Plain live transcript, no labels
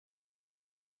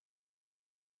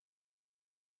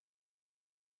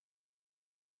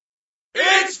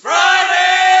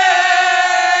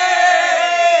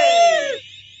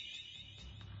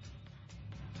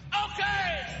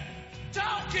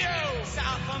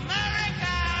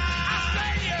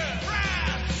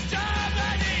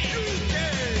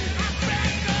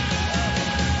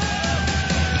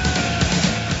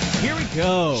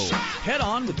go. Head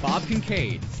On with Bob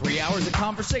Kincaid. 3 hours of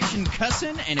conversation,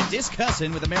 cussin' and a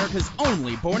discussin' with America's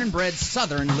only born and bred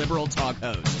Southern liberal talk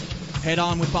host. Head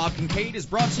On with Bob Kincaid is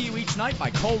brought to you each night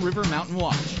by Coal River Mountain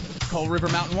Watch. Coal River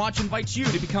Mountain Watch invites you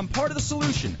to become part of the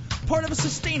solution, part of a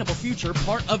sustainable future,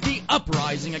 part of the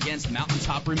uprising against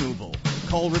mountaintop removal.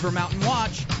 Coal River Mountain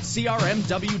Watch,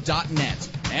 crmw.net.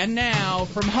 And now,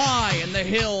 from high in the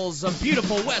hills of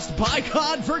beautiful West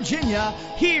Bicod, Virginia,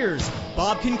 here's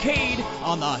Bob Kincaid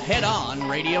on the Head On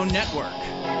Radio Network.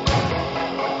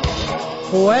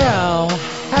 Well,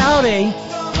 howdy.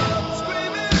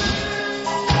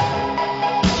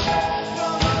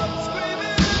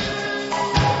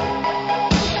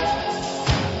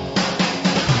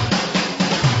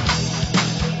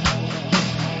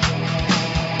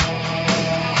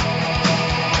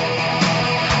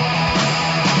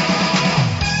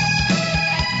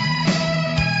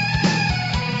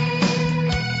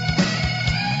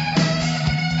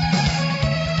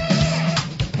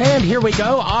 And here we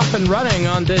go, off and running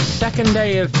on this second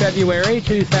day of February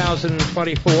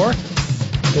 2024,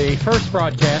 the first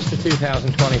broadcast of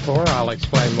 2024. I'll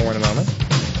explain more in a moment.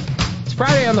 It's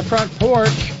Friday on the Front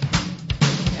Porch,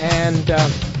 and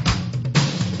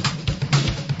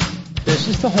this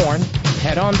is The Horn.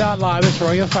 Headon.live is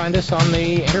where you'll find us on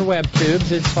the interweb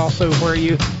tubes. It's also where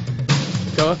you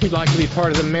go if you'd like to be part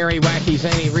of the merry, wacky,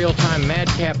 zany, real-time,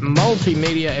 madcap,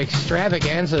 multimedia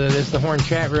extravaganza that is the Horn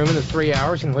chat room in the 3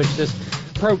 hours in which this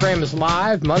program is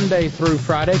live Monday through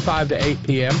Friday, 5 to 8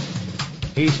 p.m.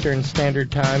 Eastern Standard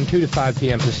Time, 2 to 5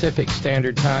 p.m. Pacific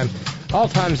Standard Time, all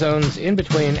time zones in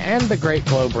between, and the Great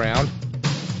Globe Round.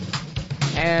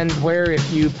 And where if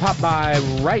you pop by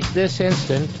right this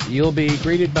instant, you'll be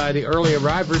greeted by the early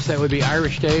arrivers, that would be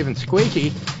Irish Dave and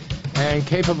Squeaky, and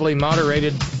capably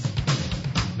moderated...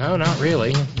 No, not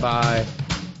really. By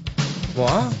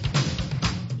moi?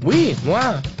 Oui,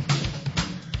 moi.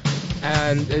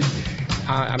 And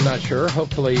I'm not sure.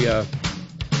 Hopefully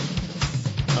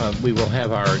we will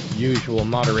have our usual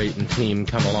moderating team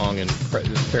come along in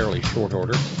fairly short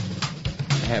order.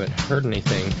 I haven't heard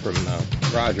anything from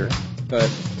Roger. But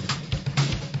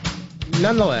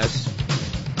nonetheless,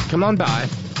 come on by.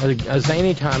 A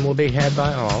zany time will be had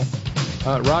by all.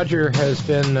 Roger has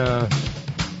been...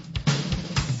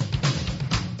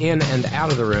 in and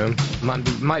out of the room.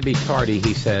 Might be tardy,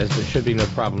 he says, but should be no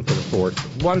problem for the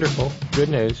fort. Wonderful. Good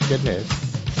news. Good news.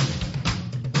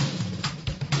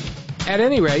 At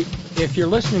any rate, if you're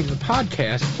listening to the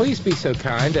podcast, please be so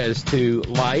kind as to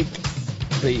like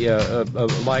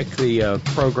the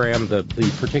program,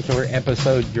 the particular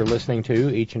episode you're listening to,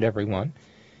 each and every one.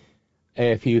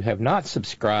 If you have not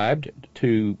subscribed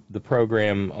to the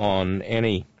program on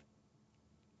any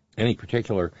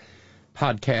particular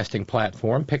podcasting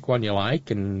platform, pick one you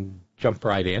like and jump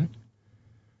right in.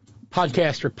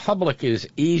 Podcast Republic is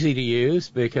easy to use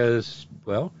because,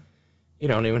 well, you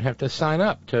don't even have to sign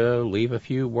up to leave a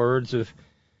few words of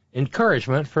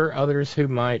encouragement for others who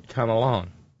might come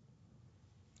along.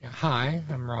 Hi,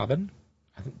 I'm Robyn.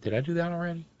 Did I do that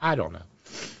already? I don't know.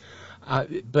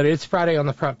 But it's Friday on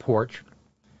the Front Porch.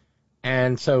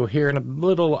 And so here in a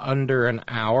little under an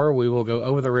hour, we will go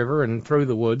over the river and through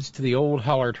the woods to the old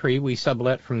holler tree we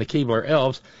sublet from the Keebler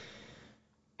Elves,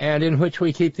 and in which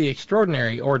we keep the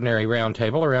extraordinary, ordinary round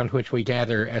table around which we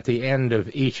gather at the end of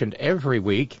each and every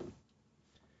week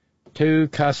to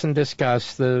cuss and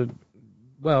discuss the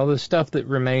stuff that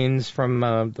remains from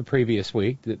the previous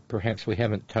week that perhaps we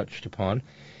haven't touched upon.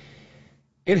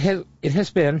 It has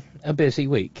been a busy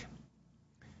week.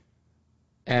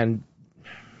 And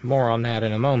more on that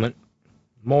in a moment.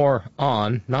 More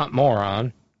on, not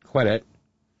moron. Quit it.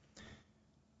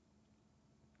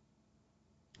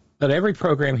 But every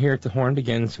program here at the Horn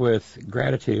begins with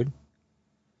gratitude.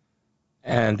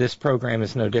 And this program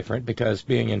is no different because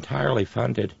being entirely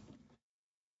funded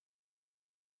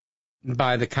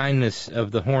by the kindness of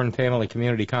the Horn Family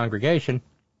Community Congregation,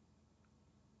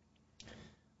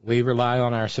 we rely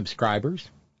on our subscribers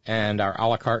and our a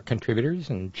la carte contributors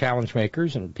and challenge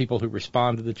makers and people who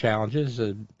respond to the challenges.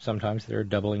 Sometimes there are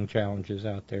doubling challenges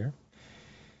out there.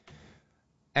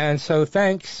 And so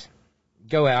thanks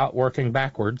go out working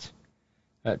backwards.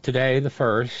 Today the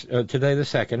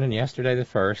 2nd, and yesterday the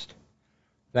 1st.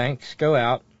 Thanks go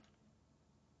out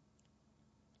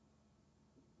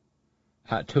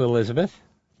to Elizabeth.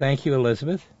 Thank you,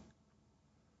 Elizabeth.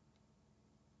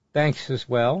 Thanks as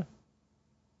well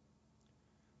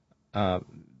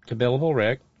to Billable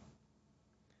Rick.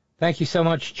 Thank you so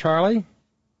much, Charlie.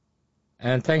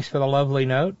 And thanks for the lovely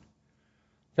note.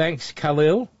 Thanks,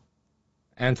 Khalil.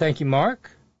 And thank you,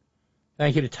 Mark.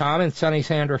 Thank you to Tom in sunny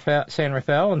San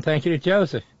Rafael. And thank you to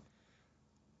Joseph.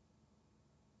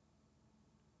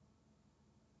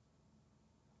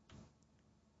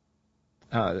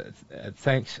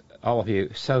 Thanks, all of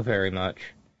you, so very much.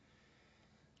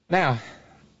 Now,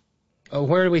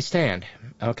 where do we stand?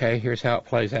 Okay, here's how it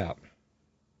plays out.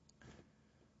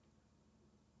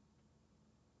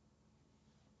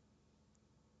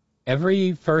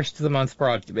 Every first of the month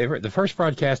the first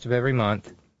broadcast of every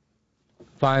month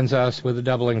finds us with a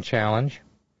doubling challenge,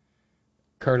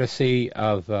 courtesy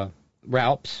of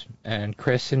Ralphs and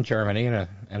Chris in Germany and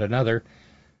another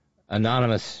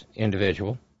anonymous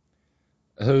individual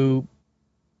who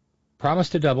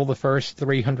promised to double the first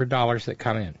 $300 that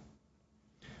come in.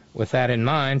 With that in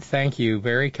mind, thank you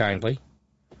very kindly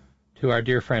to our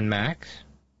dear friend Max.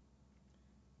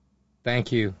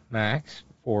 Thank you, Max,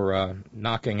 for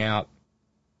knocking out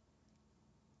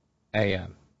a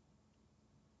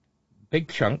big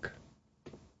chunk,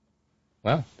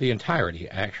 well, the entirety,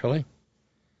 actually,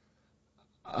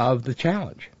 of the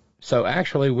challenge. So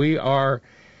actually, we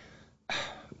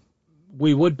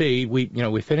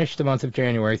finished the month of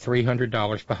January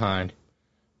 $300 behind.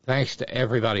 Thanks to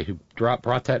everybody who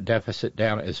brought that deficit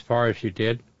down as far as you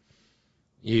did.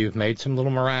 You've made some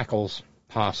little miracles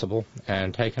possible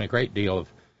and taken a great deal of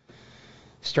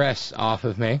stress off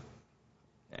of me.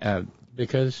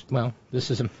 Because, well, this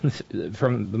is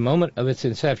from the moment of its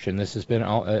inception, this has been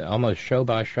almost show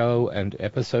by show and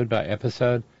episode by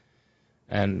episode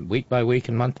and week by week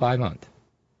and month by month.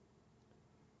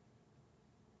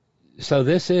 So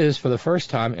this is, for the first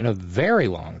time in a very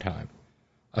long time,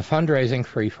 a fundraising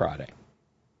free Friday.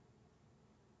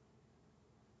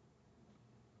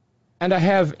 And I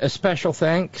have a special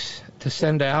thanks to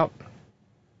send out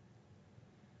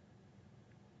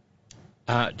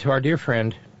to our dear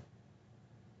friend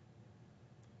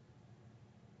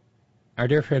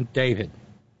David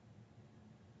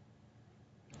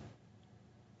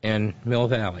in Mill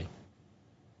Valley.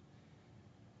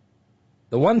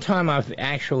 The one time I've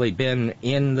actually been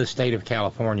in the state of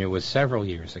California was several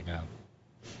years ago.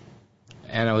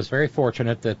 And I was very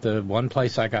fortunate that the one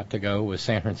place I got to go was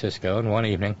San Francisco, and one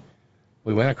evening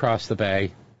we went across the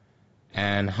bay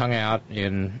and hung out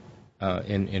in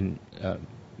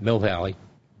Mill Valley,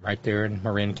 right there in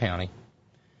Marin County.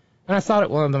 And I thought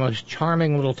it one of the most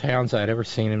charming little towns I'd ever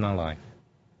seen in my life.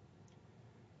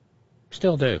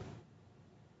 Still do.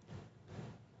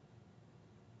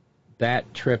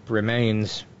 That trip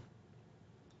remains,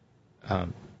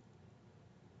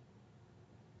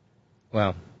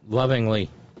 lovingly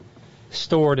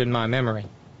stored in my memory.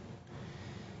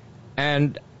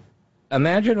 And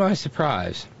imagine my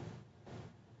surprise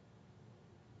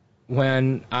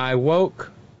when I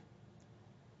woke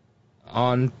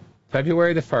on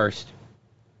February the 1st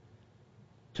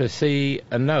to see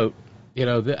a note.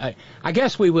 I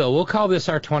guess we'll call this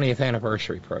our 20th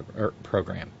anniversary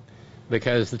program,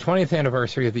 because the 20th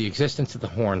anniversary of the existence of the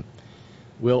Horn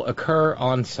will occur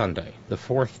on Sunday, the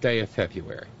 4th day of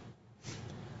February.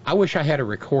 I wish I had a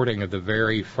recording of the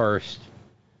very first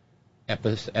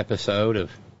episode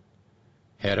of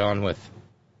Head On with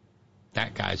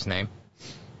that guy's name,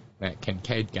 that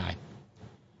Kincaid guy.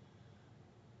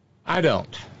 I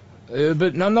don't.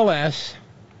 But nonetheless,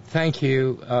 thank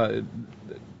you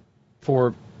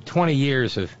for 20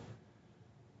 years of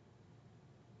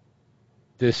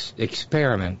this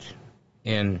experiment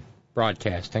in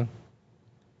broadcasting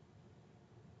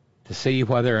to see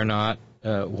whether or not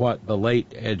what the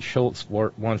late Ed Schultz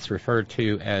once referred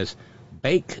to as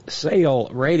bake sale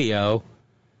radio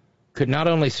could not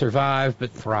only survive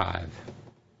but thrive.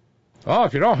 Oh,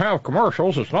 if you don't have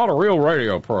commercials, it's not a real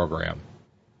radio program.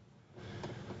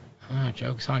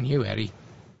 Joke's on you, Eddie.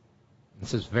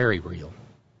 This is very real.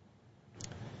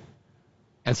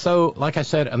 And so, like I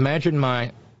said, imagine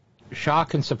my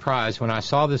shock and surprise when I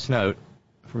saw this note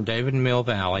from David in Mill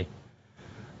Valley,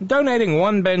 donating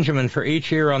one Benjamin for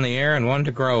each year on the air and one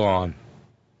to grow on.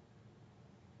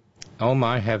 Oh,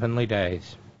 my heavenly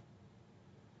days.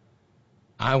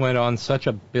 I went on such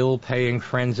a bill-paying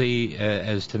frenzy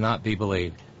as to not be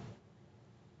believed.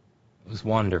 It was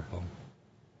wonderful.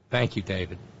 Thank you,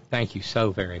 David. Thank you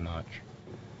so very much.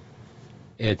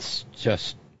 It's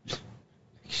just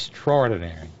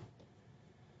extraordinary.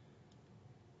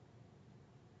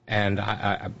 And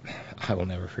I will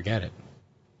never forget it.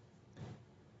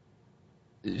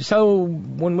 So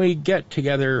when we get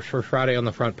together for Friday on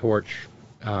the Front Porch,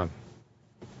 I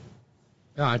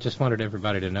just wanted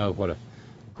everybody to know what a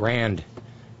grand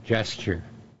gesture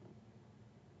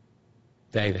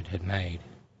David had made.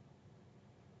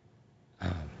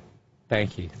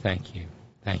 Thank you, thank you,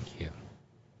 thank you.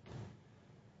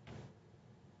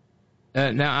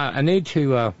 Now, I need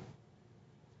to...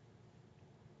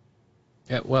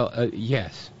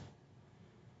 yes.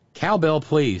 Cowbell,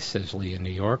 please, says Lee in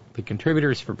New York. The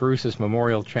contributors for Bruce's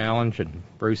Memorial Challenge and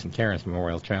Bruce and Karen's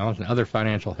Memorial Challenge and other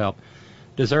financial help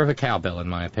deserve a cowbell, in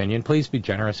my opinion. Please be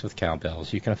generous with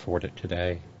cowbells. You can afford it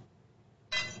today.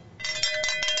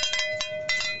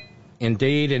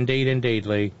 Indeed, indeed, indeed,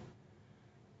 Lee.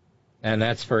 And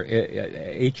that's for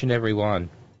each and every one.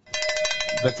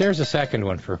 But there's a second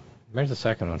one for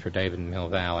David in Mill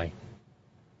Valley.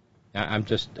 I'm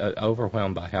just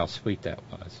overwhelmed by how sweet that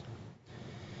was.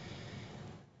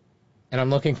 And I'm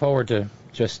looking forward to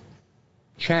just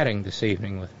chatting this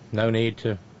evening with no need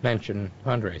to mention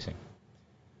fundraising.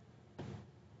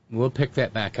 We'll pick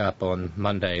that back up on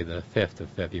Monday, the 5th of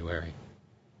February.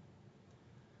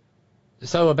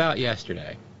 So about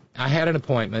yesterday. I had an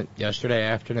appointment yesterday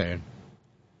afternoon,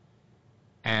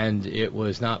 and it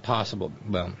was not possible.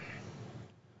 Well,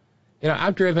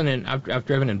 I've driven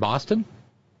in Boston.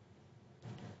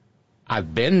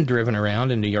 I've been driven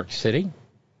around in New York City.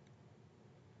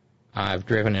 I've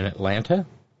driven in Atlanta.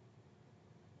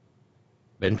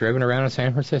 Been driven around in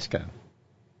San Francisco.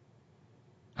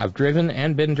 I've driven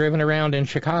and been driven around in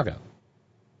Chicago.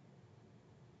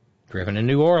 Driven in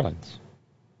New Orleans.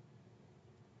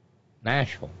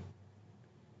 Nashville.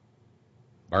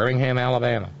 Birmingham,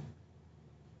 Alabama.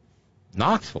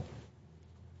 Knoxville.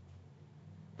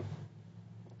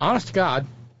 Honest to God,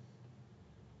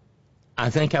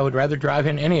 I think I would rather drive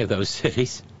in any of those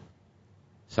cities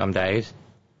some days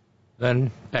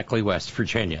than Beckley, West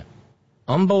Virginia.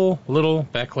 Humble little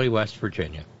Beckley, West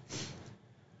Virginia.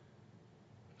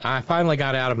 I finally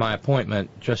got out of my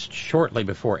appointment just shortly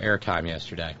before airtime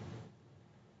yesterday.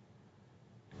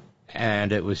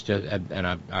 And it was just,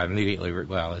 and I immediately,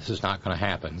 well, this is not going to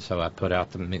happen, so I put out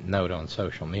the note on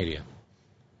social media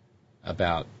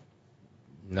about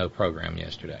no program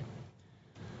yesterday.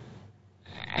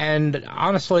 And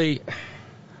honestly,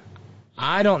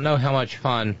 I don't know how much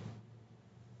fun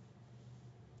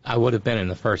I would have been in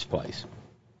the first place.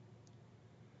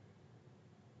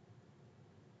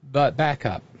 But back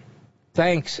up.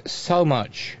 Thanks so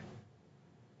much,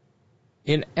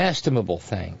 inestimable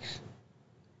thanks,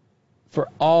 for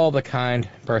all the kind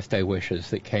birthday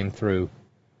wishes that came through.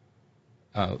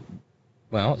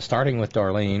 Starting with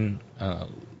Darlene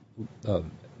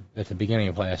at the beginning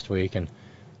of last week and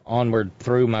onward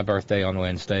through my birthday on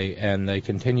Wednesday, and they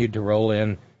continued to roll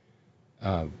in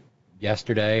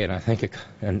yesterday, and I think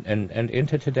and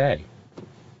into today.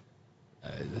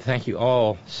 Thank you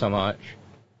all so much.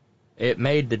 It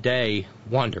made the day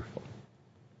wonderful.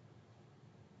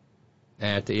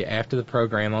 After the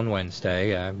program on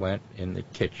Wednesday, I went in the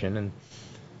kitchen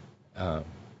and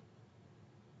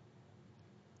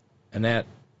Annette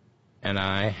and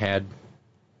I had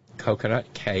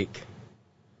coconut cake,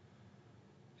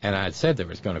 and I had said there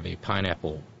was going to be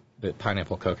pineapple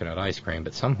coconut ice cream,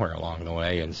 but somewhere along the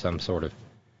way, in some sort of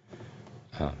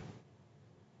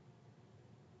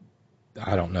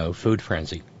food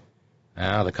frenzy,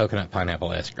 the coconut pineapple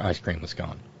ice cream was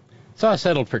gone. So I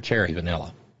settled for cherry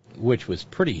vanilla, which was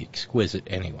pretty exquisite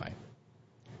anyway.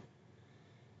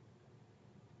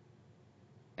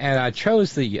 And I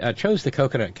chose the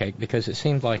coconut cake because it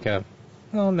seemed like a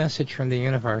message from the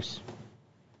universe,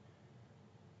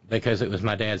 because it was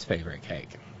my dad's favorite cake.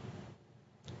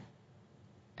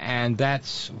 And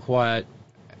that's what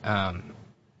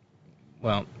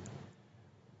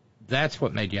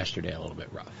made yesterday a little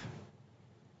bit rough.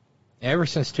 Ever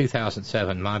since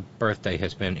 2007, my birthday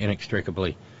has been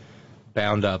inextricably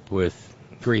bound up with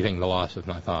grieving the loss of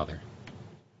my father.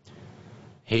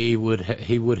 He would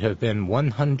have been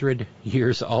 100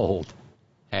 years old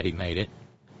had he made it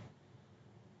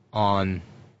on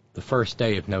the first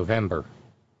day of November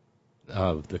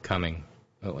of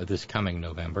this coming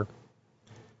November.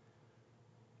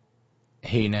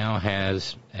 He now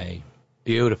has a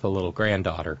beautiful little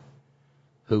granddaughter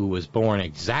who was born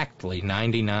exactly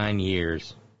 99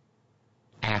 years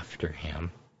after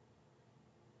him.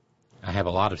 I have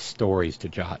a lot of stories to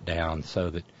jot down so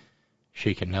that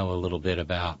she can know a little bit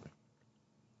about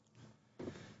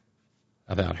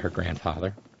her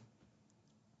grandfather.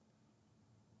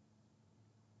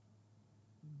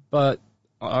 But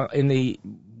in the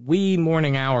wee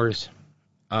morning hours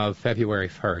of February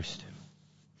 1st,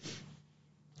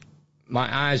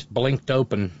 my eyes blinked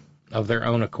open of their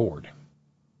own accord.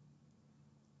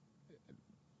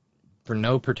 For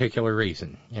no particular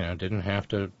reason. Didn't have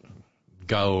to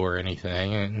go or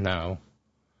anything. No.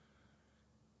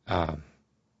 I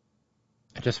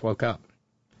just woke up.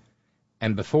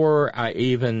 And before I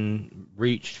even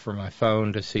reached for my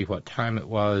phone to see what time it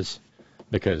was,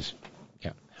 because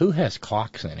who has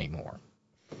clocks anymore?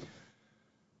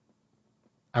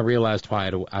 I realized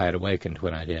why I had awakened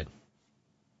when I did.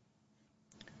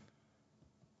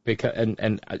 Because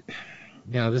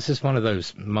this is one of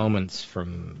those moments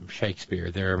from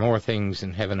Shakespeare. There are more things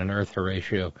in heaven and earth,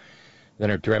 Horatio, than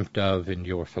are dreamt of in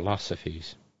your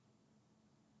philosophies.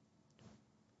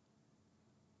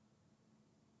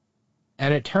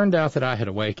 And it turned out that I had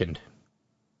awakened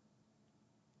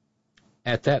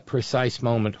at that precise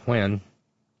moment when,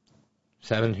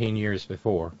 17 years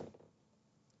before,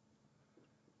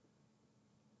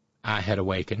 I had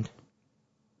awakened.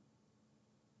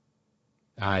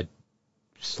 I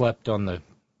slept on the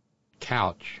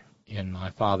couch in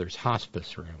my father's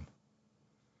hospice room.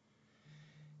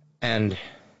 And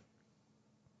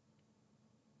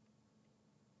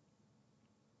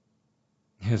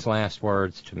his last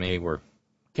words to me were,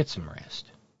 "Get some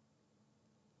rest."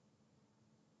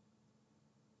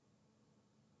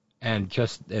 And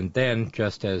then,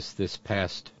 just as this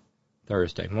past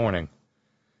Thursday morning,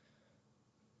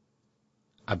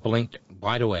 I blinked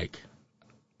wide awake,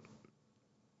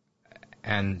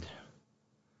 and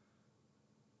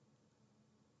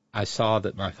I saw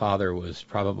that my father was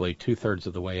probably 2/3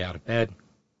 of the way out of bed,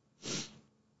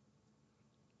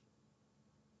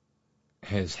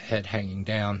 his head hanging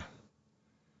down,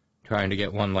 trying to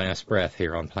get one last breath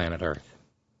here on planet Earth.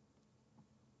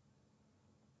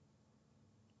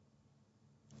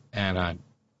 And I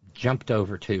jumped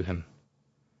over to him,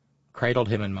 cradled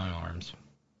him in my arms,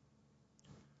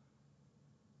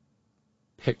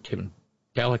 picked him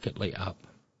delicately up,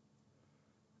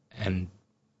 and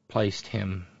placed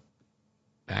him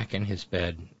back in his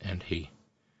bed, and he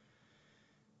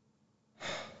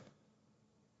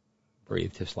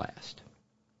breathed his last.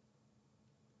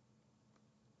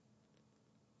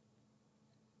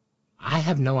 I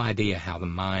have no idea how the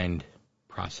mind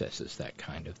processes that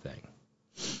kind of thing.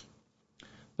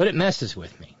 But it messes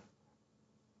with me.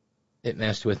 It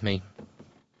messed with me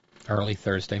early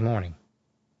Thursday morning.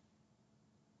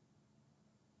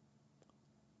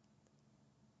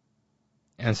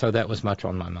 And so that was much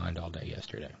on my mind all day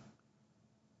yesterday.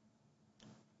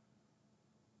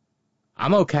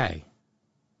 I'm okay.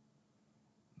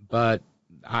 But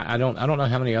I don't know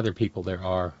how many other people there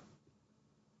are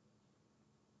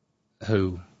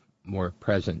who were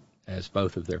present as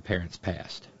both of their parents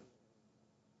passed.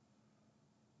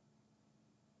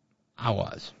 I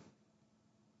was.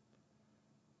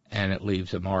 And it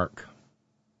leaves a mark.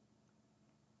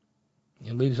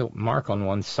 It leaves a mark on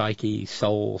one's psyche,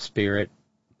 soul, spirit,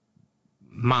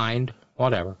 mind,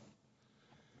 whatever.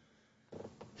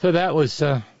 So that was,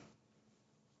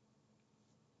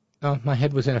 my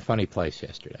head was in a funny place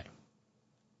yesterday.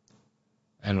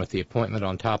 And with the appointment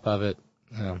on top of it,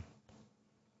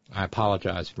 I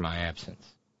apologize for my absence.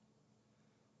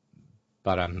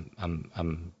 But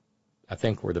I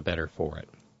think we're the better for it.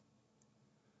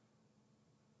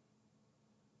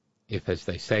 If, as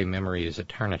they say, memory is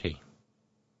eternity,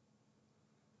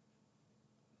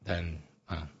 then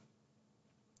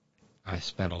I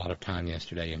spent a lot of time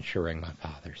yesterday ensuring my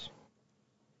father's.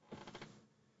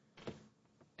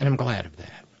 And I'm glad of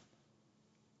that.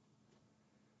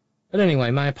 But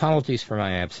anyway, my apologies for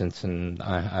my absence, and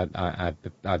I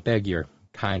beg your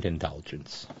kind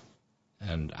indulgence,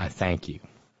 and I thank you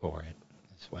for it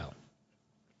as well.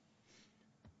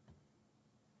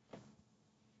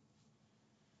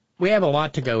 We have a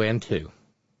lot to go into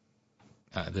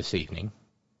this evening.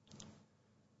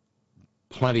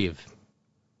 Plenty of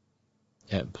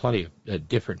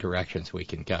different directions we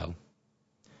can go.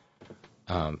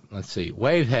 Let's see.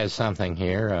 Wave has something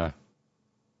here.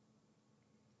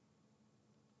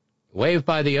 Wave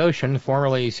by the Ocean,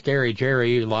 formerly Scary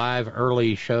Jerry, live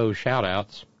early show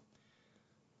shout-outs.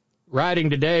 Riding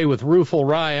today with Rufal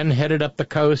Ryan, headed up the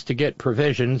coast to get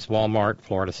provisions, Walmart,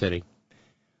 Florida City.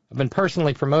 I've been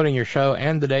personally promoting your show,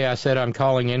 and the day I said I'm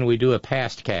calling in, we do a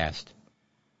past cast.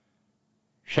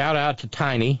 Shout out to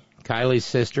Tiny, Kylie's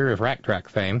sister of Rack Track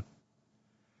fame.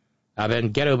 I've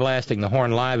been ghetto blasting the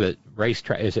horn live at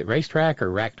Racetrack. Is it Racetrack or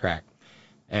Rack Track?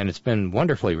 And it's been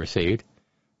wonderfully received.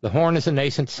 The horn is a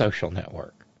nascent social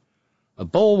network, a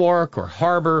bulwark or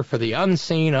harbor for the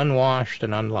unseen, unwashed,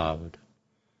 and unloved.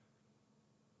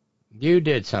 You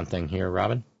did something here,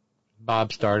 Robyn.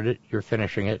 Bob started it, you're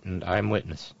finishing it, and I'm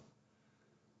witness.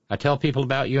 I tell people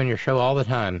about you and your show all the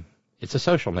time. It's a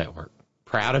social network.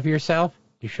 Proud of yourself?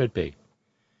 You should be.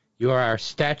 You are our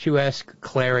statuesque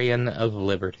clarion of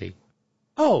liberty.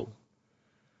 Oh!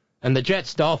 And the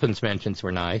Jets-Dolphins mentions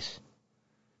were nice.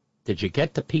 Did you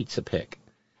get the pizza pic?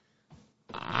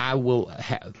 I will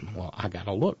have... Well, I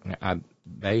gotta look. I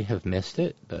may have missed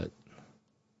it, but...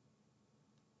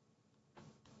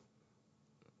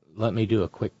 Let me do a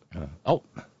quick...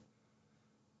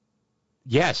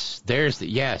 Yes, there's the...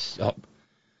 Yes.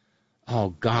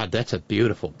 Oh, God, that's a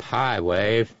beautiful pie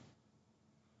wave.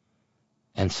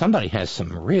 And somebody has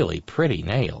some really pretty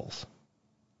nails.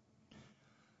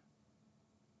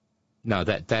 No,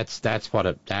 that's what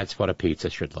a pizza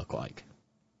should look like.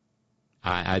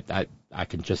 I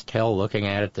can just tell looking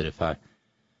at it that if I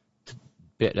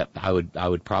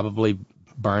would probably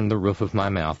burn the roof of my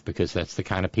mouth, because that's the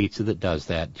kind of pizza that does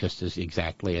that just as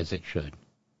exactly as it should.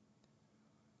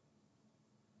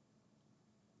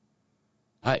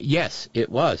 Yes, it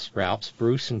was, Ralph's.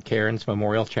 Bruce and Karen's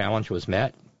Memorial Challenge was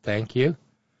met. Thank you.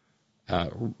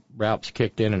 Ralph's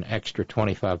kicked in an extra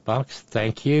 $25.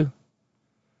 Thank you.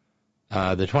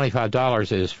 The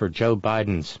 $25 is for Joe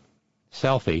Biden's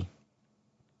selfie.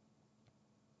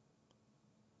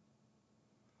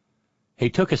 He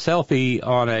took a selfie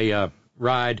on a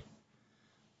ride.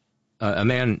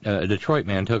 A Detroit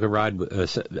man took a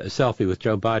selfie with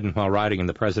Joe Biden while riding in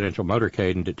the presidential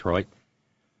motorcade in Detroit.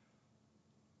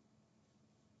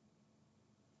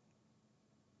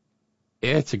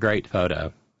 It's a great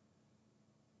photo.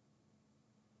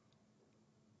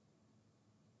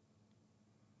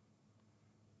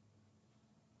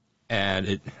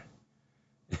 And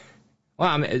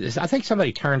I think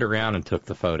somebody turned around and took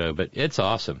the photo, but it's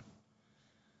awesome.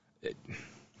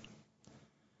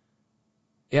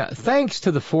 Thanks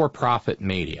to the for-profit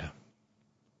media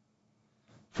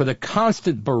for the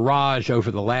constant barrage over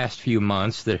the last few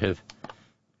months that have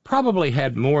probably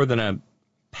had more than a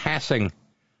passing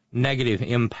negative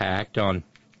impact on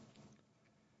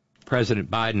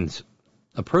President Biden's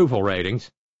approval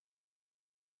ratings,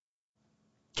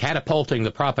 catapulting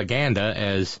the propaganda,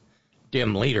 as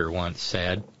Dim Leader once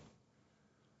said.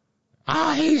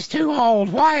 He's too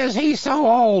old. Why is he so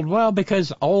old? Well,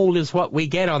 because old is what we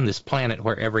get on this planet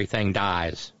where everything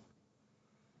dies.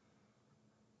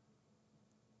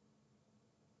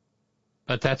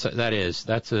 But that is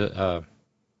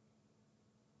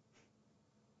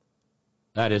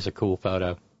a cool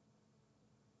photo.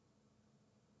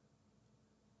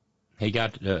 A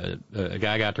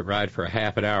guy got to ride for a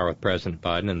half an hour with President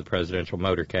Biden in the presidential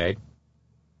motorcade.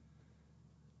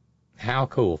 How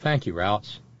cool. Thank you,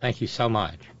 Ralphs. Thank you so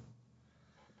much.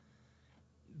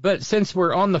 But since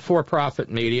we're on the for-profit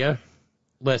media,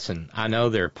 listen, I know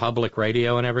they're public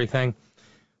radio and everything,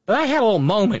 but I had a little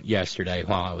moment yesterday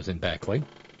while I was in Beckley.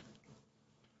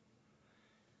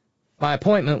 My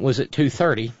appointment was at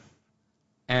 2:30,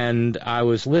 and I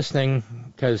was listening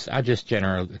because I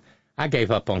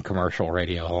gave up on commercial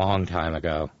radio a long time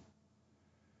ago.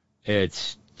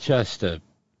 It's just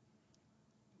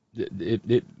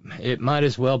it might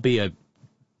as well be a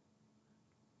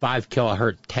 5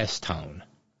 kilohertz test tone.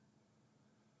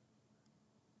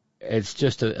 It's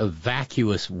just a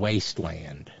vacuous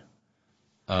wasteland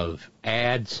of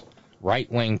ads,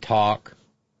 right-wing talk,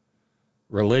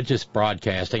 religious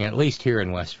broadcasting, at least here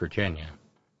in West Virginia,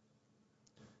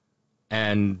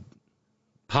 and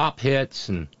pop hits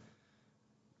and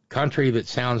country that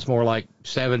sounds more like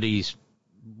 70s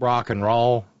rock and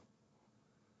roll.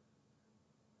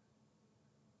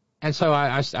 And so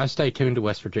I stay tuned to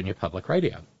West Virginia Public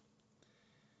Radio.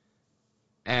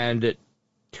 And at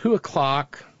 2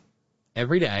 o'clock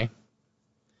every day,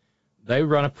 they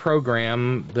run a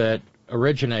program that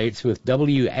originates with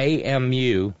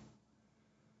WAMU,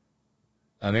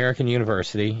 American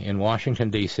University in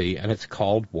Washington, D.C., and it's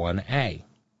called 1A.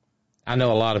 I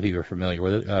know a lot of you are familiar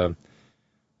with it.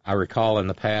 I recall in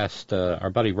the past, our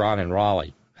buddy Ron in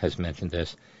Raleigh has mentioned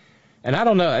this. And I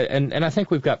don't know, and I think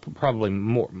we've got probably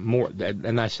more,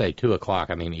 and I say 2 o'clock,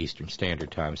 I mean Eastern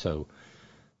Standard Time, so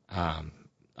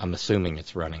I'm assuming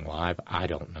it's running live. I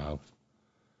don't know.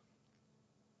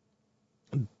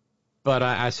 But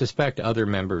I suspect other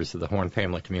members of the Horn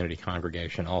Family Community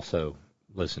Congregation also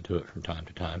listen to it from time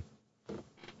to time.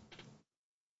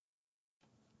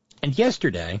 And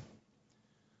yesterday,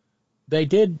 they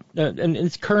did, and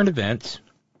it's current events.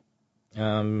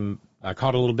 I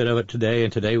caught a little bit of it today,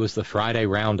 and today was the Friday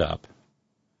Roundup.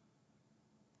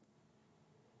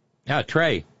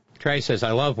 Trey says, I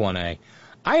love 1A.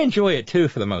 I enjoy it, too,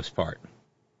 for the most part.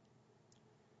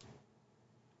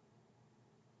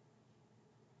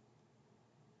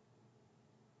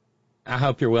 I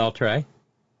hope you're well, Trey.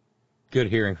 Good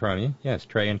hearing from you. Yes,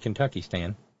 Trey in Kentucky,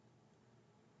 Stan.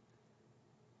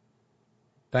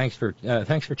 Thanks for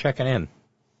checking in.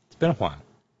 It's been a while.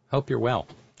 Hope you're well.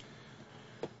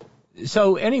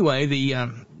 So anyway,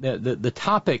 the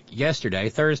topic yesterday,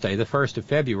 Thursday, the 1st of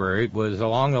February, was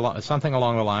something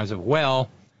along the lines of, well,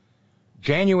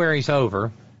 January's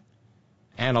over,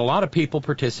 and a lot of people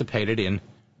participated in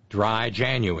Dry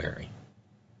January.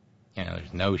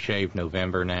 There's No Shave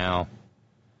November now.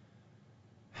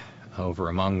 over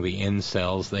among the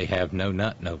incels, they have No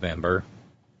Nut November.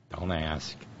 Don't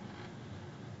ask.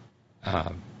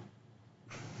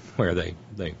 Where they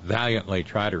valiantly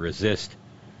try to resist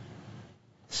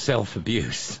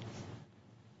self-abuse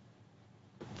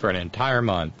for an entire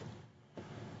month.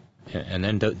 And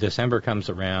then December comes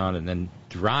around, and then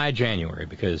dry January,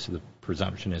 because the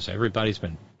presumption is everybody's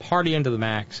been partying to the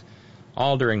max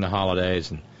all during the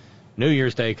holidays, and New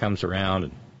Year's Day comes around,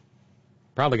 and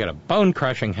probably got a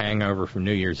bone-crushing hangover from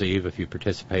New Year's Eve if you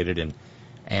participated in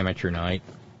amateur night.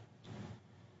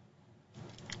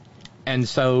 And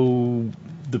so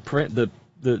the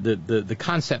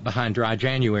concept behind dry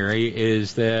January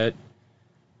is that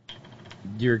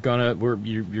you're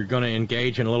gonna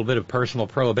engage in a little bit of personal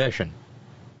prohibition.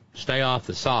 Stay off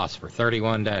the sauce for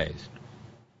 31 days.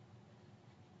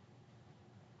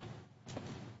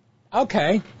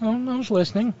 Okay, well, I was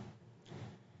listening.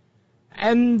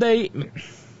 And they,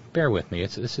 bear with me.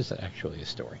 This is actually a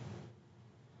story.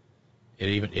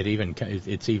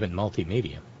 It's even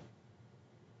multimedia.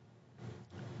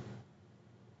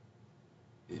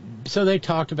 So they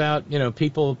talked about,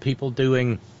 people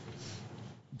doing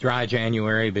dry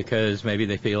January because maybe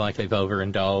they feel like they've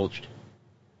overindulged.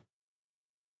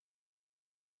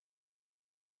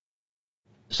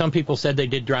 Some people said they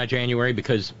did dry January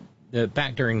because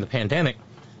back during the pandemic,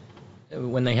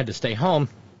 when they had to stay home,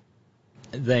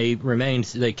 they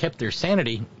kept their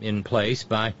sanity in place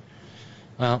by,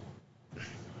 well,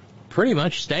 pretty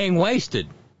much staying wasted.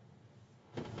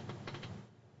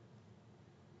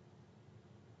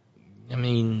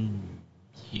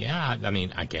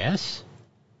 I guess.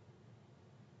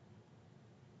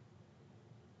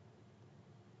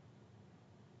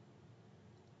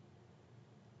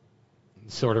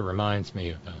 It sort of reminds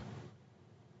me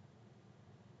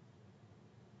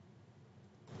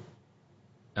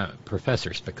of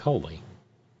Professor Spicoli.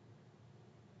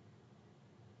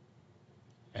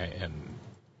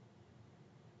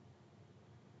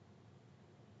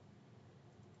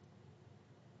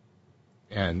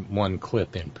 And one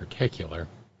clip in particular.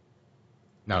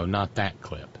 No, not that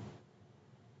clip.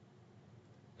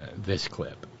 This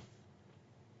clip.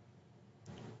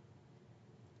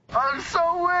 I'm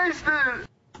so wasted!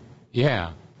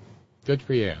 Yeah, good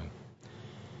for you.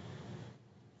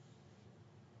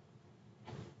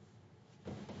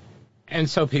 And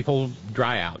so people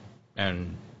dry out,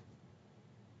 and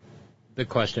the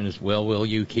question is, will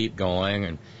you keep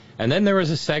going? And then there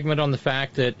was a segment on the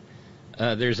fact that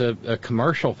there's a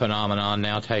commercial phenomenon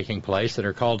now taking place that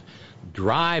are called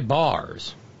dry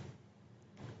bars.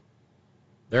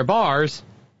 They're bars,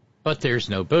 but there's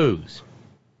no booze.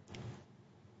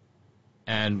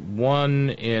 And one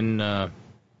in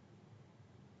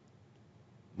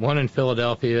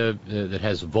Philadelphia that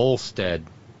has Volstead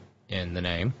in the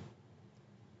name.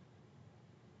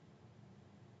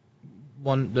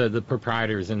 The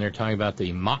proprietor is in there talking about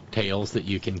the mocktails that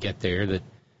you can get there that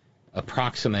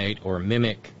approximate or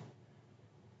mimic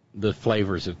the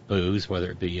flavors of booze,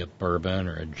 whether it be a bourbon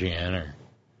or a gin or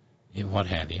what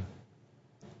have you.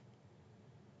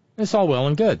 It's all well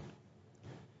and good.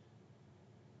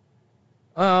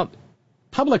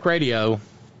 Public radio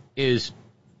is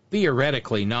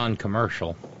theoretically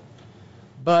non-commercial,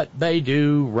 but they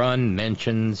do run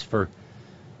mentions for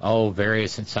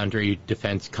various and sundry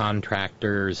defense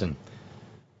contractors and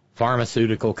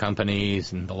pharmaceutical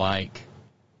companies and the like.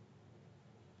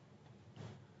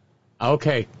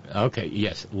 Okay,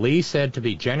 yes. Lee said to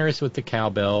be generous with the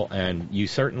cowbell, and you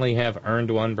certainly have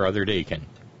earned one, Brother Deacon.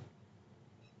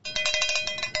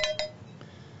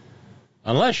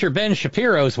 Unless you're Ben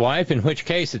Shapiro's wife, in which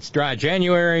case it's dry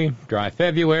January, dry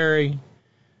February,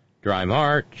 dry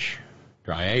March,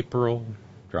 dry April,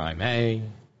 dry May,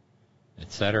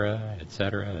 etc.,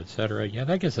 etc., etc. Yeah,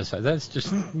 that gets us. That's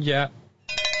just, yeah,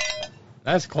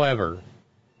 that's clever.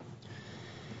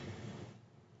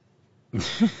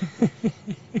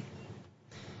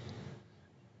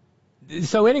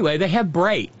 So anyway, they have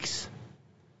breaks,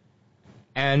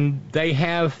 and they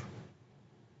have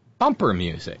bumper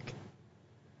music.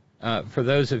 For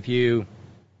those of you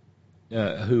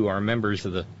who are members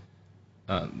of the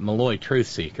Malloy Truth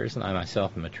Seekers, and I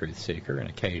myself am a truth seeker, an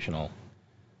occasional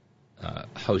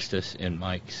hostess in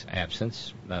Mike's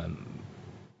absence,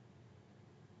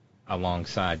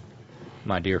 alongside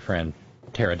my dear friend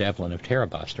Tara Devlin of Tara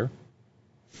Buster.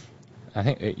 I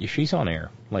think she's on air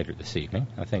later this evening.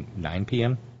 I think 9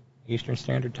 p.m. Eastern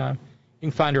Standard Time. You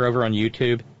can find her over on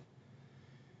YouTube.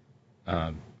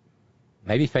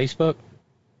 Maybe Facebook.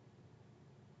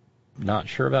 Not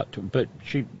sure about, but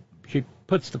she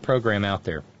puts the program out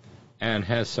there and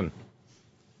has some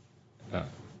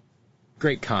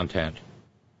great content.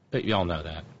 But y'all know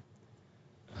that.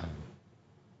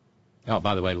 Oh,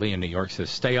 by the way, Lee in New York says,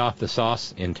 stay off the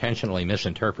sauce, intentionally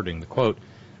misinterpreting the quote.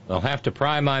 They'll have to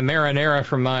pry my marinara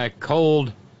from my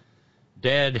cold,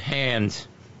 dead hands.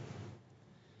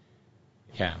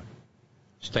 Yeah.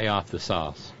 Stay off the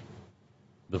sauce.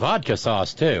 The vodka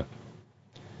sauce, too.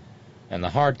 And the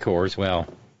hardcores, well,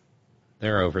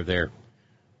 they're over there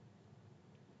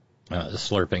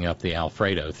slurping up the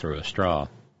Alfredo through a straw.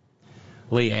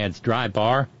 Lee adds, dry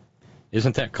bar?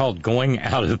 Isn't that called going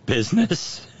out of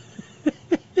business?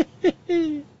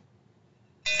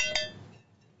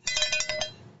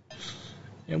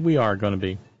 And we are going to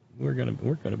be. We're going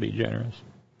to be generous.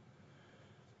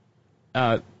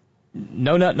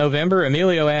 No Nut November.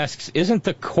 Emilio asks, isn't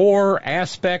the core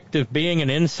aspect of being an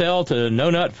incel to no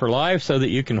nut for life so that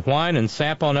you can whine and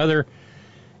sap on other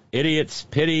idiots'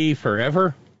 pity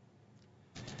forever?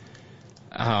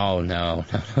 Oh, no.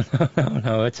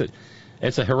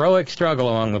 It's a heroic struggle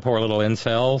among the poor little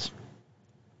incels.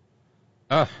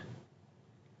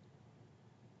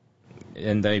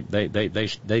 And they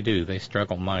do. They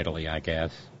struggle mightily, I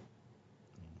guess.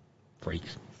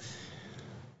 Freaks.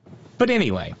 But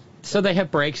anyway, so they have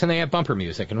breaks and they have bumper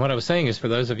music. And what I was saying is, for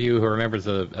those of you who are members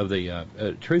of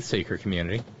the Truth Seeker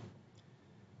community,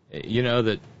 you know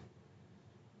that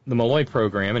the Malloy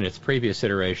program in its previous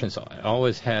iterations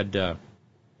always had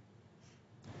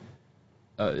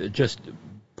just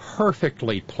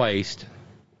perfectly placed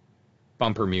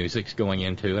bumper musics going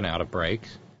into and out of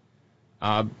breaks.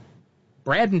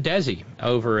 Brad and Desi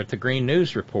over at the Green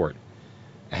News Report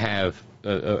have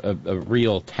a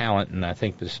real talent, and I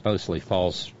think this mostly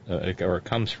falls or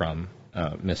comes from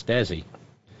Miss Desi.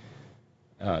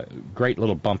 Great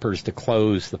little bumpers to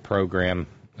close the program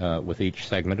with each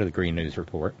segment of the Green News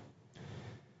Report.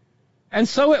 And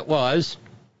so it was,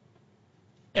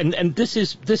 and this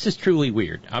is truly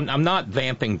weird. I'm not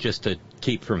vamping just to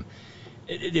keep from.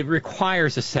 It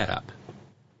requires a setup.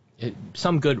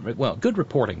 Good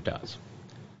reporting does.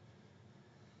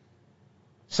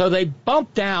 So they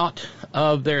bumped out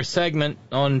of their segment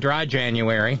on Dry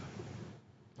January,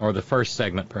 or the first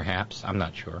segment perhaps, I'm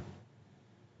not sure.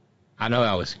 I know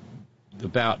I was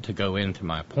about to go into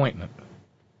my appointment.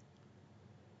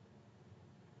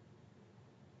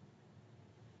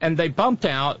 And they bumped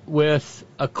out with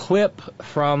a clip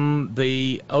from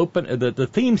the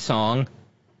theme song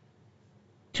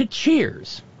to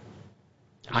Cheers.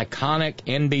 Iconic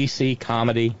NBC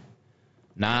comedy.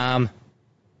 Nam.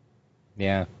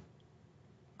 Yeah.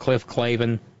 Cliff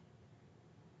Clavin.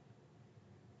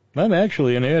 I'm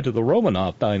actually an heir to the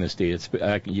Romanov dynasty. It's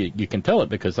you can tell it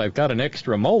because I've got an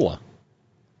extra molar.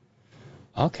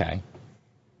 Okay.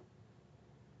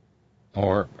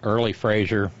 Or early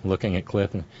Frasier looking at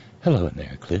Cliff and, hello in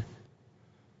there, Cliff.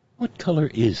 What color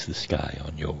is the sky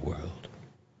on your world?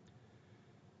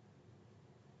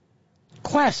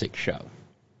 Classic show.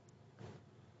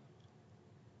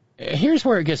 Here's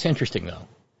where it gets interesting, though.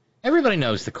 Everybody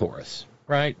knows the chorus,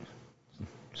 right?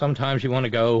 Sometimes you want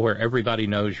to go where everybody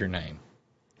knows your name.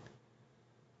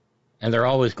 And they're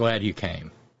always glad you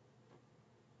came.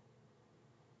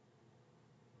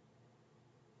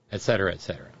 Et cetera, et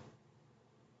cetera.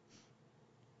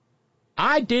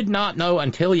 I did not know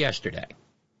until yesterday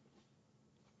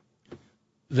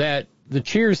that the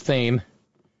Cheers theme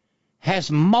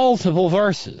has multiple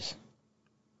verses.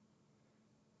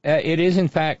 It is, in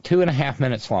fact, 2.5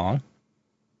 minutes long.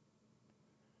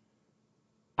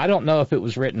 I don't know if it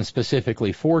was written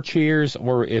specifically for Cheers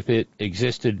or if it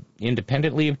existed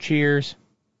independently of Cheers.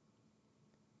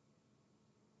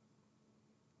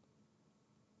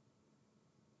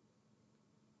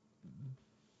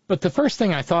 But the first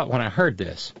thing I thought when I heard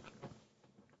this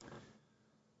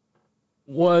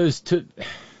was to,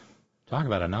 talk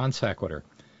about a non sequitur,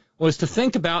 was to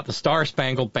think about the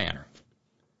Star-Spangled Banner.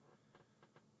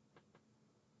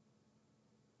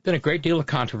 Been a great deal of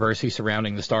controversy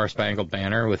surrounding the Star-Spangled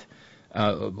Banner with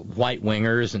white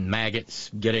wingers and maggots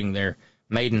getting their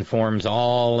maiden forms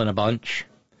all in a bunch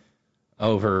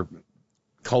over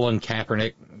Colin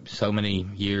Kaepernick so many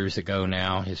years ago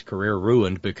now. His career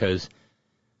ruined because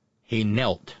he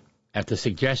knelt at the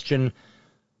suggestion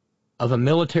of a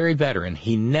military veteran.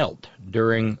 He knelt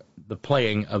during the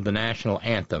playing of the national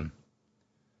anthem,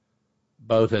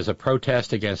 both as a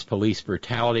protest against police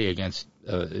brutality against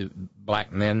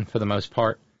black men for the most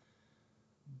part,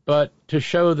 but to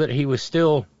show that he was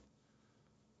still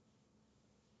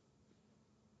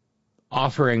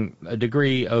offering a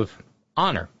degree of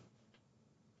honor.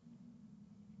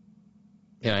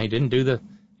 You know, he didn't do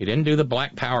the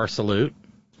Black Power salute.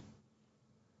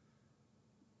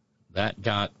 That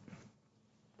got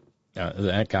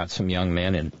some young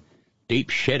men in deep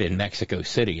shit in Mexico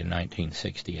City in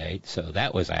 1968, so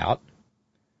that was out.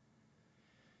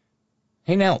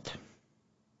 He knelt.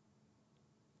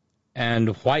 And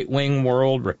white wing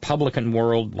world, Republican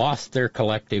world lost their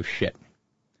collective shit.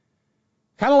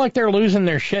 Kind of like they're losing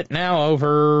their shit now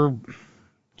over,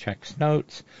 checks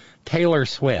notes, Taylor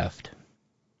Swift.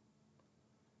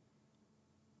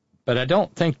 But I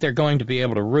don't think they're going to be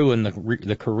able to ruin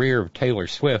the career of Taylor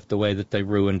Swift the way that they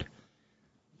ruined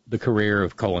the career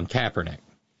of Colin Kaepernick.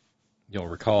 You'll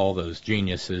recall those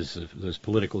geniuses, those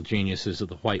political geniuses of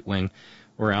the white wing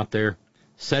were out there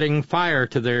setting fire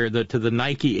to the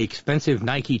Nike, expensive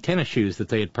Nike tennis shoes that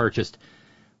they had purchased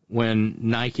when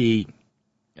Nike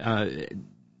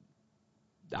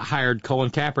hired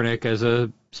Colin Kaepernick as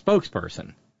a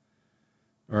spokesperson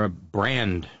or a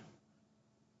brand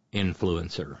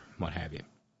influencer, what have you.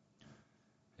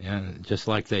 Yeah, just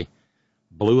like they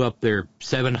blew up their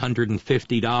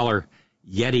 $750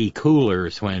 Yeti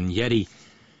coolers when Yeti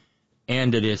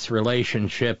ended its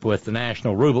relationship with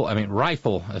the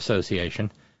Rifle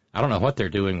Association. I don't know what they're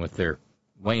doing with their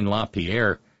Wayne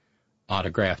LaPierre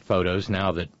autographed photos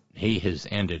now that he has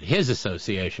ended his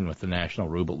association with the National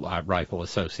Rifle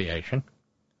Association.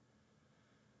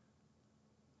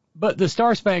 But the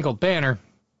Star Spangled Banner,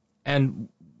 and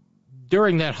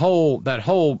during that whole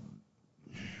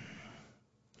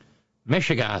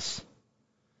Michigas,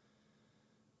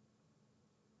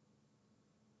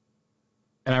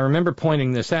 and I remember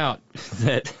pointing this out,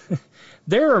 that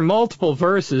there are multiple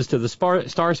verses to the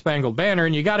Star Spangled Banner,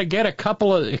 and you got to get a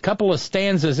couple of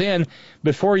stanzas in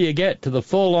before you get to the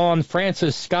full-on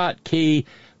Francis Scott Key,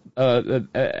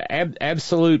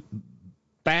 absolute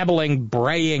babbling,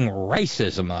 braying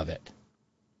racism of it.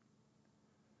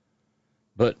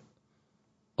 But,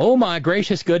 oh my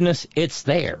gracious goodness, it's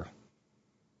there.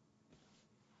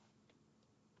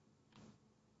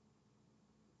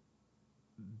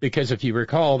 Because if you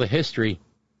recall the history,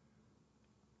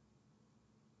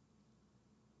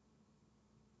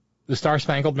 the Star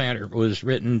Spangled Banner was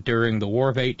written during the War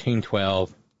of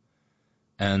 1812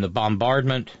 and the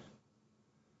bombardment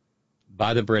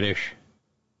by the British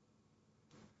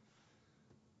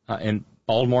in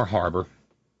Baltimore Harbor.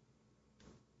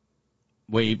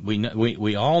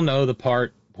 We all know the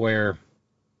part where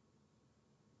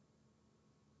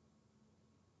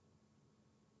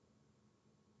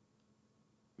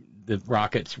the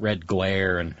rockets' red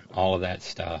glare and all of that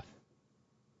stuff.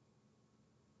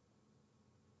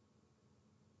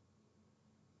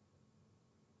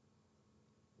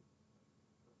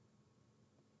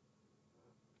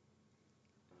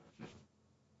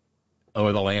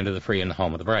 Over the land of the free and the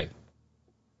home of the brave.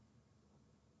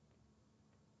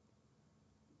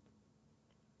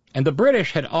 And the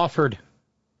British had offered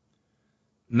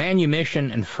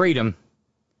manumission and freedom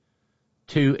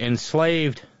to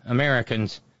enslaved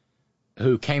Americans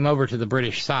who came over to the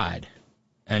British side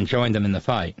and joined them in the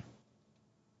fight.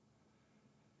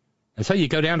 And so you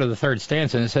go down to the third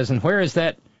stanza and it says, "And where is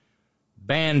that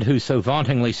band who so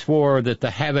vauntingly swore that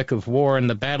the havoc of war and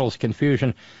the battle's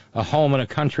confusion, a home and a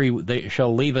country they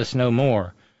shall leave us no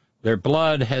more? Their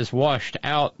blood has washed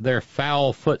out their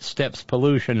foul footsteps'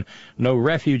 pollution. No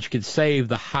refuge could save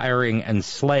the hiring and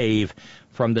slave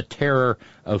from the terror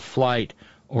of flight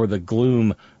or the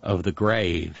gloom of the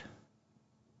grave."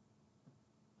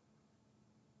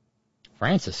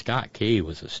 Francis Scott Key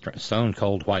was a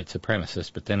stone-cold white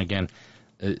supremacist, but then again,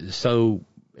 so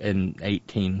in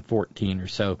 1814 or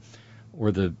so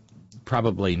were the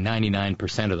probably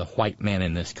 99% of the white men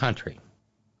in this country,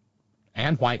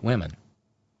 and white women.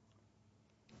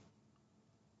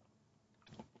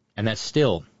 And that's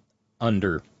still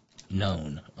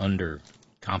under-known,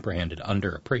 under-comprehended,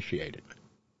 underappreciated.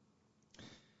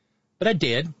 But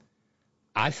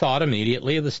I thought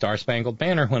immediately of the Star Spangled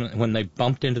Banner when they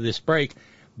bumped into this break,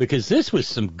 because this was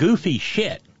some goofy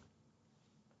shit.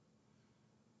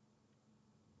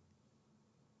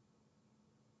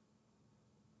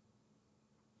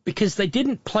 Because they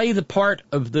didn't play the part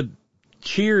of the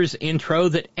Cheers intro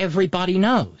that everybody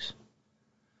knows.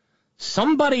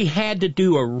 Somebody had to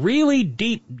do a really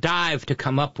deep dive to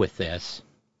come up with this.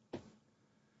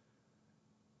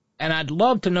 And I'd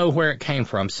love to know where it came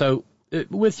from. So,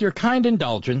 with your kind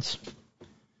indulgence,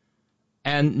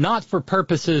 and not for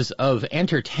purposes of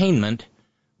entertainment,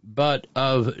 but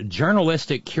of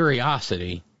journalistic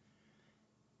curiosity,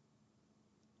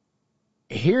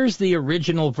 here's the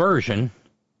original version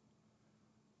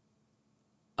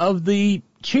of the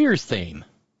Cheers theme.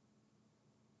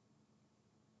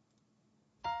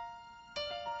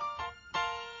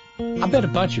 I bet a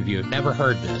bunch of you have never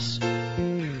heard this.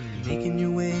 Making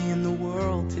your way in the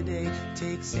world today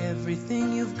takes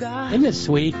everything you've got. Isn't it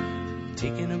sweet?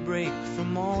 Taking a break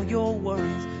from all your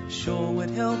worries sure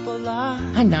would help a lot.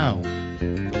 I know.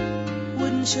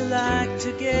 wouldn't you like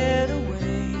to get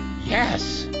away?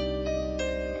 Yes.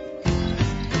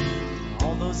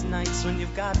 All those nights when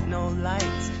you've got no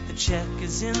lights, the check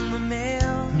is in the mail.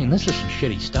 I mean, this is some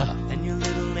shitty stuff. And your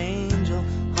little angel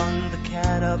hung the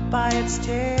cat up by its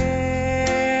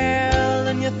tail.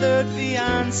 And your third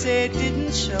fiance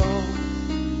didn't show.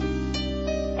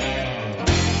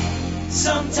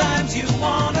 Sometimes you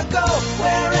wanna go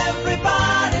where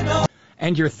everybody knows.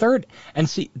 And your third, and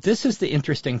see, this is the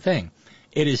interesting thing.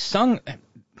 It is sung,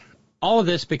 all of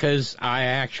this because I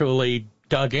actually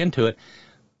dug into it.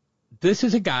 This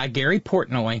is a guy, Gary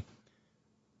Portnoy,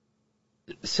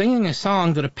 singing a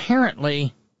song that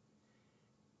apparently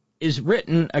is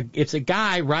written, it's a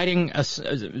guy writing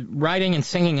and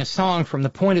singing a song from the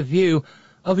point of view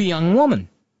of a young woman.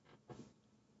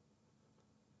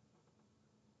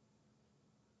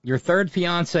 Your third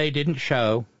fiancé didn't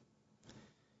show.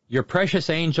 Your precious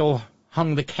angel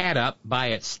hung the cat up by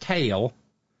its tail.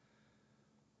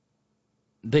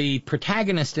 The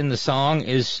protagonist in the song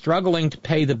is struggling to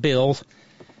pay the bills.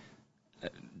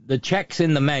 The check's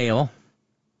in the mail.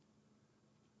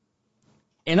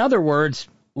 In other words,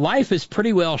 life is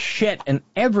pretty well shit, and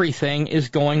everything is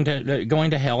going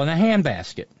to hell in a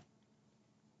handbasket.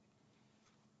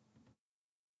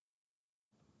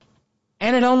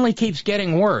 And it only keeps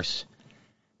getting worse.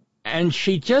 And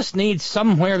she just needs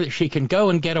somewhere that she can go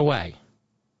and get away.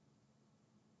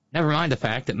 Never mind the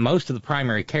fact that most of the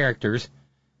primary characters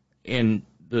in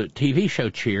the TV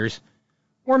show Cheers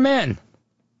were men.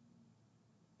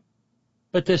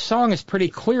 But this song is pretty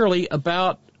clearly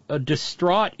about a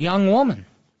distraught young woman.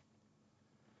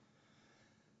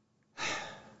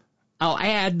 I'll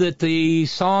add that the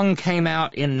song came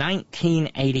out in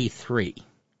 1983.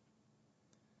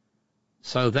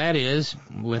 So that is,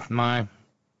 with my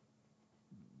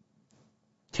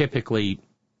typically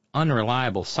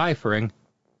unreliable ciphering,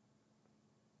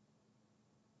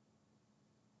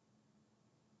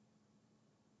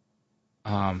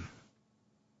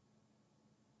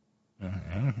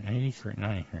 83,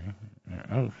 93,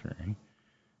 03,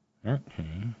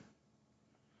 13,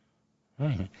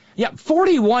 20. Yeah,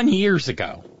 41 years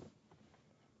ago.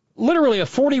 Literally a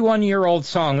 41-year-old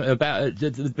song about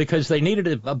because they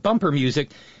needed a bumper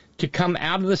music to come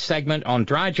out of the segment on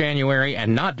Dry January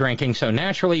and not drinking, so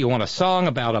naturally you want a song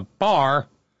about a bar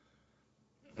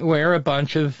where a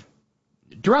bunch of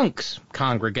drunks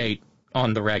congregate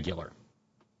on the regular.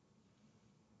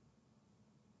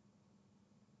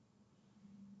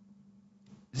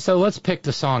 So let's pick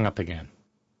the song up again.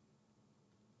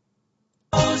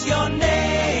 What's your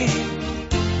name?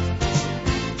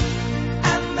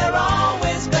 And they're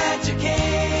always glad you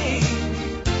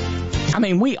came. I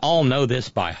mean, we all know this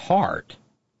by heart.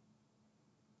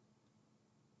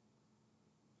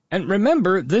 And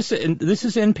remember, this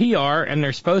is NPR, and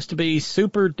they're supposed to be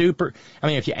super duper. I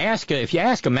mean, if you ask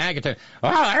a maggot,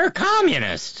 oh, they're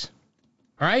communists,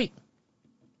 right?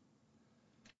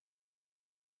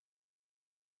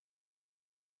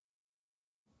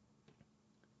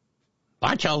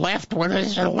 Bunch of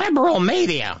leftwarders and liberal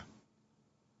media.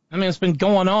 I mean, it's been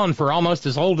going on for almost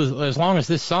as long as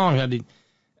this song. I mean,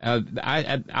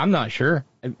 I'm not sure.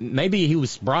 Maybe he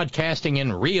was broadcasting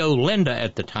in Rio Linda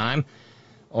at the time,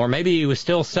 or maybe he was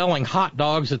still selling hot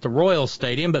dogs at the Royal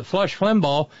Stadium. But Flush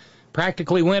Limbaugh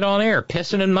practically went on air,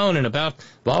 pissing and moaning about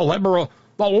the liberal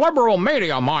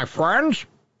media, my friends.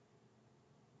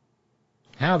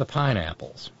 How the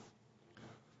pineapples.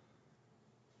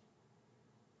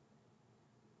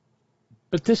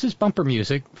 But this is bumper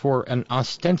music for an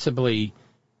ostensibly,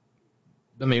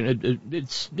 I mean,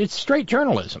 it's straight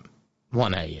journalism.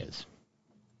 1A is.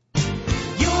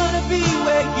 You want to be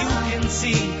where you can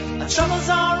see our troubles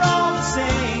are all the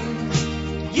same.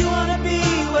 You want to be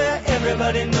where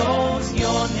everybody knows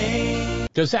your name.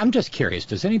 I'm just curious,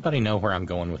 does anybody know where I'm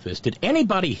going with this? Did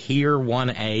anybody hear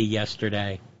 1A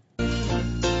yesterday?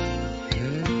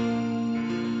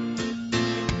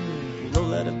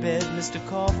 Out of bed, Mr.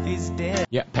 Coffee's dead.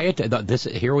 Yeah, pay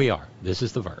attention. Here we are. This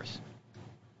is the verse.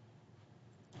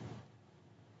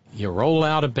 You roll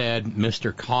out of bed,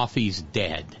 Mr. Coffee's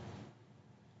dead.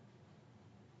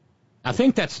 I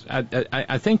think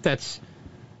that's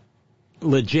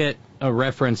legit a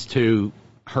reference to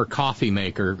her coffee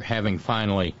maker having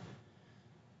finally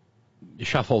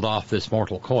shuffled off this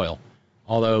mortal coil.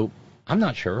 Although I'm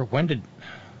not sure when did.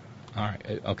 All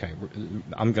right, okay.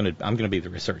 I'm gonna be the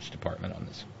research department on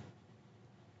this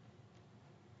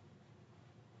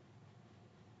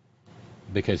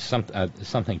because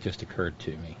something just occurred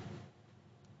to me.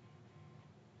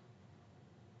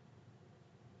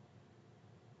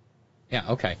 Yeah,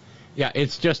 okay. Yeah,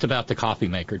 it's just about the coffee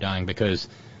maker dying because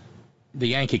the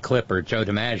Yankee Clipper, Joe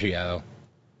DiMaggio,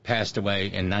 passed away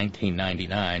in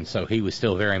 1999, so he was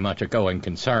still very much a going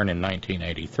concern in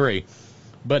 1983.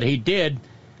 But he did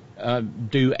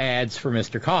do ads for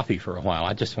Mr. Coffee for a while.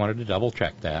 I just wanted to double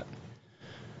check that.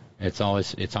 It's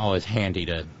always handy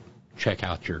to check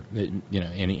out your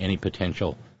any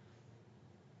potential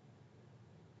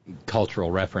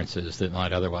cultural references that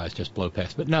might otherwise just blow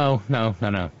past. But no.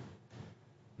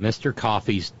 Mr.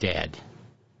 Coffee's dead.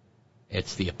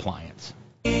 It's the appliance.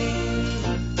 Roll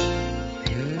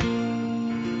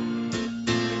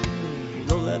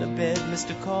out of bed,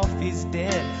 Mr. Coffee's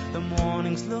dead. The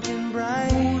morning's looking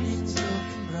bright.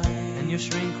 And your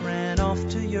shrink ran off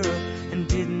to Europe and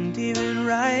didn't even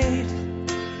write.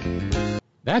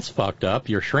 That's fucked up.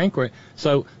 Your shrink.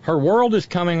 So her world is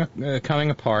coming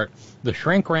apart. The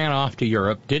shrink ran off to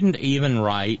Europe, didn't even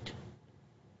write.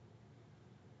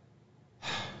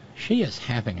 She is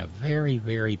having a very,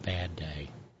 very bad day.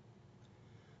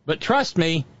 But trust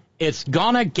me, it's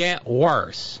gonna get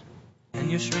worse.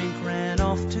 And your shrink ran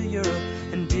off to Europe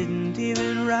and didn't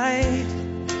even write.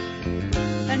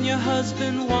 And your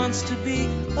husband wants to be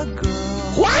a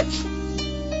girl. What?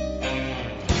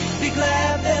 Be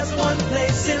glad there's one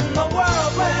place in the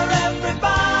world where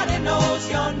everybody knows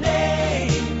your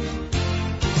name.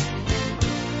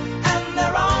 And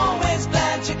they're always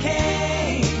glad you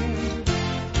came.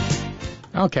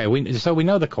 Okay, so we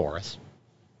know the chorus.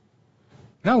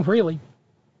 No, really.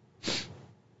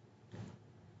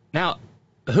 Now,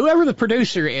 whoever the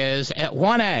producer is at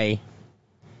 1A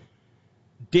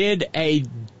did a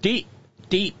deep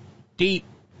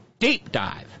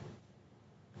dive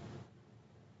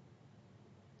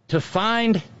to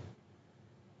find,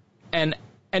 and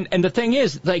the thing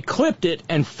is, they clipped it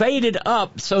and faded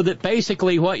up so that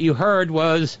basically what you heard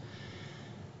was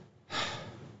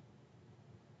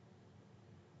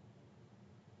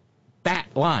that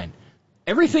line.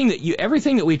 Everything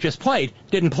that we've just played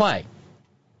didn't play.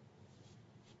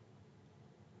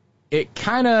 It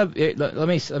kind of. Let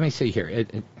me see here.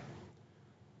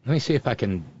 Let me see if I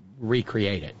can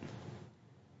recreate it.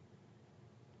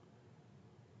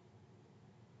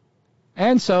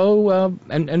 And so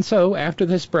after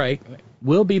this break,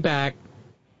 we'll be back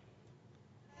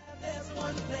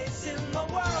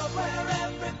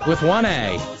with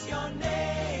 1A.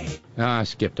 Oh, I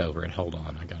skipped over it. Hold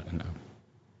on, I got to know.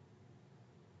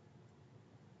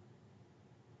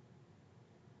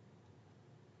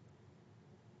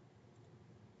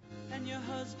 And your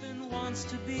husband wants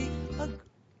to be a...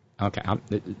 Okay,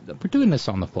 we're doing this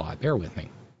on the fly. Bear with me.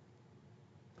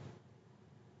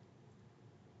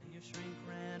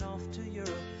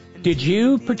 Did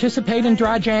you participate in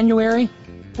Dry January?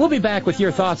 We'll be back with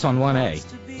your thoughts on 1A.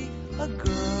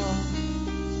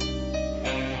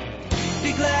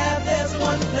 Be glad there's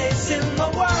one place in the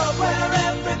world where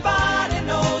everybody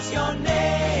knows your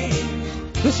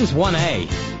name. This is 1A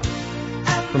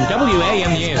from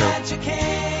WAMU.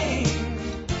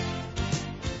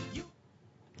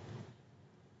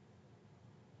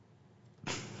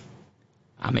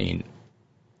 I mean,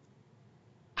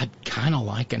 I'd kind of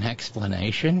like an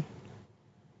explanation.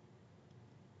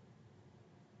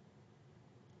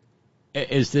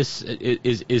 Is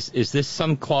this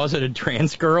some closeted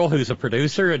trans girl who's a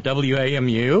producer at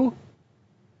WAMU?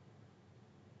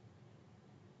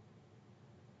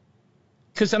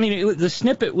 Because, I mean, the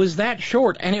snippet was that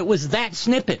short, and it was that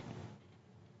snippet.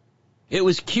 It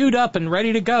was queued up and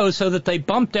ready to go so that they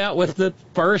bumped out with the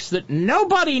verse that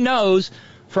nobody knows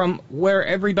from Where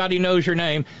Everybody Knows Your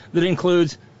Name that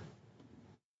includes...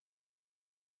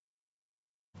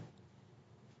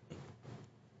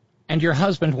 And your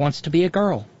husband wants to be a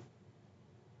girl.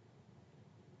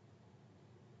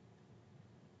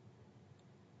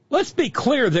 Let's be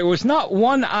clear, there was not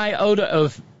one iota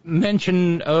of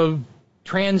mention of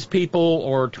trans people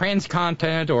or trans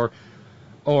content or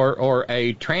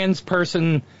a trans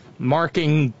person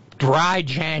marking Dry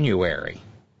January.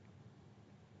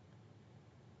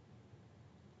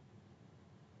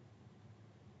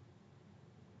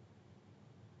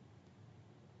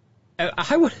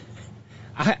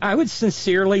 I would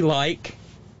sincerely like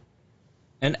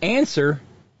an answer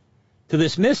to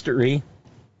this mystery,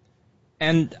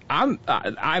 and I'm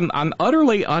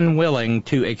utterly unwilling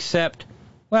to accept,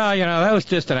 well, you know, that was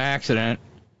just an accident,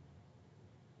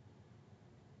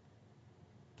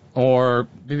 or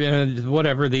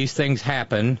whatever, these things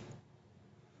happen.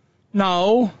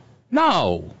 No.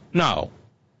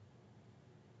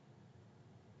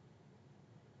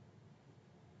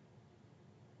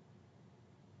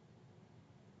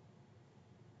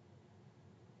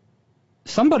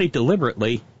 Somebody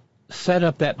deliberately set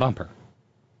up that bumper.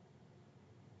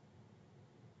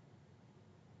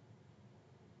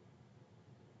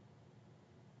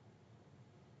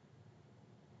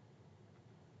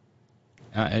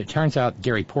 It turns out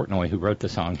Gary Portnoy, who wrote the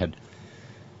song, had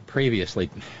previously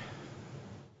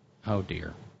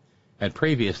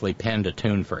penned a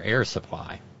tune for Air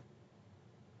Supply.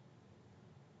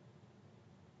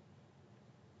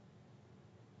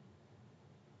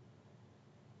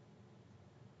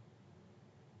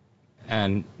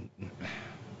 And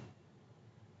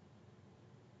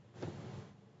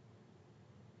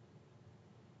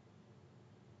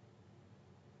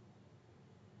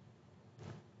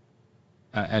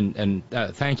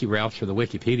thank you, Ralph, for the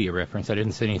Wikipedia reference. I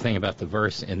didn't see anything about the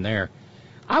verse in there.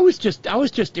 I was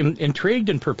just intrigued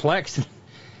and perplexed.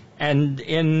 And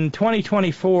in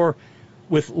 2024,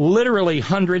 with literally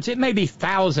hundreds, it may be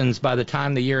thousands by the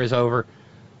time the year is over,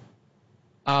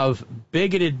 of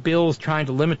bigoted bills trying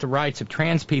to limit the rights of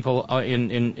trans people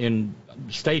in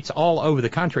states all over the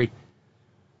country,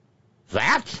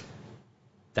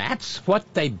 that's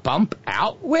what they bump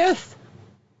out with?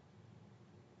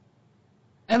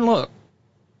 And look,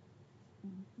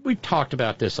 we've talked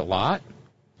about this a lot,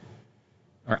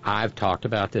 or I've talked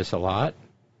about this a lot.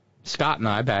 Scott and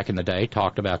I, back in the day,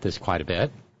 talked about this quite a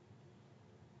bit.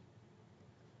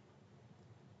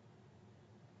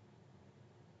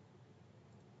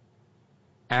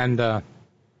 And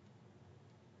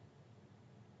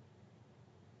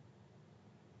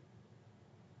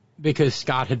because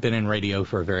Scott had been in radio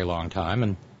for a very long time,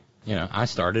 and I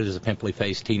started as a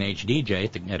pimply-faced teenage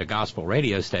DJ at a gospel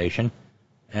radio station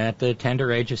at the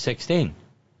tender age of 16.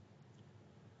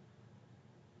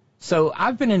 So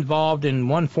I've been involved in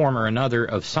one form or another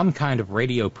of some kind of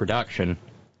radio production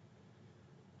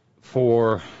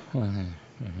for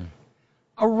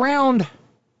around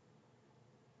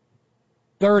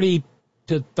 30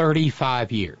 to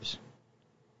 35 years.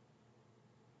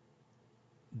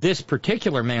 This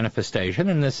particular manifestation,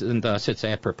 and thus it's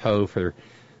apropos for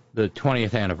the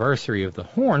 20th anniversary of the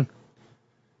Horn,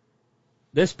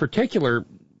 this particular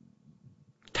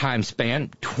time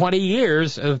span, 20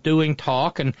 years of doing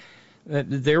talk, and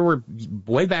there were,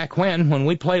 way back when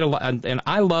we played a lot, and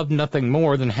I loved nothing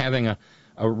more than having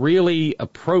a really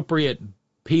appropriate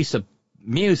piece of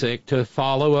music to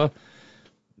follow a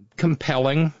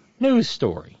compelling news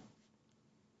story.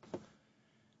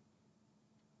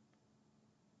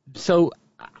 So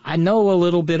I know a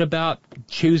little bit about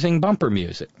choosing bumper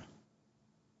music.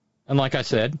 And like I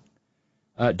said,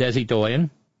 Desi Doyen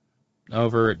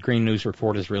over at Green News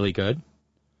Report is really good.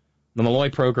 The Malloy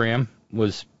program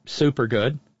was super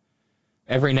good.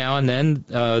 Every now and then,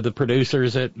 the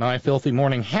producers at My Filthy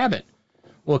Morning Habit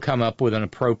will come up with an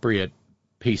appropriate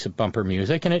piece of bumper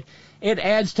music, and it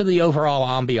adds to the overall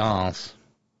ambiance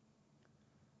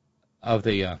of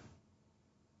the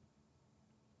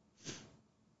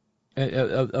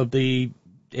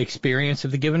experience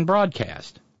of the given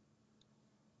broadcast.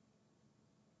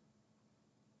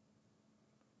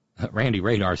 Randy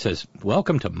Radar says,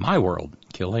 "Welcome to my world,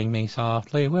 killing me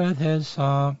softly with his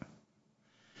song."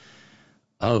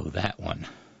 Oh, that one.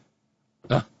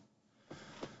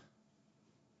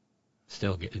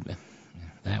 Still good.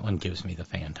 That one gives me the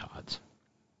fantods.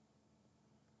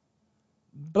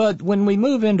 But when we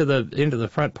move into the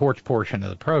front porch portion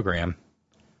of the program,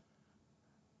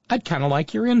 I'd kind of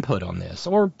like your input on this,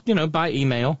 or by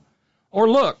email, or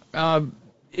look,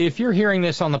 if you're hearing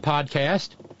this on the podcast,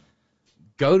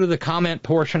 go to the comment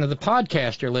portion of the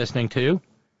podcast you're listening to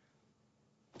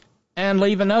and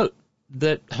leave a note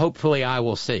that hopefully I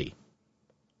will see.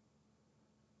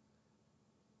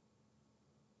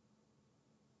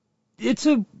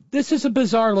 This is a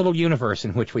bizarre little universe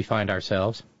in which we find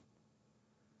ourselves.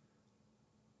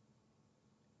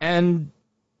 And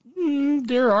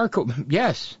there are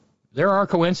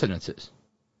coincidences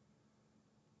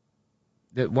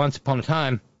that once upon a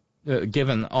time,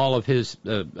 given all of his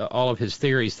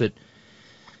theories that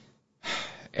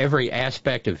every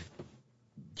aspect of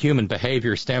human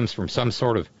behavior stems from some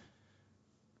sort of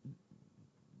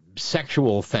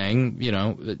sexual thing,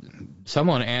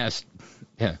 someone asked,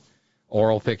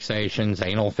 oral fixations,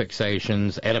 anal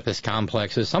fixations, Oedipus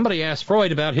complexes. Somebody asked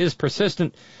Freud about his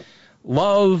persistent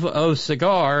love of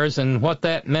cigars and what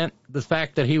that meant, the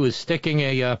fact that he was sticking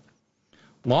a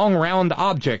long round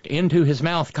object into his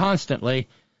mouth constantly.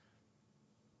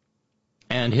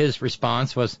 And his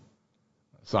response was,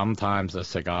 sometimes a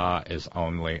cigar is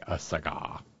only a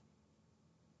cigar.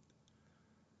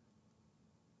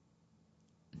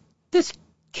 This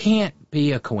can't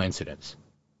be a coincidence.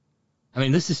 For me,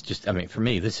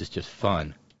 this is just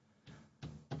fun.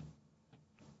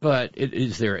 But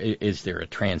is there a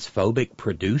transphobic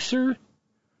producer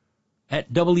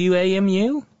at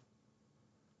WAMU?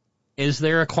 Is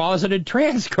there a closeted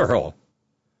trans girl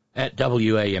at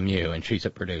WAMU and she's a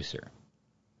producer?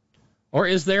 Or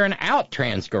is there an out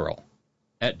trans girl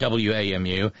at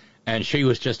WAMU, and she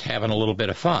was just having a little bit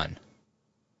of fun?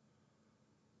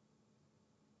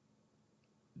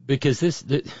 Because this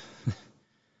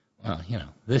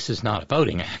is not a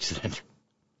boating accident.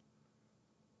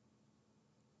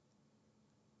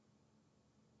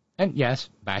 And yes,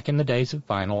 back in the days of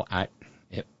vinyl,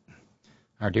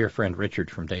 our dear friend Richard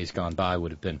from Days Gone By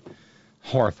would have been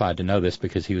horrified to know this,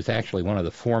 because he was actually one of the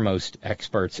foremost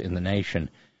experts in the nation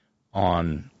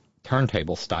on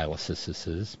turntable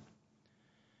styluses.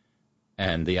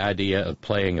 And the idea of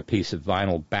playing a piece of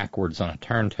vinyl backwards on a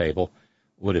turntable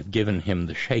would have given him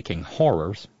the shaking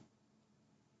horrors.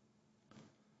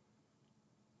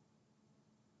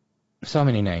 So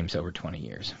many names over 20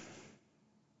 years.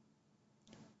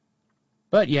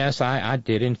 But yes, I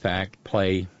did in fact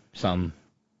play some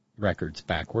records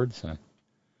backwards.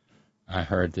 I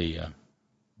heard the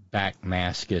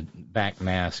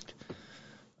backmasked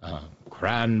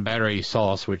cranberry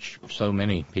sauce, which so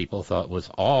many people thought was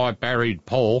 "Oh, buried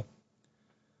Pole,"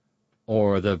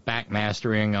 or the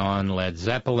backmastering on Led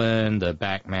Zeppelin, the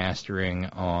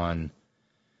backmastering on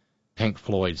Pink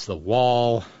Floyd's The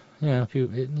Wall. If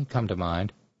you come to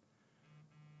mind.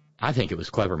 I think it was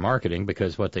clever marketing,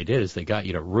 because what they did is they got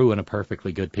you to ruin a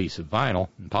perfectly good piece of vinyl,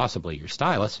 and possibly your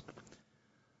stylus,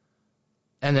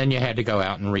 and then you had to go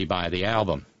out and rebuy the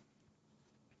album.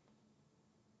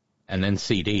 And then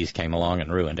CDs came along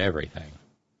and ruined everything.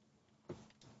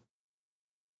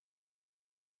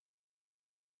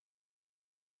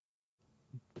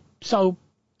 So,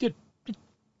 but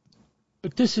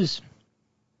this is...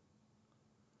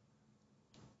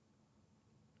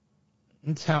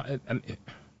 It's how...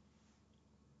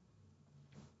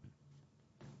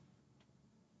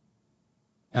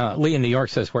 Lee in New York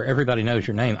says, where everybody knows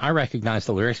your name. I recognize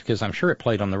the lyrics because I'm sure it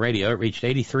played on the radio. It reached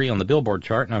 83 on the Billboard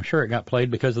chart, and I'm sure it got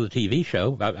played because of the TV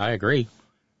show. I agree.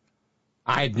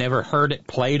 I had never heard it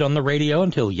played on the radio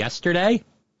until yesterday.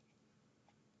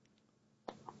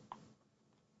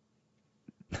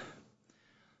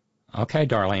 Okay,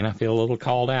 Darlene, I feel a little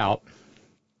called out.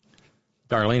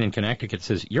 Darlene in Connecticut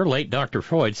says, your late Dr.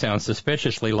 Freud sounds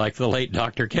suspiciously like the late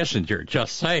Dr. Kissinger.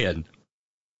 Just saying.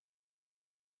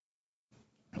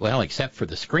 Well, except for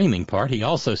the screaming part, he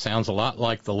also sounds a lot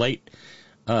like the late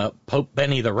Pope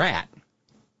Benny the Rat,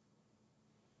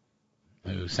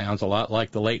 who sounds a lot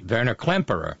like the late Werner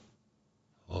Klemperer.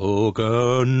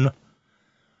 Hogan.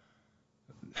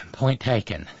 Point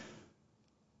taken.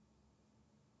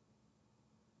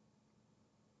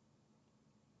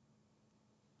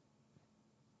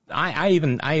 I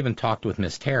even talked with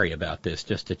Miss Terry about this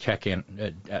just to check in.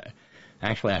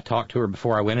 Actually, I talked to her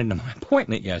before I went into my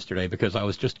appointment yesterday because I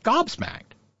was just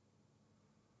gobsmacked.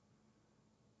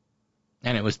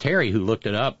 And it was Terry who looked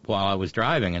it up while I was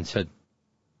driving and said,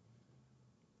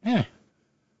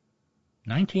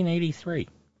 1983.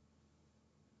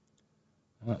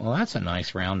 Well, that's a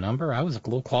nice round number. I was a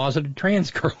little closeted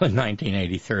trans girl in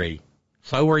 1983.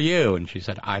 So were you. And she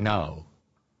said, I know.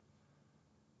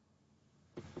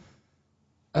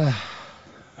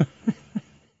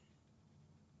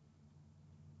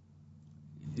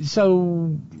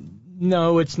 So,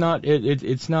 no, it's not.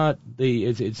 It's not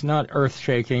earth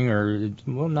shaking or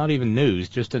not even news.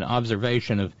 Just an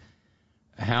observation of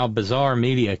how bizarre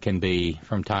media can be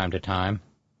from time to time.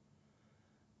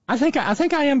 I think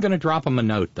I am going to drop them a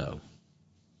note though,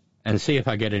 and see if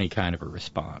I get any kind of a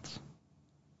response.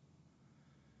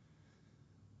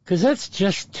 Because that's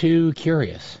just too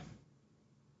curious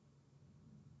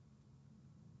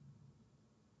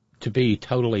to be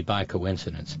totally by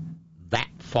coincidence that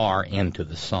far into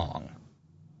the song.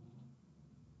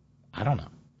 I don't know.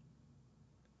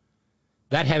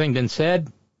 That having been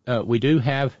said, we do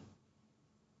have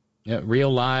real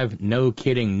live, no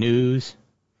kidding news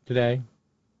today.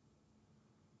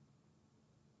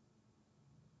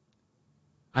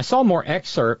 I saw more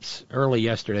excerpts early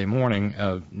yesterday morning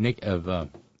of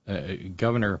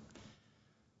Governor,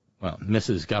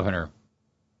 Mrs. Governor,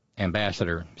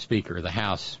 Ambassador, Speaker of the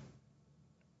House,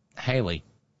 Haley,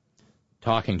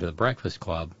 talking to the Breakfast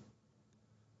Club.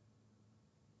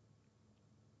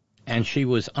 And she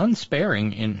was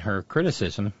unsparing in her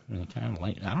criticism, kind of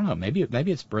late, I don't know, maybe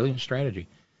it's brilliant strategy,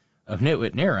 of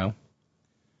Nitwit Nero.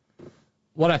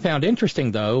 What I found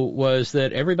interesting, though, was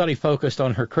that everybody focused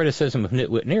on her criticism of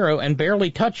Nitwit Nero and barely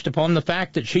touched upon the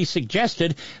fact that she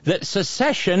suggested that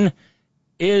secession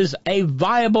is a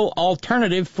viable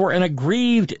alternative for an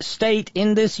aggrieved state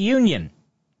in this union.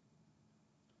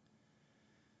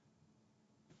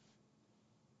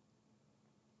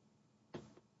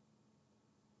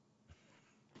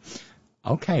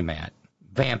 Okay, Matt.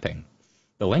 Vamping.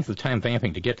 The length of time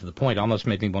vamping to get to the point almost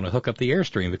made me want to hook up the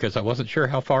Airstream because I wasn't sure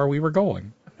how far we were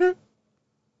going. But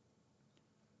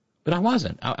I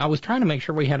wasn't. I was trying to make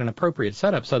sure we had an appropriate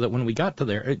setup so that when we got to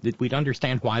there, we'd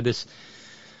understand why this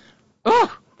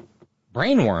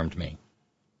brainwormed me.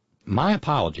 My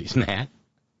apologies, Matt.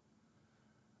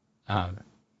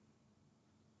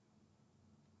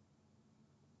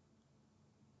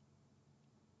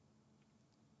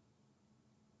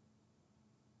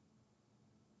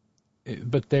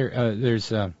 But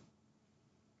there's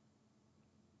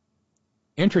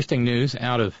interesting news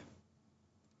out of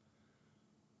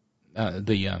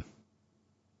the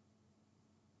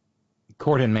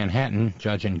court in Manhattan,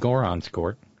 Judge Engoron's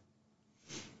court.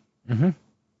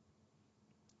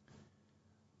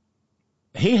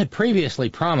 He had previously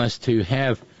promised to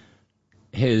have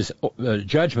his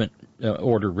judgment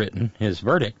order written, his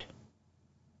verdict,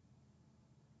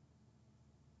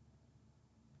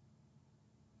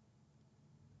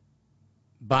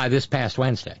 by this past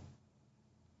Wednesday.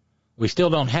 We still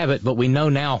don't have it, but we know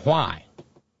now why.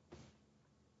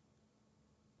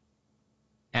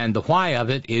 And the why of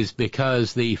it is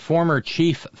because the former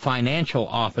chief financial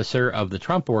officer of the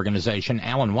Trump organization,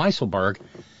 Alan Weisselberg,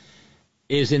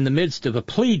 is in the midst of a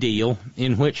plea deal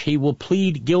in which he will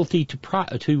plead guilty to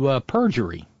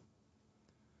perjury,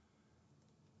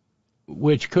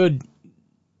 which could,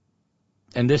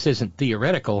 and this isn't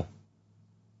theoretical,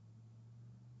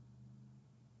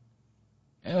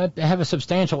 have a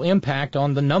substantial impact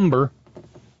on the number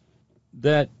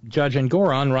that Judge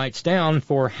Engoron writes down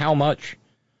for how much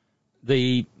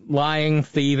the lying,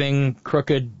 thieving,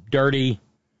 crooked, dirty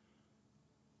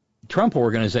Trump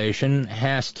organization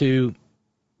has to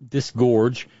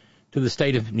disgorge to the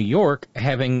state of New York,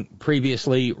 having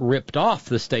previously ripped off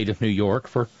the state of New York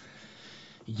for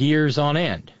years on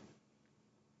end.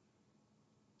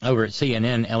 Over at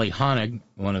CNN, Ellie Honig,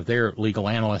 one of their legal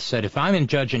analysts, said, if I'm in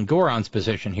Judge Engoron's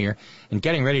position here and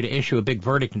getting ready to issue a big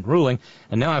verdict and ruling,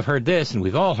 and now I've heard this, and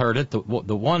we've all heard it, the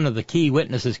one of the key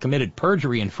witnesses committed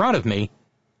perjury in front of me,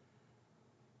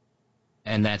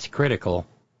 and that's critical.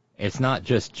 It's not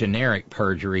just generic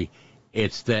perjury.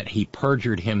 It's that he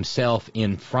perjured himself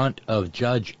in front of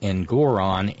Judge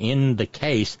Engoron in the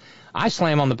case. I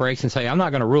slam on the brakes and say, I'm not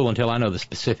going to rule until I know the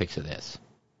specifics of this.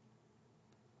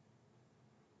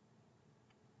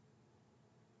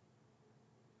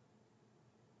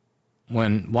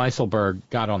 When Weisselberg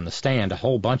got on the stand, a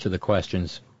whole bunch of the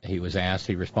questions he was asked,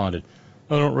 he responded,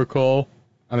 I don't recall.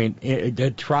 I mean,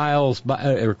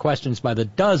 questions by the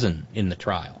dozen in the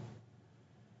trial.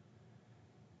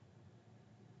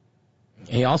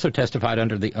 He also testified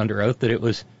under oath that it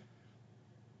was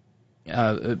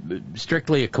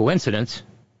strictly a coincidence,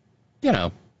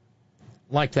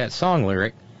 like that song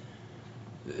lyric,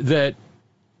 that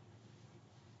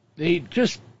he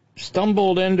just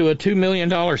stumbled into a $2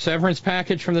 million severance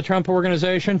package from the Trump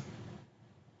organization.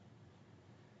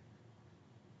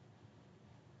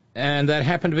 And that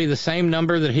happened to be the same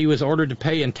number that he was ordered to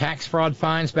pay in tax fraud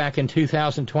fines back in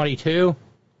 2022.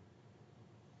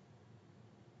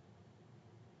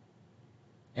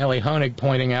 Ellie Honig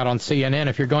pointing out on CNN,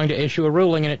 if you're going to issue a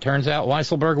ruling and it turns out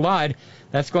Weisselberg lied,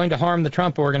 that's going to harm the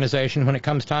Trump organization when it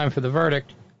comes time for the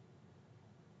verdict.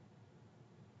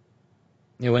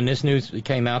 When this news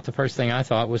came out, the first thing I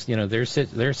thought was, there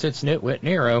sits Nitwit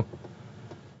Nero.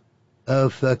 Oh,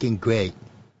 fucking great.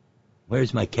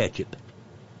 Where's my ketchup?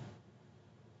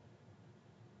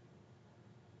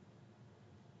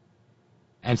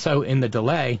 And so in the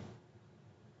delay,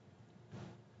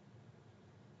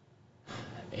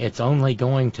 it's only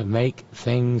going to make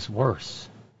things worse.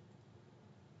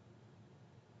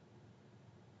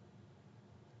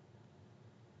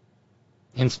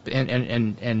 In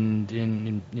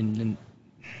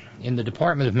the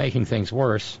department of making things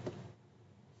worse,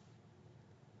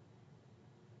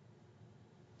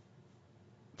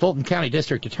 Fulton County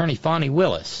District Attorney Fonnie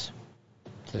Willis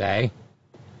today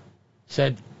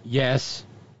said yes,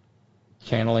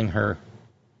 channeling her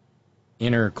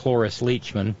inner Cloris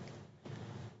Leachman,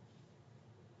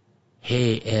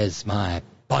 he is my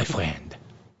boyfriend.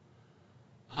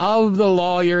 Of the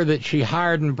lawyer that she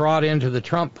hired and brought into the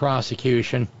Trump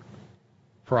prosecution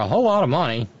for a whole lot of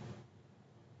money,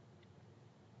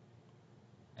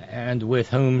 and with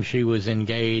whom she was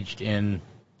engaged in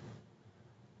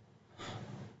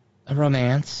a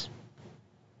romance.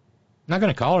 I'm not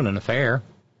going to call it an affair.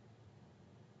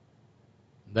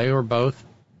 They were both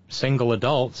single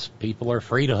adults. People are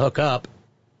free to hook up.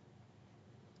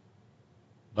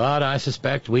 But I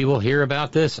suspect we will hear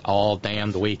about this all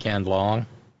damned weekend long.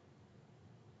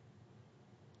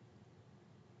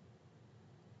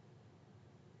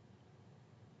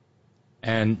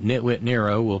 And Nitwit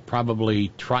Nero will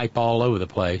probably tripe all over the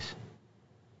place.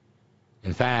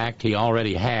 In fact, he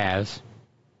already has.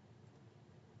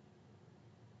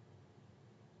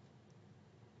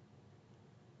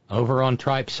 Over on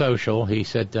Tripe Social, he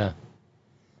said,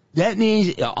 that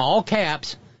means, all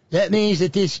caps, that means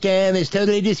that this scam is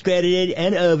totally discredited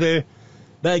and over.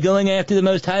 By going after the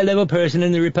most high-level person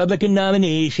in the Republican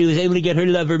nominee, she was able to get her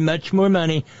lover much more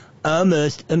money,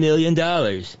 almost $1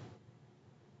 million.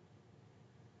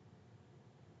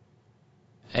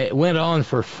 It went on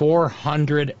for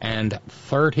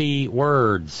 430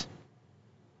 words.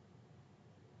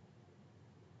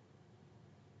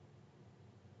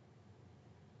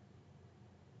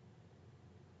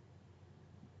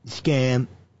 Scam.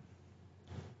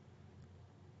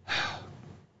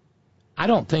 I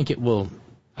don't think it will.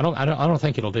 I don't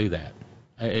think it'll do that.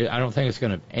 I don't think it's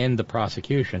going to end the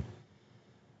prosecution.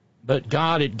 But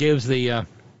God, it gives the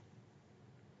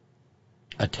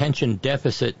attention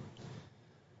deficit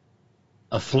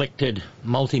afflicted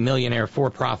multimillionaire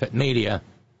for-profit media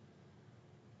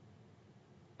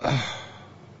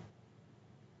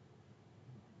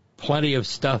plenty of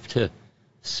stuff to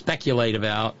speculate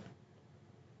about.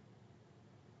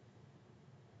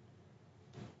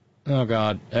 Oh,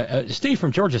 God. Steve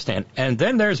from Georgistan. And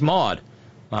then there's Maud.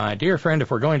 My dear friend,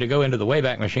 if we're going to go into the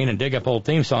Wayback Machine and dig up old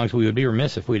theme songs, we would be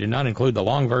remiss if we did not include the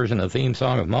long version of the theme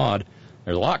song of Maud.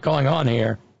 There's a lot going on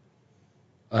here.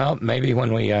 Well, maybe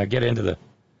when we get into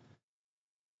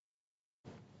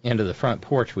the front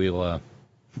porch, we'll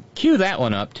cue that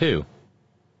one up, too.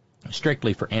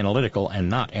 Strictly for analytical and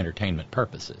not entertainment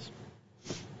purposes.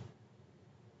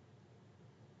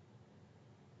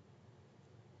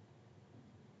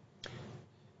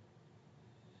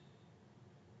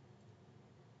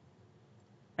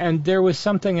 And there was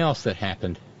something else that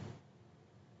happened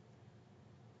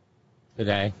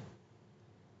today.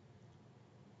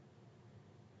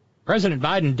 President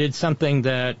Biden did something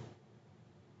that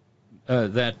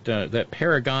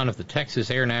paragon of the Texas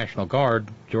Air National Guard,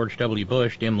 George W.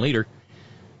 Bush, dim leader,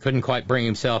 couldn't quite bring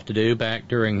himself to do back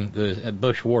during the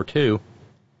Bush War II,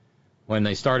 when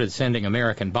they started sending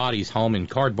American bodies home in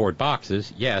cardboard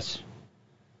boxes. Yes.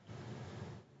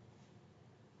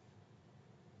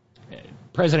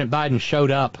 President Biden showed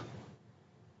up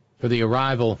for the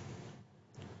arrival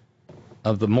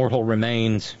of the mortal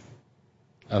remains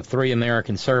of 3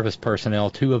 American service personnel,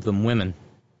 2 of them women,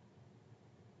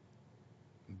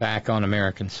 back on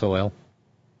American soil.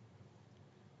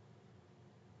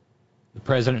 The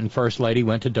President and First Lady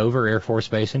went to Dover Air Force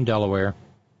Base in Delaware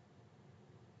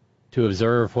to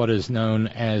observe what is known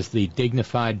as the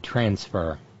dignified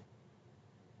transfer.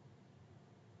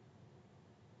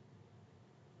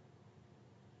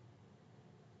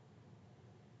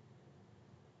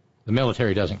 The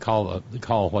military doesn't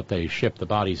call what they ship the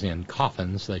bodies in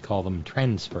coffins. They call them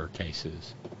transfer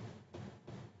cases.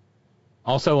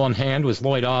 Also on hand was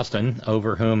Lloyd Austin,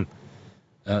 over whom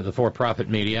the for-profit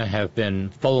media have been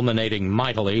fulminating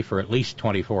mightily for at least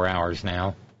 24 hours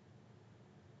now.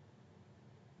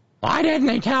 Why didn't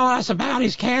he tell us about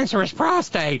his cancerous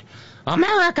prostate?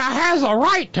 America has a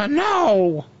right to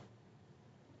know!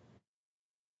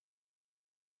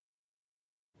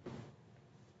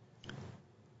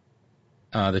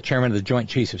 The chairman of the Joint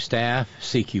Chiefs of Staff,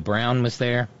 C.Q. Brown, was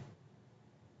there.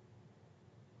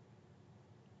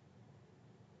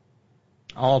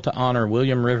 All to honor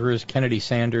William Rivers, Kennedy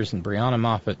Sanders, and Breonna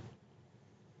Moffett.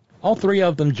 All 3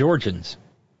 of them Georgians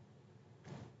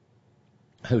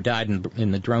who died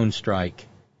in the drone strike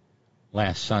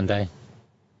last Sunday.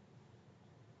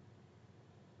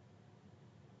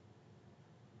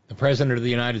 The President of the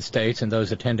United States and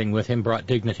those attending with him brought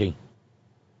dignity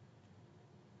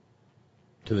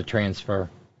to the transfer.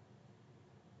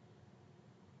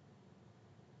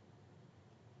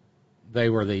 They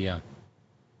were the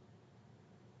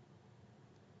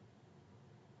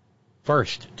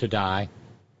first to die,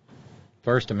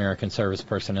 first American service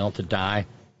personnel to die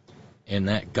in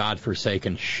that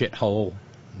godforsaken shithole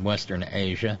in Western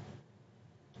Asia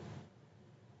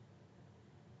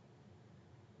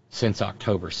since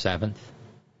October 7th.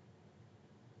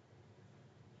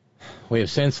 We have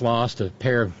since lost a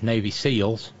pair of Navy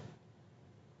SEALs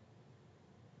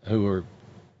who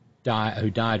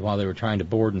died while they were trying to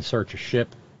board and search a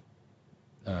ship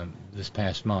this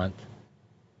past month.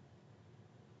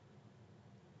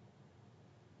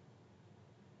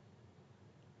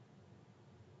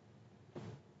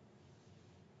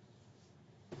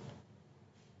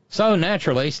 So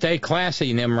naturally, stay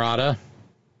classy, Nimrata,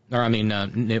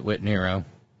 Nitwit Nero.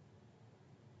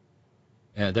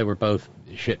 They were both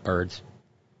shitbirds.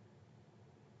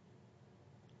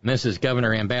 Mrs.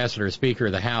 Governor, Ambassador, Speaker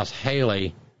of the House,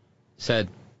 Haley, said,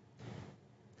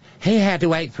 he had to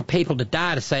wait for people to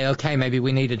die to say, okay, maybe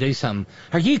we need to do something.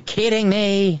 Are you kidding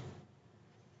me?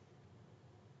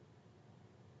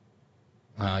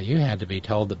 Well, you had to be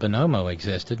told that Bonomo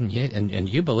existed, and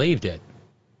you believed it.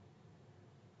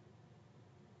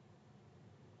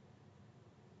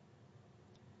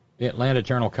 The Atlanta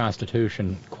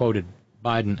Journal-Constitution quoted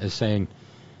Biden as saying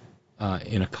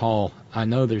in a call, I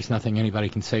know there's nothing anybody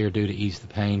can say or do to ease the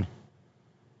pain.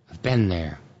 I've been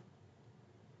there.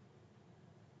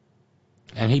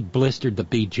 And he blistered the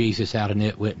bejesus out of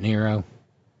Nitwit Nero.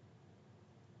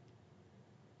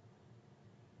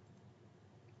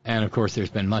 And, of course, there's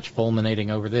been much fulminating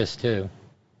over this, too.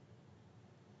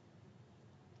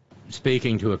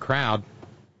 Speaking to a crowd,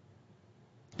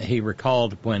 he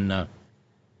recalled when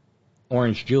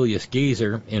Orange Julius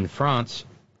Geezer in France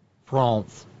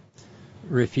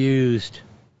refused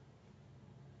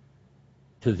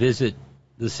to visit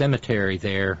the cemetery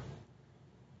there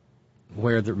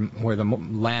where the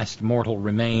last mortal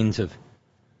remains of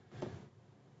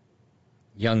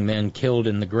young men killed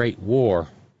in the Great War,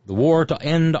 the war to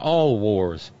end all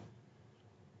wars,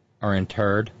 are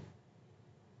interred.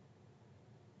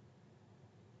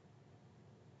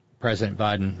 President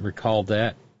Biden recalled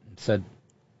that and said,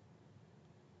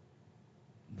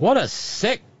 what a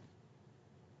sick,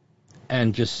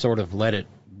 and just sort of let it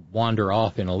wander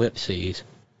off in ellipses.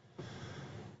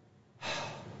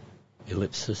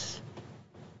 Ellipsis.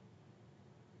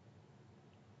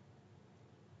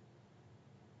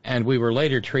 And we were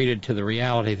later treated to the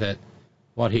reality that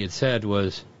what he had said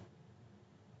was,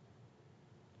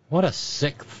 what a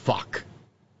sick fuck.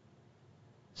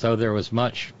 So there was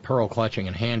much pearl clutching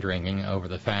and hand-wringing over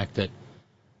the fact that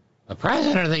the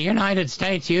President of the United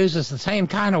States uses the same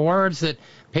kind of words that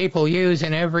people use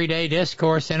in everyday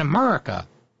discourse in America.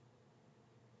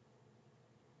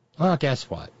 Well, guess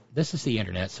what? This is the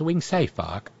internet, so we can say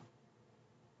fuck.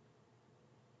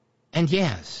 And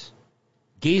yes,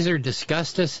 Geezer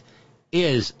Disgustus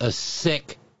is a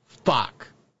sick fuck.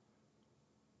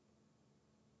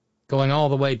 Going all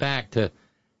the way back to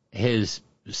his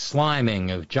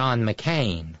sliming of John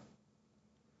McCain,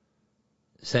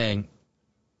 saying,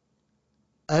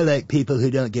 I like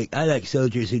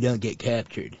soldiers who don't get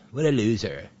captured. What a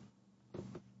loser.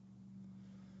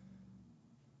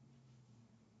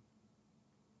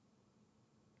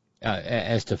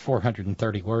 As to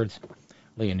 430 words,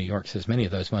 Lee in New York says many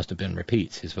of those must have been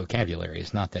repeats. His vocabulary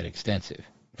is not that extensive.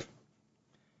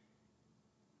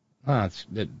 Well,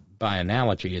 by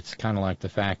analogy, it's kind of like the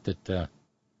fact that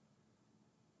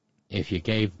if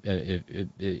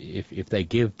they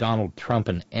give Donald Trump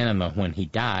an enema when he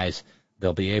dies,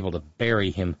 they'll be able to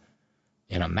bury him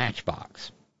in a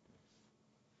matchbox.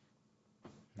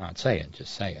 Not saying,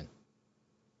 just saying.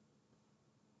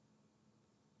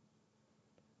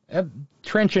 A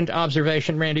trenchant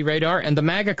observation, Randy Radar, and the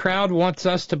MAGA crowd wants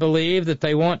us to believe that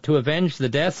they want to avenge the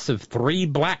deaths of 3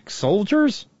 black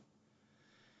soldiers?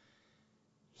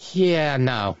 Yeah,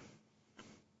 no.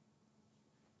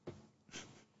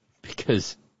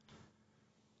 Because,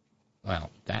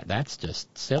 well, that's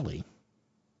just silly.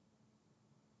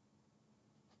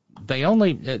 They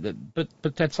only,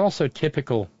 but that's also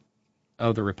typical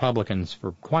of the Republicans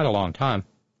for quite a long time.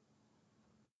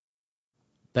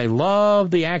 They love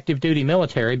the active duty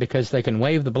military because they can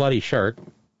wave the bloody shirt.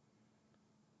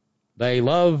 They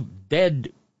love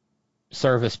dead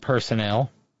service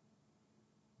personnel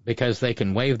because they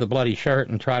can wave the bloody shirt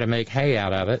and try to make hay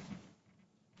out of it.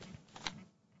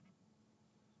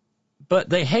 But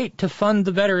they hate to fund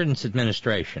the Veterans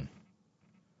Administration.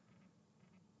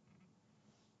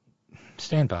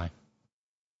 Stand by.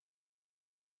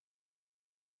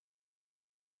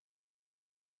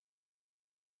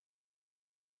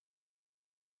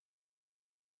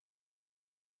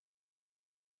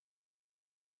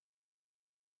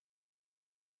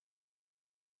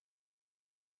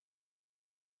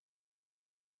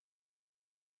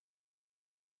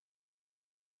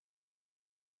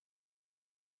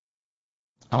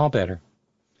 All better.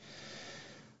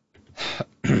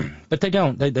 But they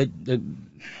don't. They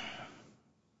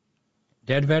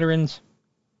dead veterans,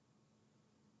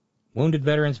 wounded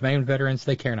veterans, maimed veterans,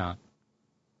 they care not.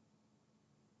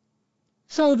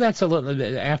 So that's a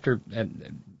little after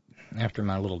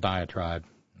my little diatribe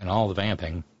and all the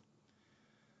vamping.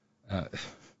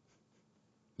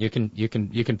 You can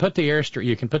put the airstream,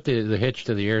 you can put the hitch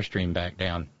to the airstream back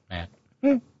down, Matt.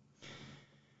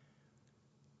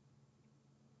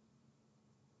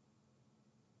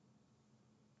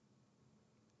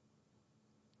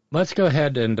 Let's go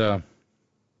ahead and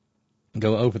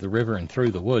go over the river and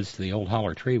through the woods to the old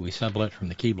holler tree we sublet from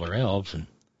the Keebler Elves and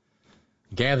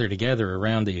gather together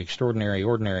around the extraordinary,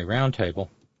 ordinary round table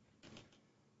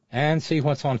and see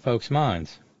what's on folks'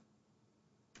 minds.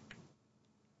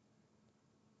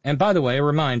 And by the way, a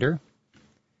reminder,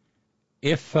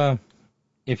 if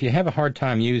you have a hard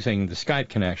time using the Skype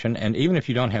connection, and even if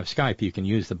you don't have Skype, you can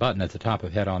use the button at the top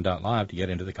of headon.live to get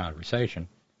into the conversation.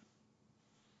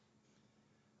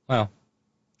 Well,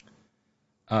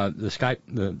 the Skype,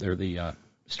 the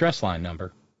stress line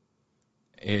number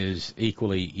is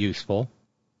equally useful,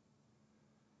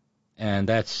 and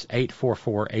that's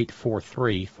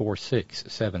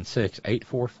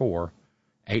 844-843-4676,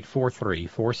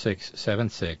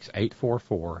 844-843-4676,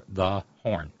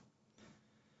 844-THE-HORN.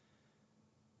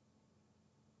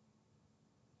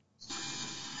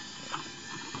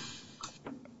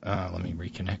 Let me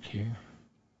reconnect here.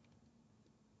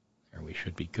 There we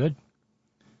should be good.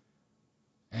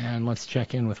 And let's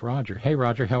check in with Roger. Hey,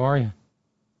 Roger, how are you?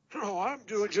 Oh, I'm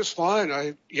doing just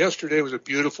fine. Yesterday was a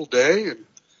beautiful day and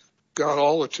got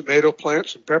all the tomato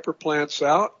plants and pepper plants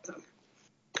out,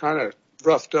 kind of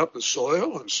roughed up the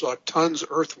soil and saw tons of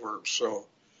earthworms. So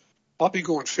I'll be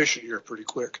going fishing here pretty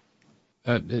quick.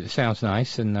 It sounds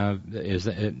nice. And is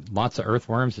it lots of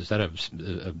earthworms? Is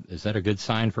that a good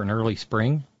sign for an early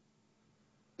spring?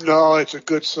 No, it's a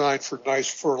good sign for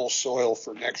nice fertile soil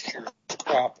for next year's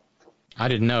crop. I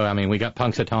didn't know. I mean, we got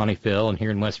Punxsutawney Phil, and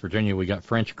here in West Virginia we got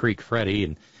French Creek Freddy,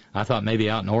 and I thought maybe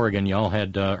out in Oregon y'all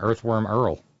had Earthworm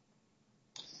Earl.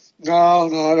 No,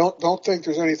 I don't think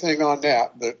there's anything on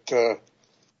that. But a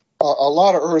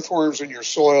lot of earthworms in your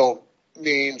soil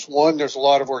means, one, there's a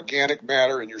lot of organic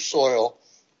matter in your soil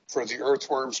for the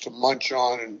earthworms to munch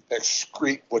on and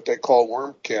excrete what they call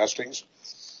worm castings.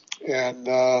 And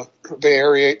they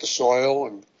aerate the soil.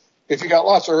 And if you got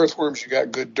lots of earthworms, you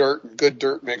got good dirt, and good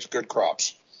dirt makes good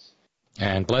crops.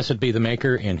 And blessed be the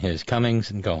Maker in his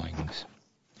comings and goings.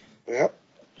 Yep.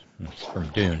 It's from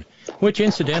Dune. Which,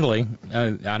 incidentally,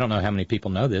 I don't know how many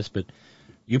people know this, but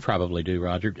you probably do,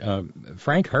 Roger.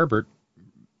 Frank Herbert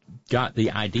got the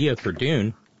idea for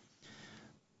Dune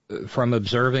from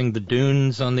observing the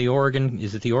dunes on the Oregon,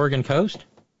 is it the Oregon coast?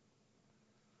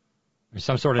 Or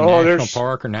some sort of national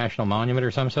park or national monument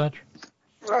or some such?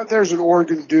 There's an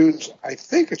Oregon Dunes, I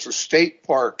think it's a state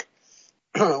park,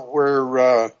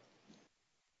 where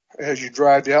as you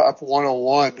drive up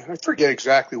 101, I forget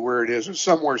exactly where it is. It's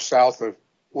somewhere south of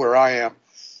where I am,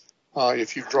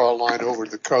 if you draw a line over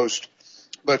the coast.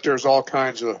 But there's all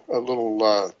kinds of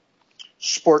little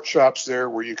sport shops there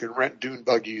where you can rent dune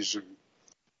buggies and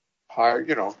hire,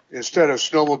 instead of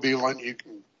snowmobiling, you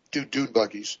can do dune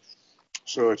buggies.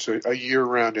 So it's a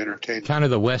year-round entertainment. Kind of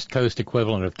the West Coast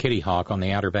equivalent of Kitty Hawk on the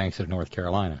Outer Banks of North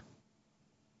Carolina.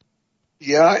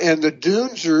 Yeah, and the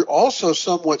dunes are also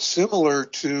somewhat similar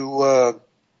to,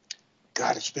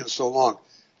 God, it's been so long.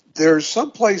 There's some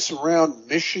place around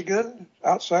Michigan,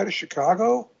 outside of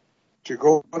Chicago, to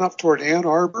go up toward Ann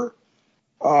Arbor,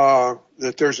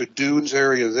 that there's a dunes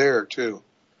area there, too.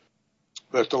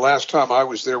 But the last time I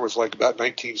was there was like about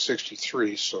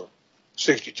 1963, so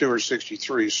 62 or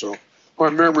 63, so my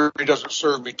memory doesn't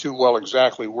serve me too well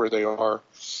exactly where they are.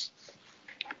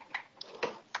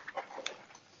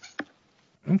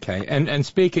 Okay, and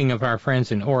speaking of our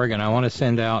friends in Oregon, I want to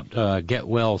send out get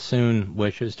well soon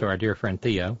wishes to our dear friend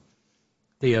Theo.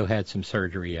 Theo had some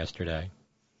surgery yesterday,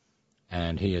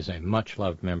 and he is a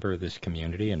much-loved member of this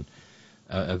community, and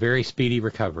a very speedy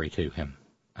recovery to him.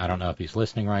 I don't know if he's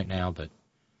listening right now, but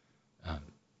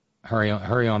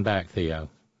hurry on back, Theo,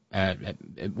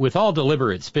 with all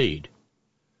deliberate speed.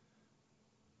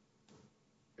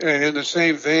 And in the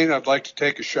same vein, I'd like to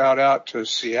take a shout-out to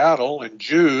Seattle and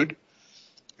Jude,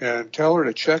 and tell her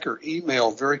to check her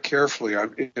email very carefully.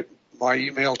 My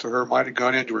email to her might have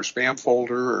gone into her spam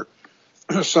folder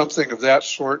or something of that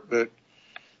sort, but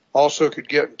also could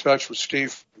get in touch with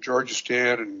Steve from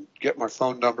Georgistan and get my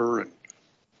phone number and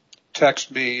text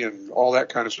me and all that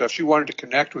kind of stuff. She wanted to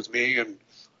connect with me, and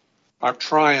we're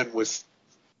trying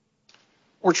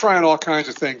all kinds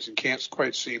of things and can't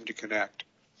quite seem to connect.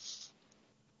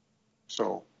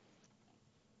 So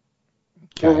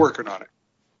We're working on it.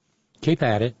 Keep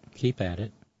at it.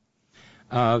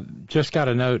 Just got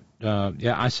a note.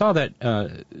 I saw that,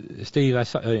 Steve, I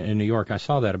saw in New York, I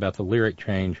saw that about the lyric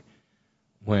change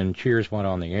when Cheers went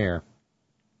on the air.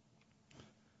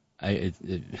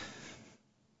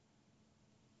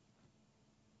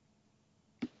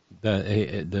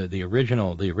 The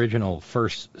original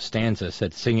first stanza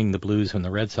said, "Singing the blues when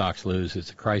the Red Sox lose is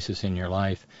a crisis in your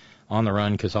life. On the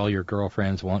run because all your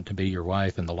girlfriends want to be your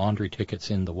wife, and the laundry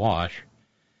ticket's in the wash."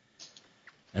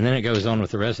 And then it goes on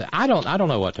with the rest. I don't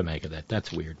know what to make of that.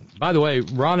 That's weird. By the way,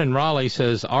 Ron in Raleigh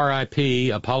says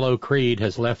R.I.P. Apollo Creed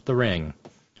has left the ring.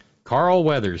 Carl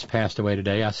Weathers passed away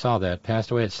today. I saw that.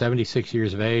 Passed away at 76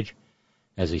 years of age.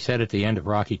 As he said at the end of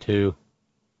Rocky II,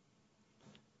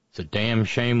 it's a damn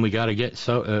shame we got to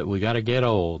get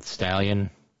old, Stallion.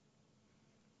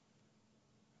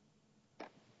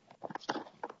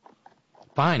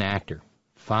 Fine actor.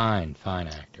 Fine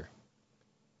actor.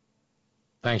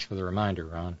 Thanks for the reminder,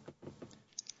 Ron.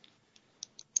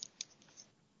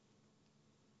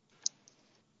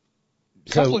 A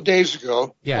couple of days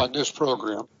ago Yeah. on this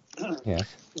program, Yes.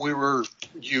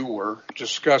 you were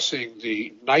discussing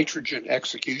the nitrogen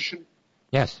execution.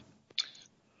 Yes.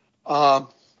 The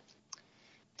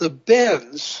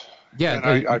bends. Yeah.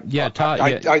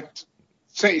 And I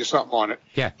sent you something on it.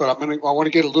 Yeah. But I want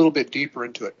to get a little bit deeper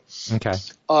into it. Okay.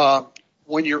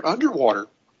 When you're underwater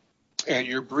and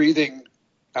you're breathing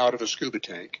out of a scuba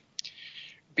tank,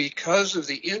 because of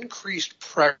the increased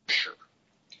pressure,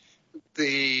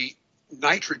 the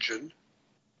nitrogen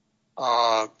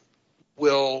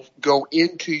will go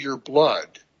into your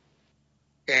blood.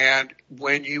 And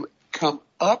when you come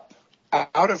up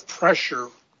out of pressure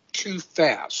too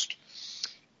fast,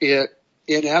 it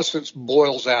in essence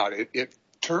boils out. It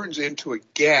turns into a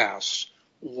gas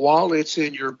while it's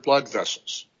in your blood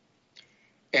vessels.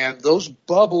 And those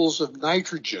bubbles of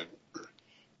nitrogen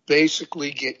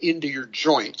basically get into your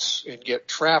joints and get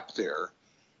trapped there,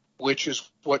 which is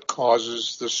what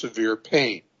causes the severe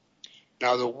pain.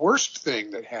 Now, the worst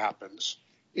thing that happens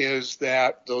is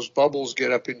that those bubbles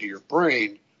get up into your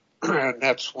brain, and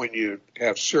that's when you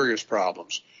have serious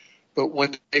problems. But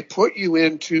when they put you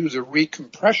into the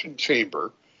recompression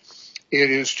chamber,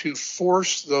 it is to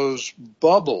force those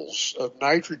bubbles of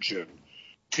nitrogen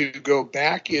to go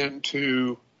back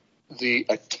into the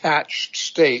attached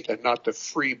state and not the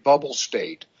free bubble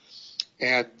state.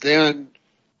 And then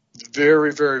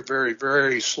very, very, very,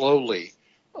 very slowly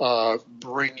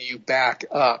bring you back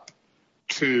up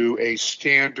to a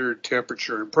standard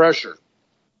temperature and pressure.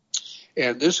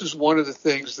 And this is one of the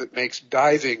things that makes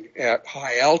diving at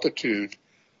high altitude,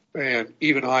 and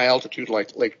even high altitude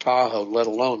like Lake Tahoe, let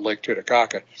alone Lake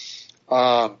Titicaca,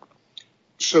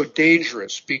 so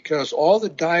dangerous, because all the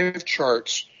dive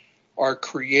charts are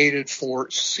created for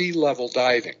sea level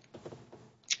diving.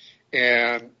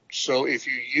 And so if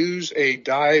you use a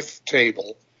dive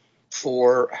table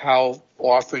for how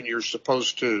often you're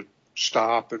supposed to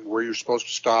stop and where you're supposed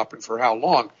to stop and for how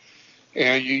long,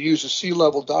 and you use a sea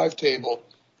level dive table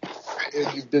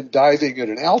and you've been diving at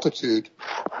an altitude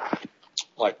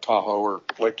like Tahoe or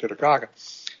Lake Titicaca,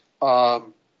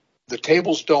 the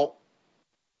tables don't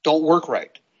work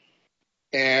right.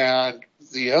 And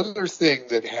the other thing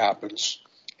that happens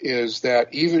is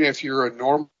that even if you're a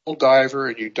normal diver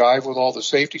and you dive with all the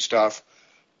safety stuff,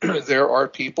 there are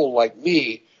people like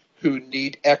me who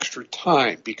need extra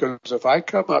time, because if I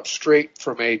come up straight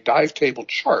from a dive table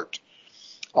chart,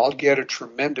 I'll get a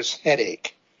tremendous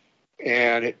headache,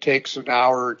 and it takes an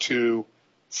hour or two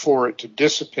for it to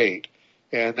dissipate.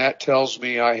 And that tells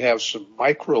me I have some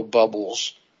micro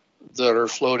bubbles that are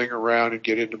floating around and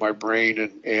get into my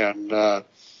brain, and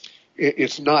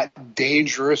it's not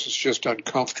dangerous, it's just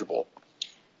uncomfortable.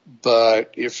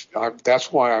 But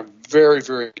that's why I'm very,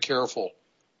 very careful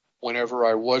whenever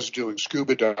I was doing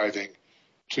scuba diving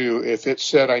if it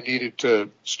said I needed to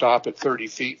stop at 30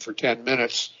 feet for 10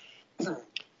 minutes,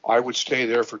 I would stay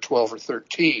there for 12 or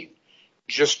 13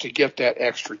 just to get that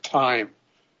extra time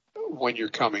when you're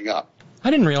coming up. I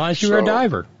didn't realize you were a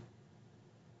diver.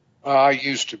 I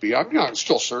used to be. I'm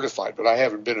still certified, but I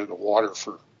haven't been in the water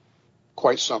for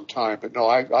quite some time. But no,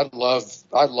 I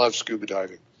love scuba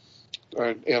diving.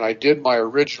 And I did my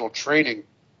original training,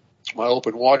 my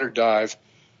open water dive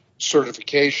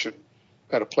certification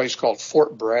at a place called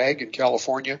Fort Bragg in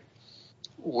California,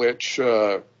 which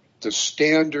the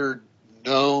standard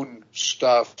known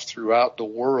stuff throughout the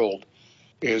world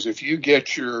is if you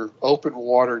get your open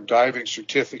water diving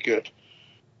certificate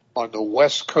on the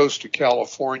west coast of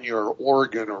California or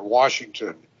Oregon or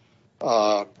Washington,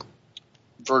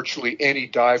 virtually any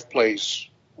dive place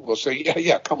will say,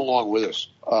 yeah, come along with us.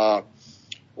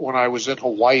 When I was in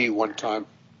Hawaii one time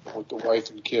with the wife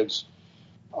and kids,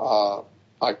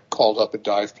 I called up a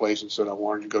dive place and said I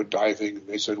wanted to go diving, and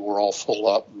they said, we're all full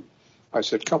up. And I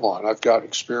said, come on, I've got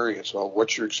experience. Well,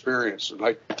 what's your experience? And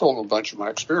I told them a bunch of my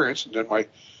experience, and then my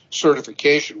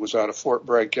certification was out of Fort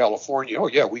Bragg, California. Oh,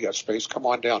 yeah, we got space. Come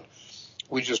on down.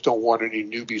 We just don't want any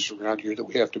newbies around here that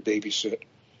we have to babysit.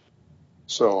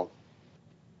 So,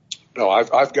 no,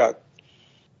 I've got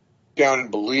down in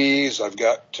Belize, I've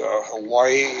got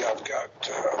Hawaii, I've got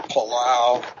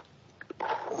Palau,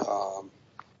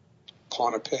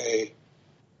 Ponape.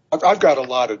 I've got a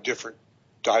lot of different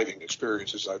diving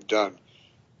experiences I've done,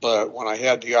 but when I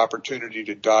had the opportunity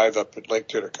to dive up at Lake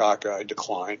Titicaca, I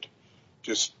declined.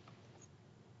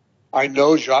 I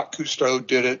know Jacques Cousteau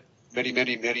did it many,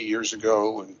 many, many years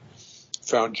ago and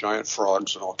found giant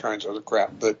frogs and all kinds of other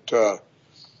crap, but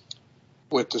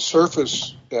with the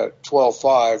surface at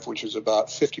 12.5, which is about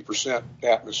 50%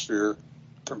 atmosphere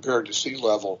compared to sea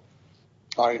level,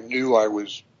 I knew I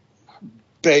was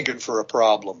begging for a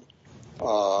problem.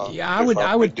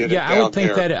 I would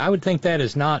think that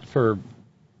is not for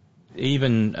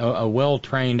even a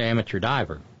well-trained amateur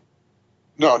diver.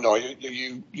 No,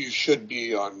 you should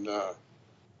be on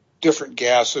different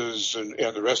gases and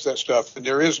the rest of that stuff. And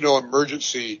there is no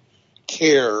emergency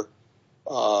care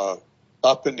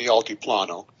up in the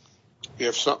Altiplano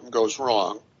if something goes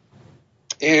wrong.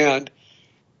 And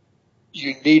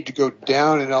you need to go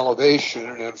down in elevation.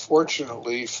 And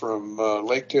unfortunately, from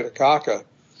Lake Titicaca,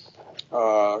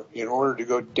 in order to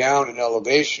go down in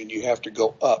elevation, you have to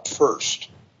go up first.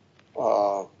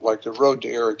 Like the road to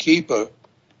Arequipa,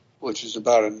 which is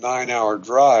about a 9-hour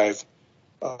drive,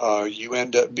 you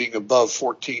end up being above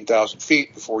 14,000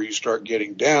 feet before you start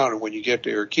getting down. And when you get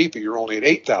to Arequipa, you're only at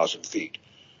 8,000 feet.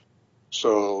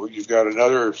 So you've got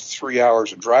another 3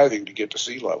 hours of driving to get to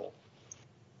sea level.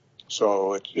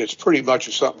 So it's pretty much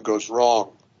if something goes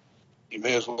wrong, you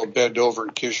may as well bend over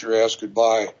and kiss your ass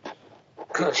goodbye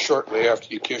shortly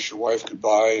after you kiss your wife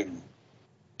goodbye and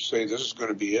say, this is going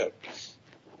to be it.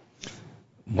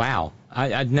 Wow.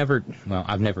 I've never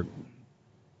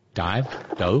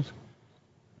dove.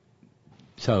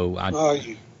 So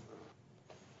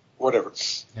whatever.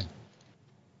 Yeah.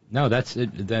 No, that's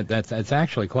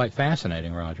actually quite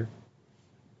fascinating, Roger.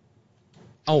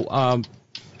 Oh,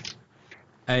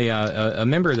 a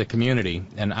member of the community,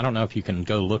 and I don't know if you can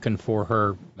go looking for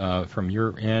her from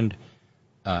your end.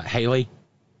 Haley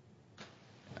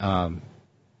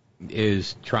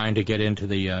is trying to get into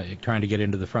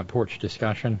the front porch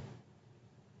discussion.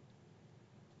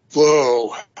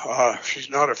 Whoa, she's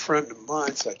not a friend of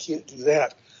mine, so I can't do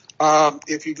that.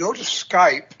 If you go to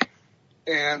Skype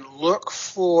and look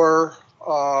for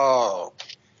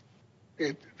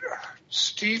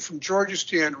Steve from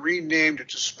Georgistan renamed it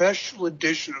to Special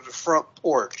Edition of the Front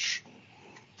Porch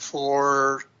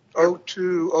for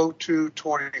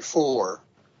 02/02/24.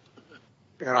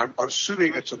 And I'm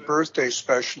assuming it's a birthday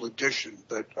special edition,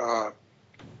 but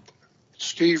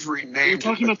Steve renamed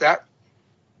it.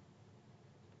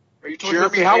 Are you talking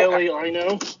about Haley I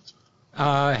know?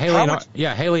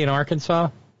 Haley in Arkansas?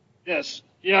 Yes.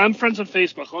 Yeah, I'm friends on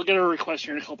Facebook. I'll get a request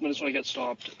here in a couple minutes when I get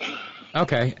stopped.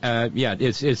 Okay.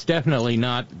 It's definitely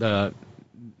not the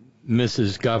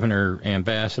Mrs. Governor,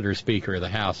 Ambassador, Speaker of the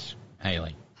House,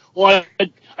 Haley. Well,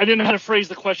 I didn't know how to phrase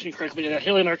the question correctly.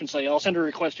 Haley in Arkansas. I'll send her a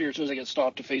request here as soon as I get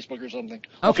stopped to Facebook or something.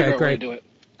 Okay, great. Do it.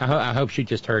 I hope she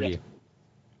just heard you.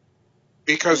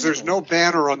 Because there's no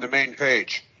banner on the main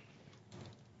page.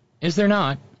 Is there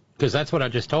not? Because that's what I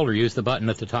just told her. Use the button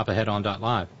at the top of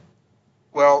headon.live.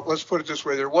 Well, let's put it this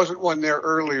way. There wasn't one there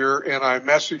earlier, and I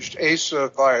messaged Asa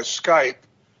via Skype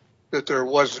that there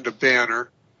wasn't a banner,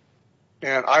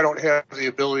 and I don't have the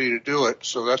ability to do it,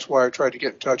 so that's why I tried to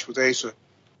get in touch with Asa.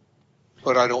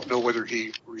 But I don't know whether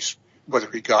he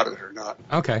got it or not.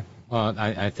 Okay. Well,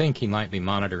 I think he might be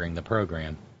monitoring the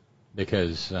program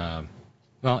because,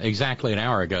 exactly an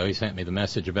hour ago he sent me the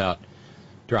message about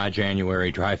dry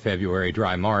January, dry February,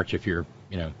 dry March if you're,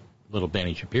 little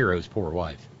Benny Shapiro's poor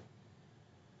wife.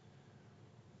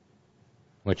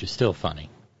 Which is still funny.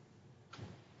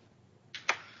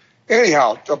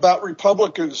 Anyhow, about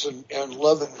Republicans and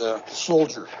loving the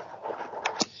soldier.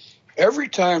 Every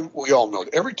time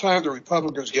the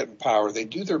Republicans get in power, they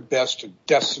do their best to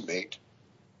decimate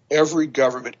every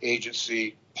government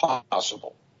agency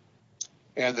possible.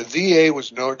 And the VA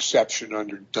was no exception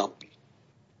under Dumpy.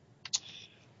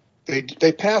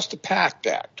 They passed the PACT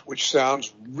Act, which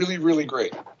sounds really, really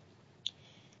great.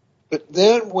 But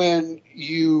then when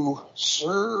you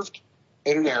served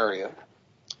in an area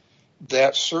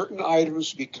that certain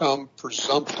items become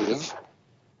presumptive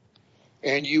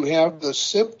and you have the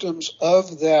symptoms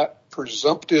of that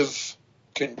presumptive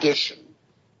condition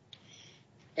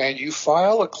and you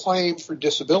file a claim for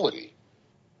disability,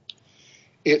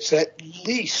 it's at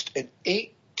least an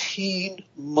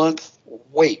 18-month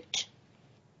wait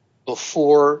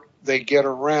before they get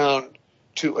around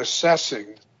to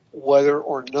assessing whether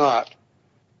or not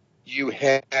you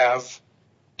have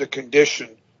the condition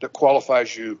that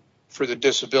qualifies you for the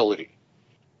disability.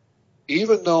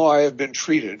 Even though I have been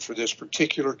treated for this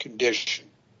particular condition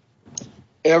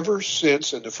ever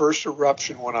since in the first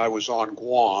eruption when I was on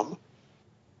Guam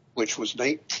which was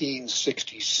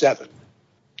 1967.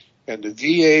 And the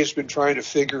VA has been trying to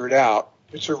figure it out.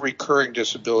 It's a recurring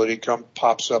disability,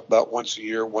 pops up about once a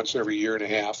year, once every year and a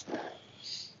half.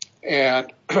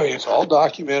 And it's all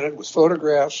documented with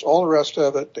photographs, all the rest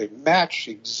of it. They match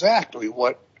exactly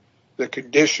what the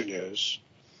condition is.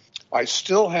 I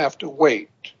still have to wait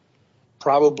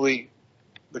probably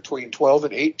between 12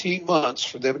 and 18 months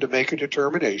for them to make a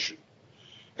determination.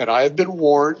 And I have been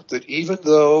warned that even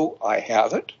though I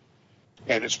have it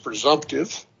and it's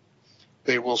presumptive,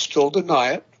 they will still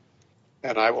deny it,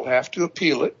 and I will have to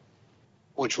appeal it,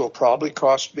 which will probably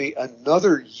cost me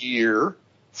another year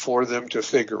for them to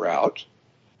figure out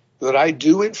that I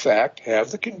do, in fact,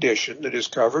 have the condition that is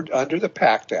covered under the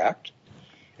PACT Act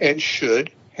and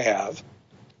should have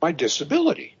my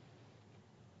disability.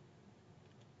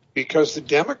 Because the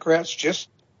Democrats just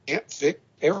can't fix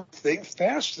everything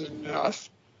fast enough,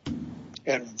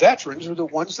 and veterans are the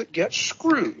ones that get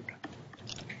screwed.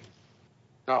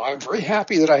 Now, I'm very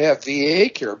happy that I have VA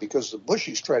care because the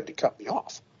Bushies tried to cut me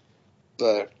off.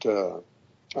 But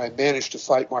I managed to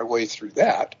fight my way through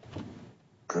that.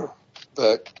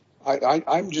 But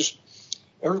I'm just,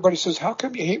 everybody says, how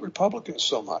come you hate Republicans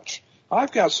so much?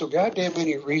 I've got so goddamn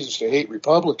many reasons to hate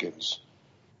Republicans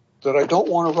that I don't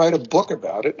want to write a book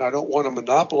about it, and I don't want to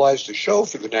monopolize the show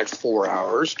for the next 4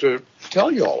 hours to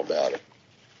tell you all about it.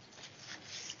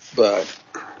 But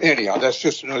anyhow, that's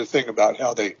just another thing about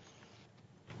how they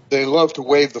love to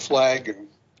wave the flag and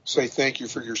say thank you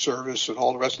for your service and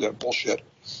all the rest of that bullshit.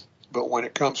 But when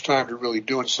it comes time to really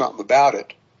doing something about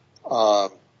it,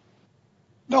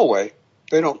 no way.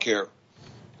 They don't care.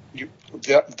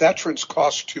 Veterans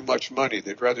cost too much money.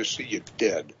 They'd rather see you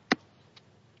dead.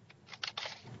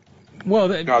 Well,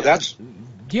 now that's...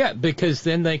 Yeah, because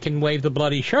then they can wave the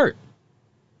bloody shirt.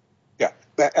 Yeah,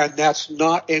 and that's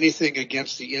not anything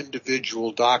against the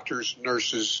individual doctors,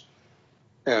 nurses,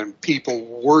 and people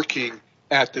working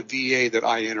at the VA that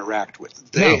I interact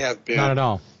with. They have been not at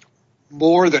all.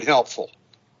 More than helpful.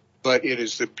 But it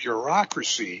is the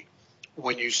bureaucracy,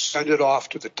 when you send it off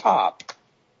to the top,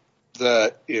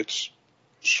 that it's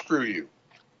screw you.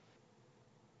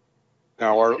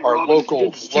 Now, our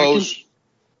local Lowe's...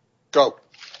 Go.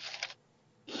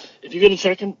 If you get a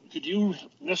check-in, could you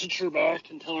message her back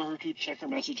and tell her to check her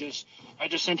messages? I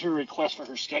just sent her a request for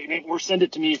her Skype name, or send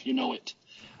it to me if you know it.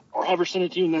 Or have her send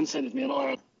it to you and then send it to me, and I'll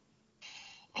add.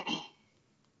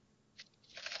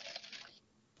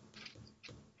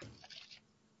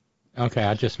 Okay,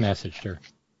 I just messaged her.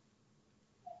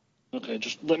 Okay,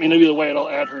 just let me know either way, and I'll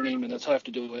add her name, and that's how I have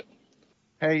to do it.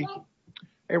 Hey,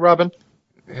 Robyn.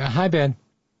 Hi, Ben.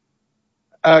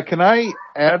 Can I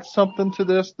add something to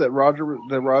this that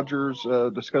Roger's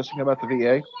discussing about the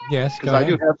VA? Yes, because I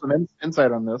do have some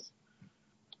insight on this.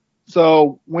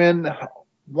 So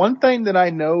one thing that I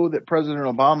know that President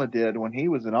Obama did when he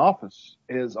was in office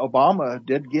is Obama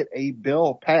did get a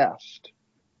bill passed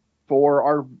for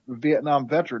our Vietnam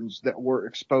veterans that were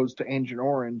exposed to Agent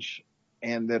Orange,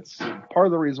 and that's part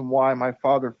of the reason why my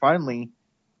father finally,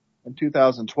 in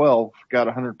 2012, got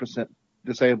 100%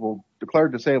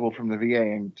 declared disabled from the VA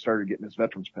and started getting his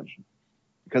veterans pension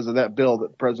because of that bill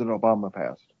that President Obama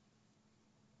passed.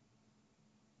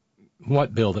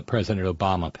 What bill that President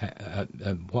Obama passed?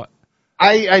 What?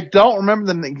 I don't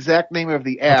remember the exact name of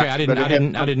the act. Okay,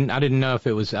 I didn't know if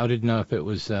it was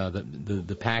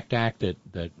the PACT Act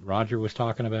that Roger was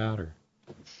talking about, or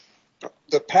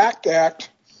the PACT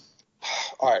Act.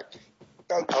 All right,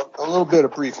 a little bit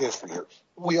of brief history here.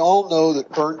 We all know that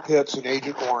burn pits and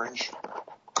Agent Orange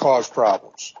cause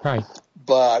problems. Right.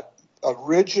 But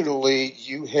originally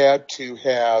you had to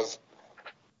have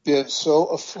been so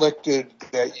afflicted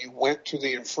that you went to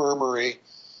the infirmary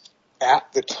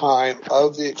at the time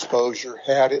of the exposure,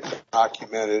 had it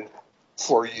documented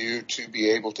for you to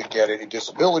be able to get any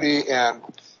disability, and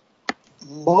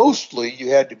mostly you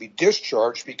had to be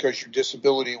discharged because your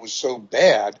disability was so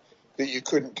bad that you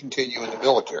couldn't continue in the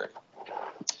military.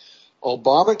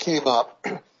 Obama came up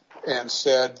and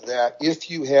said that if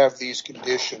you have these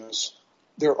conditions,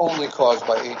 they're only caused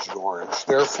by Agent Orange,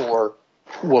 therefore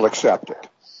we'll accept it.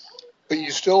 But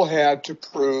you still had to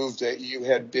prove that you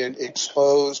had been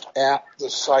exposed at the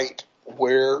site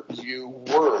where you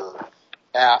were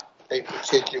at a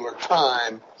particular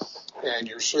time, and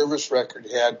your service record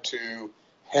had to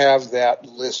have that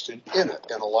listed in it.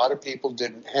 And a lot of people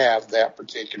didn't have that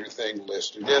particular thing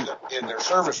listed in their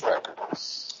service record.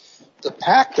 The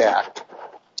PACT Act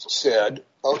said,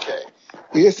 okay,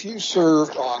 if you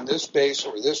served on this base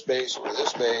or this base or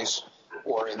this base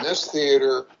or in this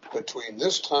theater between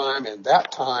this time and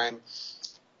that time,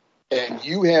 and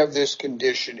you have this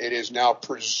condition, it is now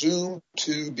presumed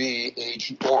to be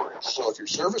Agent Orange. So if your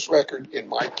service record, in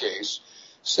my case,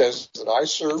 says that I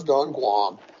served on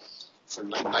Guam from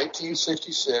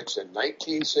 1966 and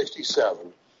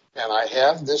 1967, and I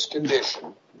have this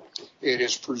condition, it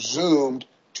is presumed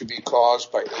to be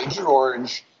caused by Agent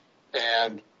Orange,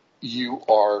 and you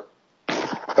are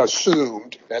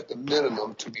assumed at the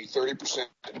minimum to be 30%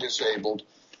 disabled,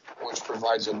 which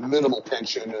provides a minimal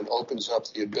pension and opens up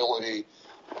the ability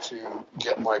to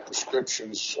get my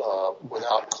prescriptions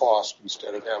without cost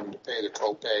instead of having to pay the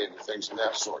copay and things of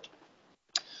that sort.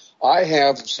 I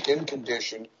have the skin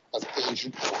condition of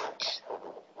Agent Orange,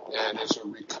 and it's a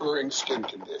recurring skin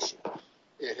condition.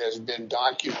 It has been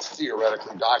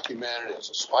theoretically documented as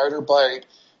a spider bite.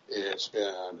 It's been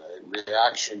a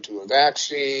reaction to a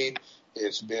vaccine.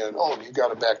 It's been, you've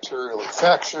got a bacterial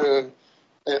infection.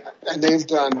 And they've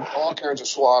done all kinds of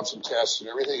swabs and tests and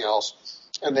everything else,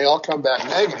 and they all come back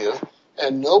negative,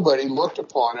 and nobody looked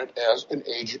upon it as an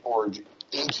Agent Orange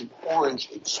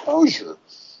exposure,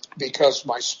 because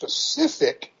my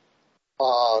specific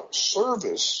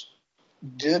service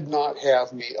did not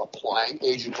have me applying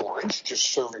Agent Orange,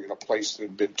 just serving in a place that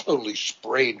had been totally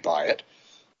sprayed by it,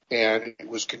 and it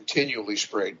was continually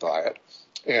sprayed by it.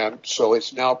 And so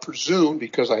it's now presumed,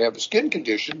 because I have a skin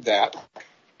condition, that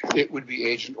it would be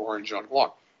Agent Orange on Guam.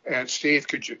 And Steve,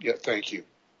 could you? Yeah, thank you.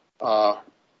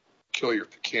 Kill your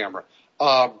camera.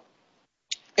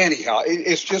 Anyhow,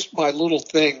 it's just my little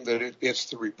thing that it's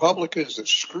the Republicans that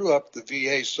screw up the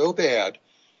VA so bad,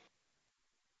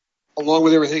 along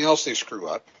with everything else they screw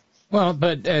up. Well,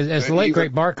 but as the late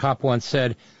great Bart Kopp once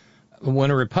said,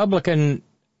 when a Republican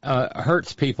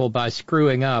hurts people by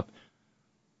screwing up,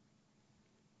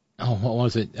 what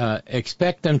was it?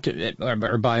 Expect them to,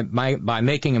 or by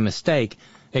making a mistake,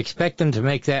 expect them to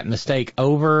make that mistake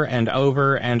over and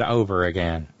over and over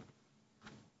again.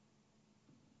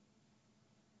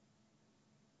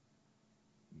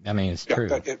 I mean, it's true.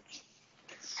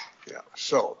 Yeah.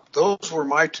 So those were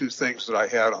my two things that I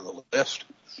had on the list.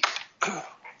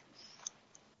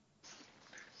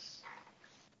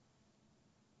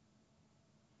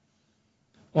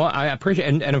 Well, I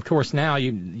appreciate, and of course now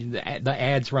the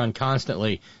ads run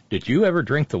constantly. Did you ever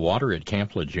drink the water at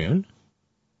Camp Lejeune?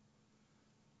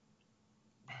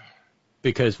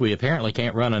 Because we apparently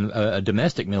can't run a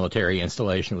domestic military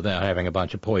installation without having a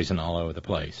bunch of poison all over the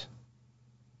place.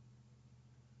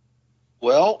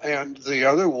 Well, and the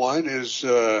other one is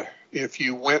if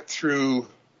you went through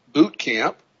boot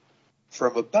camp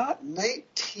from about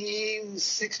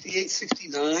 1968,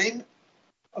 69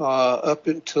 up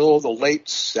until the late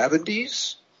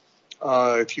 70s,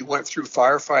 if you went through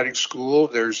firefighting school,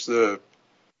 there's the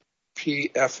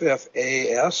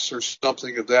PFFAS or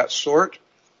something of that sort.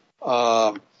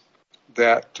 That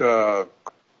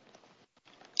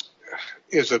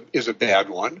is a bad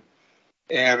one.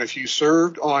 And if you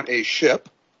served on a ship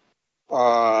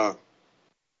that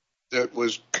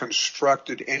was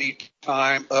constructed any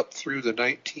time up through the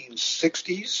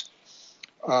 1960s,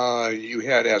 you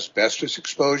had asbestos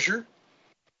exposure.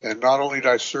 And not only did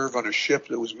I serve on a ship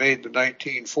that was made in the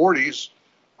 1940s,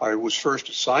 I was first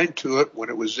assigned to it when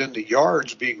it was in the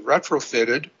yards being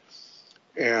retrofitted.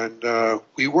 And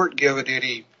we weren't given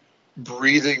any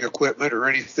breathing equipment or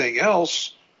anything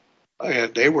else.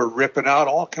 And they were ripping out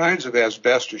all kinds of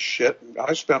asbestos shit. And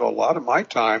I spent a lot of my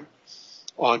time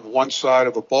on one side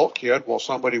of a bulkhead while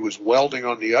somebody was welding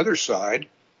on the other side.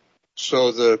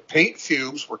 So the paint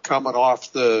fumes were coming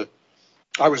off I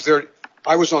was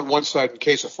on one side in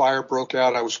case a fire broke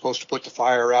out. I was supposed to put the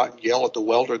fire out and yell at the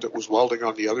welder that was welding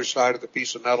on the other side of the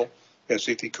piece of metal as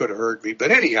if he could have heard me.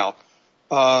 But anyhow,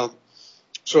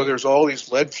 so there's all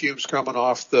these lead fumes coming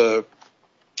off the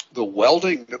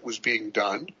welding that was being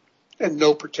done, and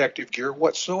no protective gear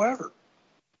whatsoever.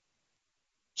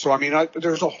 So, I mean,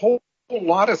 there's a whole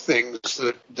lot of things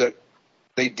that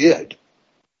they did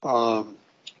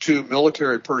to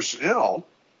military personnel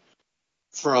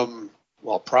from,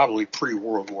 well, probably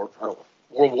pre-World War I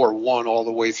all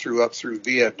the way up through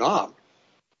Vietnam,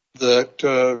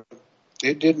 that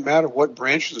it didn't matter what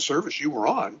branch of the service you were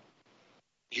on.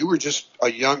 You were just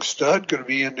a young stud going to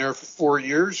be in there for 4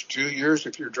 years, 2 years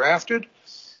if you're drafted,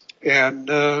 and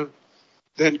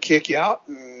then kick you out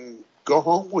and go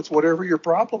home with whatever your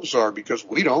problems are, because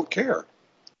we don't care.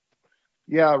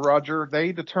 Yeah, Roger.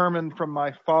 They determined from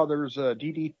my father's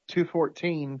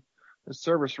DD-214, his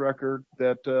service record,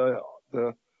 that the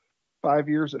 5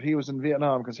 years that he was in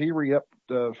Vietnam, because he re-upped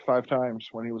 5 times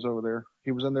when he was over there.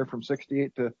 He was in there from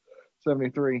 68 to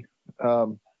 73.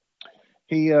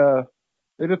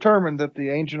 They determined that the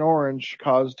Agent Orange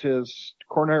caused his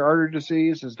coronary artery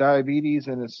disease, his diabetes,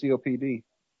 and his COPD.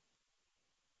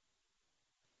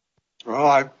 Well,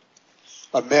 I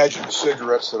imagine the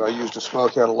cigarettes that I used to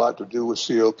smoke had a lot to do with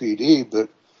COPD, but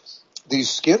these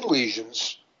skin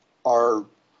lesions are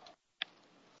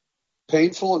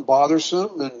painful and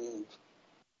bothersome and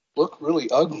look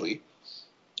really ugly.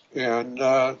 And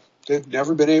they've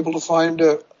never been able to find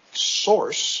a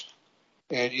source.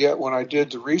 And yet when I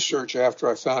did the research after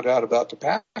I found out about the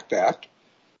PACT Act,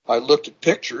 I looked at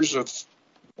pictures of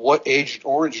what Agent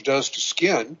Orange does to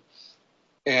skin,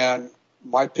 and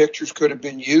my pictures could have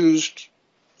been used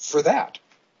for that.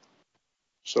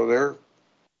 So they're,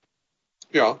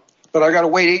 but I got to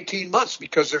wait 18 months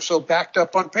because they're so backed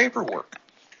up on paperwork,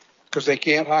 because they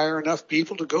can't hire enough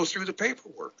people to go through the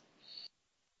paperwork.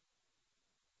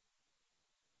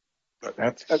 But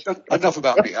that's enough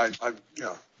about me.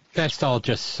 That's all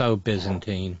just so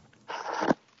Byzantine,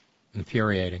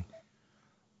 infuriating.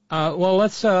 Well,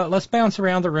 let's bounce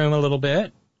around the room a little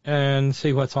bit and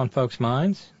see what's on folks'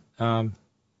 minds. Jump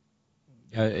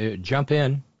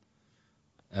in.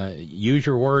 Use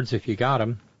your words if you got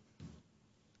them.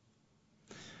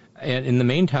 And in the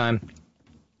meantime,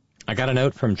 I got a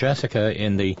note from Jessica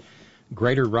in the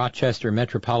Greater Rochester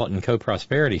Metropolitan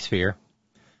Co-Prosperity Sphere,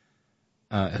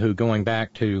 who, going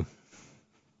back to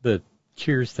the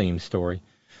Cheers theme story,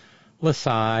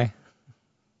 Lasai.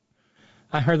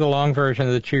 I heard the long version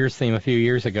of the Cheers theme a few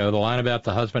years ago. The line about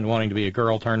the husband wanting to be a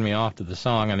girl turned me off to the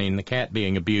song. I mean, the cat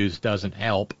being abused doesn't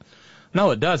help. No,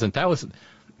 it doesn't. That was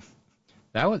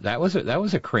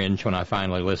a cringe when I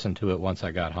finally listened to it once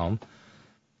I got home.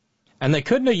 And they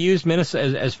couldn't have used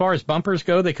Minnesota, as far as bumpers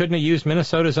go, they couldn't have used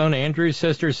Minnesota's own Andrews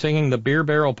Sisters singing the Beer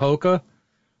Barrel Polka.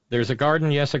 There's a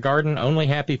garden, yes, a garden, only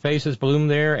happy faces bloom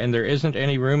there, and there isn't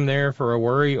any room there for a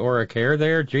worry or a care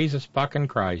there. Jesus fucking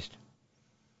Christ.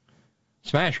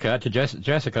 Smash cut to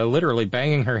Jessica literally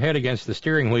banging her head against the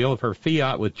steering wheel of her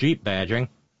Fiat with Jeep badging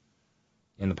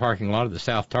in the parking lot of the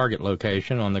South Target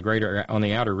location on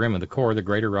the outer rim of the core, the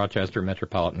Greater Rochester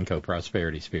Metropolitan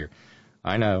Co-Prosperity Sphere.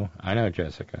 I know,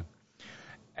 Jessica.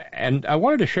 And I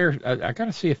wanted to share, I got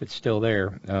to see if it's still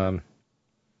there.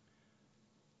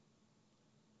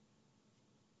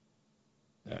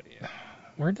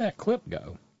 Where'd that clip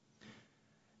go?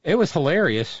 It was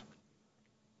hilarious.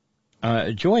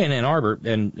 Joy in Ann Arbor,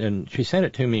 and she sent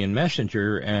it to me in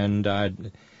Messenger, and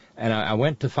I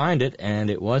went to find it, and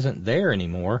it wasn't there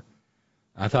anymore.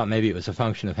 I thought maybe it was a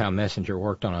function of how Messenger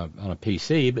worked on a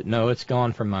PC, but no, it's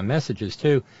gone from my messages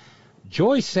too.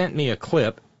 Joy sent me a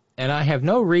clip, and I have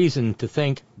no reason to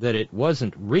think that it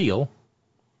wasn't real.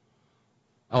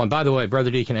 Oh, and by the way,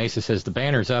 Brother Deacon Asa says the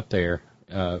banner's up there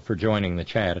for joining the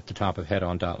chat at the top of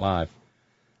headon.live,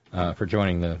 for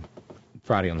joining the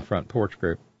Friday-On-the-Front-Porch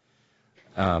group.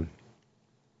 But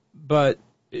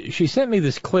she sent me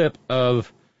this clip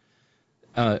of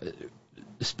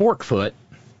Sporkfoot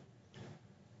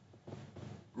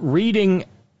reading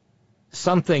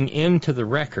something into the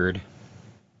record,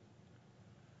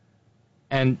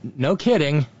 and no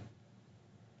kidding,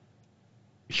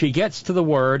 she gets to the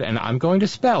word, and I'm going to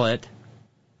spell it,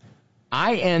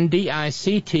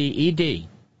 INDICTED.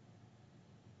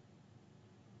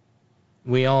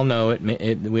 We all know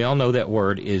we all know that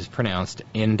word is pronounced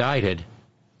indicted.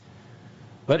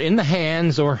 But in the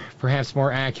hands, or perhaps more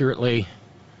accurately,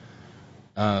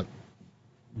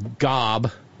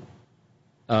 gob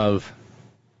of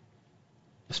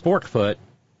Sporkfoot,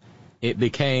 it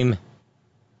became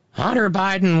Hunter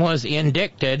Biden was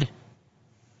indicted,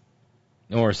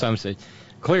 or some say,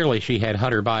 clearly she had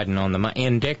Hunter Biden on the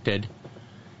indicted.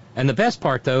 And the best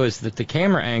part, though, is that the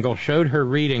camera angle showed her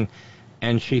reading,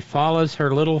 and she follows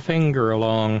her little finger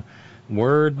along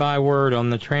word by word on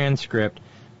the transcript,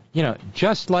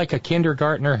 just like a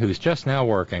kindergartner who's just now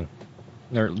working,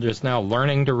 or just now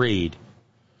learning to read.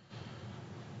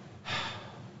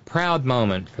 Proud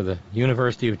moment for the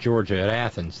University of Georgia at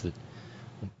Athens that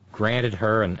granted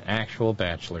her an actual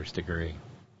bachelor's degree.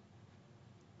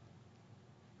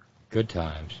 Good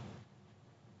times.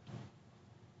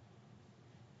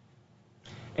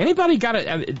 Anybody got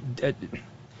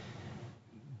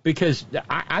because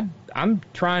I'm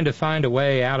trying to find a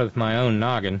way out of my own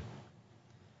noggin.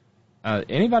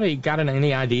 Anybody got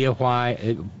any idea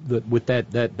why with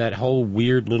that whole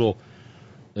weird little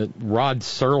Rod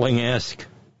Serling-esque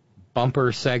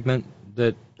bumper segment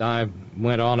that I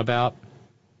went on about?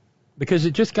 Because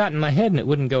it just got in my head and it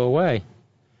wouldn't go away.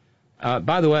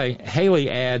 By the way, Haley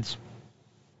adds,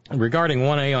 regarding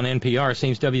 1A on NPR,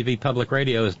 seems WV Public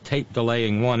Radio is tape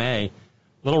delaying 1A.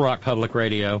 Little Rock Public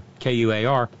Radio,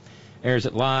 KUAR, Airs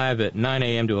it live at 9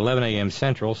 a.m. to 11 a.m.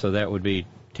 Central, so that would be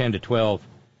 10 to 12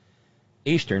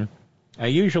 Eastern. I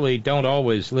usually don't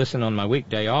always listen on my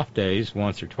weekday off days,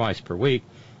 once or twice per week,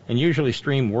 and usually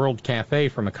stream World Cafe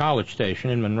from a college station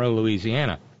in Monroe,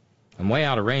 Louisiana. I'm way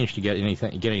out of range to get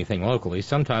anything locally.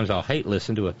 Sometimes I'll hate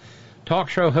listen to a talk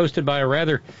show hosted by a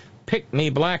rather pick-me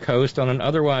black host on an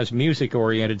otherwise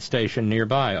music-oriented station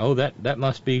nearby. Oh, that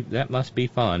must be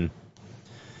fun.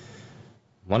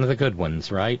 One of the good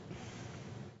ones, right?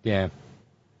 Yeah.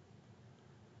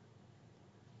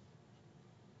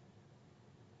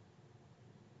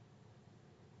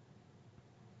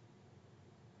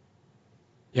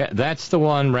 Yeah, that's the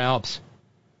one, Ralphs.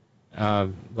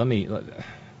 Let me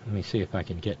see if I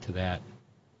can get to that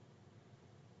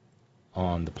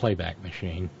on the playback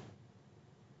machine.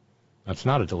 That's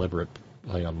not a deliberate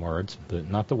play on words, but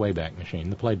not the wayback machine,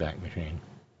 the playback machine.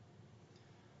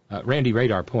 Randy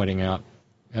Radar pointing out,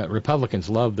 Republicans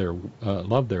love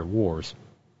their wars.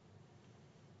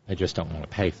 They just don't want to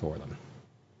pay for them.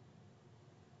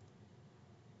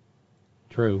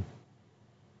 True.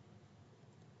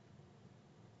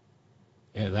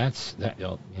 Yeah,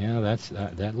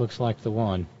 that looks like the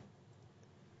one.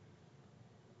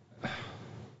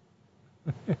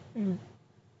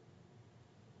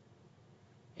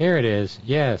 Here it is.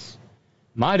 Yes.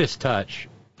 Midas Touch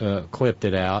clipped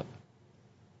it out.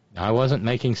 I wasn't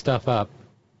making stuff up.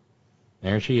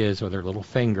 There she is with her little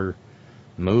finger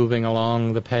moving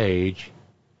along the page.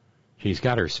 She's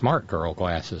got her smart girl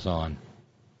glasses on.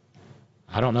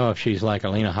 I don't know if she's like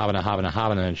Alina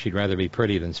Habana, and she'd rather be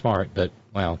pretty than smart, but,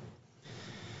 well,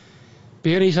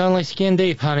 beauty's only skin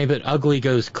deep, honey, but ugly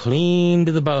goes clean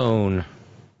to the bone.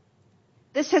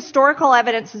 This historical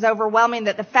evidence is overwhelming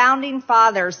that the Founding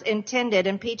Fathers intended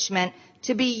impeachment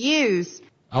to be used.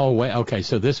 Oh, wait, okay,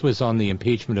 so this was on the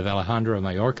impeachment of Alejandro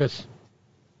Mayorkas?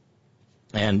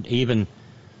 And even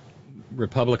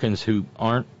Republicans who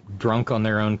aren't drunk on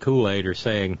their own Kool-Aid are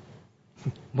saying,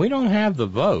 we don't have the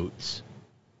votes.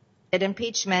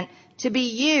 Impeachment to be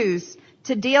used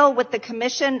to deal with the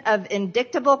commission of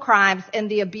indictable crimes and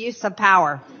the abuse of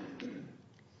power.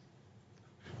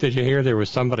 Did you hear there was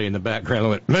somebody in the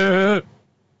background that went,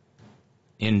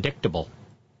 indictable?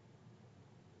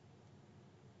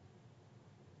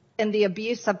 And the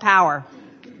abuse of power.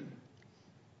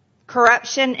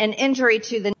 Corruption and injury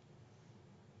to the...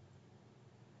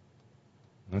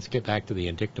 Let's get back to the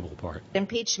indictable part.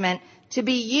 Impeachment to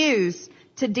be used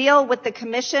to deal with the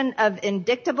commission of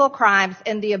indictable crimes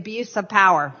and the abuse of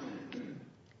power.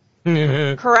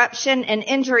 Corruption and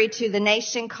injury to the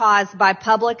nation caused by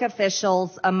public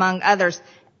officials, among others.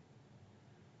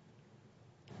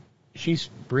 She's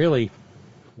really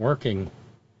working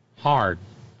hard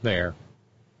there.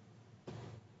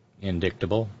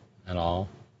 Indictable and all.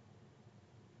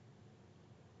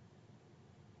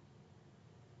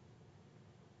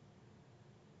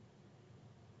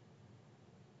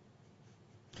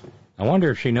 I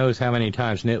wonder if she knows how many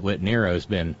times Nitwit Nero's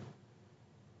been,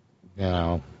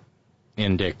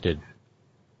 indicted.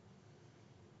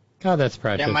 God, that's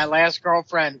precious. Yeah, my last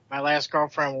girlfriend,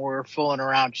 we were fooling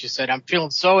around. She said, I'm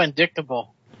feeling so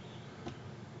indictable.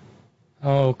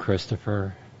 Oh,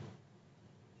 Christopher.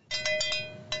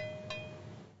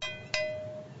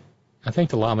 I think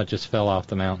the llama just fell off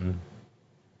the mountain.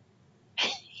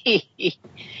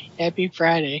 Happy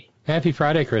Friday. Happy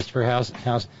Friday, Christopher.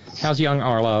 How's young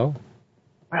Arlo?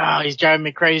 Oh, he's driving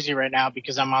me crazy right now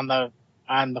because I'm on the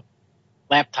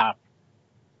laptop.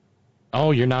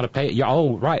 Oh, you're not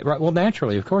right. Well,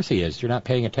 naturally, of course he is. You're not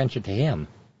paying attention to him.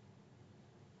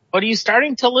 But he's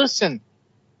starting to listen.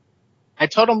 I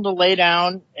told him to lay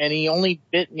down, and he only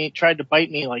bit me, tried to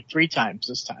bite me like 3 times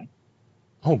this time.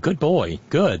 Oh, good boy.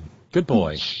 Good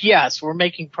boy. Yes, we're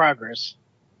making progress.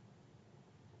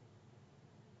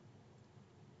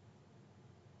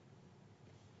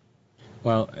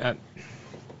 Well,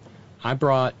 I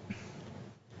brought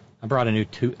a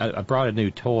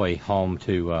new toy home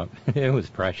to. It was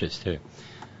precious too.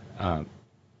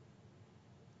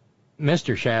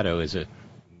 Mr. Shadow is a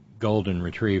golden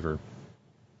retriever.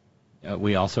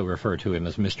 We also refer to him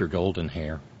as Mr. Golden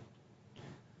Hair,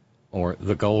 or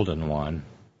the Golden One.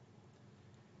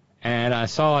 And I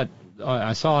saw it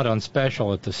on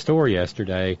special at the store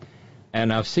yesterday,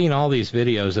 and I've seen all these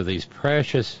videos of these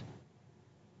precious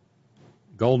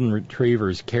golden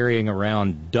retrievers carrying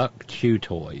around duck chew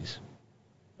toys.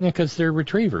 Yeah, because they're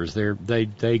retrievers.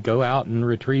 They go out and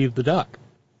retrieve the duck.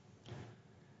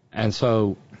 And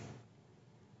so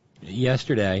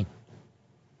yesterday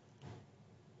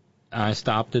I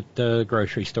stopped at the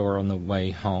grocery store on the way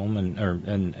home,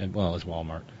 and it was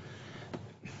Walmart.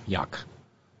 Yuck.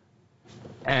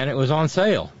 And it was on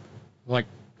sale. like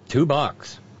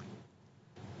 $2.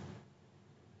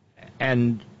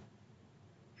 And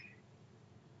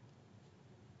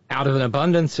out of an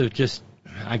abundance of just,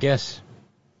 I guess,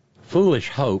 foolish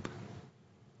hope,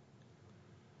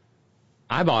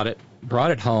 I bought it,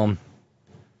 brought it home,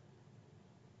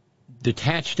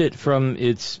 detached it from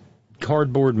its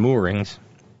cardboard moorings,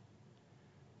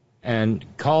 and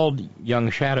called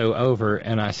young Shadow over,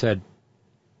 and I said,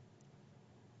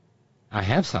 I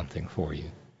have something for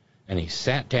you. And he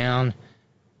sat down,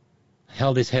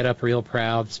 held his head up real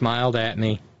proud, smiled at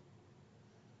me,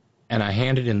 and I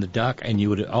handed him the duck, and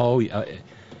you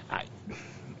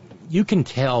can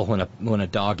tell when a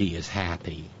doggy is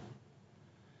happy.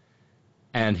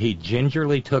 And he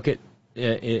gingerly took it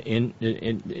in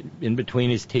between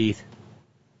his teeth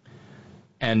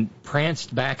and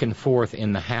pranced back and forth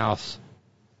in the house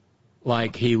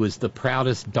like he was the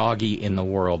proudest doggy in the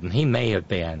world, and he may have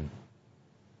been.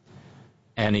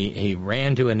 And he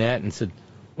ran to Annette and said,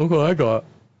 "Look what I got."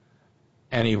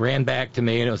 And he ran back to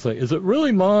me, and it was like, "Is it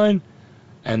really mine?"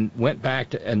 And went back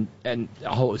to, and it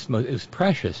was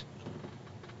precious.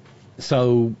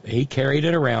 So he carried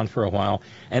it around for a while,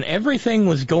 and everything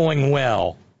was going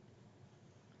well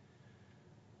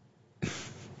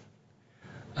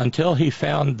until he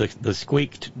found the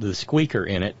squeaker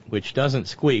in it, which doesn't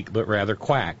squeak but rather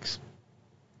quacks.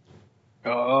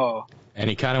 Oh. And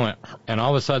he kind of went, and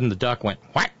all of a sudden the duck went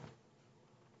whack.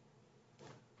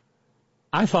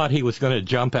 I thought he was going to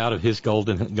jump out of his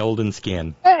golden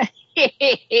skin.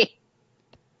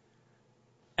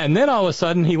 And then all of a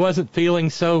sudden he wasn't feeling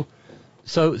so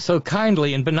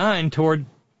kindly and benign toward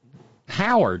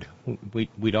Howard.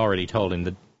 We'd already told him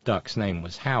the duck's name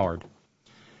was Howard.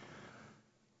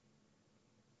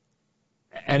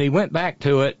 And he went back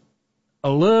to it a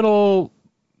little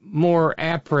more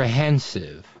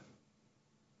apprehensive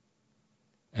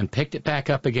and picked it back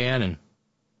up again and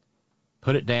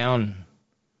put it down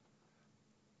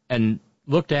and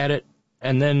looked at it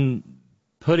and then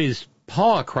put his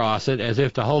paw across it as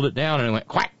if to hold it down, and it went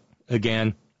quack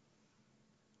again.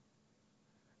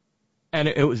 And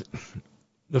it was,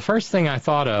 the first thing I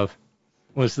thought of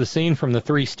was the scene from the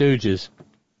Three Stooges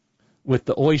with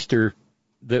the oyster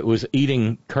that was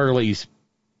eating Curly's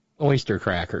oyster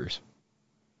crackers.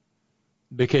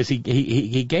 Because he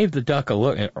gave the duck a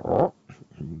look,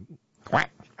 and quack.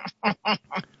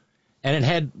 And it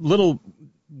had little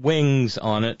wings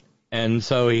on it, and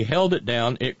so he held it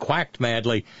down, it quacked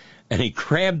madly, and he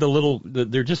grabbed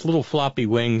they're just little floppy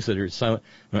wings that are so,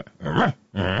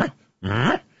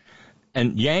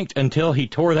 and yanked until he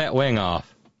tore that wing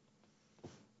off.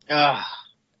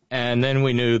 And then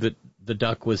we knew that the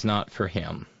duck was not for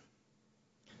him,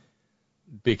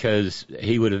 because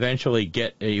he would eventually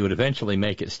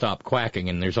make it stop quacking,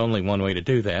 and there's only one way to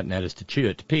do that, and that is to chew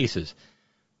it to pieces.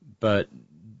 But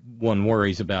one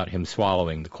worries about him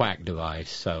swallowing the quack device,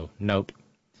 so nope.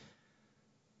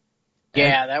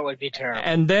 Yeah, that would be terrible.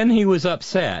 And then he was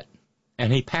upset,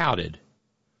 and he pouted,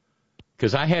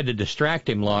 because I had to distract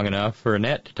him long enough for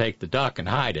Annette to take the duck and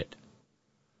hide it.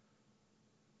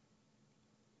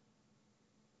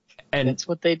 And that's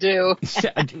what they do.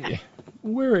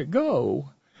 Where'd it go?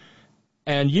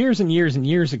 And years and years and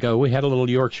years ago, we had a little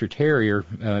Yorkshire Terrier,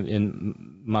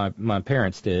 my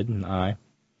parents did, and I.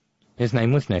 His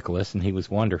name was Nicholas, and he was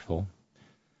wonderful.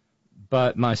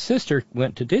 But my sister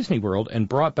went to Disney World and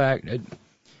brought back, do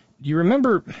you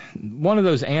remember one of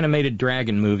those animated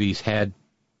dragon movies had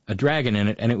a dragon in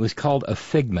it, and it was called a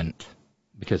figment,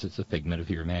 because it's a figment of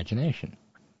your imagination.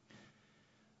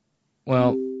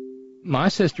 Well, my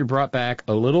sister brought back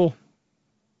a little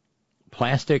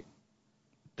plastic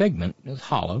figment. It was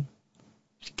hollow. It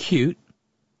was cute.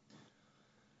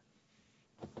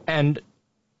 And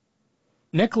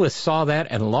Nicholas saw that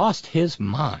and lost his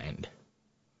mind.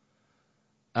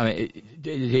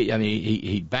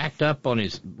 He backed up on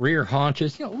his rear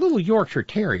haunches. You know, little Yorkshire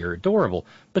Terrier, adorable.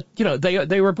 But, you know,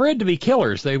 they were bred to be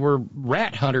killers. They were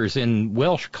rat hunters in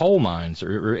Welsh coal mines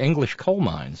or English coal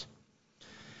mines.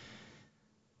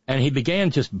 And he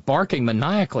began just barking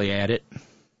maniacally at it.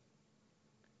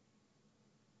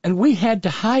 And we had to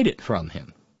hide it from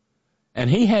him. And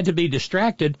he had to be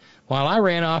distracted while I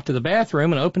ran off to the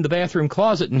bathroom and opened the bathroom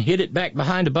closet and hid it back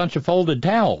behind a bunch of folded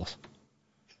towels.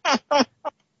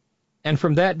 And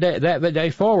from that day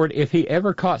forward, if he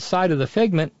ever caught sight of the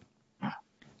figment,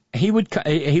 he would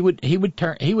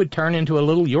turn into a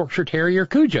little Yorkshire Terrier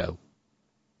Cujo.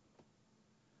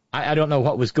 I don't know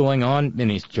what was going on in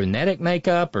his genetic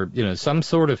makeup, or some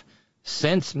sort of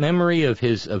sense memory of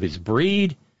his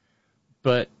breed,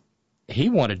 but he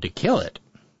wanted to kill it.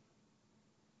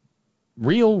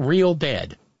 Real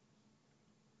dead.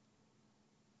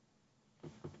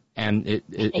 And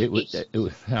it was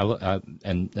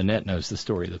and Annette knows the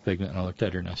story of the figment, and I looked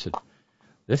at her and I said,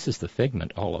 "This is the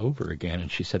figment all over again."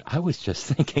 And she said, "I was just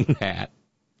thinking that."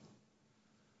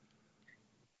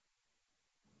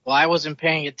 Well, I wasn't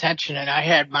paying attention, and I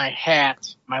had my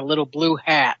hat, my little blue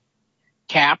hat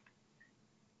cap,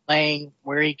 laying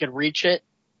where he could reach it,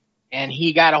 and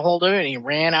he got a hold of it, and he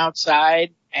ran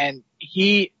outside, and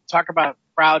he, talk about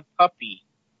proud puppy,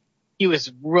 he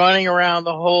was running around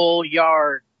the whole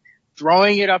yard,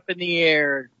 throwing it up in the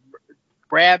air,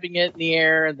 grabbing it in the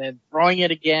air, and then throwing it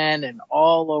again, and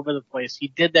all over the place. He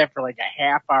did that for like a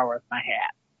half hour with my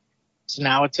hat. So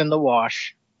now it's in the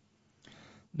wash.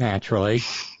 Naturally.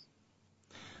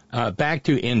 Back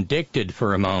to indicted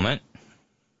for a moment.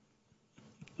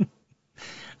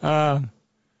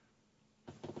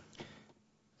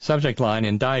 Subject line,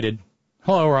 indicted.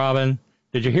 Hello, Robyn.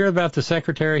 Did you hear about the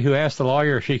secretary who asked the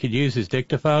lawyer if she could use his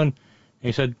dictaphone?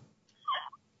 He said,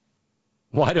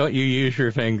 "Why don't you use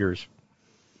your fingers?"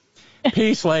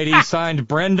 Peace, lady. Signed,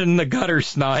 Brendan the Gutter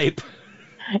Snipe.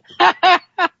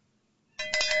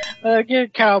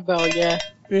 Good cowbell, yeah.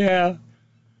 Yeah.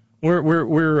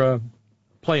 We're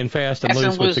playing fast and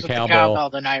loose with the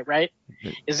cowbell tonight, right?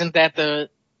 Isn't that the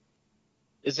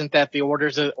order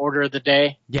of the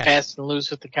day? Yes. Fast and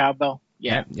loose with the cowbell?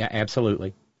 Yeah. Yeah,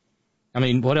 absolutely. I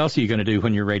mean, what else are you going to do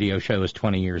when your radio show is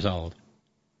 20 years old?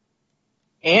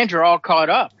 And you're all caught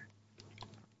up.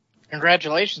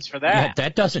 Congratulations for that. Yeah,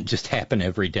 that doesn't just happen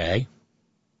every day.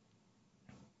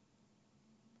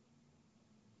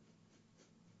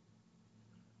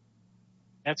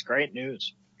 That's great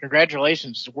news.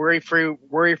 Congratulations. Worry-free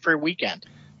weekend.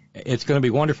 It's going to be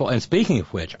wonderful. And speaking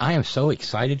of which, I am so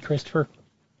excited, Christopher.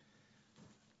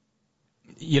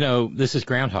 You know, this is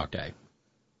Groundhog Day.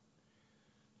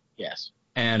 Yes.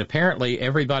 And apparently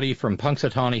everybody from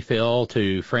Punxsutawney Phil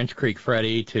to French Creek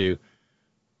Freddy to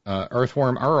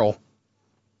Earthworm Earl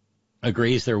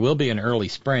agrees there will be an early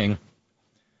spring.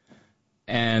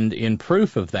 And in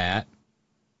proof of that,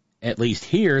 at least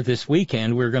here this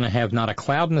weekend, we're going to have not a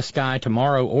cloud in the sky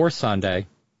tomorrow or Sunday,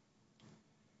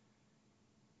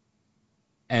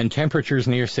 and temperatures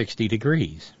near 60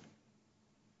 degrees.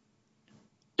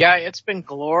 Yeah, it's been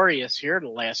glorious here the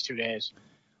last 2 days.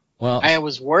 Well, I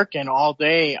was working all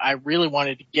day. I really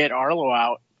wanted to get Arlo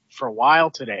out for a while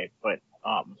today, but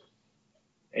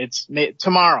it's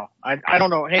tomorrow. I don't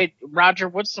know. Hey, Roger,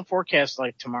 what's the forecast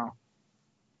like tomorrow?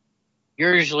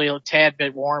 You're usually a tad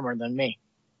bit warmer than me.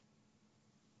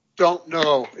 Don't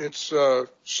know. It's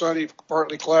sunny,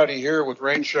 partly cloudy here with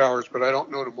rain showers, but I don't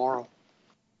know tomorrow.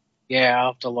 Yeah,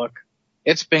 I'll have to look.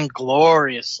 It's been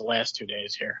glorious the last 2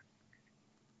 days here.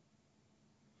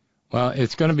 Well,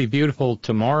 it's going to be beautiful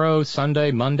tomorrow,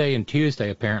 Sunday, Monday, and Tuesday,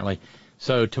 apparently.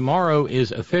 So tomorrow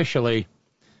is officially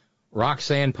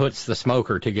Roxanne Puts the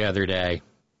Smoker Together Day.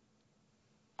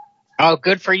 Oh,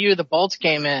 good for you. The bolts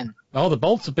came in. Oh, the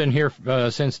bolts have been here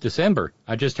since December.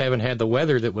 I just haven't had the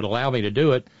weather that would allow me to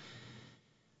do it.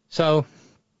 So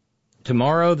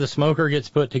tomorrow the smoker gets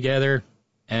put together,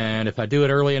 and if I do it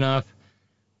early enough,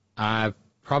 I've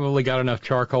probably got enough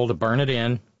charcoal to burn it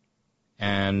in,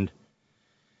 and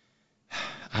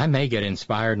I may get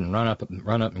inspired and run up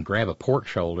and grab a pork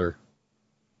shoulder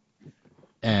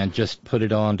and just put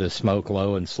it on to smoke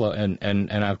low and slow. And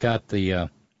I've got the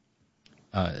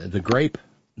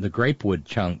grapewood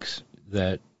chunks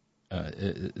that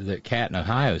Kat in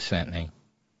Ohio sent me,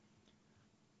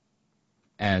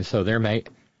 and so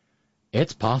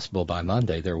it's possible by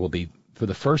Monday there will be, for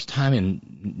the first time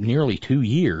in nearly 2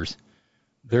 years,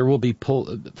 there will be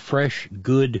fresh,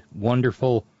 good,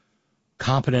 wonderful,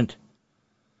 competent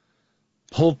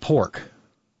pulled pork,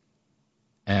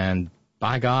 and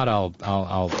by God,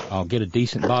 I'll get a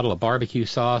decent bottle of barbecue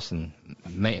sauce and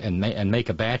make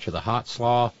a batch of the hot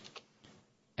slaw,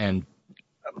 and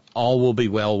all will be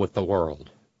well with the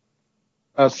world.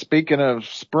 Speaking of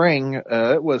spring,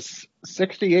 it was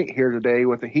 68 here today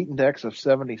with a heat index of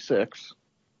 76.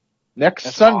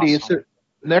 Next Sunday,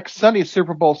 is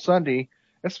Super Bowl Sunday.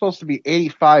 It's supposed to be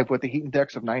 85 with a heat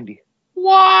index of 90.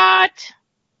 What?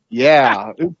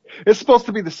 Yeah, it's supposed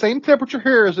to be the same temperature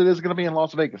here as it is going to be in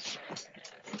Las Vegas.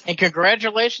 And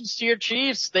congratulations to your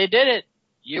Chiefs. They did it.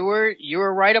 You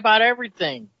were right about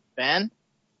everything, Ben.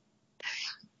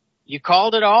 You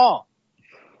called it all.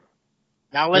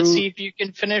 Now let's see if you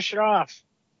can finish it off.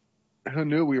 Who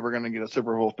knew we were going to get a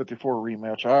Super Bowl 54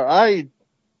 rematch?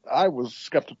 I was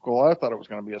skeptical. I thought it was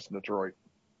going to be us in Detroit.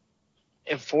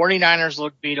 If 49ers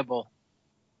look beatable.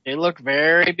 They look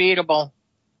very beatable.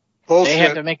 Bullshit. They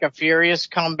had to make a furious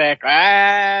comeback.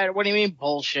 What do you mean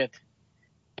bullshit?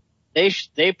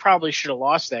 They probably should have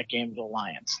lost that game to the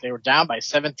Lions. They were down by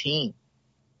 17.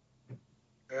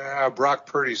 Brock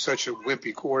Purdy's such a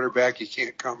wimpy quarterback, he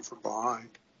can't come from behind.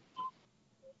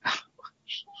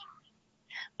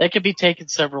 That could be taken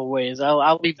several ways.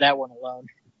 I'll leave that one alone.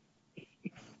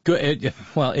 Good.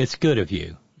 Well, it's good of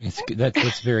you.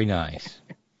 That's very nice.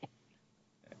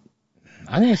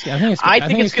 I think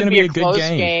it's going to be a good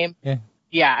game.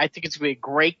 Yeah, I think it's going to be a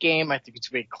great game. I think it's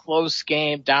going to be a close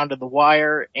game down to the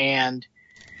wire, and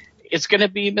it's going to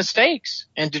be mistakes.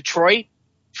 And Detroit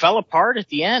fell apart at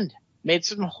the end, made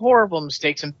some horrible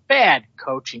mistakes and bad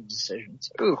coaching decisions.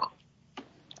 Ooh.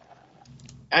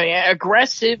 I mean,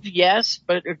 aggressive, yes,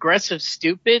 but aggressive,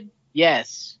 stupid,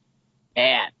 yes,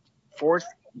 bad.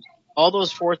 All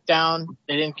those fourth down,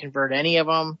 they didn't convert any of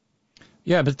them.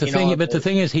 Yeah, but the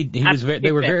thing is,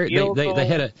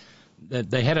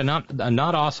 they had a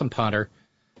not awesome punter,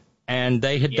 and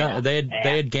they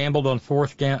had gambled on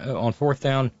fourth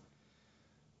down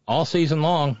all season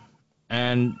long,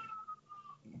 and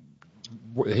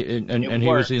he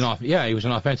was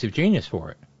an offensive genius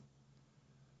for it.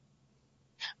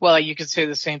 Well, you could say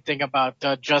the same thing about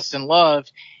Justin Love.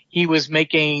 He was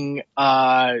making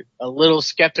a little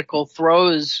skeptical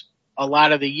throws a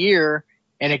lot of the year,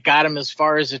 and it got him as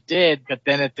far as it did. But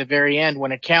then at the very end,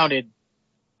 when it counted,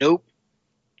 nope.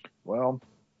 Well,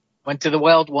 went to the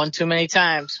well one too many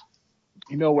times.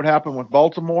 You know what happened with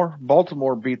Baltimore?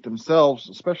 Baltimore beat themselves,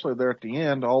 especially there at the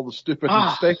end. All the stupid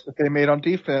mistakes that they made on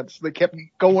defense, they kept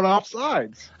going off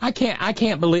sides. I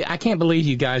can't believe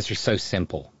you guys are so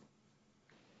simple.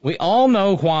 We all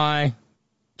know why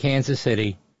Kansas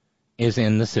City is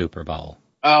in the Super Bowl.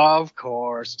 Oh, of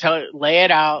course. Lay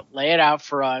it out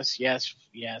for us. Yes.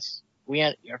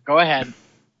 Go ahead.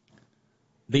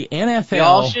 The NFL. We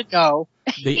all should know.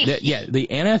 The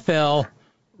NFL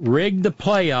rigged the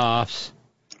playoffs.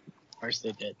 Of course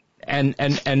they did. And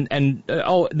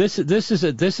this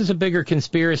is a bigger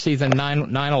conspiracy than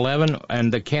 9/11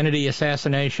 and the Kennedy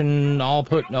assassination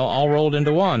all rolled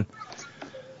into one.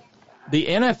 The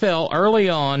NFL early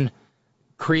on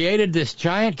created this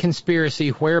giant conspiracy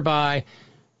whereby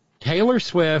Taylor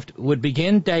Swift would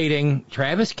begin dating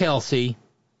Travis Kelce,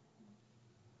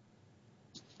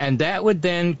 and that would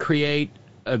then create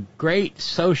a great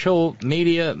social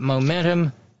media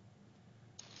momentum.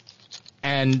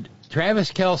 And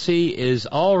Travis Kelce is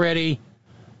already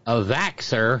a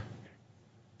vaxxer.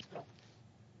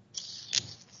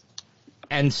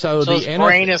 And so his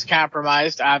brain is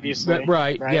compromised, obviously.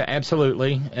 Right, yeah,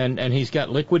 absolutely. And he's got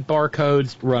liquid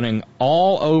barcodes running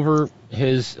all over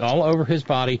his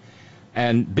body,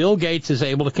 and Bill Gates is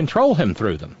able to control him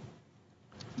through them.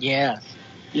 Yeah.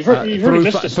 You've heard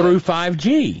through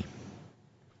 5G.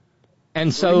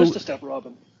 And so you missed a step,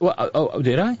 Robyn. Well,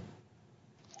 did I?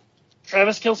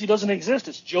 Travis Kelce doesn't exist.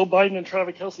 It's Joe Biden and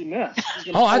Travis Kelce mess.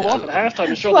 He's going to pull off at halftime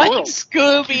to show the world.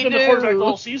 Scooby-Doo. He's been the quarterback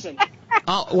all season.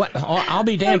 I'll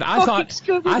be damned. I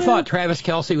thought Travis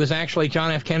Kelce was actually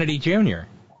John F. Kennedy Jr.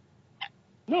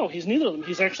 No, he's neither of them.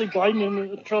 He's actually Biden in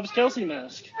the Travis Kelce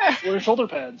mask, wearing shoulder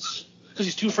pads, because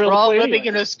he's too frail to play. We're all living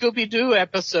in a Scooby-Doo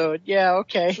episode. Yeah,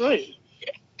 okay. That's right.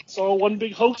 It's all one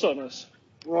big hoax on us.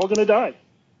 We're all going to die.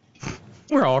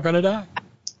 We're all going to die.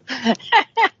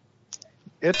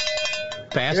 It's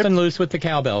fast and loose with the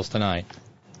cowbells tonight.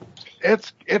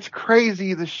 It's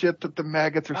crazy the shit that the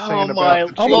maggots are saying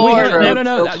about my the Lord.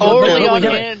 No.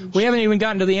 Totally we haven't even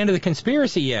gotten to the end of the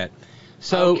conspiracy yet.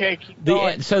 So okay, the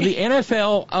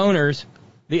NFL owners,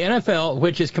 the NFL,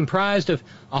 which is comprised of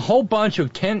a whole bunch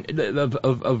of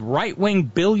right-wing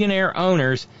billionaire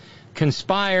owners,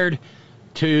 conspired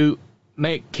to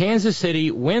make Kansas City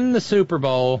win the Super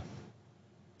Bowl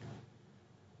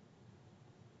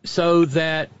so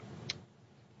that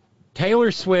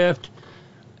Taylor Swift,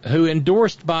 who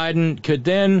endorsed Biden, could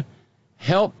then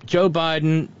help Joe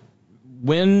Biden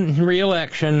win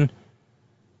re-election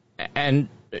and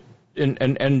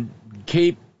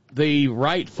keep the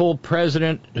rightful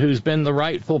president, who's been the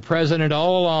rightful president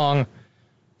all along,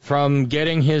 from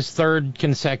getting his third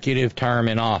consecutive term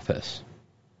in office.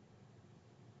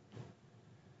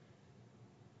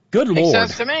 Good Lord. Makes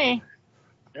sense to me.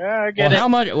 Yeah, I get it. How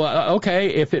much? Well, okay,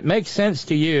 if it makes sense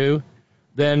to you,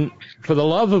 then for the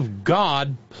love of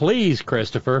God, please,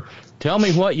 Christopher, tell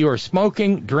me what you are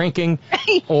smoking, drinking,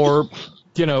 or,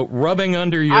 rubbing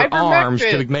under your arms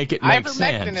to make it make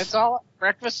sense. Ivermectin, it's all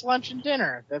breakfast, lunch, and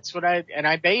dinner. That's what I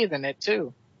bathe in it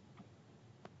too.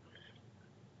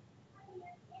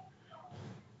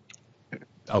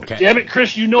 Okay. Damn it,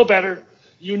 Chris, you know better.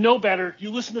 You know better.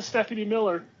 You listen to Stephanie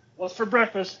Miller. What's for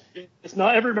breakfast? It's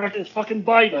not ivermectin, it's fucking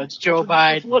Biden. It's Joe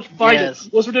Biden. What's Biden? Yes.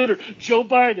 What's for dinner? Joe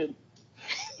Biden.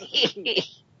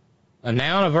 A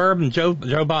noun, a verb, and Joe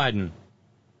Biden.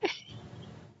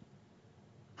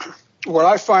 what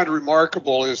I find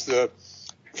remarkable is the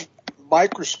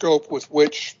microscope with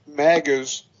which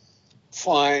MAGAs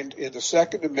find in the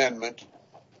Second Amendment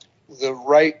the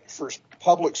right for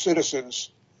public citizens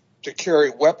to carry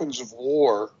weapons of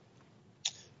war,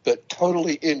 but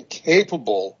totally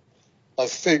incapable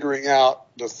of figuring out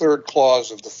the third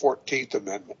clause of the 14th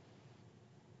Amendment.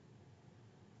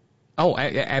 Oh,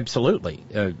 absolutely.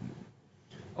 They're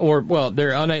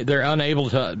unable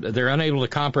to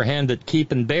comprehend that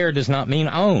keep and bear does not mean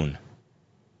own.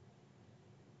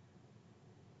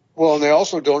 Well, and they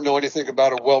also don't know anything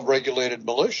about a well-regulated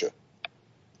militia.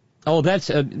 Oh,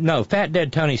 no. Fat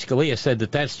Dead Tony Scalia said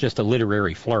that's just a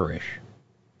literary flourish.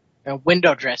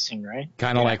 Window dressing, right?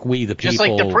 Kind of like we the people. Just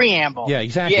like the preamble. Yeah,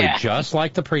 exactly. Yeah. Just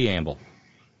like the preamble.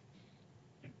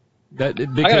 I got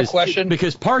a question.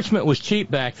 Because parchment was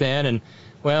cheap back then, and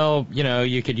well,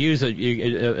 you could use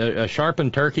a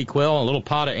sharpened turkey quill, and a little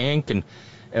pot of ink, and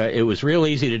it was real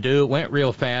easy to do. It went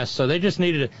real fast, so they just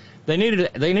needed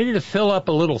to fill up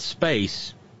a little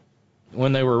space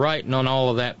when they were writing on all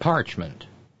of that parchment.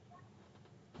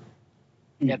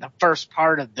 Yeah, the first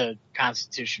part of the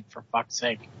Constitution, for fuck's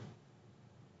sake.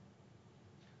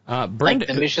 Brenda, like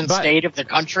the mission state of the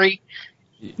country.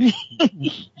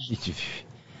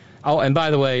 Oh, and by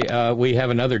the way, we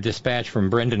have another dispatch from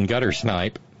Brendan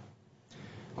Guttersnipe.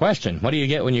 Question: what do you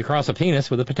get when you cross a penis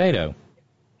with a potato?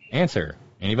 Answer: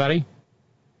 anybody?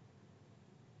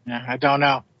 I don't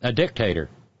know. A dictator.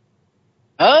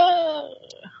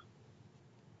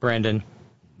 Brendan,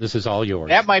 this is all yours.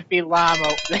 That might be Lamo.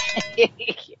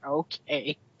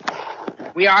 Okay.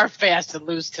 We are fast and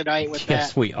loose tonight with that.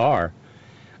 Yes, we are.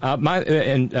 By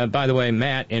the way,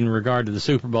 Matt, in regard to the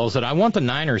Super Bowl, said, I want the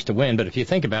Niners to win, but if you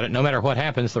think about it, no matter what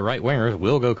happens, the right-wingers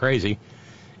will go crazy.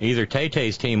 Either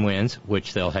Tay-Tay's team wins,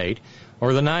 which they'll hate,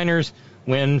 or the Niners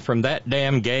win from that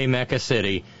damn gay Mecca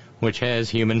city, which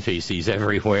has human feces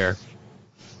everywhere.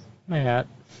 Matt.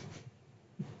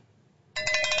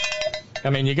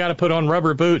 I mean, you got to put on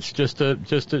rubber boots just to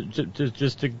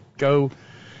go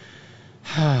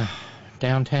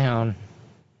downtown.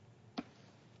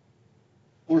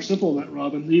 More simple than that,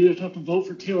 Robyn. You either have to vote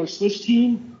for Taylor Swift's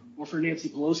team or for Nancy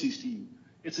Pelosi's team.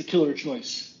 It's a killer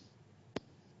choice.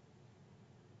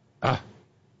 All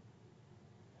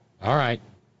right.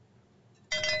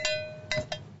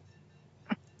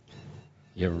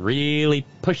 You really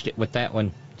pushed it with that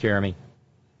one, Jeremy.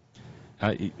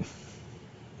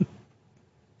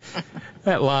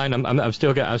 That line, I've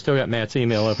still got Matt's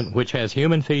email open, which has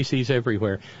human feces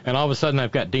everywhere, and all of a sudden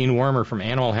I've got Dean Wormer from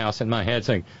Animal House in my head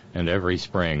saying, "And every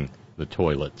spring the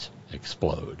toilets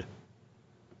explode."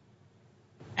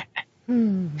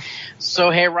 So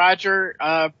hey, Roger,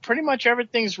 pretty much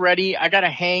everything's ready. I gotta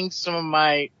hang some of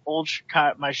my old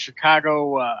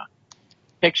Chicago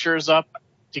pictures up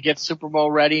to get Super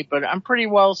Bowl ready, but I'm pretty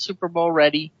well Super Bowl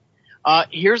ready.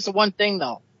 Here's the one thing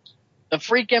though. The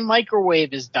freaking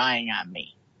microwave is dying on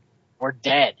me. Or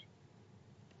dead.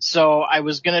 So I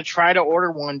was going to try to order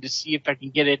one to see if I can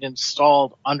get it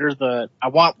installed I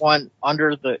want one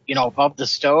under the, above the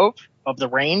stove, of the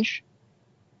range.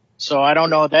 So I don't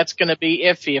know. That's going to be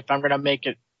iffy if I'm going to make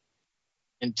it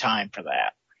in time for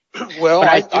that. Well,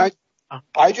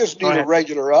 I just need a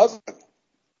regular oven.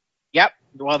 Yep.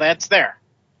 Well, that's there.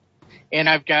 And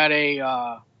I've got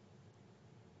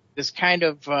this kind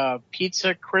of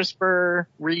pizza crisper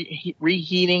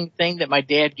reheating thing that my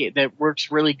dad gave that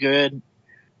works really good.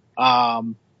 I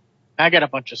got a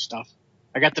bunch of stuff.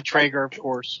 I got the Traeger, of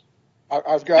course.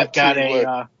 I've got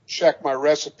to check my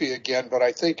recipe again, but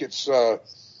I think it's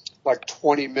like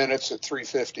 20 minutes at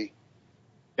 350.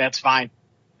 That's fine.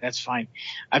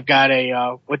 I've got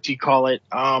a what do you call it?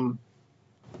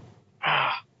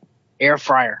 Air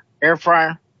fryer.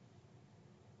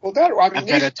 Well,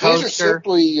 these are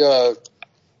simply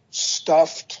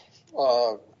stuffed.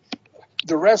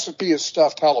 The recipe is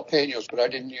stuffed jalapenos, but I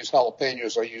didn't use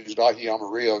jalapenos. I used ají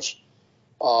amarillos.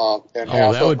 And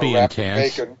half that would be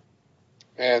intense. Bacon,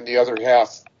 and the other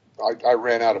half, I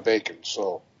ran out of bacon.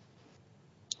 So,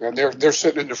 and they're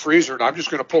sitting in the freezer, and I'm just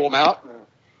going to pull them out and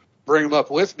bring them up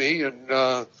with me.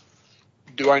 And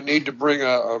do I need to bring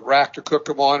a rack to cook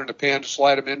them on and a pan to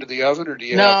slide them into the oven, or do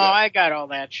you? No, have that? I got all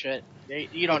that shit.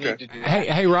 You don't need to do that.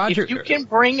 Hey, Roger. If you can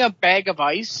bring a bag of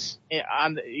ice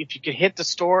if you could hit the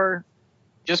store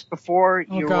just before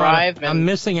you arrive. I'm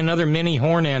missing another mini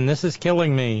horn end. This is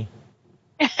killing me.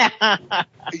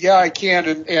 Yeah, I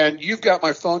can, and you've got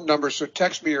my phone number, so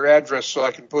text me your address so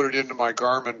I can put it into my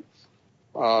Garmin,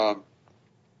 so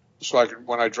I can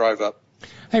when I drive up.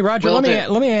 Hey, Roger, let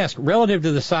me ask, relative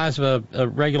to the size of a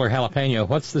regular jalapeno,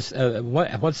 what's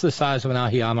the size of an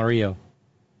ají amarillo?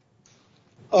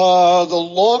 The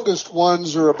longest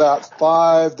ones are about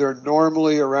 5. They're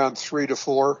normally around 3 to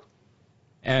 4.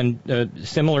 And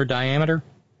similar diameter?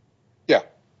 Yeah.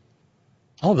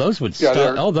 Oh, those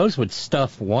would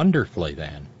stuff wonderfully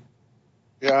then.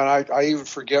 Yeah, and I even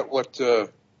forget what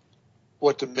the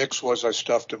mix was I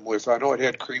stuffed them with. I know it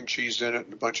had cream cheese in it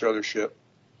and a bunch of other shit.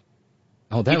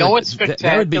 Oh, what's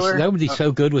spectacular? That would be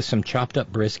so good with some chopped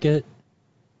up brisket.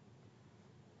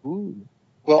 Ooh.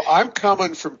 Well, I'm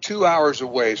coming from 2 hours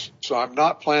away, so I'm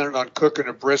not planning on cooking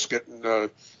a brisket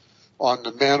on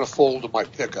the manifold of my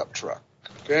pickup truck.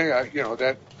 Okay,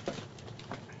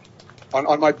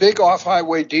 on my big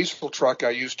off-highway diesel truck, I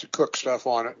used to cook stuff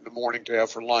on it in the morning to have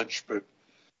for lunch, but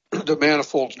the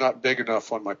manifold's not big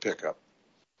enough on my pickup.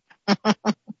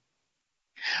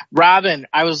 Robyn,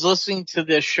 I was listening to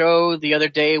this show the other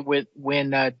day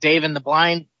when Dave and the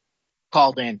Blind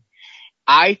called in.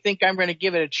 I think I'm going to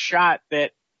give it a shot,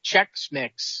 that Chex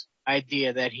Mix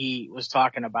idea that he was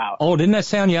talking about. Oh, didn't that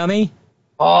sound yummy?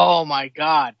 Oh my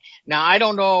God. Now I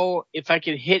don't know if I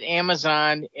could hit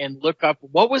Amazon and look up,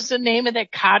 what was the name of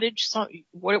that cottage?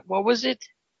 What was it?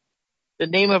 The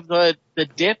name of the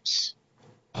dips?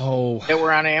 Oh. That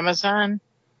were on Amazon?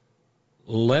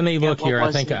 Let me look here.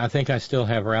 I think I still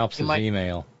have Ralph's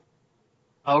email.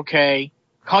 Okay.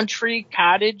 Country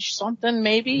Cottage something,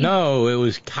 maybe? No, it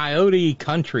was Coyote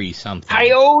Country something.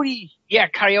 Coyote! Yeah,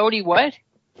 Coyote what?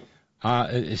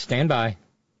 Stand by.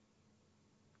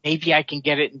 Maybe I can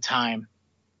get it in time.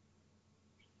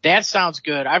 That sounds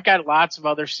good. I've got lots of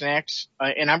other snacks,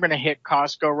 and I'm going to hit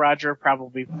Costco, Roger,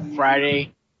 probably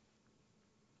Friday.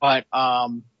 But,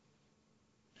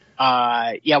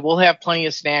 yeah, we'll have plenty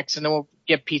of snacks, and then we'll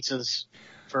get pizzas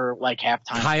for like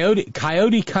halftime.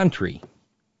 Coyote Country.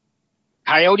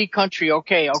 Coyote Country.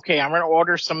 Okay. I'm going to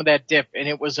order some of that dip. And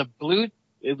it was a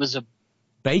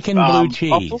bacon blue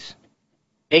cheese.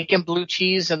 Bacon blue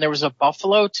cheese, and there was a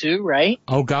buffalo too, right?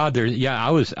 Oh God,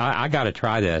 I got to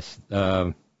try this.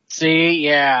 See,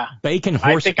 yeah. I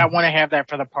think I want to have that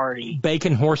for the party.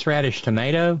 Bacon horseradish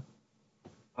tomato.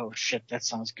 Oh shit, that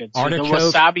sounds good too. Artichoke, the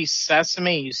wasabi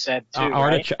sesame you said too,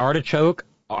 right? Artichoke,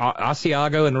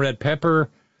 Asiago and red pepper,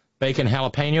 bacon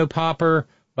jalapeno popper,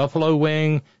 buffalo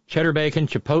wing, cheddar bacon,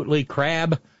 chipotle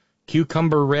crab,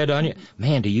 cucumber red onion.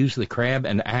 Man, to use the crab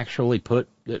and actually put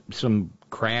some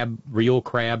crab, real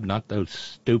crab, not those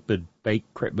stupid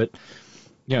baked crab, but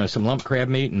some lump crab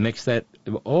meat and mix that.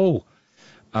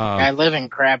 I live in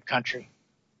crab country.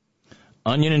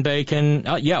 Onion and bacon.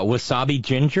 Wasabi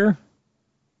ginger.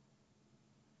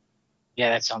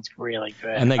 Yeah, that sounds really good.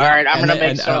 And all right, I'm going to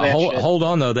make some of that shit. Hold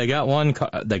on, though. They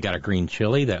got a green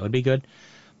chili. That would be good.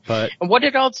 But and what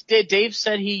else did Dave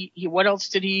said what else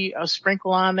did he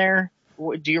sprinkle on there?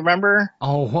 Do you remember?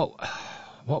 Oh,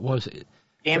 what was it?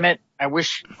 Damn it. I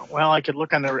wish, I could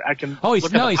look on the, I can. Oh, he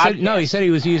said he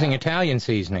was using Italian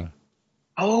seasoning.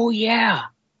 Oh, yeah.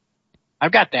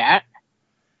 I've got that.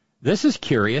 This is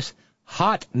curious.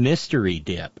 Hot mystery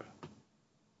dip.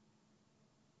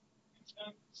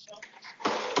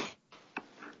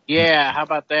 Yeah, how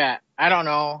about that? I don't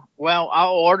know. Well,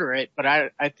 I'll order it, but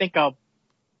I think I'll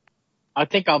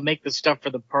make the stuff for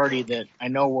the party that I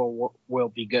know will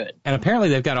be good. And apparently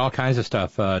they've got all kinds of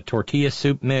stuff. Tortilla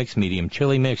soup mix, medium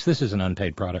chili mix. This is an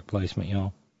unpaid product placement,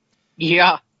 y'all.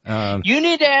 Yeah. You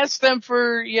need to ask them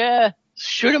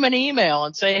shoot them an email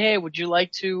and say, hey, would you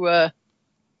like to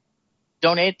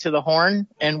donate to the Horn?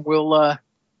 And we'll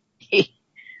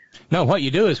No, what you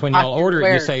do is when y'all order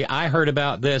it, you say, I heard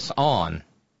about this on.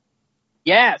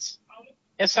 Yes.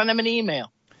 Send them an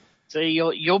email. So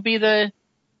you'll be the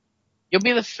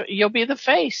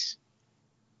face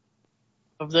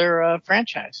of their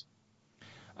franchise.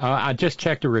 I just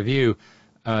checked a review.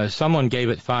 Someone gave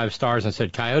it 5 stars and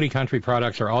said, Coyote Country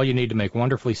products are all you need to make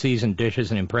wonderfully seasoned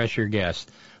dishes and impress your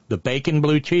guests. The bacon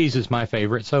blue cheese is my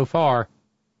favorite so far.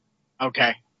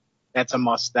 Okay. That's a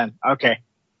must then. Okay.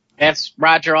 That's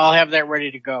Roger. I'll have that ready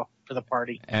to go for the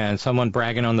party. And someone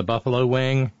bragging on the buffalo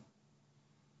wing.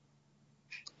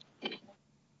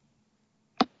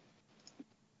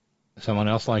 Someone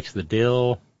else likes the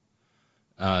dill.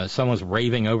 Someone's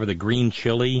raving over the green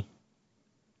chili.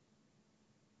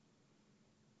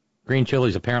 Green chili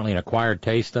is apparently an acquired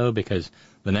taste, though, because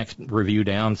the next review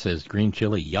down says green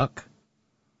chili, yuck.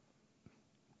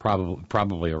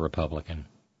 Probably a Republican.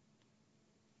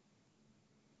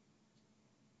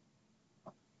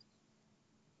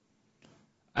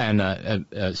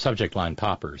 And subject line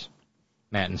poppers.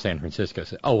 Matt in San Francisco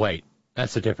said, oh, wait,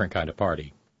 that's a different kind of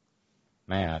party.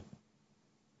 Matt.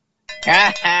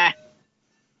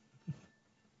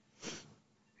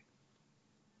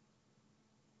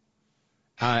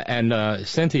 And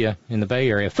Cynthia in the Bay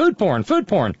Area. Food porn.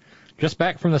 Just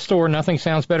back from the store. Nothing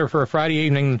sounds better for a Friday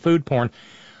evening than food porn.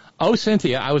 Oh,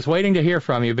 Cynthia, I was waiting to hear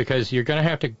from you because you're going to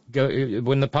have to go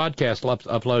when the podcast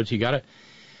uploads. You got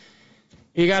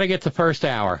to get the first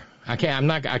hour. I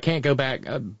can't go back.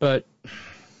 But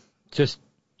just,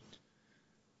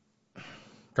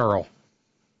 girl,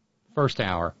 first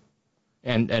hour,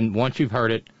 and once you've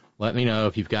heard it, let me know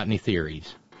if you've got any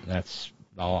theories. That's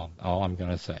all I'm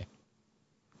going to say.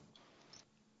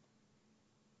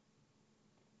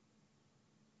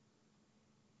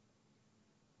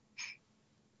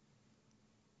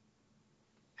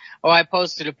 Oh, I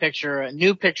posted a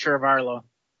new picture of Arlo.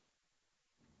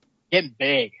 Getting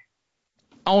big.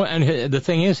 Oh, and the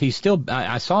thing is, he's still,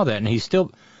 I saw that, and he's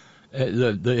still,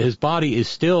 his body is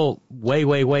still way,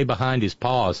 way, way behind his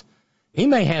paws. He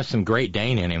may have some Great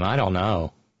Dane in him. I don't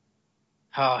know.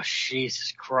 Oh,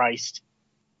 Jesus Christ.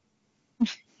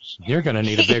 You're going to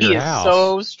need a bigger house. He is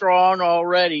so strong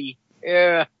already.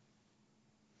 Yeah.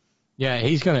 Yeah,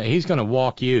 he's gonna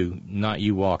walk you, not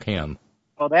you walk him.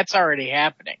 Oh, that's already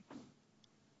happening.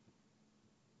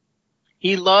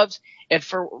 He loves it.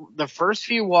 For the first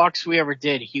few walks we ever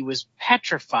did, he was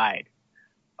petrified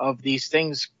of these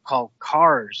things called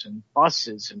cars and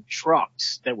buses and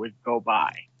trucks that would go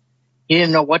by. He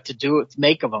didn't know what to do to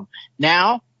make of them.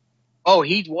 Now,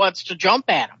 he wants to jump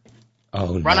at him.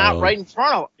 Oh, Run out right in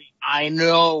front of him. I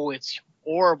know it's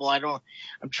horrible.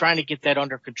 I'm trying to get that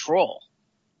under control.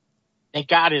 Thank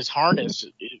God his harness,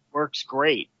 it works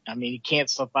great. I mean, he can't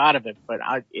slip out of it, but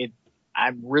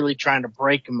I'm really trying to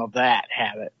break him of that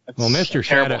habit. Well,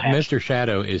 Mr.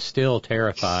 Shadow is still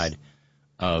terrified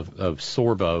of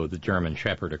Sorbo, the German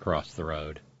Shepherd across the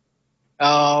road.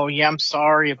 Oh, yeah, I'm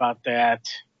sorry about that.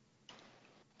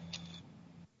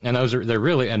 And they're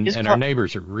really, and our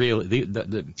neighbors are really,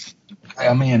 two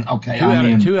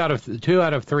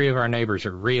out of three of our neighbors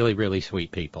are really, really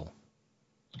sweet people.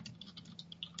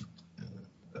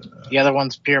 The other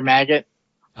one's pure maggot?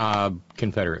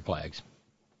 Confederate flags.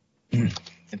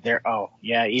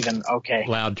 Okay.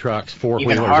 Loud trucks,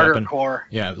 four-wheelers even harder core.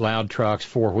 Yeah, loud trucks,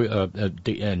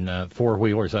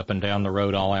 four-wheelers up and down the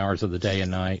road all hours of the day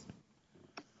and night.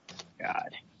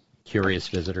 God. Curious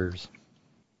visitors.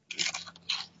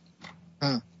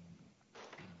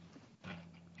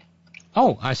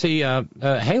 Oh, I see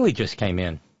Haley just came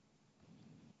in.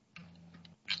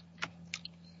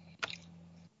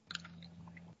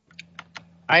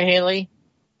 Hi, Haley.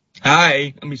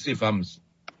 Hi. Let me see if am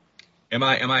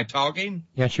I talking?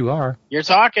 Yes, you are. You're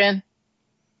talking.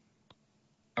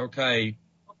 Okay,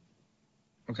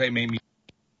 maybe.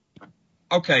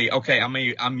 Okay.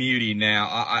 I'm muted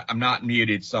now. I'm not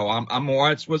muted, so I'm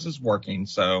was this working?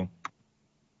 So.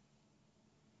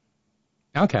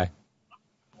 Okay.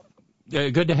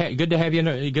 Good to have you. Good to have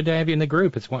you in the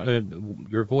group. It's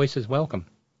your voice is welcome.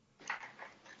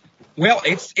 Well,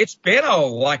 it's been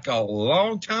a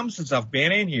long time since I've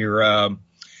been in here.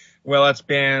 It's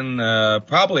been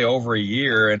probably over a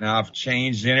year, and I've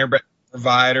changed internet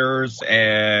providers,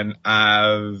 and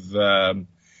I've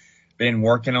been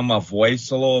working on my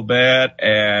voice a little bit,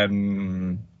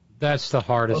 and that's the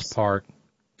hardest part.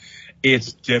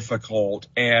 It's difficult,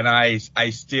 and I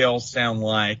still sound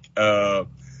like Brenda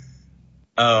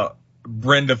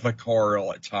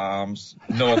Vaccaro at times.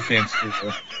 No offense to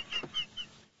her.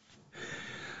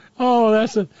 Oh,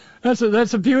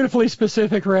 that's a beautifully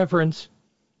specific reference.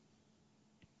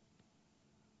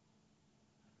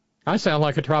 I sound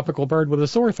like a tropical bird with a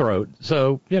sore throat,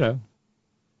 so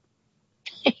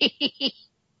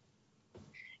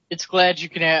It's glad you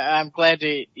can. I'm glad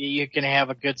you can have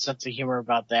a good sense of humor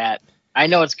about that. I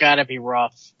know it's got to be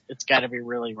rough. It's got to be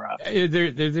really rough.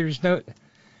 There's no.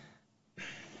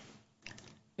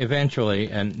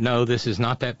 Eventually, and no, this is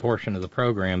not that portion of the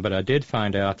program, but I did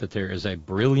find out that there is a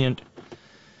brilliant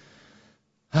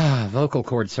vocal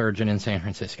cord surgeon in San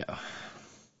Francisco.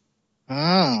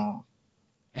 Oh.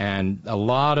 And a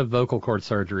lot of vocal cord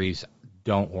surgeries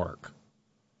don't work.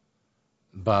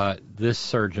 But this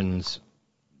surgeon's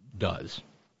does.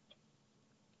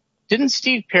 Didn't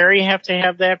Steve Perry have to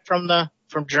have that from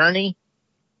Journey?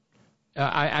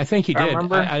 I think he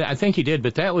did. I think he did,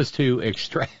 but that was to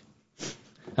extract.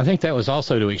 I think that was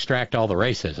also to extract all the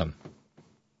racism.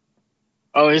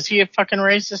 Oh, is he a fucking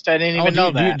racist? I didn't even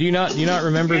know that. Do you not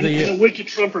remember and a wicked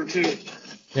Trumper too?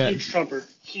 Yeah. Huge Trumper.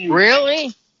 Huge.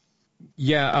 Really?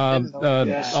 Yeah.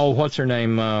 What's her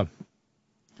name?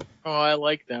 I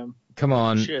like them. Come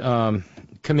on. Shit.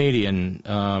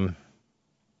 Comedian.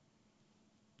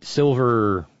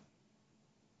 Silver.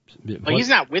 Well, he's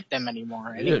not with them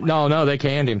anymore. Anyway. No, they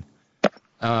canned him.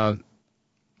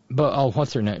 But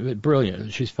what's her name?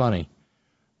 Brilliant. She's funny.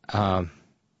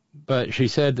 But she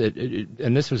said that,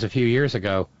 and this was a few years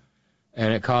ago,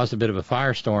 and it caused a bit of a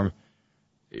firestorm.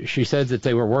 She said that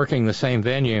they were working the same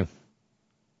venue,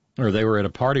 or they were at a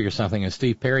party or something, and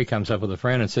Steve Perry comes up with a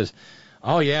friend and says,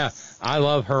 "Oh, yeah, I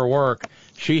love her work.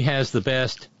 She has the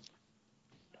best,"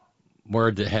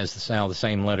 word that has the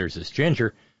same letters as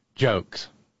Ginger, jokes.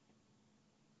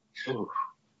 Ooh.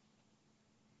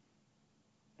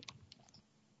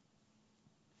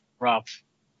 Rough.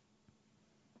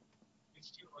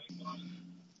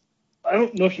 I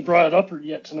don't know if you brought it up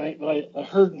yet tonight, but I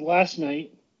heard last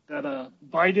night that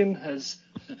Biden has,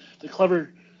 the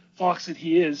clever fox that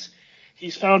he is,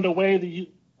 he's found a way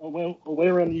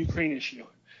around the Ukraine issue.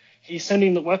 He's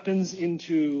sending the weapons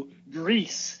into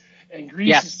Greece, and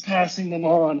Greece is passing them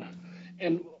on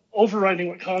and overriding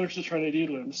what Congress is trying to do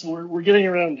to him. So we're getting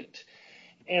around it.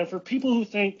 And for people who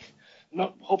think,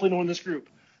 hopefully no one in this group,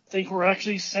 think we're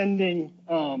actually sending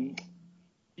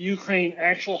Ukraine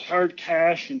actual hard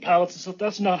cash and pallets and stuff,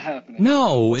 that's not happening.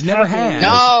 No, it never has.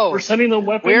 No. We're sending them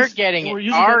weapons. We're getting we're it.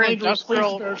 using Our that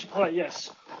industrial. to replace our supply.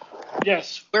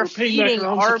 Yes. We're feeding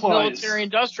our supplies.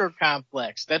 military-industrial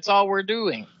complex. That's all we're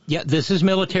doing. Yeah, this is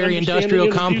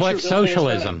military-industrial complex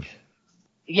socialism.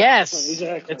 Yes,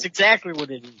 exactly. That's exactly what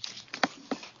it is.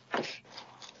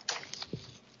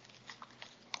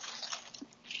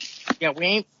 Yeah, we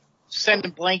ain't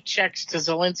sending blank checks to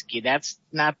Zelensky. That's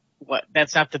not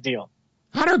the deal.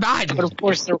 Hunter Biden. But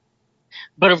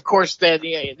of course,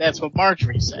 that's what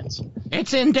Marjorie says.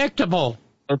 It's indictable.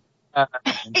 Well,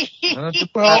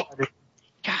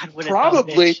 God, what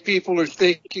probably people are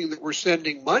thinking that we're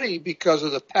sending money because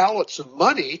of the pallets of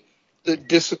money that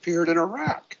disappeared in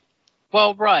Iraq.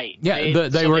 Well, right. Yeah,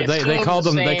 they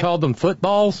called them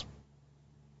footballs.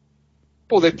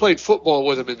 Well, they played football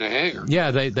with them in the hangar.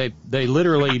 Yeah, they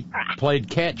literally played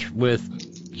catch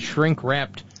with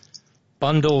shrink-wrapped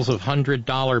bundles of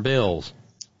 $100 bills.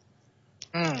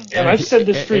 And I've said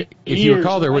this for years. If you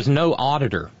recall, there was no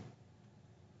auditor.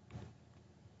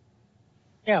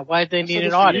 Yeah, why'd they need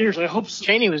an audit? I hope so.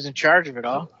 Cheney was in charge of it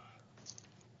all.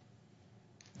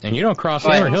 And you don't cross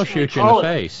him or he'll shoot you in the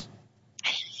face.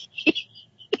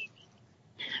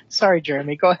 Sorry,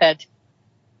 Jeremy, go ahead.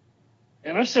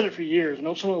 And I've said it for years, and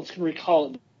I hope someone else can recall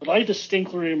it, but I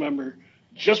distinctly remember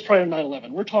just prior to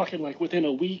 9/11, we're talking like within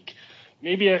a week,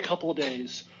 maybe a couple of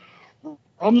days,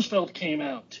 Rumsfeld came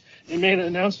out and made an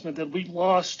announcement that we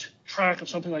lost track of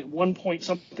something like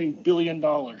 $1.something billion.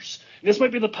 And this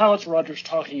might be the pallets Roger's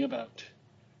talking about.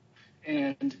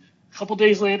 And a couple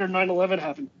days later, 9/11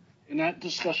 happened, and that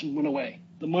discussion went away.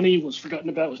 The money was forgotten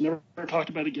about, was never talked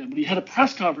about again. But he had a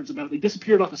press conference about it. They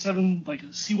disappeared off a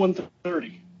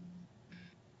C-130.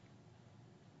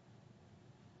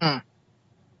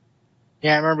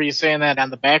 Yeah, I remember you saying that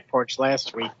on the back porch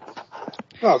last week.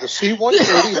 No, the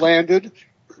C-130 landed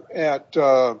at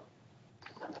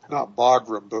not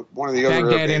Bagram, but one of the other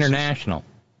Baghdad International.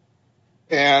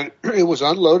 And it was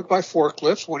unloaded by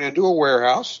forklifts, went into a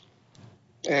warehouse,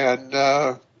 and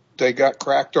they got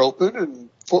cracked open, and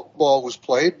football was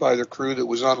played by the crew that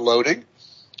was unloading,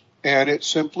 and it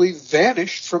simply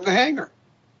vanished from the hangar.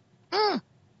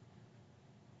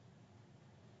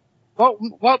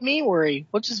 What me worry?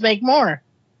 We'll just make more.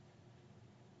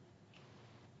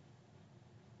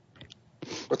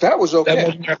 But that was okay.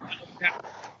 Wasn't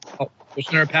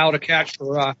there a pallet of cash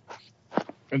from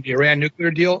the Iran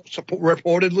nuclear deal,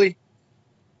 reportedly?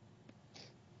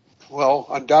 Well,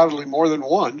 undoubtedly more than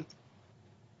one.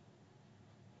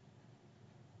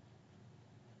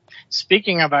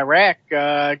 Speaking of Iraq,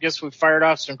 I guess we fired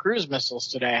off some cruise missiles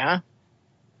today, huh?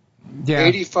 Yeah.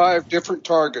 85 different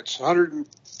targets,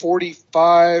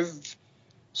 145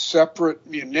 separate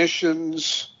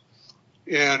munitions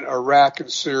in Iraq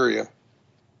and Syria.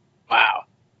 Wow.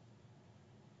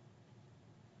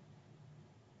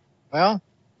 Well,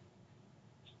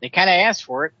 they kind of asked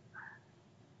for it.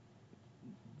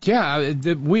 Yeah,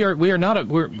 we are not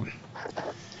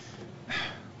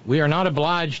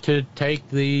obliged to take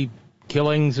the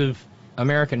killings of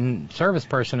American service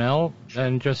personnel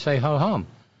and just say ho hum.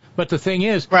 But the thing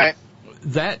is, right,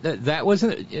 that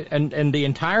wasn't, and the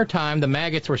entire time the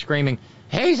maggots were screaming,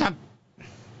 "He's up!"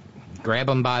 Grab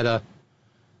him by the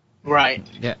right.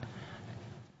 Yeah,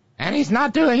 and he's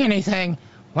not doing anything.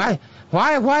 Why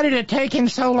did it take him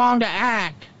so long to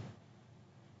act?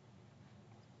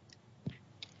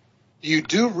 You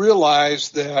do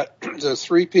realize that the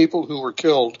 3 people who were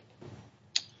killed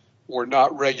were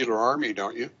not regular Army,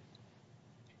 don't you?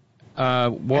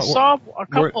 I saw a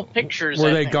couple pictures.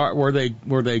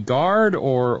 Were they guard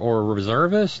or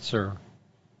reservists or?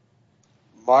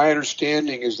 My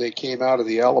understanding is they came out of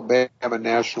the Alabama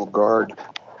National Guard.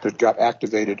 that got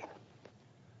activated?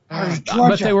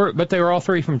 But they were all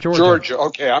three from Georgia. Georgia.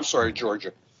 Okay, I'm sorry,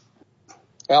 Georgia.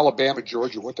 Alabama,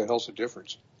 Georgia. What the hell's the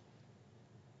difference?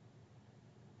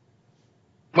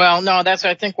 Well, no, that's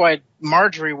I think why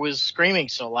Marjorie was screaming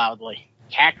so loudly,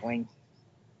 cackling.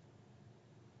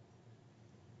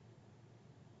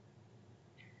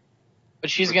 But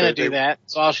she's going to do that.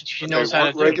 It's all she knows how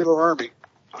to do. Regular Army.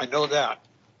 I know that.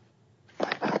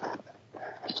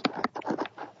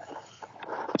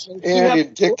 And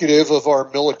indicative of our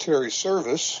military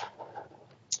service,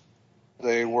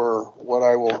 they were what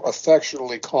I will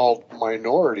affectionately call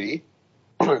minority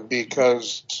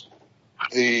because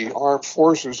the armed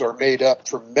forces are made up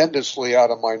tremendously out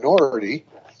of minority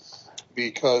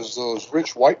because those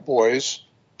rich white boys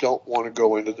don't want to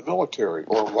go into the military,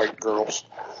 or white girls.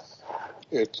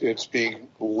 It's being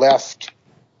left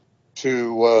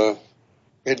to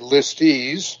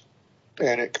enlistees,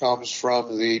 and it comes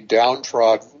from the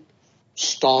downtrodden,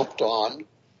 stomped on,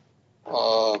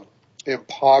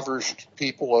 impoverished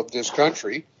people of this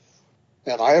country.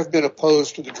 And I have been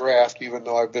opposed to the draft, even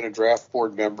though I've been a draft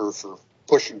board member for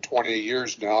pushing 20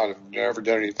 years now, and I've never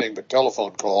done anything but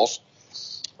telephone calls.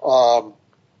 One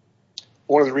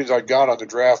of the reasons I got on the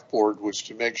draft board was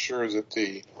to make sure that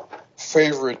the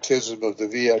favoritism of the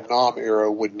Vietnam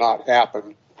era would not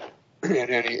happen in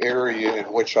any area in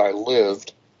which I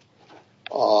lived.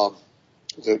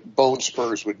 That bone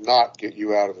spurs would not get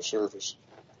you out of the service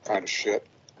kind of shit,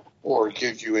 or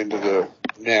give you into the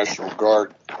National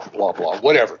Guard, blah, blah,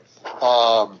 whatever.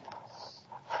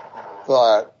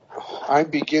 But I'm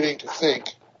beginning to think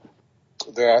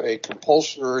that a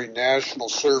compulsory national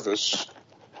service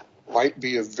might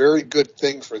be a very good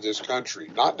thing for this country.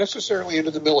 Not necessarily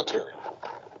into the military,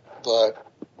 but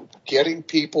getting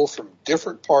people from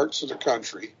different parts of the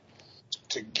country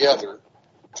together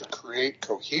to create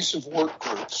cohesive work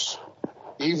groups,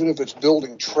 even if it's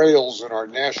building trails in our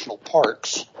national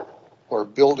parks or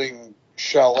building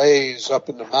chalets up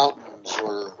in the mountains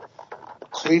or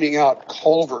cleaning out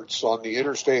culverts on the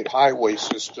interstate highway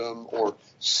system or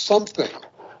something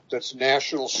that's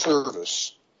national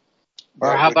service.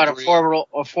 Or how about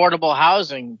affordable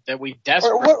housing that we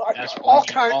desperately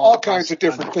all kinds of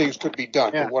different things could be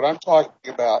done. Yeah. But what I'm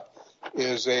talking about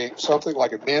is something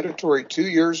like a mandatory 2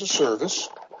 years of service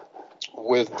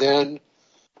with then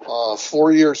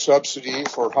 4-year subsidy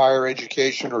for higher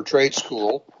education or trade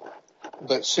school,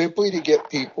 but simply to get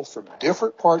people from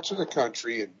different parts of the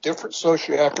country and different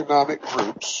socioeconomic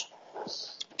groups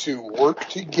to work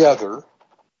together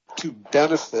to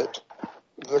benefit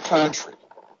the country.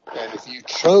 And if you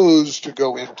chose to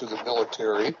go into the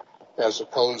military as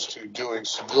opposed to doing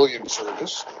civilian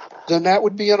service, then that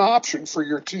would be an option for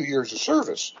your 2 years of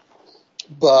service.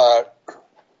 But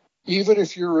even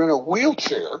if you're in a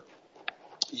wheelchair,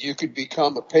 you could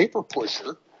become a paper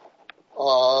pusher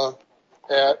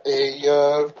at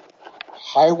a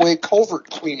highway culvert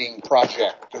cleaning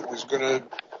project that was going to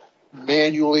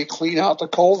manually clean out the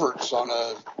culverts on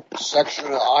a section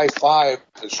of I-5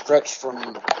 that stretched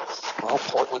from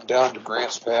Portland down to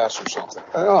Grants Pass or something.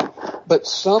 But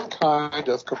some kind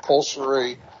of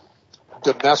compulsory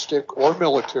domestic or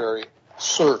military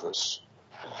service,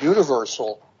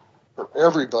 universal for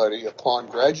everybody upon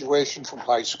graduation from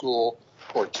high school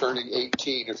or turning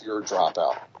 18 if you're a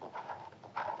dropout.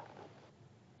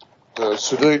 The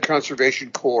Civilian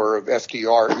Conservation Corps of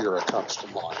FDR era comes to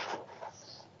mind.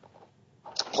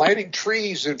 Planting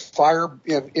trees in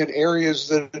areas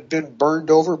that had been burned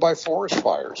over by forest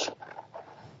fires.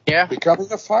 Yeah.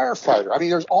 Becoming a firefighter. I mean,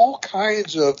 there's all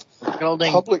kinds of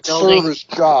public service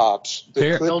jobs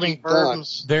that could be done.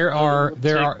 There are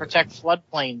protect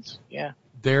floodplains. Yeah.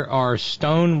 There are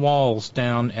stone walls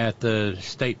down at the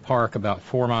state park about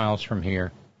 4 miles from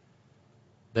here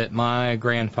that my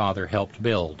grandfather helped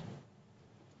build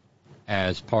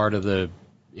as part of the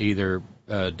either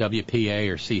WPA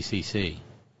or CCC.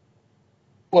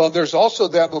 Well, there's also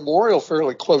that memorial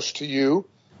fairly close to you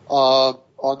on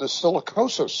the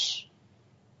Silicosis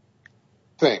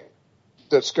thing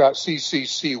that's got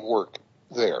CCC work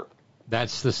there.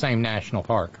 That's the same national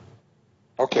park.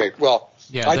 Okay, well,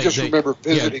 yeah, I just remember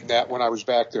visiting that when I was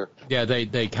back there. Yeah,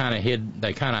 they kind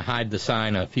of hide the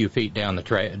sign a few feet down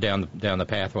the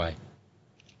pathway.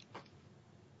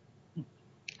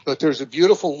 But there's a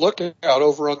beautiful lookout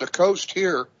over on the coast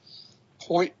here,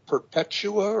 Point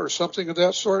Perpetua or something of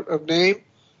that sort of name,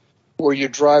 where you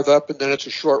drive up and then it's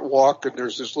a short walk and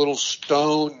there's this little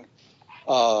stone,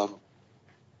 not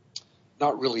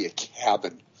really a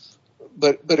cabin,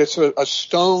 but it's a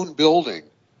stone building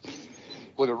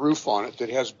with a roof on it that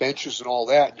has benches and all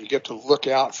that, and you get to look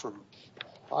out from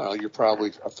you're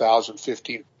probably 1,000,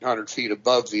 1,500 feet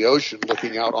above the ocean,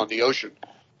 looking out on the ocean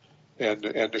and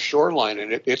the shoreline.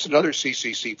 And it's another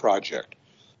CCC project.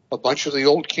 A bunch of the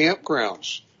old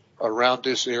campgrounds around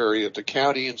this area, the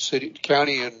county and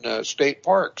state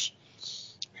parks,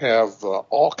 have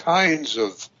all kinds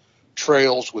of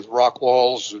trails with rock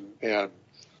walls and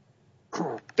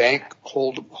bank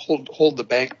hold the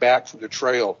bank back from the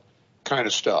trail kind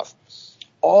of stuff.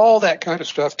 All that kind of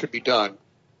stuff could be done.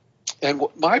 And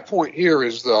my point here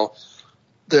is, though,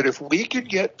 that if we could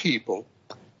get people,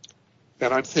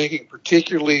 and I'm thinking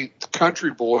particularly the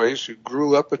country boys who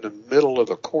grew up in the middle of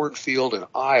a cornfield in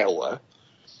Iowa,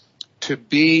 to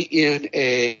be in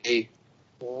a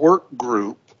work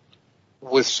group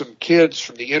with some kids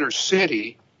from the inner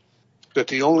city, that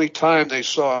the only time they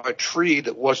saw a tree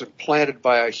that wasn't planted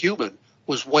by a human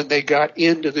was when they got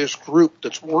into this group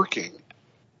that's working.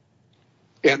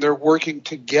 And they're working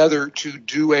together to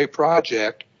do a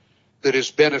project that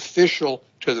is beneficial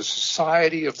to the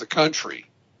society of the country.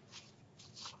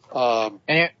 And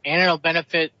it'll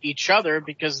benefit each other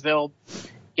because they'll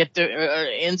get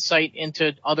the insight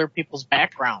into other people's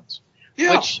backgrounds,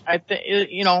 which I think,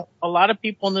 a lot of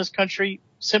people in this country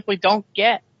simply don't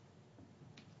get.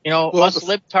 Us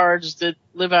libtards that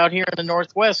live out here in the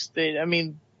Northwest,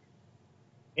 the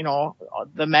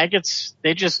maggots,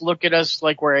 they just look at us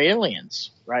like we're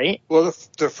aliens, right? Well,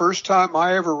 the first time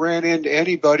I ever ran into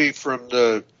anybody from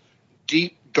the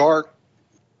deep, dark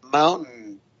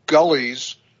mountain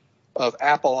gullies of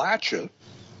Appalachia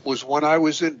was when I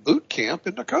was in boot camp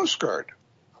in the Coast Guard.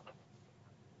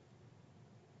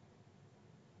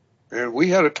 And we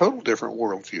had a total different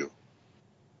worldview.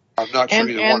 I'm not sure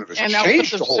either one of us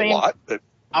changed a whole lot, but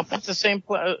I'll put the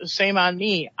same on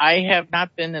me. I have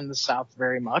not been in the South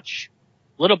very much,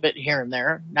 a little bit here and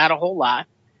there, not a whole lot.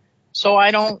 So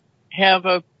I don't have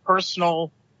a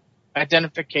personal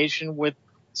identification with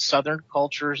Southern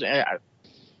cultures,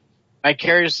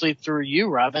 vicariously through you,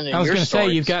 Robyn. I was going to say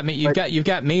you've got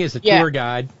me as a tour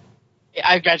guide.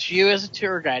 I've got you as a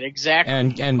tour guide, exactly,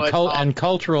 and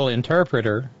cultural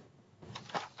interpreter.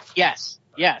 Yes,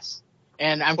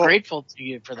 and I'm grateful to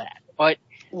you for that. But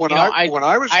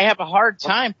I have a hard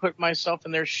time putting myself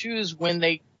in their shoes when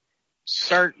they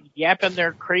start yapping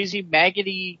their crazy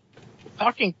maggoty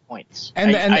talking points.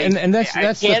 And that's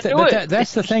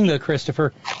the thing, though,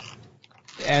 Christopher.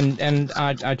 And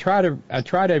I try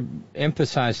to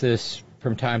emphasize this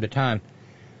from time to time.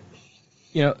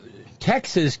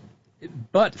 Texas,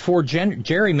 but for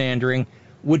gerrymandering,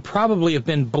 would probably have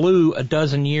been blue a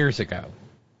dozen years ago.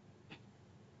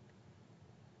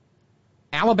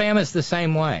 Alabama's the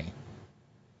same way.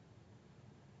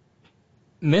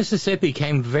 Mississippi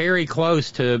came very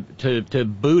close to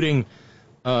booting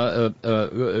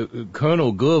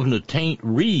Colonel Governor Taint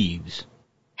Reeves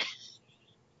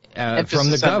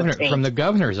from the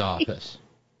governor's office.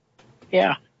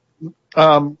 Yeah.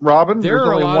 Robyn, there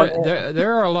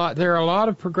are a lot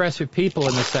of progressive people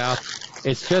in the South.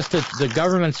 It's just that the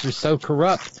governments are so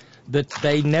corrupt that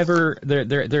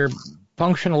they're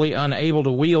functionally unable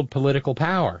to wield political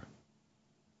power.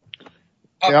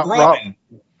 Robyn.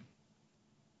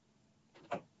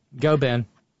 Go, Ben.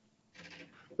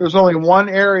 There's only one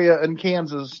area in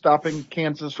Kansas stopping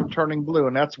Kansas from turning blue,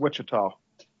 and that's Wichita.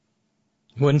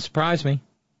 Wouldn't surprise me.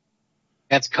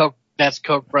 That's Koch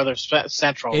Brothers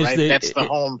Central, right? That's the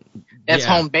home. That's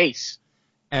home base.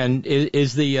 And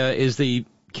is the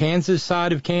Kansas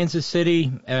side of Kansas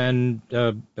City, and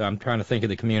I'm trying to think of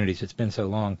the communities. It's been so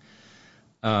long.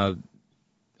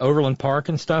 Overland Park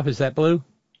and stuff, is that blue?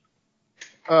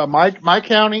 My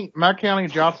county,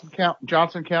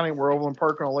 Johnson County, where Overland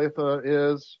Park and Olathe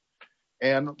is,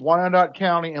 and Wyandotte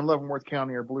County and Leavenworth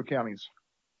County are blue counties.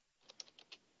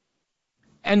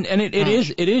 And it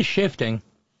is shifting.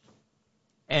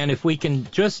 And if we can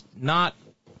just not,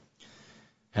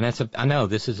 and I know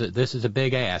this is a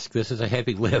big ask. This is a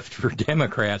heavy lift for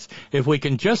Democrats. If we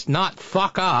can just not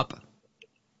fuck up.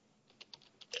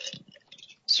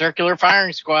 Circular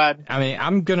firing squad. I mean,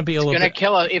 I'm going to be a little bit.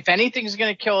 Kill us. If anything's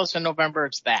going to kill us in November,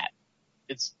 it's that.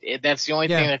 That's the only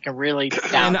thing that can really.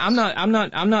 And I'm not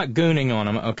gooning on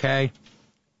them, okay?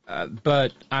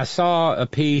 But I saw a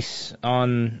piece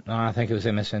on, I think it was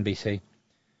MSNBC,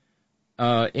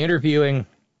 interviewing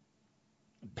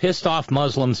pissed off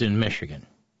Muslims in Michigan.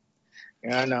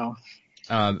 Yeah, I know.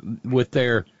 With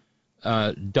their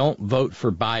 "Don't vote for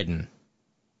Biden"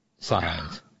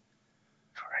 signs.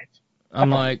 I'm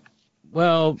like,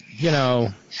 well,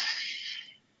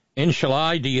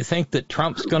 inshallah, do you think that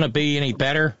Trump's going to be any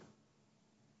better?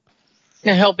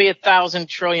 And he'll be 1,000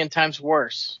 trillion times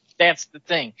worse. That's the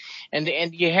thing. And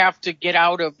you have to get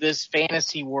out of this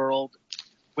fantasy world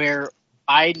where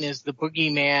Biden is the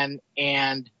boogeyman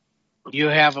and you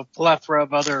have a plethora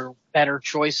of other better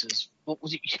choices.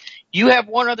 You have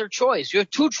one other choice. You have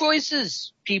two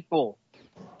choices, people.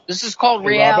 This is called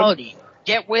reality. Robyn?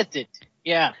 Get with it.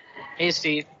 Yeah. Hey,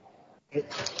 Steve. You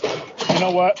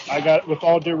know what? I got, with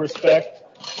all due respect,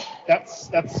 that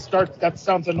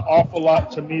sounds an awful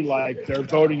lot to me like they're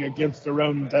voting against their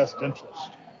own best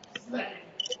interest.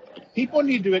 People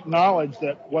need to acknowledge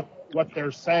that what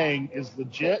they're saying is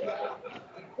legit.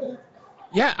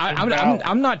 Yeah,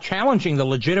 I'm not challenging the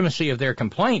legitimacy of their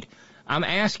complaint. I'm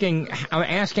asking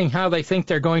how they think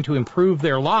they're going to improve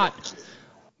their lot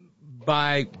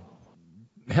by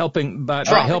helping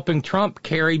Trump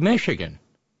carry Michigan.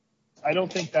 I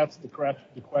don't think that's the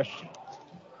question.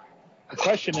 The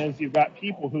question is, you've got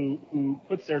people who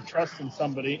puts their trust in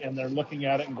somebody and they're looking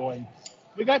at it and going,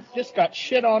 we got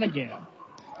shit on again.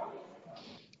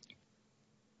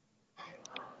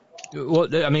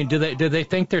 Well, I mean, do they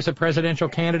think there's a presidential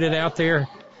candidate out there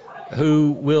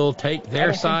who will take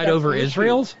their side over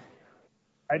Israel's?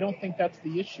 I don't think that's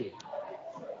the issue.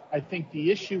 I think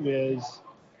the issue is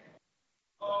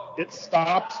it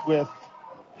stops with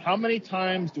how many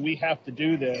times do we have to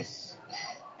do this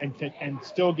and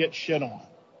still get shit on.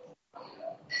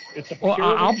 It's a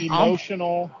purely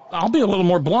emotional. I'll be a little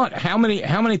more blunt. How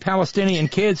many Palestinian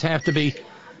kids have to be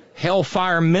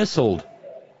hellfire missiled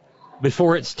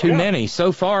before it's too many?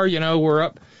 So far, we're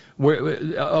up.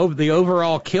 The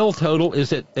overall kill total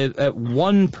is at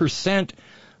 1%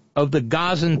 of the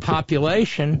Gazan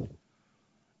population.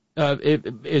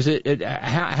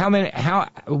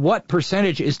 What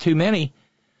percentage is too many?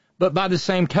 But by the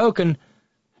same token,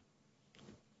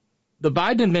 the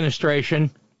Biden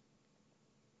administration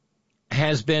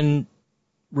has been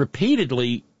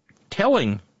repeatedly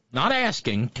telling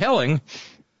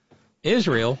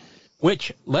Israel,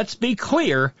 which, let's be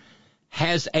clear,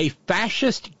 has a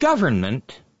fascist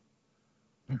government,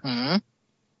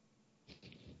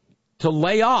 to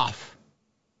lay off,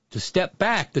 to step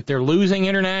back, that they're losing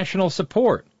international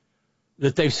support,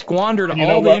 that they've squandered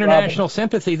all the international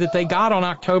sympathy that they got on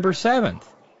October 7th.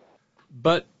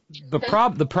 But the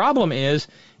problem is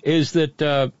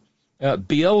that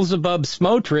Beelzebub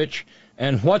Smotrich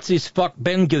and what's-his-fuck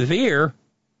Ben Gvir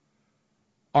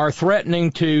are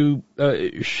threatening to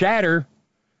shatter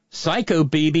Psycho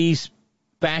BB's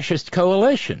fascist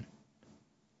coalition.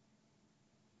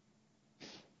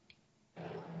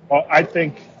 Well, I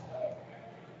think,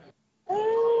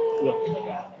 look,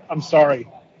 I'm sorry,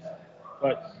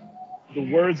 but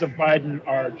the words of Biden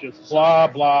are just blah,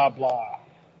 blah, blah.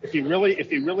 If he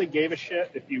really gave a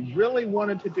shit, if he really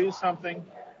wanted to do something,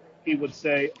 he would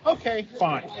say, okay,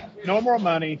 fine. No more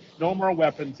money, no more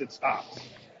weapons, it stops.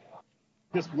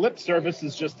 This lip service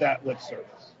is just that lip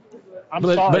service. I'm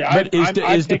sorry, I'm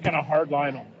taking a hard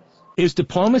line on this. Is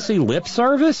diplomacy lip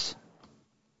service?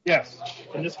 Yes.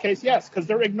 In this case, yes, because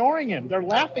they're ignoring him. They're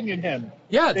laughing at him.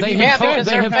 Yeah, because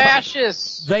they're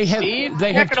fascists. They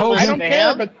have told him. I don't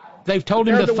care, but they've told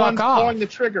him to fuck off. They're the ones pulling the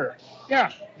trigger.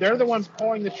 Yeah, they're the ones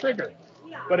pulling the trigger.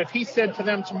 But if he said to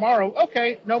them tomorrow,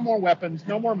 okay, no more weapons,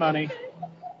 no more money.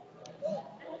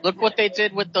 Look what they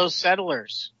did with those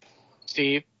settlers,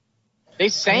 Steve. They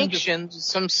sanctioned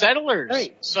some settlers,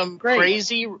 some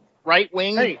crazy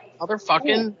right-wing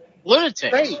motherfucking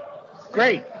lunatics.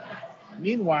 Great.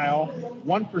 Meanwhile,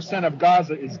 1% of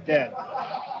Gaza is dead.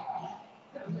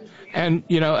 And,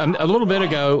 a little bit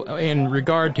ago, in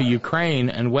regard to Ukraine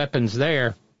and weapons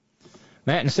there,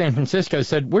 Matt in San Francisco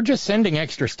said, we're just sending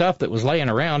extra stuff that was laying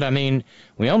around. I mean,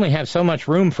 we only have so much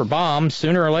room for bombs.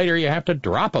 Sooner or later, you have to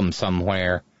drop them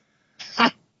somewhere.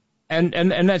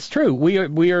 and that's true. We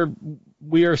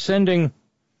are sending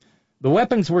the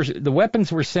weapons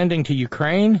we're sending to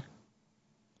Ukraine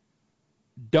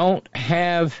don't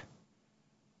have.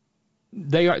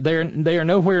 They are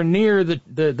nowhere near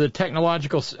the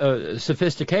technological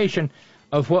sophistication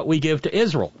of what we give to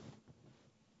Israel.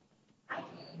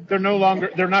 They're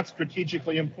not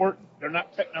strategically important. They're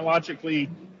not technologically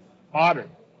modern.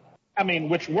 I mean,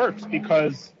 which works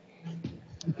because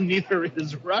neither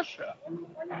is Russia.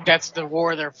 That's the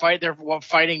war they're fighting. They're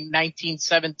fighting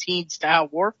 1917 style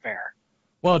warfare.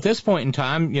 Well, at this point in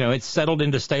time, it's settled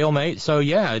into stalemate. So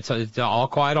yeah, it's all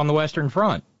quiet on the Western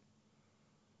Front.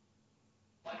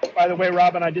 By the way,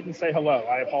 Robyn, I didn't say hello.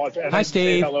 I apologize. Hi,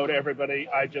 Steve. Say hello to everybody.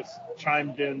 I just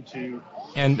chimed in to.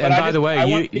 And by the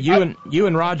way, you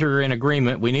and Roger are in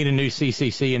agreement. We need a new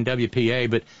CCC and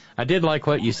WPA. But I did like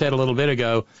what you said a little bit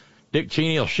ago. Dick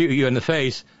Cheney will shoot you in the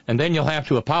face, and then you'll have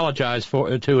to apologize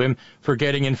to him for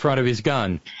getting in front of his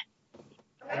gun.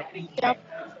 Yep.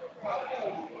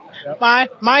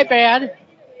 My bad.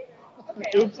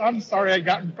 Oops, I'm sorry I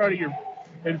got in front of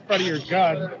your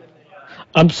gun.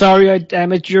 I'm sorry I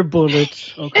damaged your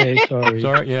bullets. Okay,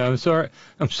 sorry.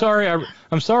 I'm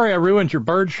sorry I ruined your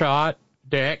bird shot,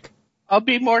 Dick. I'll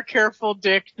be more careful,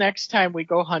 Dick, next time we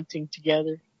go hunting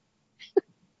together.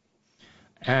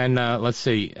 And let's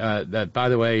see. By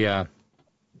the way,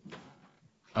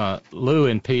 Lou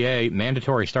in PA,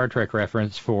 mandatory Star Trek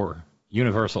reference for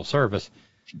universal service.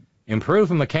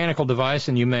 Improve a mechanical device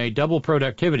and you may double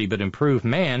productivity, but improve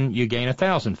man, you gain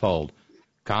 1,000-fold.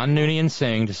 Khan Noonien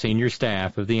Singh to senior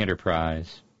staff of the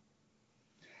Enterprise.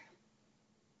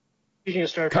 Speaking of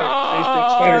Star Trek, today's Big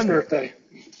Spider's birthday.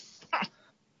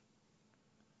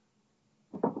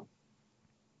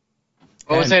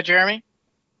 What was that, Jeremy?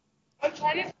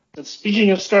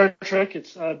 Speaking of Star Trek,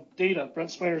 it's Data,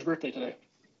 Brent Spiner's birthday today.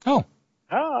 Oh,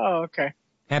 okay.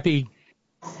 Happy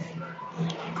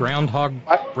Groundhog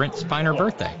Brent Spiner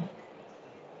birthday.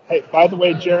 Hey, by the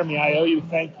way, Jeremy, I owe you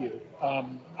thank you.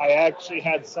 I actually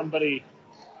had somebody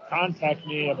contact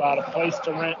me about a place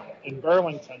to rent in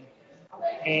Burlington,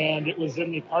 and it was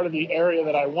in the part of the area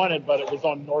that I wanted, but it was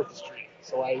on North Street.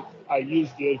 So I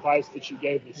used the advice that you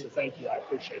gave me, so thank you. I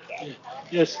appreciate that.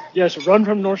 Yes, run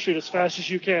from North Street as fast as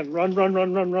you can.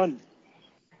 Run.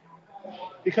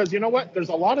 Because you know what? There's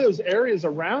a lot of those areas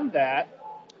around that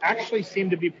actually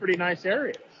seem to be pretty nice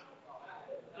areas.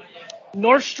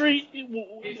 North Street,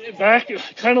 back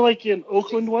kind of like in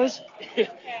Oakland was,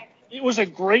 it was a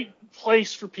great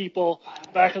place for people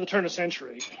back at the turn of the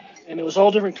century. And it was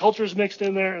all different cultures mixed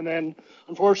in there. And then,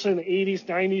 unfortunately, in the 80s,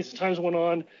 90s, as times went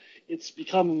on, it's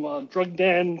become drug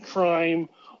den, crime,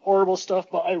 horrible stuff.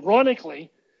 But ironically,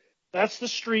 that's the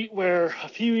street where a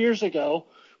few years ago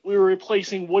we were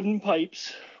replacing wooden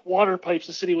pipes, water pipes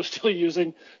the city was still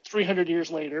using 300 years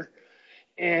later.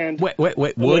 And Wait,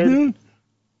 wooden?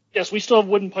 Yes, we still have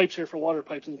wooden pipes here for water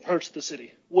pipes in parts of the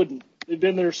city. Wooden. They've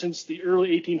been there since the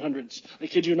early 1800s. I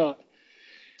kid you not.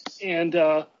 And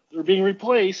they're being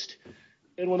replaced.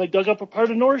 And when they dug up a part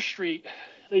of North Street,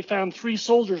 they found 3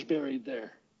 soldiers buried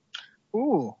there.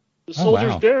 Ooh. The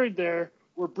soldiers buried there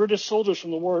were British soldiers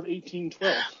from the War of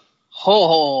 1812.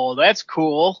 Oh, that's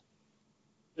cool.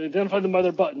 They identified them by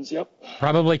their buttons, yep.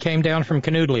 Probably came down from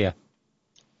Canoodlia.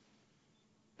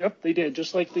 Yep, they did.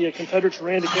 Just like the Confederates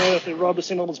ran to Canada if they robbed a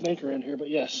St. Albans banker in here, but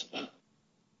yes.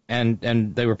 And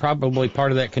they were probably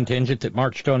part of that contingent that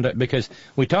marched on to, because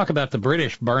we talk about the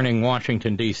British burning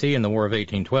Washington, D.C. in the War of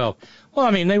 1812. Well,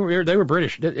 I mean, they were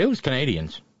British. It was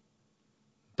Canadians.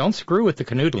 Don't screw with the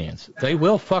Canoodlians. They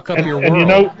will fuck up your world. And you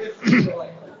know,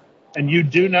 and you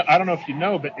do know, I don't know if you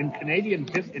know, but in Canadian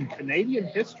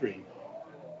history,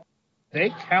 they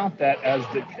count that as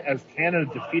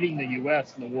Canada defeating the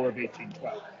U.S. in the War of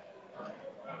 1812.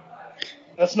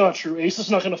 That's not true. Ace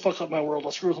is not going to fuck up my world.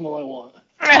 I'll screw with him all I want.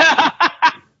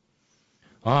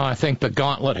 I think the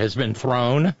gauntlet has been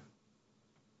thrown.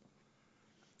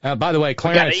 By the way,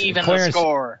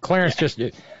 Clarence just,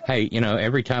 hey, you know,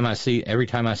 every time I see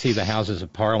the Houses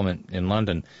of Parliament in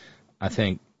London, I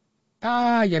think,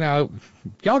 you know,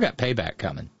 y'all got payback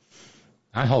coming.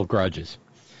 I hold grudges.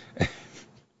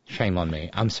 Shame on me.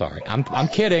 I'm sorry. I'm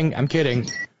kidding.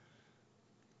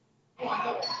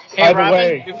 Hey,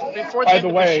 Robyn, before the end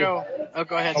of the show. Oh,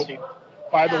 go ahead, Steve.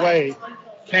 By the way,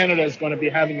 Canada is going to be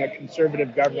having a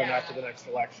conservative government after the next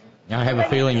election. I have a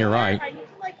feeling you're right.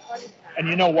 And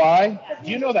you know why?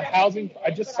 Do you know the housing?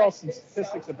 I just saw some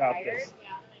statistics about this.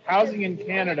 Housing in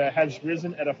Canada has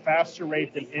risen at a faster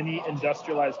rate than any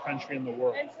industrialized country in the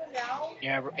world.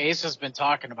 Yeah, Ace has been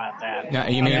talking about that. Now,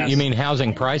 you mean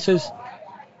housing prices?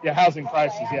 Yeah, housing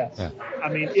prices, yes. Yeah. I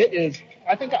mean, it is.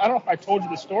 I don't know if I told you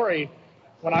the story.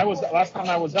 Last time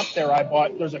I was up there,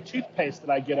 there's a toothpaste that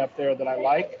I get up there that I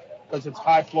like because it's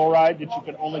high fluoride that you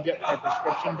can only get by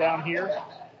prescription down here.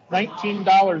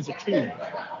 $19 a tube.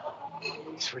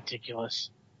 It's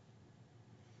ridiculous.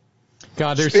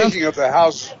 God, Speaking of the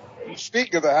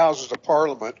Houses of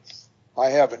Parliament,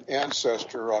 I have an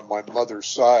ancestor on my mother's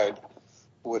side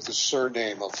with the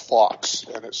surname of Fox,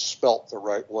 and it's spelt the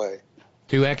right way.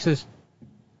 2 X's?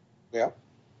 Yeah.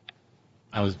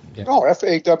 Yeah. No, Fawkes.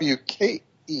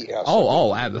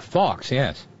 The Fox,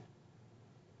 yes.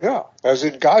 Yeah, as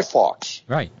in Guy Fawkes.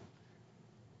 Right.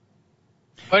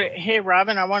 But hey,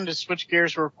 Robyn, I wanted to switch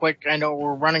gears real quick. I know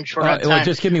we're running short on time. Well,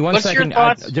 just give me one second. Your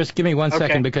thoughts? Just give me one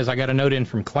second because I got a note in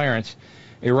from Clarence.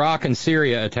 Iraq and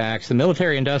Syria attacks. The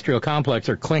military-industrial complex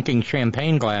are clinking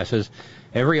champagne glasses.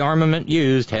 Every armament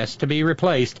used has to be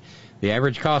replaced. The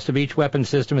average cost of each weapon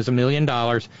system is $1 million.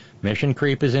 Mission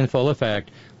creep is in full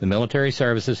effect. The military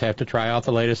services have to try out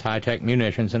the latest high-tech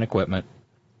munitions and equipment.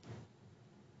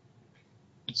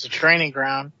 It's a training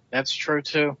ground. That's true,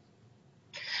 too.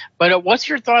 But what's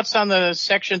your thoughts on the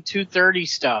Section 230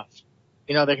 stuff?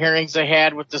 You know, the hearings they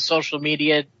had with the social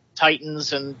media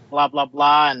titans and blah, blah,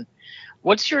 blah. And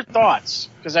what's your thoughts?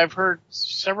 Because I've heard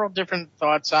several different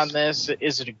thoughts on this.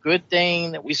 Is it a good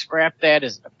thing that we scrap that?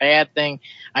 Is it a bad thing?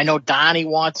 I know Donnie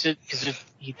wants it because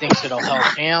he thinks it'll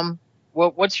help him.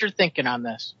 What's your thinking on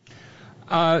this?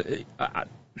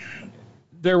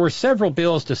 There were several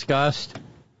bills discussed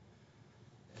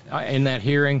in that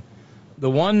hearing. The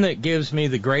one that gives me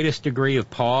the greatest degree of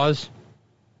pause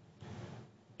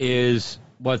is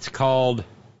what's called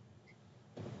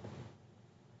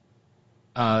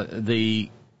what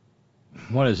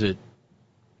is it?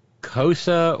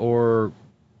 COSA or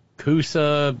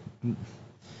CUSA?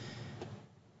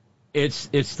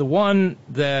 It's the one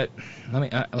that,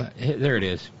 there it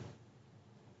is.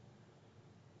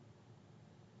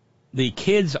 The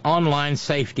Kids Online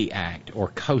Safety Act, or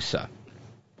COSA.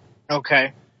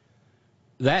 Okay.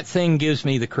 That thing gives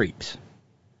me the creeps.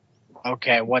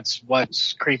 Okay, what's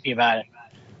creepy about it?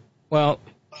 Well,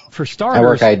 for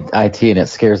starters... I work IT and it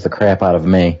scares the crap out of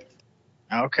me.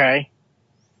 Okay.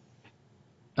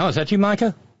 Oh, is that you,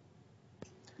 Micah?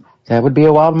 That would be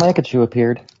a wild Micah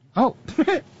appeared. Oh,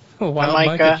 a wild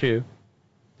Micah.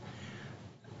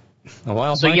 A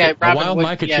wild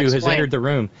Micah has entered the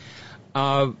room.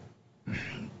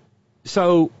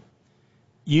 So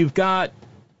you've got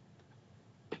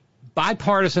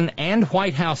bipartisan and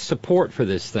White House support for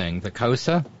this thing, the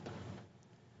COSA.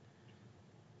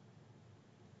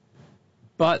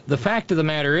 But the fact of the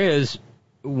matter is,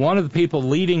 one of the people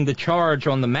leading the charge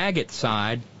on the maggot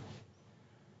side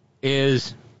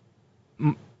is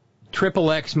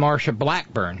Triple X Marsha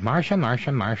Blackburn.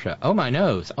 Marsha. Oh, my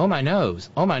nose. Oh, my nose.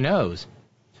 Oh, my nose.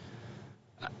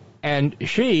 And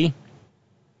she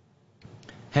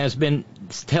has been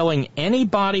telling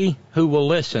anybody who will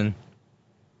listen,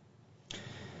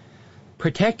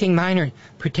 protecting minor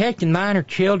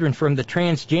children from the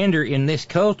transgender in this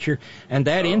culture and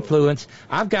that influence.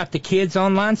 I've got the Kids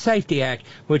Online Safety Act,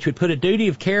 which would put a duty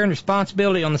of care and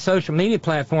responsibility on the social media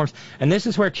platforms, and this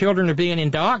is where children are being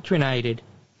indoctrinated.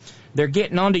 They're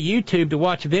getting onto YouTube to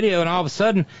watch a video, and all of a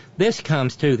sudden, this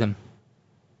comes to them.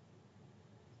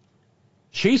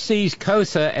 She sees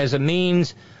COSA as a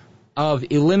means of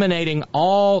eliminating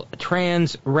all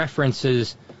trans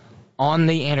references on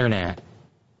the internet.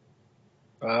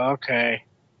 Okay.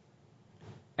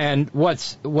 And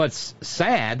what's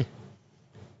sad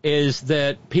is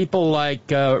that people like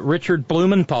Richard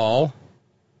Blumenthal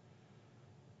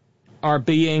are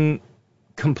being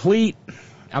complete.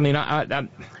 I mean,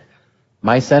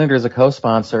 my senator's a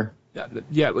co-sponsor.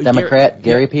 Yeah, Democrat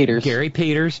Gary Peters. Gary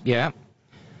Peters, yeah.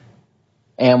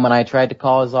 And when I tried to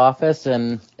call his office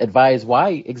and advise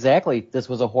why exactly this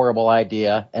was a horrible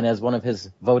idea, and as one of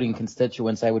his voting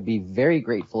constituents, I would be very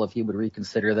grateful if he would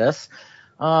reconsider this,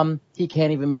 he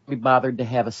can't even be bothered to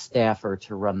have a staffer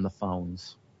to run the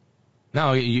phones.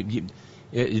 No,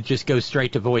 it just goes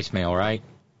straight to voicemail, right?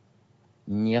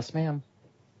 Yes, ma'am.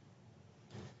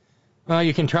 Well,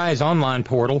 you can try his online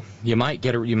portal. You might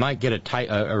get a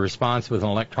response with an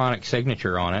electronic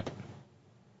signature on it.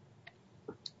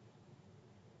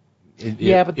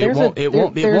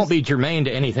 It won't be germane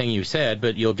to anything you said,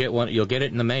 but you'll get one. You'll get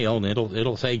it in the mail, and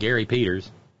it'll say Gary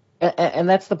Peters. And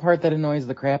that's the part that annoys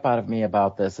the crap out of me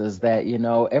about this, is that, you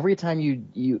know, every time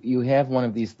you have one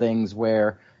of these things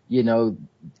where, you know,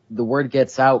 the word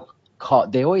gets out,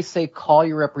 they always say call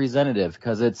your representative,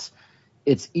 because it's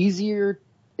easier,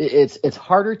 it's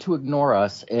harder to ignore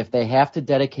us if they have to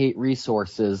dedicate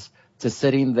resources to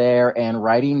sitting there and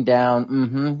writing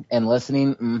down and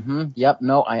listening yep,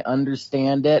 no, I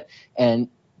understand it, and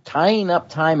tying up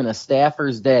time in a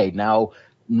staffer's day. Now,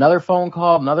 another phone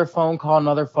call.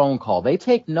 They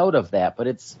take note of that, but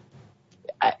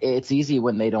it's easy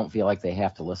when they don't feel like they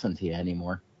have to listen to you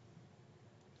anymore.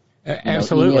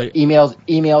 Absolutely.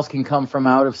 Emails can come from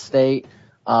out of state.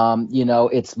 You know,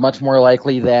 it's much more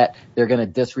likely that they're going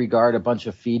to disregard a bunch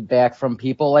of feedback from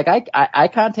people. Like I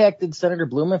contacted Senator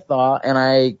Blumenthal, and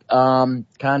I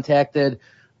contacted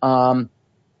Senator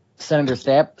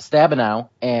Stabenow,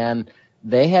 and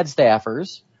they had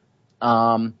staffers,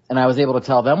 and I was able to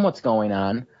tell them what's going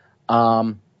on.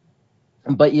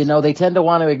 But, you know, they tend to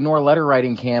want to ignore letter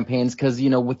writing campaigns because,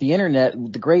 you know, with the internet,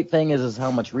 the great thing is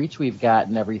how much reach we've got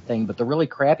and everything. But the really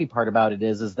crappy part about it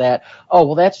is that, oh,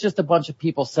 well, that's just a bunch of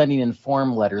people sending in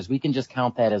form letters. We can just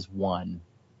count that as one.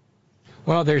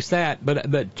 Well, there's that.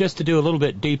 But just to do a little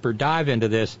bit deeper dive into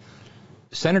this,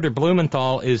 Senator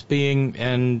Blumenthal is being,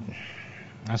 and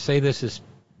I say this as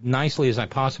nicely as I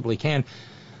possibly can,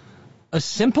 a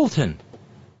simpleton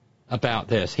about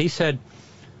this. He said,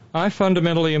 I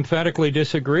fundamentally, emphatically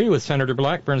disagree with Senator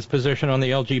Blackburn's position on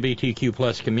the LGBTQ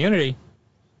plus community.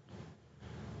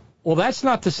 Well, that's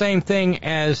not the same thing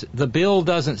as the bill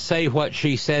doesn't say what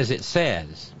she says it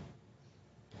says.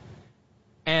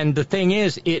 And the thing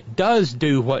is, it does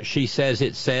do what she says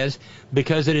it says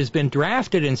because it has been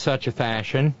drafted in such a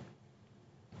fashion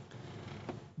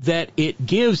that it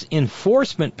gives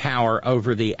enforcement power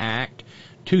over the act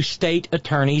to state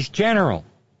attorneys general.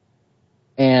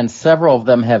 And several of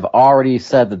them have already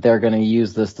said that they're going to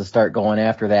use this to start going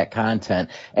after that content.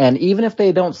 And even if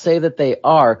they don't say that they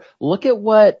are, look at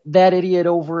what that idiot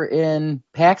over in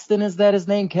Paxton, is that his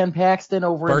name? Ken Paxton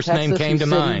over First in Texas? name came to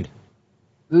mind.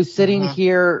 Who's sitting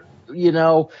here, you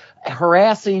know,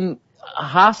 harassing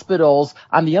hospitals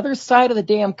on the other side of the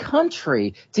damn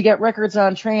country to get records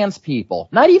on trans people.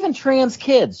 Not even trans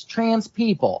kids, trans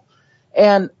people.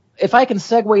 And if I can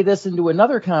segue this into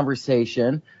another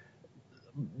conversation,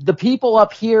 the people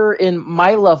up here in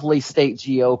my lovely state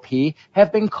GOP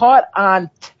have been caught on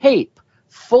tape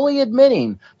fully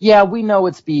admitting, yeah, we know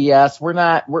it's BS. We're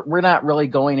not really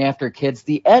going after kids.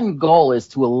 The end goal is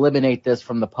to eliminate this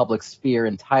from the public sphere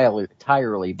entirely.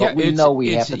 But we know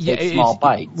we have to take small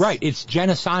bites. Right. It's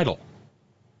genocidal.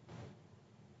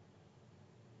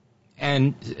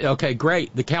 And okay,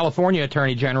 great. The California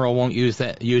Attorney General won't use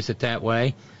it that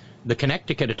way. The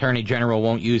Connecticut Attorney General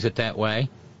won't use it that way.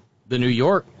 The New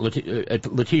York,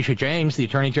 Letitia James, the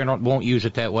Attorney General, won't use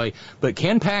it that way. But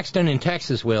Ken Paxton in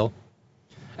Texas will.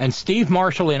 And Steve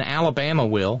Marshall in Alabama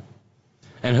will.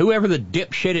 And whoever the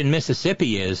dipshit in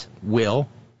Mississippi is will.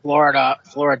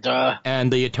 Florida.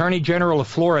 And the Attorney General of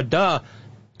Florida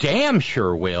damn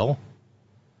sure will.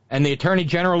 And the Attorney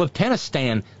General of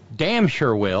Tennessee damn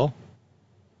sure will.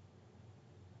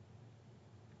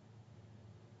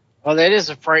 Well, that is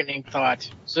a frightening thought.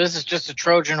 So this is just a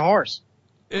Trojan horse.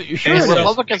 Sure, and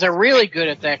Republicans are really good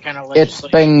at that kind of legislation.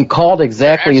 It's been called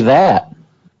exactly that.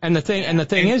 And the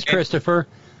thing is, Christopher,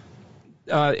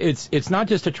 it's not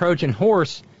just a Trojan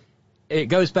horse. It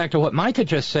goes back to what Micah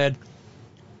just said.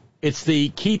 It's the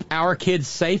Keep Our Kids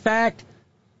Safe Act.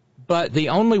 But the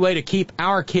only way to keep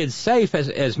our kids safe,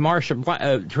 as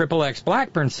Marsha Triple X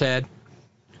Blackburn said,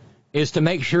 is to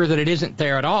make sure that it isn't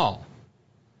there at all.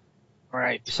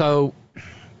 Right. So,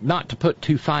 not to put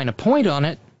too fine a point on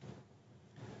it,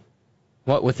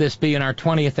 what with this being our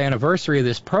 20th anniversary of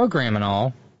this program and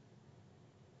all,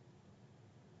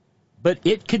 but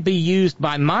it could be used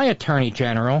by my Attorney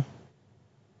General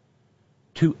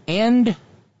to end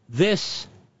this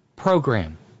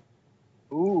program.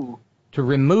 Ooh. To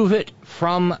remove it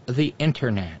from the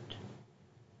Internet.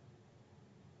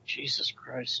 Jesus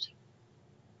Christ.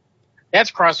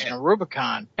 That's crossing a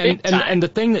Rubicon. And the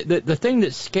thing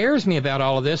that scares me about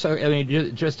all of this, I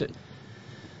mean, just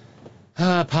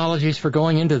apologies for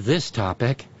going into this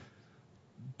topic,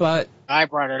 but I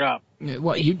brought it up.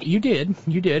 Well, you did,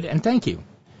 and thank you.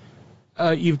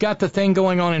 You've got the thing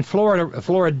going on in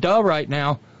Florida right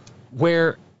now,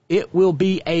 where it will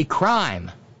be a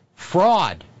crime,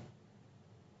 fraud,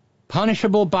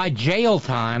 punishable by jail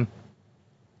time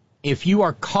if you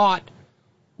are caught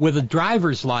with a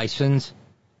driver's license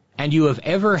and you have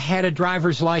ever had a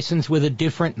driver's license with a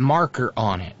different marker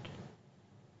on it,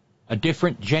 a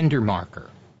different gender marker.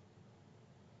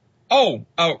 Oh,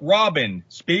 Robyn,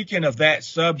 speaking of that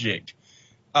subject,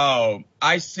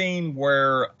 I seen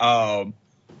where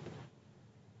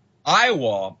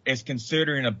Iowa is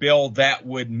considering a bill that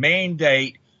would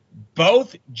mandate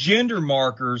both gender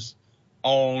markers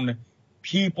on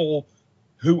people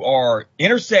who are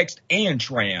intersexed and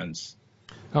trans.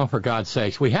 Oh, for God's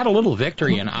sakes. We had a little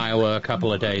victory in Iowa a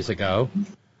couple of days ago.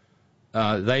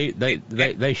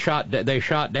 They shot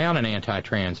down an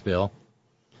anti-trans bill.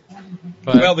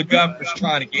 But, well, the governor's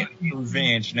trying to get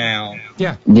revenge now.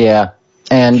 Yeah. Yeah.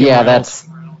 And that's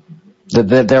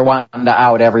they're wanting to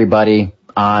out everybody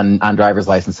on driver's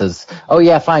licenses. Oh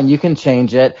yeah, fine, you can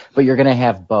change it, but you're going to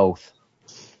have both.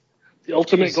 The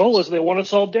ultimate goal is they want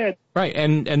us all dead. Right,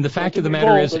 and the fact of the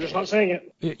matter is, they're just not saying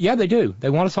it. Yeah, they do. They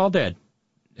want us all dead.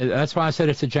 That's why I said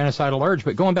it's a genocidal urge.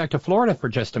 But going back to Florida for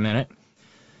just a minute,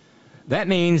 that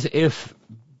means if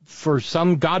for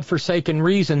some godforsaken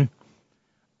reason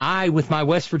I, with my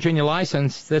West Virginia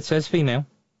license that says female,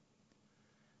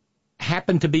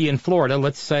 happen to be in Florida,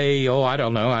 let's say,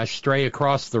 I stray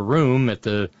across the room at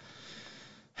the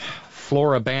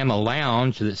Floribama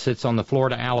Lounge that sits on the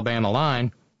Florida-Alabama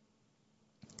line.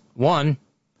 One,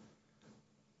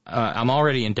 I'm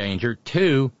already in danger.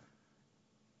 Two,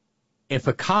 if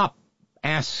a cop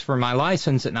asks for my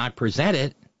license and I present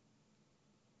it,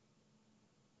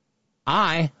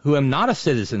 I, who am not a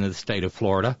citizen of the state of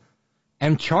Florida,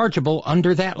 am chargeable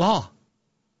under that law.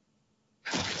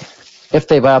 If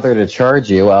they bother to charge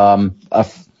you, I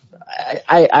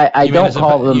don't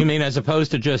call them. You mean as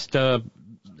opposed to just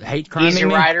hate crime? Easy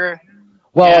Rider.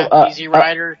 Well, Easy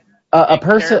Rider. A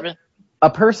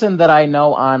person that I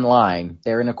know online,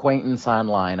 they're an acquaintance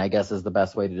online, I guess is the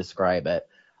best way to describe it,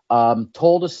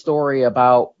 told a story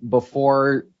about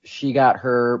before she got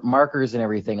her markers and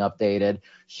everything updated,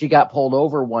 she got pulled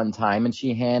over one time and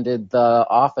she handed the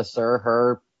officer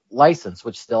her license,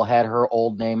 which still had her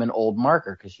old name and old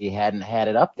marker because she hadn't had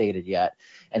it updated yet.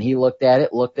 And he looked at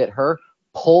it, looked at her,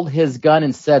 pulled his gun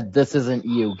and said, "This isn't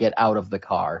you. Get out of the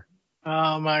car."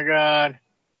 Oh my God.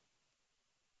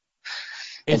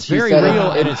 It's very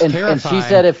real and it's terrifying. And she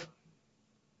said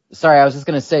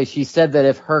she said that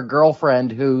if her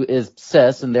girlfriend, who is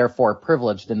cis and therefore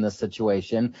privileged in this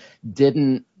situation,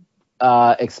 didn't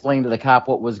explain to the cop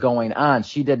what was going on,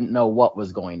 she didn't know what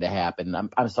was going to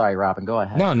happen. I'm sorry, Robyn, go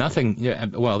ahead. No, nothing. Yeah,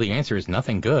 well, the answer is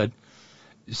nothing good.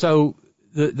 So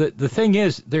the thing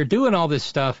is, they're doing all this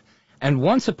stuff, and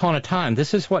once upon a time,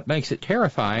 this is what makes it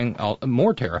terrifying,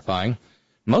 more terrifying,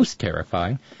 most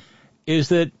terrifying, is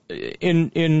that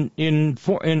in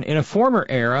a former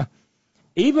era,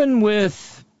 even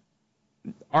with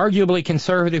arguably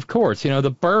conservative courts,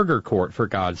 the Burger Court, for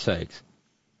God's sakes,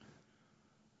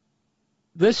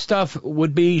 this stuff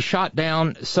would be shot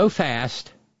down so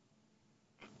fast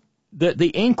that the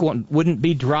ink wouldn't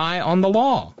be dry on the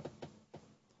law.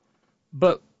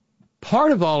 But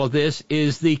part of all of this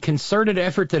is the concerted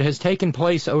effort that has taken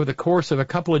place over the course of a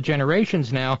couple of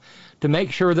generations now to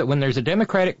make sure that when there's a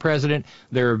Democratic president,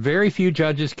 there are very few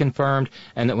judges confirmed,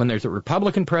 and that when there's a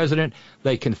Republican president,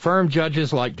 they confirm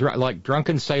judges like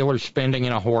drunken sailors spending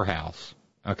in a whorehouse.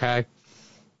 Okay?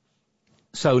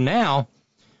 So now,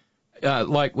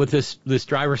 like with this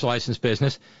driver's license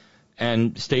business,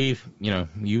 and Steve,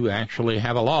 you actually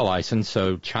have a law license,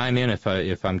 so chime in if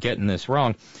I'm getting this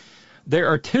wrong. There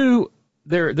are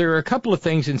a couple of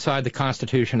things inside the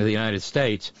Constitution of the United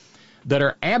States that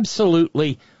are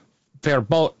absolutely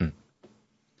verboten.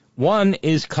 One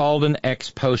is called an ex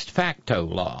post facto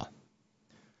law.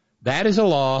 That is a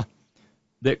law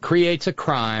that creates a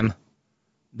crime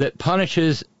that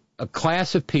punishes a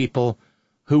class of people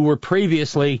who were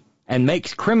previously and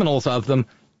makes criminals of them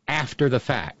after the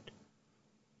fact.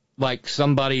 Like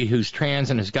somebody who's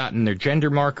trans and has gotten their gender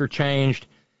marker changed.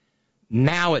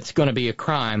 Now it's going to be a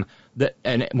crime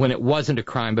when it wasn't a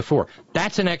crime before.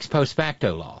 That's an ex post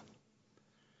facto law.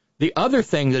 The other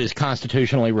thing that is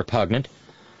constitutionally repugnant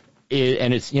is,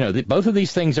 and it's both of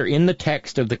these things are in the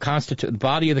text of the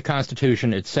body of the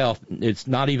Constitution itself. It's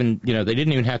not even they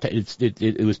didn't even have to.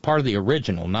 It was part of the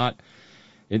original, not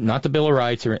the Bill of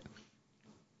Rights or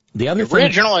the other thing.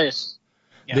 Original is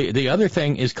the other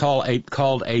thing is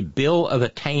called a Bill of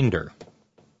Attainder,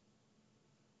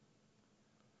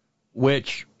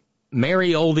 which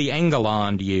Mary Oldie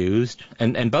Engeland used,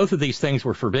 and both of these things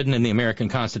were forbidden in the American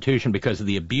Constitution because of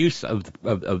the abuse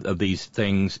of these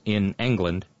things in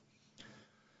England.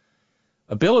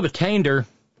 A Bill of Attainder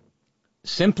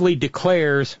simply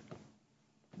declares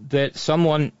that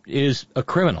someone is a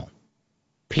criminal,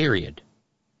 period.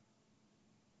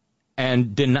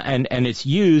 And it's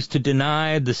used to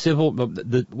deny the civil,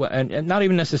 and not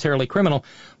even necessarily criminal,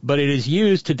 but it is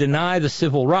used to deny the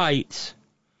civil rights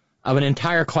of an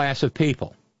entire class of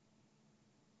people.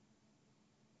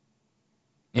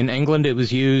 In England, it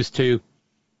was used to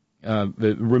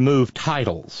remove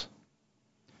titles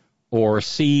or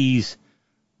seize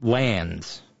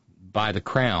lands by the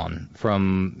crown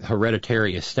from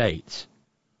hereditary estates.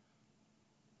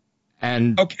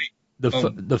 And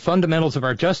the fundamentals of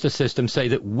our justice system say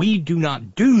that we do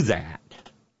not do that.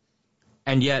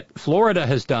 And yet Florida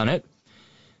has done it.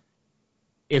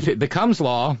 If it becomes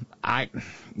law, I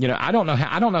don't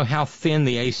know how thin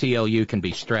the ACLU can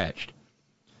be stretched,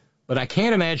 but I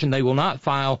can't imagine they will not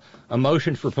file a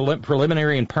motion for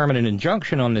preliminary and permanent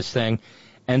injunction on this thing,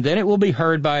 and then it will be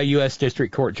heard by a U.S.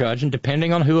 District Court judge, and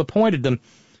depending on who appointed them,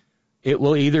 it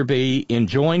will either be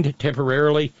enjoined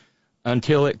temporarily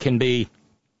until it can be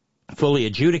fully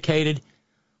adjudicated,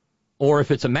 or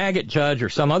if it's a maggot judge or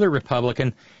some other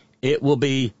Republican, it will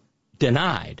be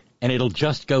denied. And it'll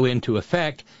just go into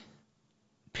effect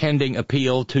pending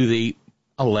appeal to the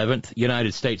 11th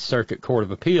United States Circuit Court of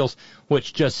Appeals,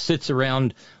 which just sits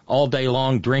around all day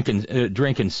long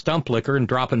drinking stump liquor and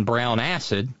dropping brown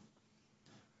acid.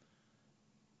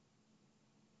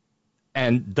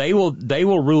 And they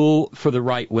will rule for the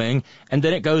right wing, and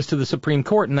then it goes to the Supreme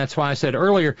Court. And that's why I said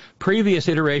earlier, previous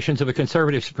iterations of a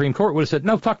conservative Supreme Court would have said,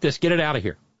 no, fuck this, get it out of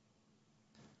here.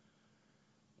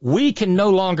 We can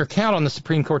no longer count on the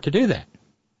Supreme Court to do that.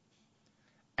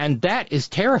 And that is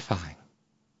terrifying.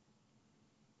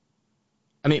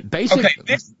 I mean,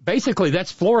 basically,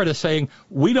 that's Florida saying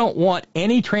we don't want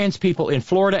any trans people in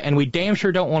Florida, and we damn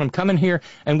sure don't want them coming here.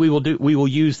 And we will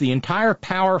use the entire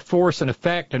power, force, and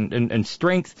effect, and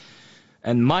strength,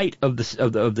 and might of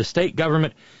the state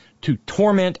government to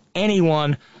torment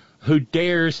anyone who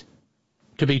dares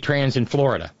to be trans in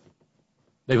Florida.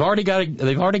 They've already got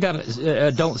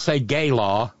a don't say gay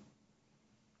law,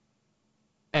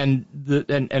 and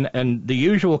the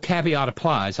usual caveat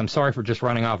applies. I'm sorry for just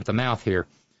running off at the mouth here,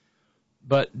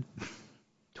 but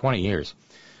 20 years.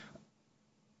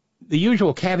 The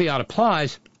usual caveat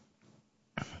applies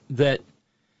that.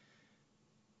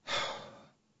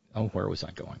 Oh, where was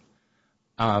I going?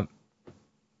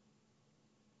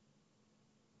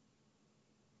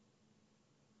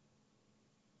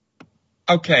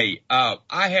 Okay,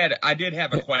 I did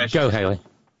have a question. Go, Haley.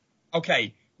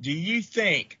 Okay, do you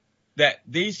think that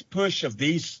these push of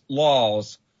these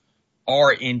laws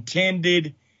are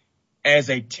intended as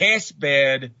a test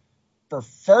bed for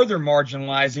further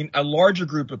marginalizing a larger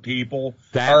group of people?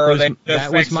 That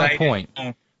was my point.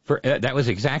 That was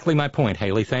exactly my point,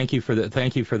 Haley. Thank you for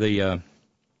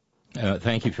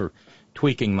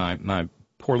tweaking my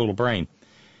poor little brain.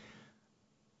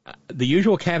 The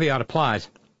usual caveat applies.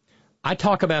 I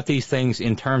talk about these things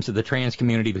in terms of the trans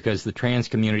community because the trans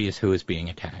community is who is being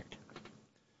attacked.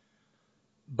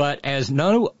 But as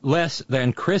no less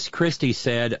than Chris Christie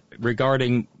said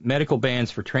regarding medical bans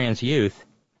for trans youth,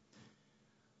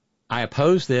 I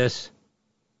oppose this.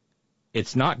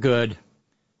 It's not good.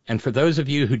 And for those of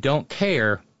you who don't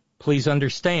care, please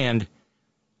understand,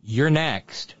 you're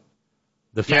next.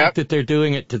 The fact that they're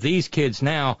doing it to these kids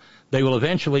now, they will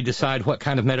eventually decide what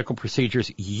kind of medical procedures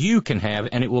you can have,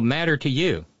 and it will matter to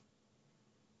you.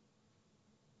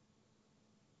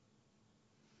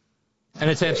 And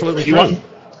it's absolutely true. Do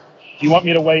you want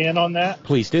me to weigh in on that?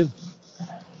 Please do.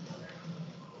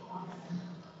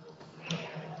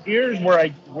 Here's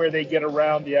where they get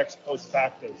around the ex post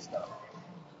facto stuff.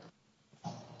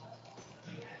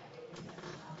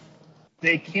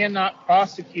 They cannot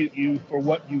prosecute you for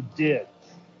what you did.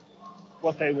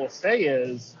 What they will say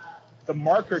is the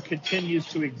marker continues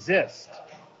to exist.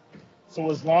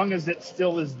 So as long as it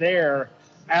still is there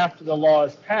after the law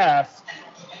is passed,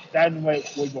 then we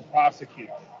will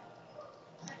prosecute.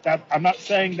 I'm not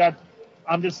saying that.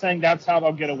 I'm just saying that's how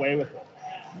they'll get away with it.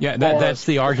 Yeah, that's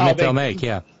the argument they'll make,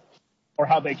 yeah. Or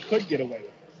how they could get away with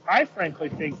it. I frankly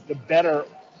think the better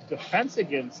defense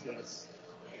against this,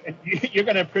 and you're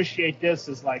going to appreciate this,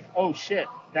 is like, oh shit,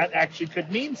 that actually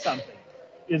could mean something,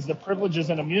 is the Privileges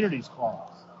and Immunities Clause.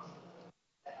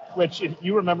 Which, if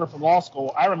you remember from law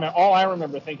school, all I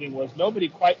remember thinking was nobody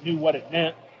quite knew what it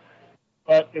meant,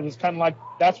 but it was kind of like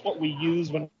that's what we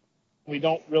use when we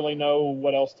don't really know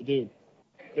what else to do.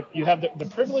 If you have the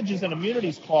Privileges and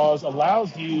Immunities Clause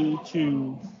allows you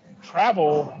to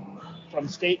travel from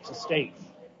state to state.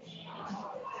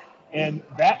 And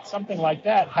something like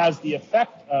that has the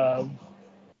effect of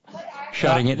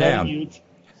shutting it down.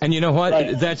 And you know what?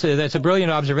 Right. That's a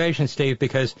brilliant observation, Steve,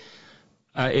 because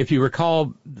if you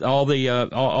recall all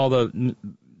the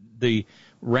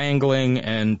wrangling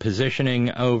and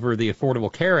positioning over the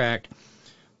Affordable Care Act,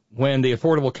 when the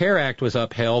Affordable Care Act was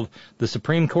upheld, the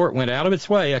Supreme Court went out of its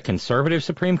way, a conservative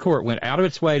Supreme Court went out of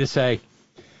its way to say,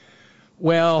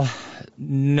 well,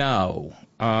 no,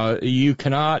 you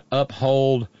cannot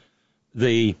uphold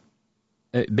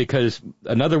because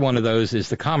another one of those is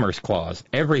the Commerce Clause.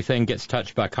 Everything gets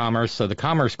touched by commerce, so the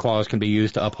Commerce Clause can be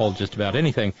used to uphold just about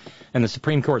anything. And the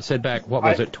Supreme Court said back,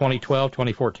 2012,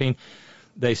 2014?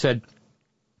 They said,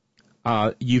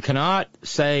 you cannot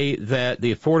say that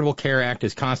the Affordable Care Act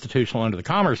is constitutional under the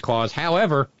Commerce Clause.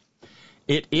 However,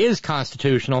 it is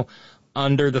constitutional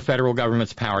under the federal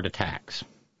government's power to tax.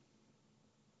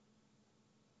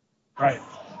 Right.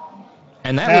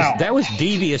 And that was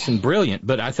devious and brilliant,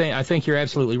 but I think you're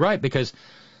absolutely right, because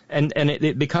and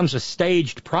it becomes a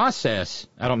staged process.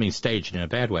 I don't mean staged in a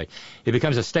bad way. It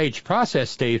becomes a staged process,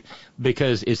 Steve,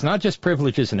 because it's not just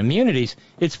privileges and immunities,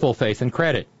 it's full faith and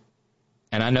credit.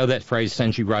 And I know that phrase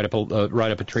sends you right up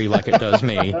a tree like it does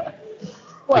me,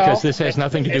 because this has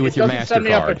nothing to do with your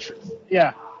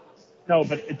MasterCard. No,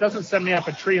 but it doesn't send me up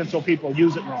a tree until people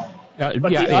use it wrong.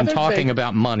 And talking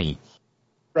about money.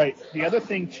 Right. The other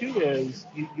thing, too, is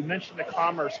you mentioned the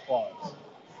Commerce Clause.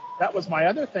 That was my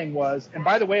other thing was, and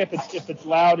by the way, if it's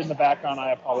loud in the background,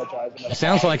 I apologize. It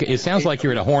sounds like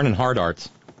you're at a Horn and Hard Arts.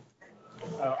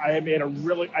 I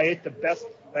ate the best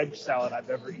veg salad I've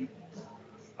ever eaten.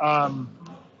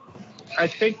 I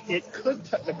think it could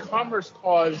the Commerce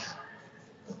Clause.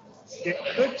 It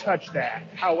could touch that.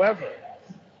 However,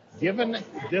 given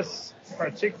this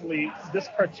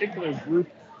particular group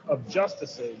of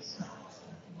justices,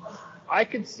 I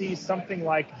could see something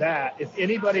like that. If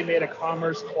anybody made a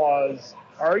Commerce Clause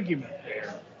argument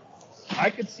there, I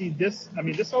could see this. I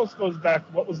mean, this also goes back.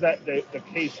 What was that? The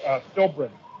case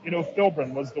Filbrin.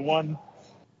 Filbrin was the one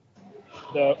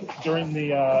during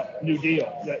the New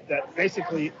Deal that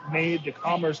basically made the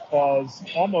Commerce Clause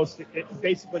it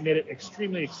basically made it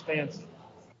extremely expansive,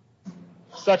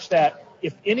 such that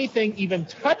if anything even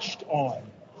touched on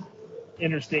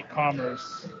interstate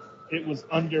commerce, it was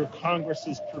under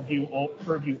Congress's purview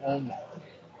only.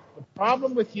 The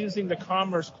problem with using the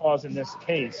Commerce Clause in this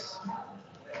case,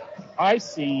 I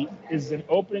see, is an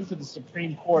opening to the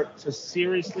Supreme Court to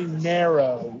seriously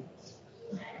narrow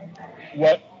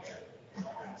what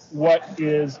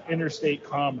is interstate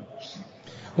commerce.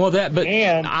 Well,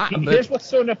 here's what's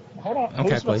so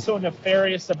what's so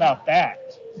nefarious about that.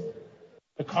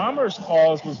 The Commerce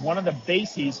Clause was one of the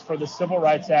bases for the Civil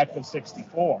Rights Act of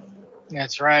 '64.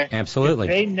 That's right. Absolutely.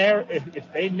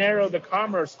 If they narrow the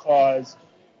Commerce Clause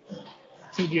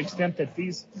to the extent that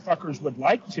these fuckers would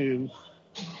like to,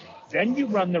 then you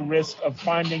run the risk of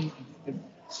finding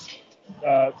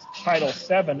Title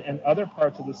VII and other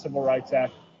parts of the Civil Rights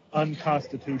Act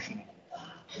unconstitutional.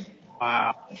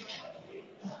 Wow.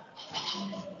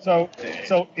 So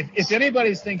if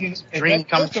anybody's thinking... Dream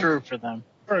come true for them.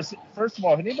 First of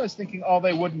all, if anybody's thinking,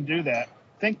 they wouldn't do that,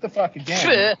 think the fuck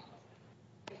again.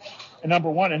 And number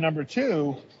one. And number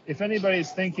two, if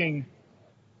anybody's thinking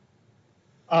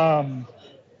that,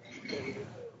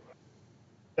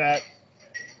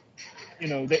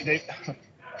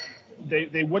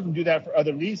 they wouldn't do that for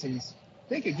other reasons,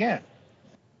 think again.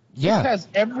 Yeah. This has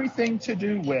everything to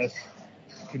do with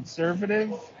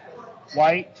conservative,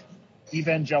 white,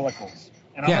 evangelicals.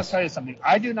 And I'm going to tell you something.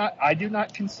 I do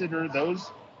not consider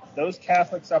those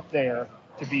Catholics up there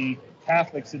to be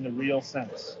Catholics in the real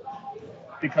sense.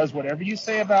 Because whatever you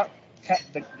say about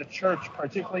the church,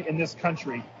 particularly in this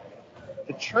country,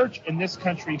 the church in this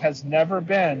country has never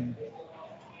been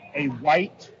a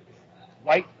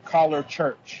white-collar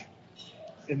church.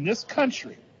 In this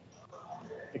country,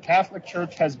 the Catholic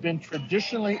Church has been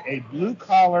traditionally a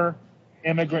blue-collar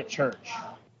immigrant church.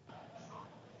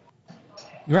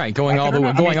 Right, going all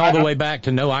the way back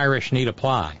to no Irish need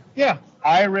apply. Yeah,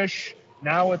 Irish.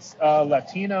 Now it's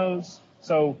Latinos.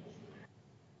 So,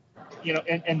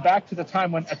 and back to the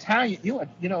time when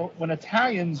when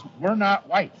Italians were not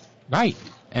white. Right,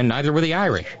 and neither were the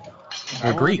Irish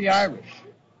or Greeks. The Irish.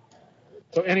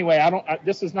 So anyway,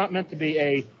 this is not meant to be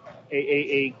a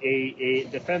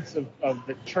defense of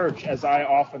the church, as I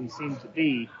often seem to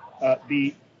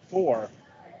be for.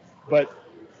 But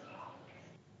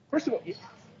first of all,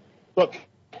 look,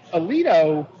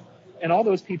 Alito and all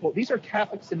those people, these are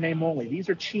Catholics in name only. These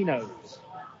are chinos.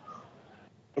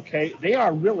 Okay? They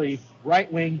are really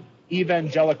right-wing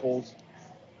evangelicals.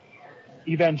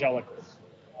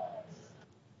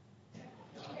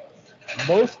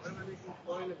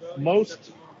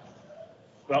 Most,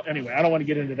 well, anyway, I don't want to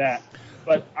get into that.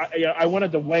 But I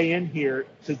wanted to weigh in here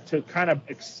to kind of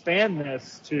expand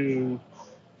this to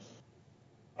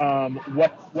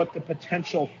what the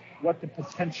potential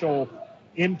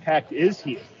impact is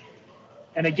here.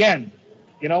 And again,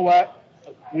 you know what?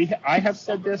 I have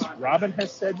said this. Robyn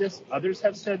has said this. Others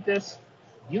have said this.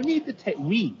 You need to take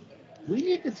we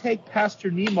need to take Pastor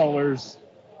Niemöller's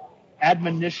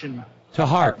admonition to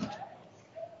heart.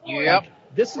 Yep.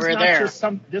 This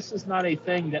is not a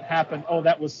thing that happened. Oh,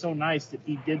 that was so nice that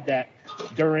he did that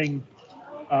during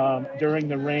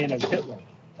the reign of Hitler,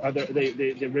 or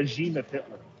the regime of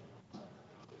Hitler.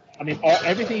 I mean,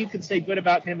 everything you can say good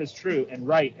about him is true and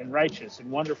right and righteous and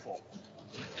wonderful.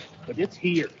 But it's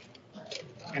here.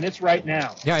 And it's right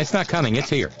now. Yeah, it's not coming. It's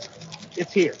here.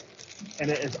 It's here.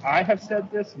 And as I have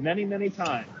said this many, many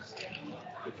times,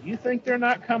 if you think they're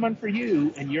not coming for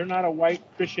you and you're not a white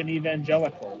Christian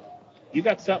evangelical, you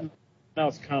got something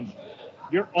else coming.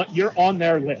 You're on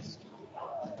their list.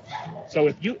 So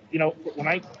if when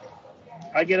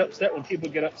I get upset when people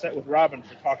get upset with Robyn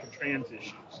for talking trans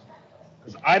issues,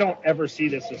 because I don't ever see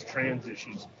this as trans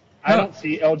issues. I don't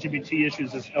see LGBT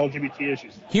issues as LGBT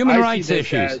issues. Human rights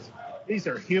issues. These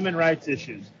are human rights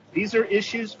issues. These are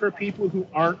issues for people who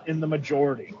aren't in the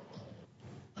majority.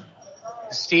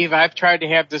 Steve, I've tried to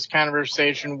have this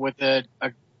conversation with one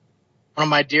of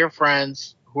my dear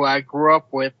friends who I grew up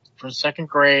with from second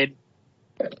grade,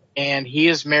 and he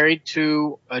is married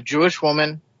to a Jewish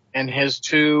woman and has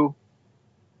two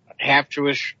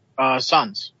half-Jewish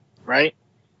sons, right?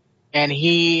 And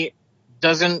he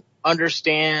doesn't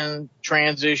understand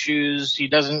trans issues. He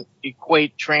doesn't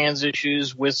equate trans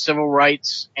issues with civil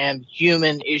rights and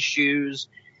human issues,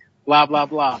 blah, blah,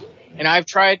 blah. And I've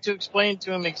tried to explain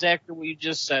to him exactly what you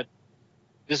just said.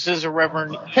 This is a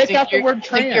reverend. Take out the word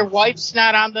trans. Think your wife's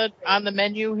not on the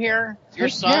menu here? Your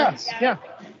sons? Yeah.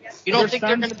 You don't think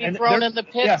they're going to be thrown in the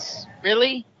pits? Yes.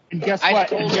 Really? And guess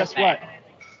what?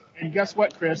 And guess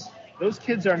what, Chris? Those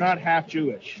kids are not half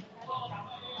Jewish.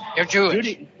 They're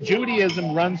Jewish.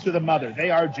 Judaism runs through the mother. They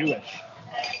are Jewish.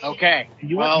 Okay.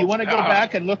 You want to go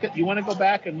back and look at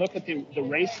the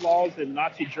race laws in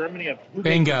Nazi Germany of who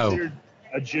they considered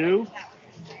a Jew?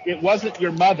 It wasn't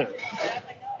your mother.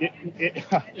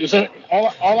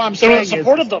 All I'm saying is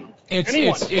supported them.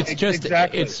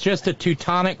 It's just a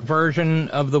Teutonic version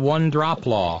of the one drop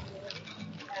law.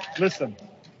 Listen,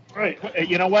 right?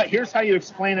 You know what? Here's how you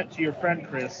explain it to your friend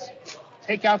Chris.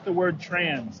 Take out the word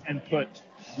trans and put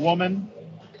woman,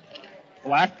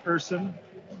 black person,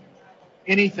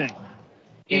 anything,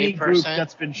 any group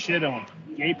that's been shit on.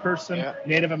 Gay person,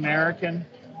 Native American,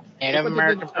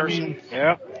 person.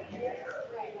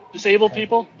 Disabled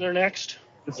people, they're next.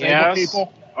 Disabled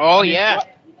people. Oh, yeah.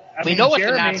 We know what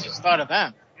the Nazis thought of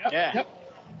them. Yep.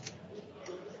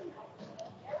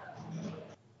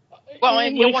 Well,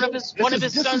 and one of his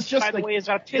sons, by the way, is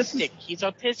autistic. He's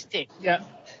autistic. Yeah.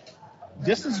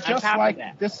 This is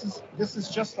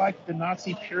just like the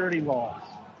Nazi purity laws.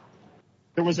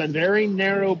 There was a very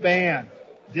narrow band.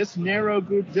 This narrow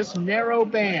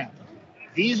band.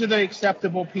 These are the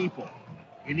acceptable people.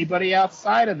 Anybody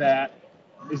outside of that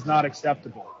is not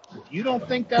acceptable. If you don't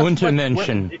think that's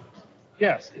Untermenschen.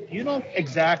 Yes. If you don't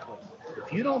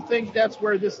think that's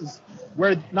where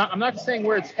I'm not saying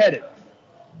where it's headed,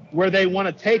 where they want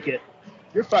to take it,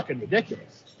 you're fucking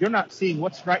ridiculous. You're not seeing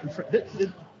what's right in front.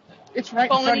 It's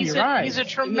right in front of your eyes. He's a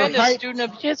tremendous student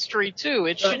of history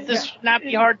too. This should not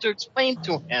be hard to explain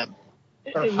to him.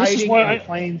 They're hiding in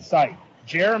plain sight.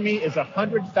 Jeremy is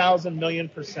 100,000 million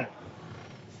 %.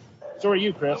 So are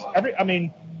you, Chris.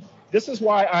 This is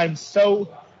why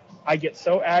I get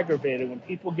so aggravated when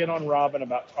people get on Robyn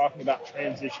about talking about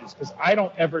trans issues, because I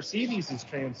don't ever see these as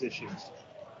trans issues.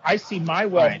 I see my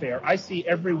welfare. Right. I see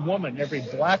every woman, every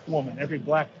black woman, every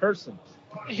black person.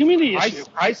 Humanity issue.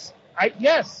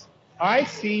 I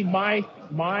see my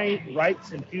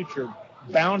rights and future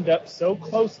bound up so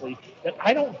closely that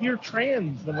I don't hear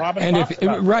trans when Robyn talks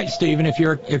about it. Right, Stephen. If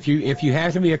you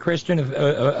have to be a Christian,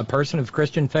 a person of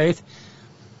Christian faith,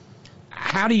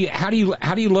 how do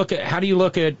you look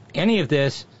at any of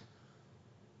this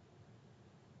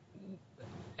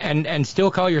and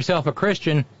still call yourself a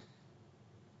Christian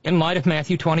in light of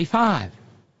Matthew 25?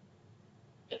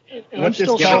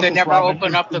 They never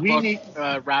open up the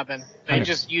book, Robyn. They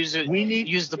just use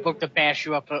the book to bash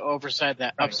you up upside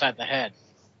the head.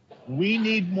 We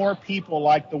need more people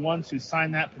like the ones who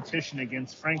signed that petition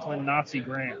against Franklin Nazi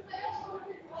Graham.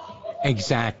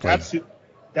 Exactly.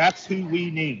 That's who we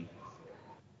need.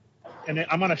 And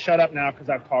I'm going to shut up now because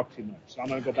I've talked too much. So I'm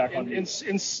going to go back on mute.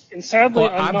 And sadly,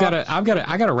 I've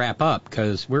got to wrap up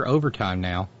because we're overtime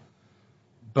now.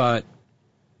 But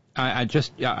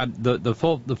the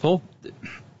full.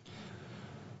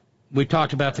 We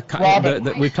talked about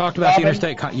the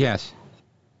interstate. Yes.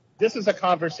 This is a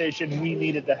conversation we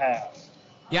needed to have.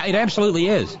 Yeah, it absolutely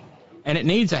is, and it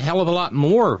needs a hell of a lot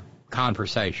more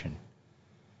conversation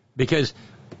because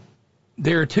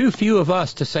there are too few of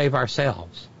us to save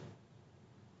ourselves.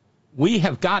 We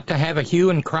have got to have a hue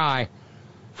and cry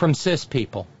from cis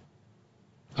people,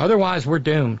 otherwise we're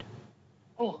doomed.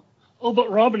 Oh,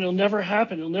 but Robyn, it'll never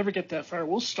happen. It'll never get that far.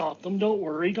 We'll stop them. Don't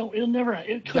worry. It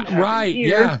couldn't happen right,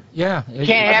 here. Yeah. It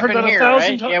can't happen here,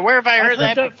 right? Yeah, where have I heard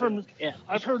that?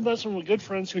 I've heard that from good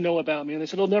friends who know about me, and they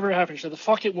said it'll never happen. I said, the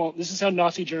fuck it won't. This is how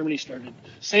Nazi Germany started.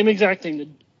 Same exact thing. The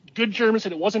good Germans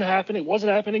said it wasn't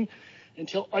happening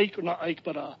until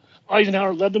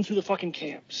Eisenhower led them through the fucking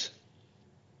camps.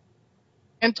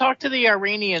 And talk to the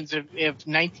Iranians of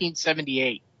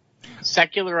 1978.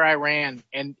 Secular Iran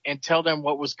and tell them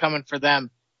what was coming for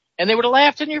them, and they would have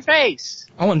laughed in your face.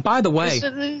 Oh, and by the way,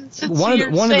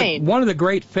 one of the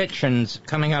great fictions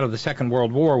coming out of the Second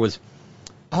World War was,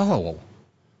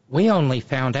 we only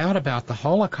found out about the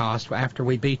Holocaust after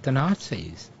we beat the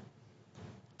Nazis.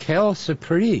 Quelle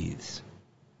surprise!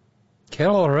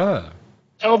 Quelle horreur!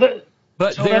 Tell that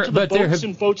to the boats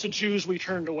and boats of Jews we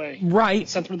turned away. Right.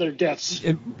 Sent them to their deaths.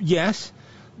 Yes,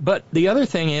 but the other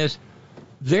thing is,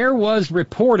 there was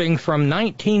reporting from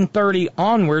 1930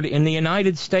 onward in the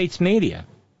United States media.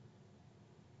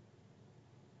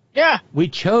 Yeah. We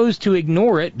chose to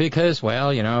ignore it because, we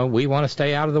want to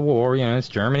stay out of the war. It's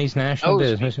Germany's national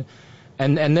business.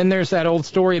 And then there's that old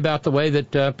story about the way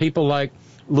that people like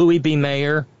Louis B.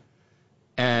 Mayer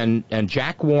and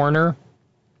Jack Warner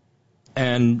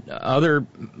and other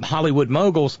Hollywood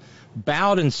moguls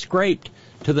bowed and scraped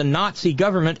to the Nazi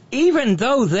government, even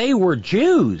though they were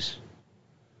Jews,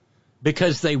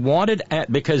 because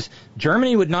because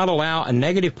Germany would not allow a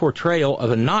negative portrayal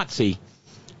of a Nazi.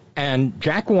 And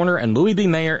Jack Warner and Louis B.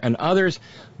 Mayer and others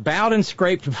bowed and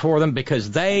scraped before them because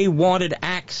they wanted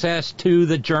access to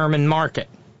the German market,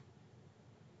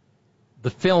 the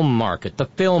film market, the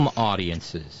film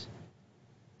audiences.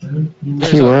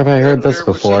 Gee, where have I heard this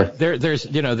before? There was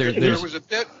a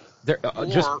bit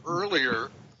more earlier.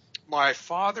 My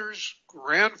father's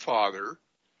grandfather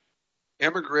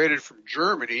emigrated from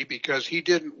Germany because he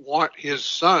didn't want his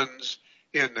sons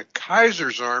in the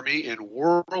Kaiser's army in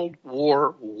World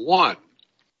War I.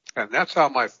 And that's how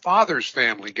my father's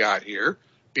family got here,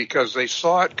 because they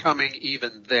saw it coming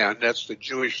even then. That's the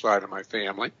Jewish side of my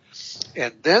family.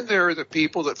 And then there are the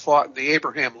people that fought in the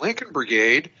Abraham Lincoln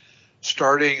Brigade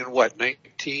starting in,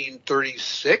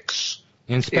 1936?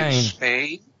 In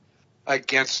Spain,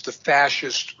 against the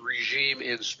fascist regime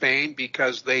in Spain,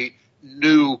 because they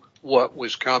knew what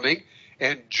was coming.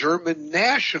 And German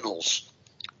nationals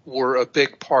were a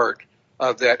big part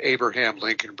of that Abraham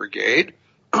Lincoln Brigade.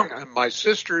 And my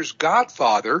sister's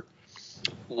godfather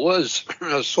was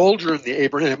a soldier in the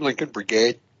Abraham Lincoln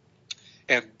Brigade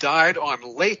and died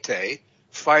on Leyte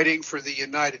fighting for the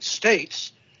United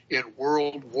States in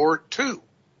World War II.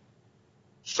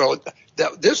 So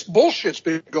this bullshit's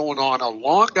been going on a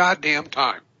long goddamn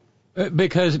time.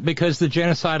 Because the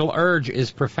genocidal urge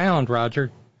is profound,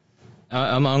 Roger.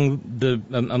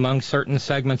 Among certain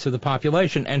segments of the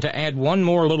population. And to add one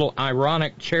more little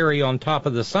ironic cherry on top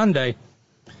of the sundae,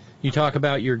 you talk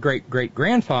about your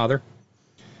great-great-grandfather.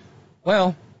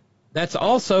 Well, that's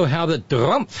also how the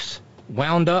Drumpfs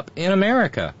wound up in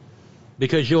America,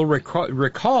 because you'll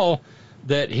recall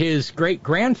that his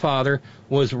great-grandfather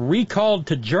was recalled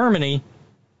to Germany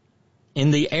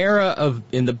in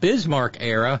the Bismarck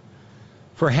era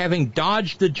for having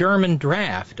dodged the German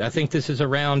draft. I think this is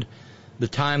around the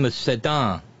time of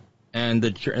Sedan and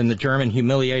the German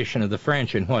humiliation of the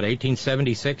French in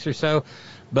 1876 or so.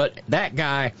 But that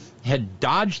guy had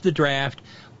dodged the draft,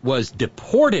 was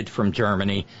deported from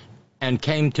Germany, and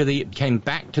came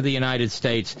back to the United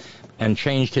States and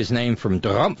changed his name from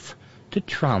Drumpf to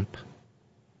Trump.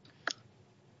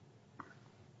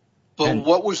 But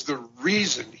what was the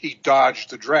reason he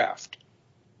dodged the draft?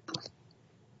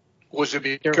 Was it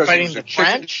because he was a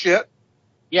chicken shit?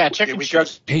 Yeah, chicken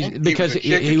shit. Because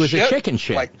he was a chicken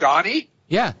shit. Like Donnie?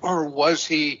 Yeah. Or was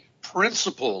he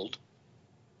principled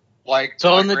like it's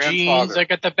all my in the grandfather? genes. I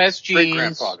got the best genes.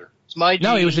 Great-grandfather. It's my genes.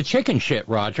 No, he was a chicken shit,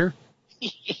 Roger.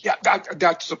 Yeah,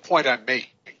 that's the point I'm making.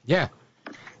 Yeah.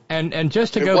 And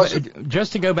just to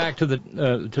go back to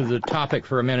the topic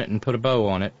for a minute and put a bow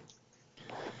on it.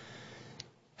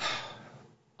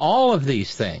 All of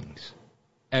these things,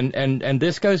 and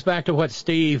this goes back to what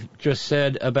Steve just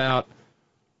said about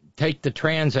take the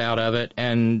trans out of it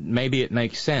and maybe it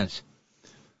makes sense.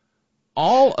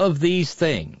 All of these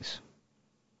things,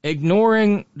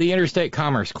 ignoring the Interstate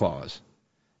Commerce Clause,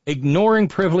 ignoring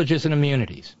privileges and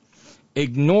immunities,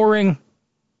 ignoring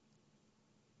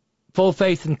full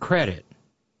faith and credit,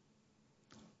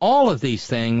 all of these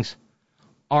things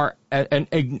are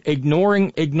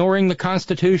ignoring the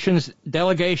Constitution's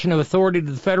delegation of authority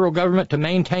to the federal government to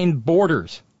maintain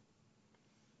borders.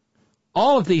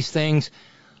 All of these things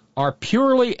are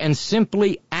purely and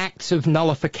simply acts of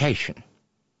nullification.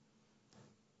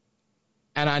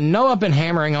 And I know I've been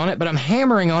hammering on it, but I'm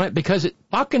hammering on it because it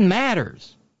fucking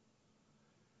matters.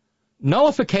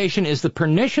 Nullification is the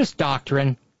pernicious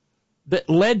doctrine that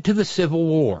led to the Civil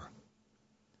War.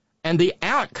 And the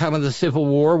outcome of the Civil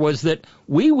War was that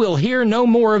we will hear no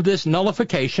more of this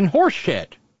nullification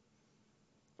horseshit,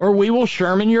 or we will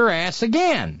Sherman your ass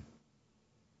again.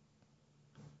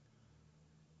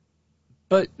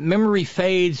 But memory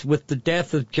fades with the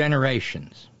death of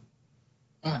generations.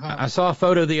 I saw a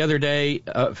photo the other day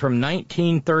from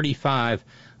 1935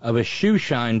 of a shoe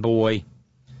shine boy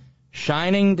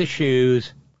shining the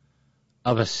shoes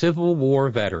of a Civil War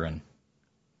veteran.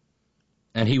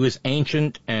 And he was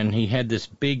ancient, and he had this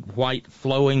big white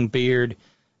flowing beard,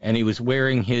 and he was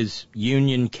wearing his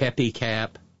Union kepi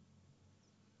cap.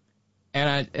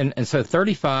 And so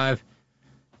 35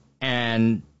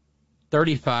 and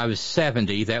 35 is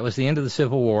 70. That was the end of the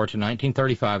Civil War to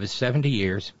 1935 is 70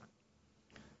 years.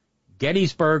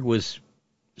 Gettysburg was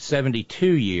 72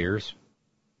 years.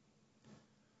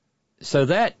 So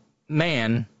that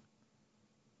man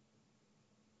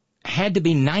had to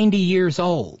be 90 years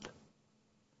old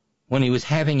when he was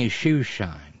having his shoes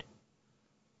shined.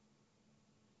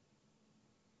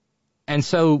 And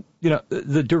so,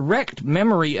 the direct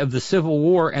memory of the Civil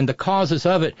War and the causes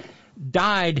of it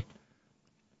died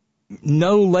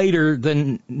no later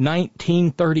than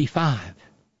 1935.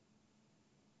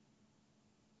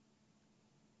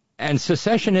 And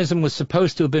secessionism was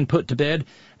supposed to have been put to bed,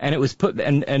 and it was put,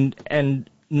 and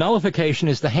nullification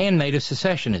is the handmaid of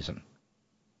secessionism.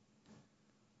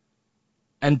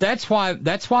 And that's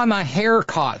why my hair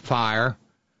caught fire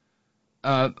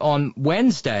on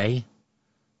Wednesday,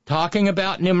 talking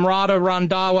about Nimrata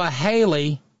Randhawa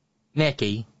Haley,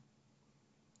 Nikki,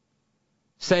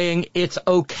 saying it's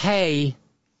okay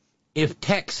if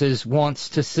Texas wants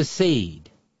to secede.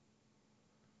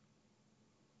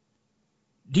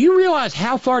 Do you realize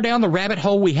how far down the rabbit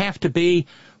hole we have to be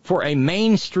for a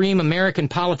mainstream American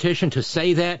politician to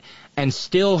say that and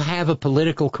still have a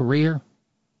political career?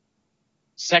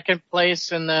 Second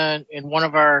place in one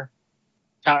of our,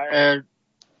 But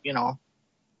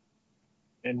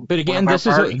again,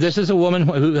 this is a woman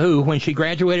who, when she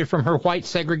graduated from her white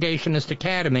segregationist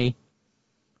academy,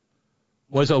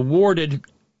 was awarded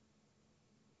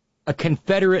a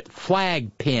Confederate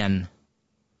flag pin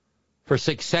for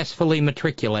successfully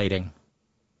matriculating.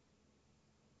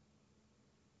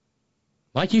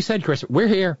 Like you said, Chris, we're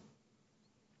here.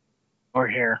 We're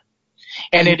here.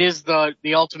 And it is the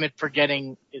ultimate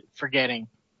forgetting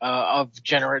of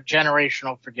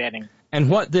generational forgetting. And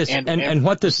what this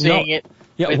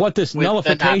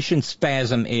nullification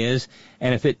spasm is,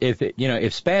 and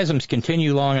if spasms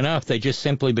continue long enough, they just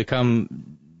simply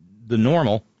become the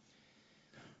normal.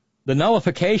 The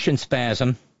nullification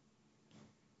spasm,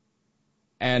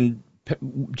 and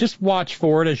just watch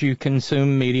for it as you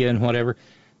consume media and whatever.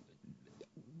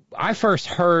 I first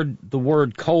heard the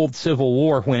word Cold Civil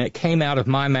War when it came out of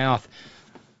my mouth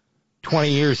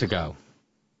 20 years ago.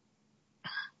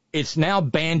 It's now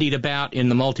bandied about in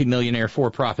the multimillionaire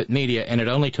for-profit media, and it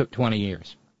only took 20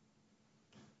 years.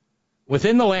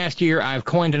 Within the last year, I've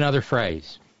coined another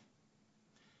phrase: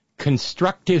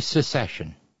 constructive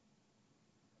secession.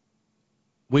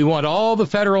 We want all the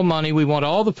federal money. We want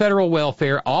all the federal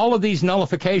welfare. All of these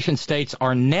nullification states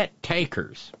are net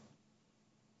takers.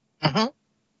 Uh-huh.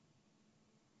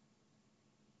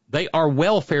 They are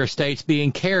welfare states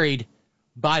being carried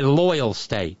by loyal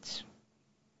states.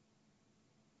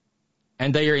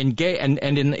 And they are engaged.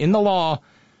 And in the law,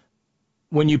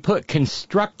 when you put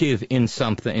constructive in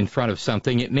something in front of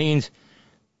something, it means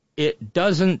it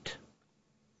doesn't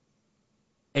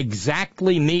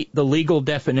exactly meet the legal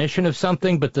definition of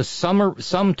something, but the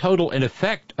sum total and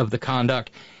effect of the conduct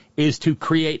is to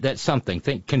create that something.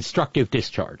 Think constructive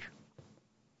discharge.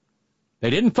 They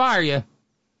didn't fire you.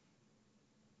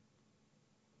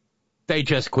 They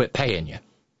just quit paying you.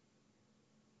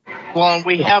 Well, and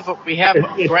we have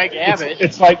Greg Abbott.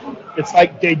 It's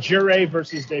like de jure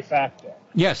versus de facto.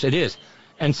 Yes, it is.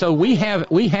 And so we have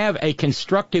a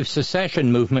constructive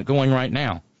secession movement going right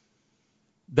now.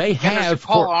 They have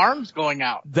call arms going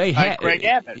out. They have Greg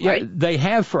Abbott, right? Yeah, they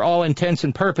have, for all intents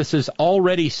and purposes,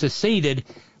 already seceded.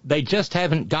 They just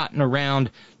haven't gotten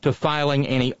around to filing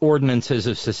any ordinances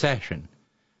of secession,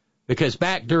 because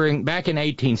back in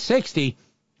 1860,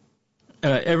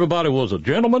 everybody was a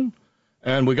gentleman,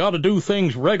 and we got to do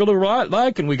things regular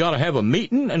right, and we got to have a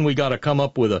meeting, and we got to come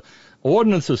up with a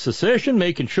ordinance of secession,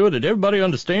 making sure that everybody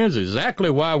understands exactly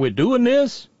why we're doing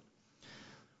this.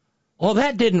 Well,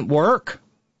 that didn't work.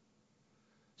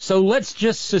 So let's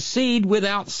just secede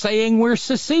without saying we're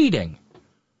seceding.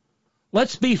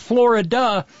 Let's be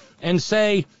Florida and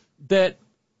say that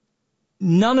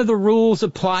none of the rules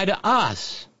apply to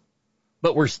us,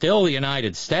 but we're still the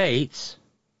United States.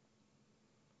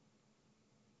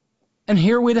 And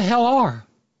here we the hell are.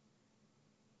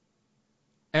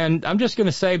 And I'm just going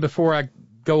to say before I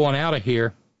go on out of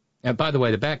here, and by the way,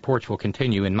 the back porch will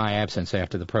continue in my absence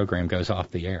after the program goes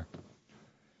off the air,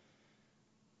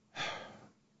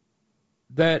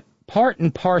 that part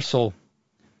and parcel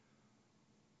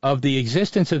of the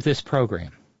existence of this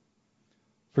program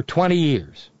for 20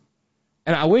 years,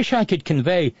 and I wish I could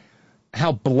convey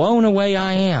how blown away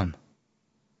I am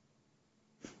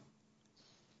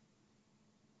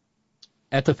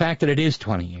at the fact that it is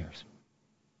 20 years.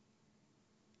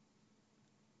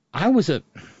 I was a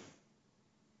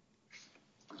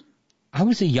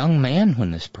young man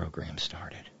when this program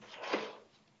started.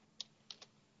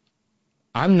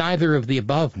 I'm neither of the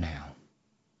above now,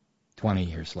 20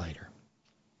 years later.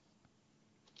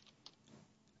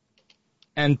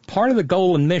 And part of the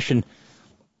goal and mission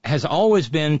has always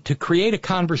been to create a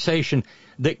conversation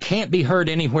that can't be heard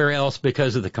anywhere else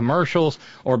because of the commercials,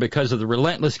 or because of the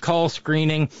relentless call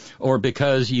screening, or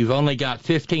because you've only got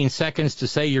 15 seconds to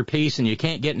say your piece and you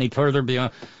can't get any further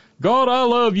beyond, God, I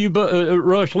love you,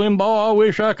 Rush Limbaugh, I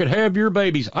wish I could have your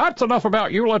babies. That's enough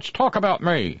about you, let's talk about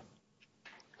me.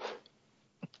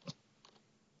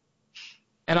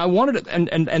 And I wanted to,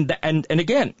 and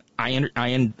again, I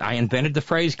invented the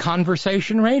phrase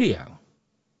conversation radio.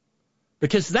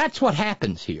 Because that's what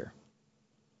happens here.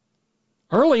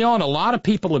 Early on, a lot of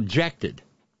people objected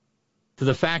to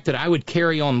the fact that I would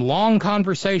carry on long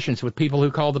conversations with people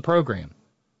who called the program.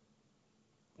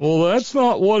 Well, that's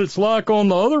not what it's like on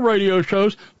the other radio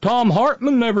shows. Tom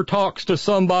Hartman never talks to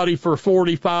somebody for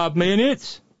 45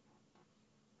 minutes.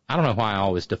 I don't know why I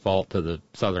always default to the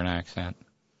Southern accent.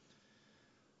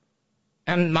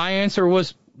 And my answer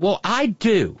was, well, I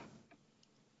do.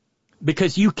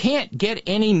 Because you can't get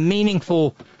any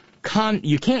meaningful,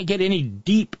 you can't get any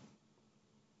deep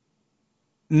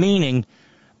meaning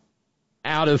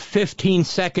out of 15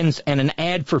 seconds and an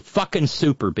ad for fucking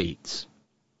Super Beats.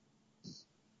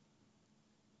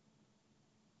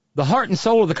 The heart and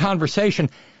soul of the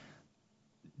conversation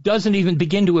doesn't even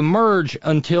begin to emerge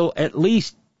until at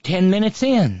least 10 minutes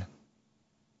in.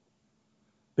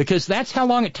 Because that's how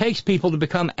long it takes people to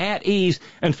become at ease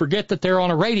and forget that they're on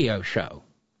a radio show.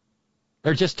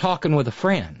 They're just talking with a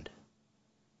friend.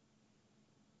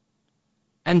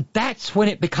 And that's when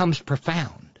it becomes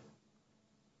profound.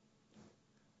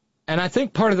 And I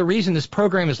think part of the reason this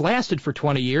program has lasted for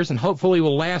 20 years and hopefully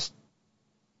will last,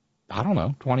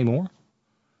 20 more,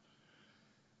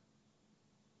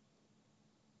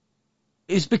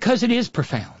 is because it is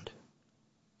profound.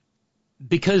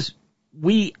 Because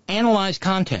we analyze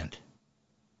content.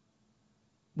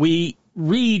 We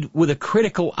read with a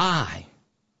critical eye.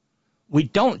 We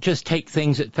don't just take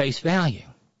things at face value.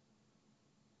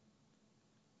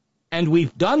 And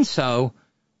we've done so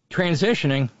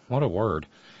transitioning, what a word,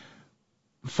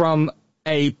 from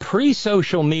a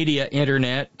pre-social media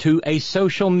internet to a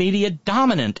social media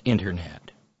dominant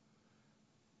internet.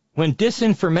 When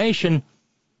disinformation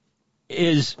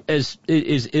is as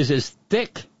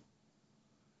thick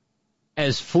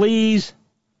as fleas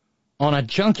on a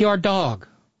junkyard dog.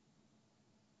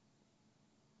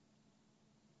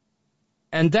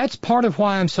 And that's part of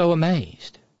why I'm so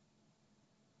amazed.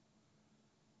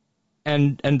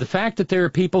 And the fact that there are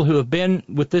people who have been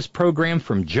with this program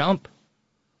from jump,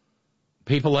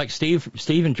 people like Steve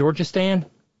in Georgistan,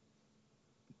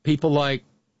 people like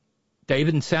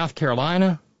David in South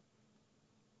Carolina,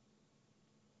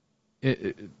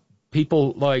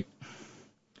 people like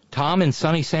Tom in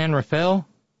sunny San Rafael,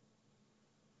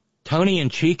 Tony in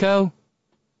Chico.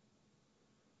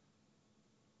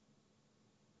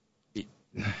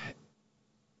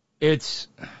 It's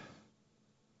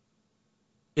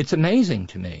amazing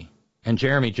to me. And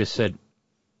Jeremy just said,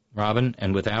 Robyn,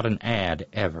 and without an ad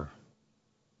ever.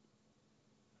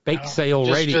 Bake sale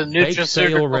radio. Bake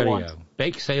sale radio.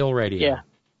 Bake sale radio.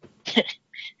 Yeah.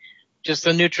 Just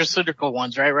the nutraceutical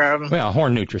ones, right, Robyn? Well,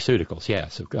 Horn Nutraceuticals,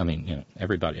 yes. I mean,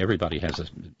 everybody has a,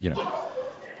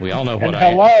 we all know what and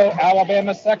hello,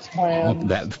 Alabama sex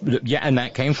plans. And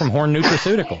that came from Horn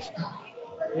Nutraceuticals.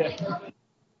 Yeah.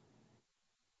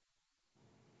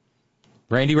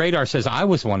 Randy Radar says, I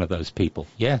was one of those people.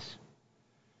 Yes.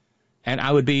 And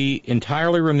I would be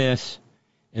entirely remiss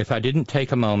if I didn't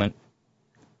take a moment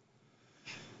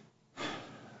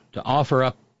to offer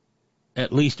up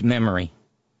at least memory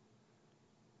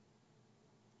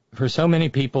for so many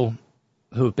people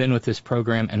who have been with this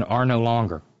program and are no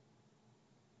longer.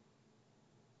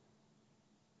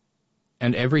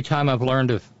 And every time I've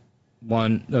learned of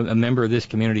a member of this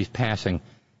community's passing,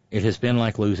 it has been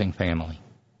like losing family.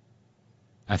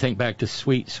 I think back to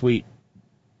sweet, sweet,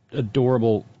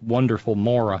 adorable, wonderful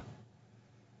Maura,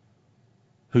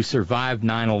 who survived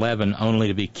 9/11 only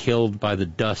to be killed by the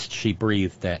dust she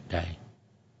breathed that day.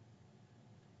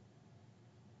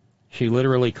 She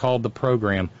literally called the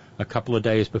program a couple of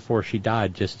days before she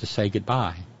died just to say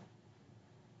goodbye.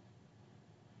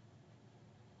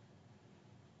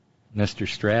 Mr.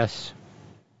 Stress,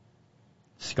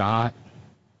 Scott,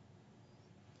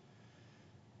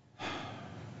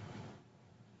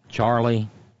 Charlie,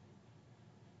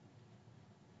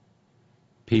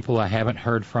 people I haven't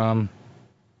heard from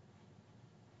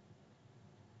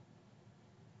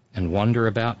and wonder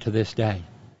about to this day.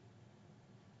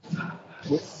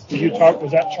 Did you talk,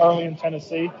 was that Charlie in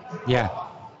Tennessee? Yeah.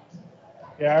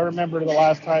 Yeah, I remember the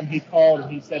last time he called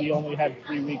and he said he only had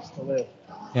 3 weeks to live.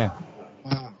 Yeah.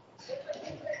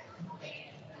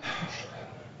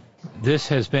 This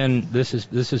has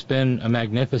been a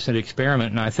magnificent experiment,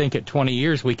 and I think at 20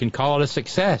 years we can call it a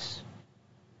success.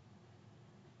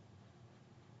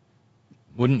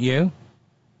 Wouldn't you?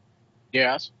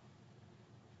 Yes.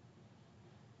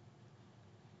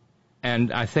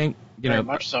 And I think, Very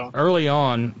much so. Early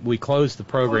on we closed the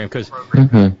program because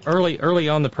early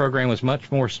on the program was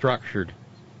much more structured.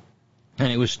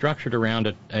 And it was structured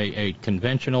around a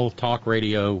conventional talk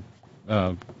radio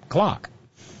clock.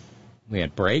 We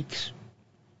had breaks.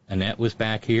 Annette was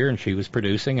back here, and she was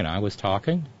producing, and I was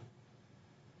talking.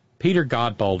 Peter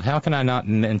Godbold. How can I not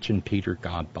mention Peter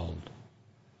Godbold?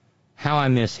 How I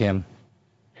miss him.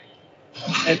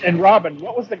 And Robyn,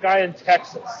 what was the guy in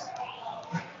Texas?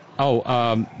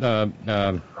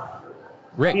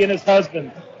 Rick. He and his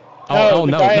husband. No,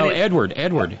 Edward.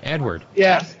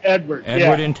 Yes, Edward.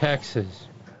 Edward in Texas.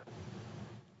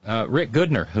 Rick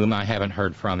Goodner, whom I haven't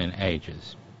heard from in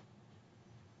ages.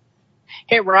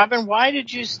 Hey, Robyn, why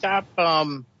did you stop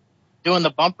doing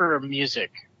the bumper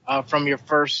music from your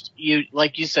first?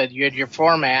 Like you said, you had your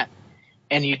format,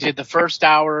 and you did the first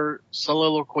hour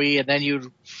soliloquy, and then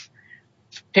you'd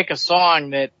pick a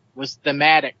song that was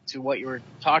thematic to what you were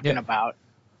talking about.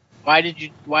 Why did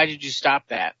you stop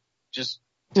that? Just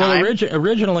time? Well,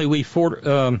 originally we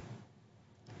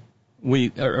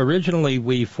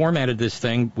formatted this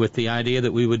thing with the idea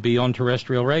that we would be on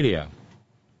terrestrial radio.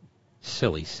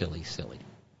 Silly.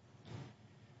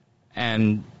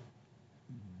 And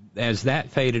as that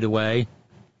faded away,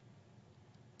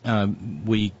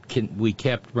 we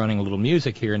kept running a little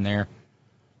music here and there,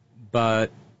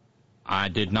 but I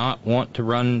did not want to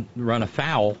run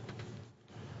afoul,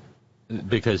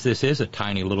 because this is a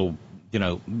tiny little,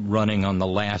 running on the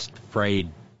last frayed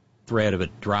thread of a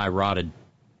dry rotted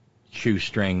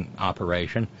shoestring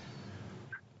operation.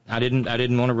 I didn't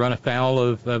want to run afoul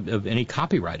of any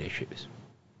copyright issues.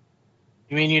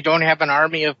 You mean you don't have an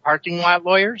army of parking lot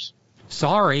lawyers?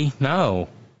 Sorry, no.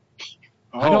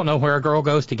 Oh. I don't know where a girl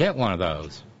goes to get one of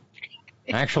those.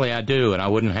 Actually, I do, and I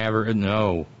wouldn't have her.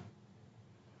 No.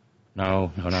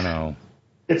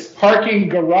 It's parking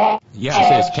garage.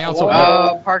 Yes, it's council.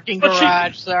 Parking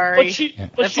garage. Sorry.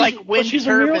 That's like wind she's a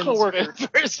miracle turbines worker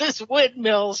versus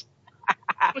windmills.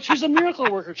 But she's a miracle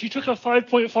worker. She took a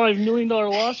 $5.5 million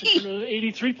loss and turned it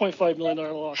an $83.5 million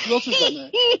loss. Who else has done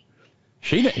that?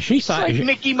 She's like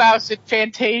Mickey Mouse at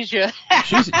Fantasia.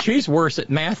 she's worse at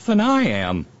math than I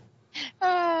am.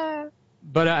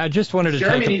 But I just wanted to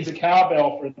Jeremy needs a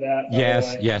cowbell for that.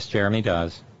 Yes, Jeremy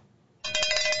does.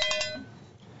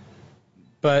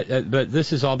 But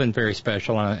this has all been very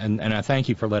special, and I thank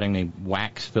you for letting me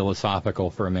wax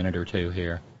philosophical for a minute or two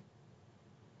here.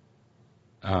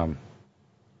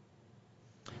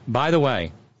 By the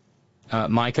way,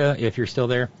 Micah, if you're still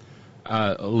there,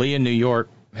 Lee in New York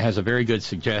has a very good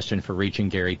suggestion for reaching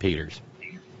Gary Peters.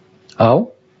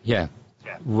 Oh? Yeah.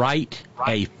 Write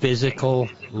a physical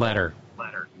letter.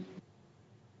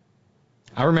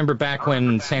 I remember back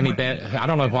when Sammy I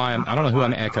don't know who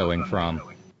I'm echoing from.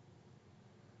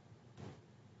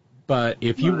 But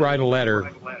if you write a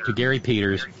letter to Gary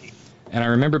Peters, and I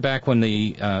remember back when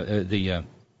the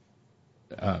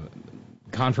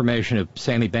confirmation of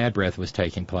Sammy Bad Breath was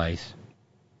taking place,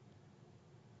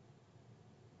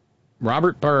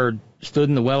 Robert Byrd stood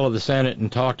in the well of the Senate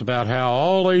and talked about how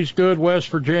all these good West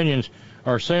Virginians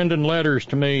are sending letters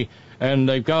to me, and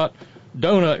they've got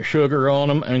donut sugar on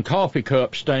them and coffee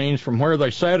cup stains from where they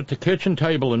sat at the kitchen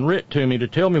table and writ to me to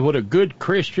tell me what a good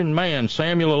Christian man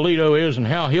Samuel Alito is and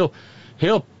how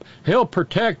he'll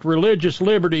protect religious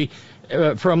liberty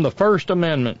from the First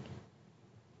Amendment.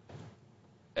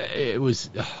 It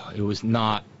was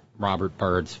not Robert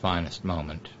Byrd's finest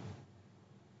moment.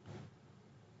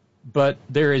 But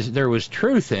there was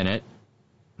truth in it,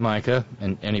 Micah,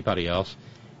 and anybody else.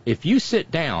 If you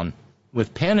sit down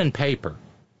with pen and paper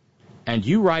and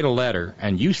you write a letter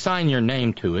and you sign your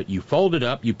name to it, you fold it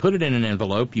up, you put it in an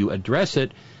envelope, you address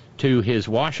it to his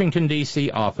Washington,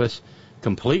 D.C. office,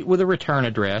 complete with a return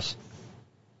address,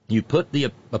 you put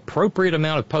the appropriate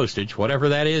amount of postage, whatever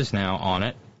that is now, on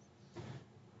it,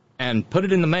 and put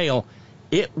it in the mail,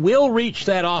 it will reach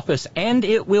that office and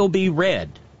it will be read.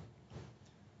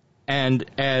 And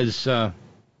as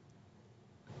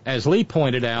Lee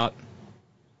pointed out,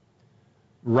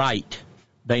 right.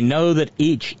 They know that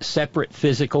each separate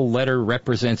physical letter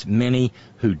represents many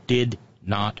who did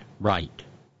not write.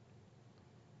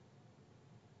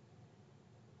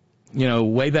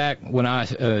 Way back when I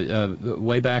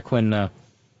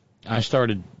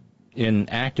started in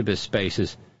activist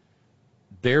spaces,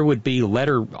 there would be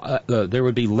letter to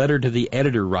the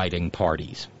editor writing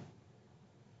parties.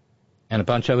 And a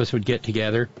bunch of us would get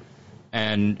together,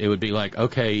 and it would be like,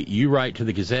 okay, you write to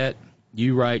the Gazette,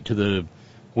 you write to the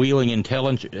Wheeling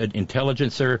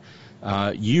Intelligencer,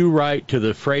 you write to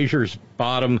the Fraser's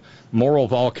Bottom, Moral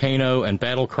Volcano, and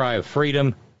Battle Cry of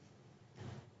Freedom.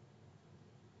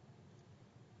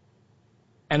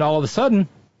 And all of a sudden,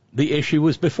 the issue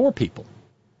was before people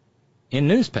in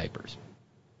newspapers.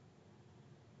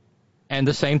 And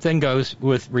the same thing goes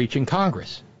with reaching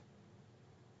Congress.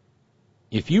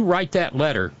 If you write that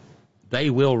letter, they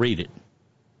will read it.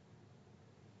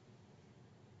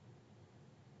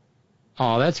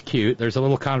 Oh, that's cute. There's a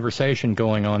little conversation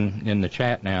going on in the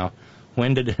chat now.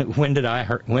 When did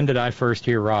I first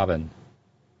hear Robyn?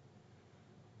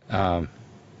 God,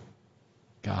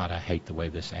 I hate the way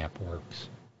this app works.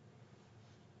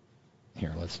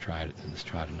 Here, let's try it. Let's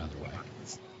try it another way.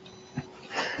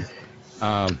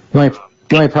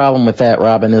 The only problem with that,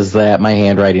 Robyn, is that my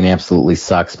handwriting absolutely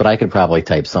sucks, but I could probably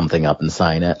type something up and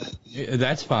sign it.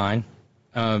 That's fine.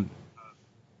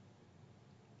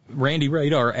 Randy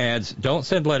Radar adds, don't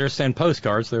send letters, send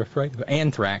postcards. They're afraid of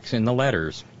anthrax in the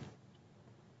letters.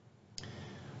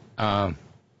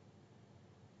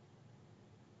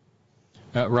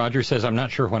 Roger says, I'm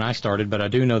not sure when I started, but I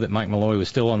do know that Mike Malloy was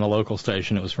still on the local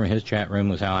station. It was from his chat room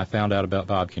was how I found out about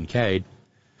Bob Kincaid.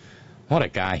 What a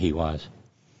guy he was.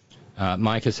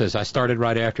 Micah says, I started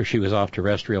right after she was off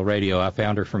terrestrial radio. I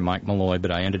found her from Mike Malloy,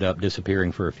 but I ended up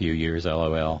disappearing for a few years,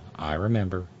 LOL. I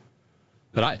remember.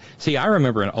 But I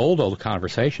remember an old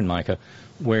conversation, Micah,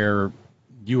 where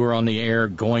you were on the air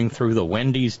going through the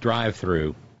Wendy's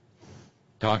drive-thru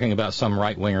talking about some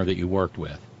right-winger that you worked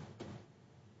with.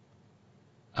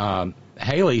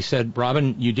 Haley said,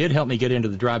 Robyn, you did help me get into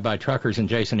the Drive-By Truckers and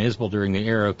Jason Isbell during the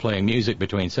era of playing music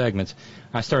between segments.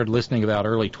 I started listening about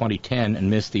early 2010 and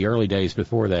missed the early days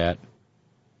before that.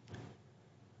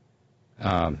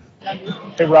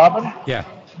 Hey, Robyn? Yeah.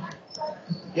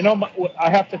 You know, I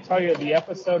have to tell you, the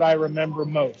episode I remember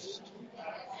most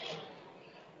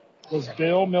was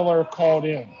Bill Miller called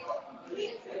in,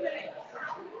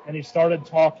 and he started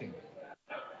talking.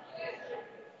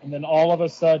 And then all of a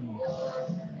sudden,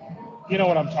 you know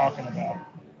what I'm talking about.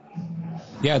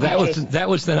 Yeah, that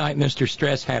was the night Mr.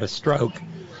 Stress had a stroke.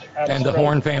 And the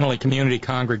Horn Family Community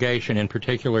Congregation, in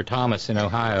particular Thomas in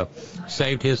Ohio,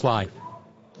 saved his life.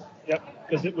 Yep,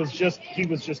 because he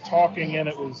was just talking, and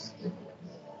it was...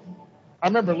 I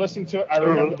remember listening to it. I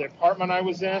remember the apartment I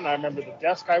was in. I remember the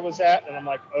desk I was at, and I'm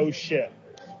like, oh, shit,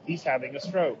 he's having a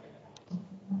stroke.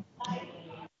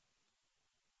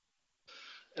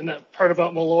 And that part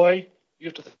about Malloy, you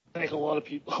have to thank Malloy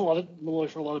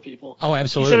for a lot of people. Oh,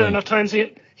 absolutely. He said it enough times,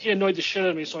 he annoyed the shit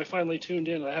out of me, so I finally tuned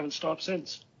in, and I haven't stopped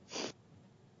since.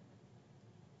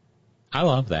 I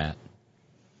love that.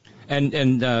 And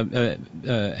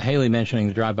Haley mentioning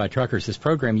the Drive-By Truckers, this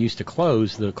program used to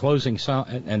close, the closing song,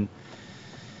 and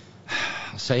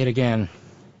I'll say it again,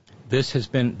 this has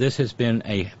been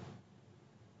a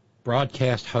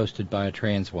broadcast hosted by a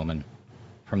trans woman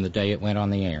from the day it went on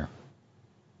the air.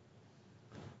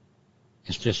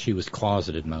 It's just she was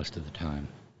closeted most of the time.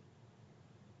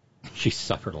 She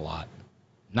suffered a lot,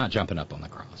 not jumping up on the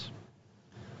cross.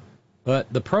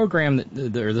 But the program,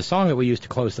 the song that we used to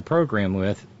close the program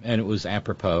with, and it was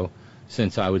apropos,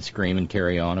 since I would scream and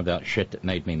carry on about shit that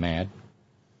made me mad,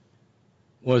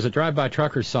 was a Drive-By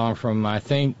Truckers song from, I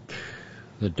think,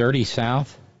 the Dirty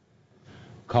South,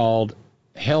 called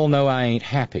Hell No, I Ain't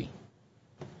Happy.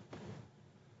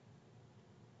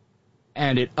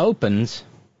 And it opens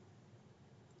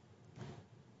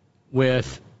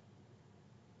with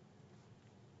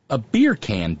a beer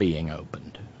can being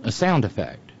opened, a sound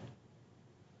effect.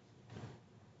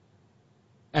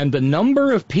 And the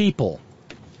number of people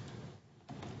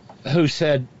who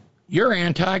said, you're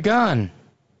anti-gun.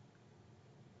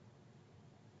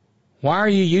 Why are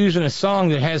you using a song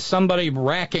that has somebody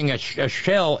racking a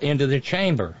shell into the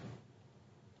chamber?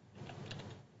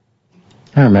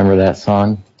 I remember that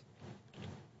song.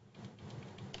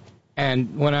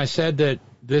 And when I said that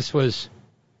this was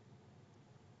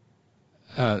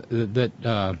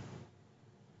maybe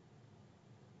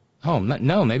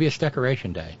it's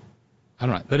Decoration Day. I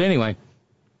don't know. But anyway,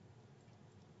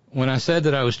 when I said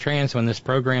that I was trans when this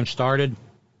program started,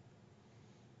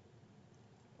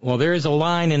 well, there is a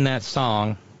line in that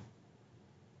song,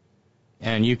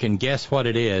 and you can guess what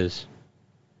it is,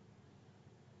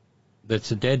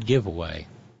 that's a dead giveaway.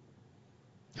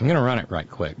 I'm going to run it right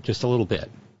quick, just a little bit.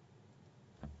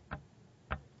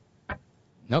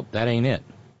 Nope, that ain't it.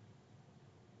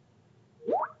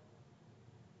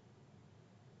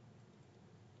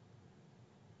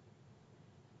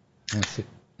 Let's see.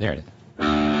 There it is.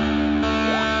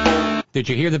 Did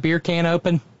you hear the beer can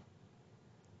open?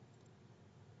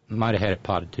 Might have had it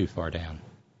potted too far down.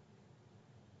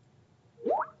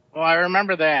 Well, I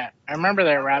remember that. I remember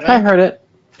that, Robyn. I heard it.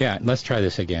 Yeah, let's try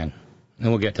this again.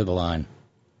 Then we'll get to the line.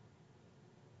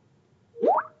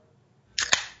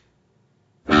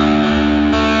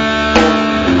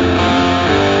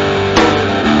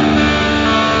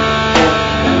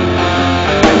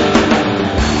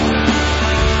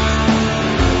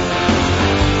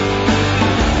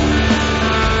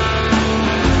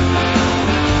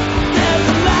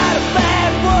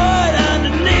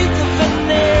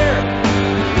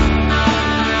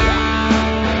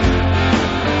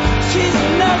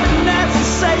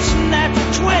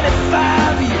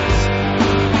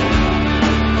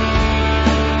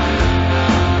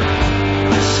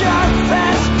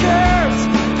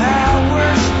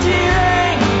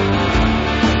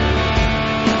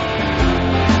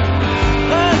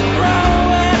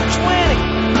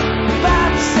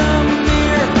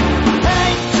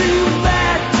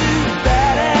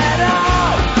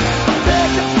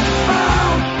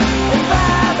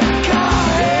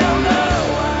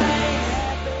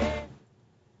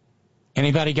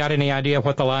 Anybody got any idea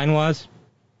what the line was?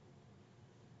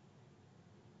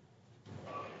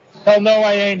 Hell no,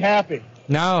 I ain't happy.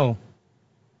 No.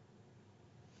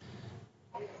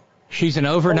 She's an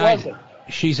overnight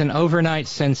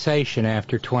sensation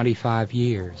after 25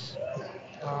 years.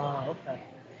 Oh, okay.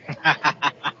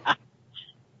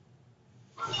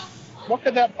 What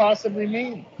could that possibly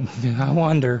mean? I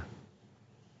wonder.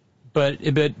 But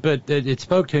it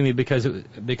spoke to me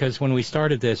because when we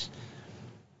started this,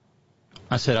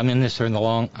 I said I'm in this for the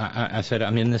long. I said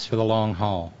I'm in this for the long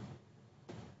haul.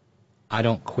 I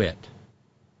don't quit.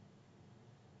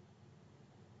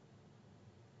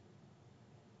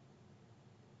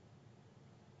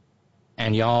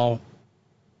 And y'all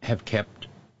have kept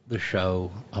the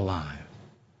show alive.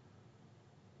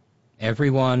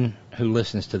 Everyone who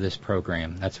listens to this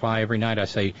program. That's why every night I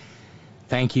say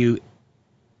thank you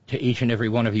to each and every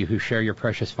one of you who share your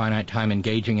precious finite time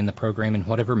engaging in the program in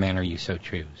whatever manner you so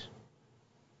choose.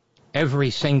 Every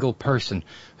single person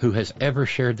who has ever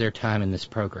shared their time in this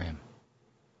program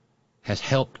has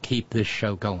helped keep this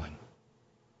show going.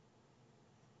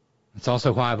 It's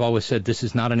also why I've always said this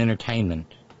is not an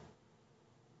entertainment,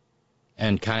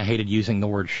 and kind of hated using the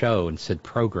word show and said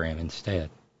program instead.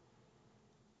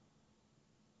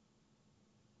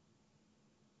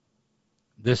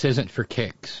 This isn't for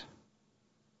kicks.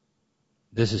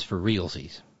 This is for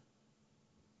realsies.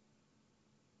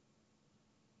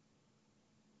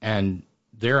 And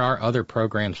there are other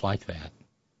programs like that,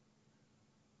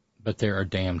 but there are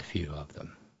damned few of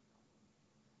them.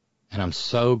 And I'm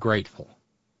so grateful.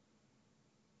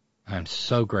 I'm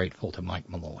so grateful to Mike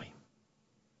Malloy.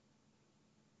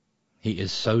 He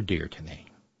is so dear to me.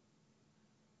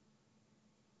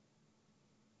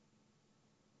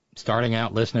 Starting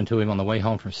out listening to him on the way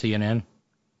home from CNN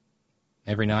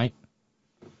every night.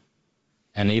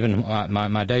 And even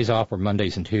my days off were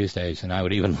Mondays and Tuesdays, and I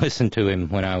would even listen to him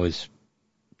when I was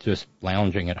just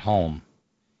lounging at home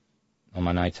on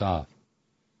my nights off.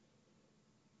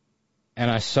 And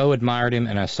I so admired him,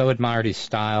 and I so admired his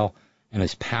style and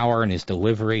his power and his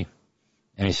delivery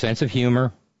and his sense of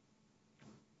humor.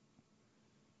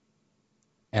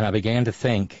 And I began to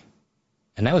think,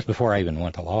 and that was before I even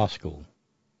went to law school,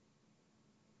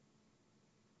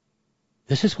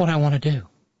 this is what I want to do.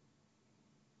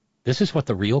 This is what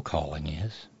the real calling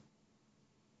is.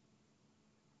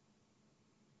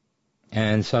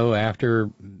 And so after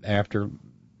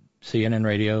CNN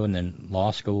radio and then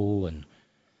law school, and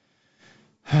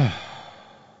a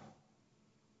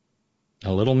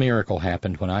little miracle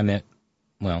happened when I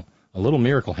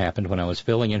was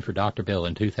filling in for Dr. Bill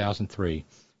in 2003,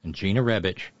 and Gina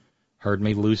Rebich heard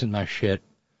me losing my shit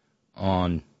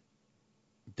on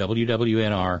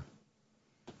WWNR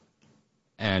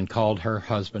and called her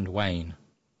husband Wayne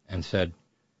and said,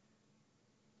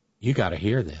 "You got to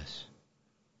hear this.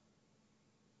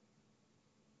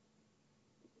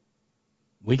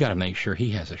 We got to make sure he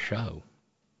has a show."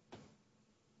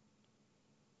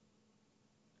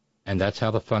 And that's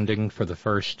how the funding for the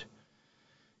first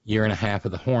year and a half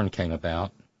of the Horn came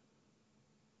about,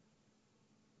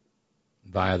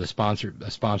 via the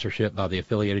sponsorship by the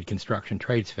Affiliated Construction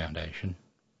Trades Foundation.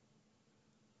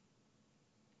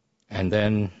 And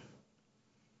then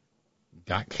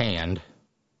got canned,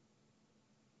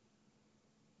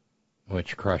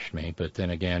 which crushed me. But then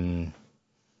again,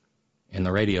 in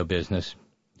the radio business,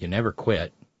 you never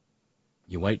quit.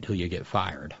 You wait till you get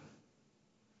fired.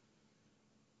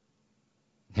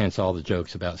 Hence all the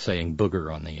jokes about saying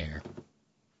booger on the air.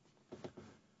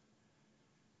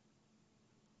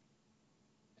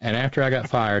 And after I got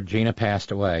fired, Gina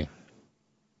passed away.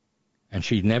 And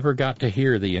she never got to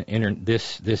hear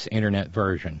this internet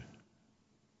version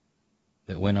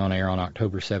that went on air on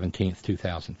October 17th,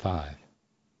 2005.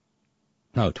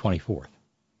 No, 24th.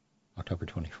 October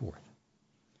 24th.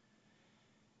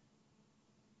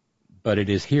 But it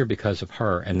is here because of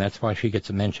her, and that's why she gets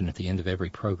a mention at the end of every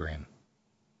program.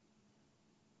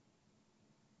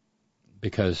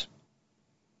 Because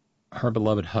her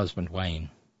beloved husband, Wayne,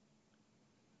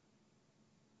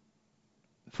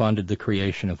 funded the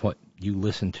creation of what you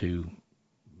listen to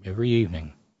every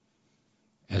evening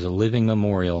as a living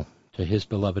memorial to his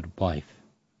beloved wife,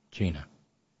 Gina.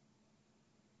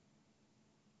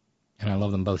 And I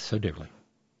love them both so dearly.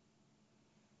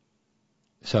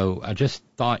 So I just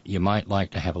thought you might like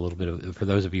to have a little bit of, for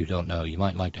those of you who don't know, you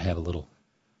might like to have a little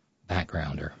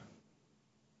backgrounder.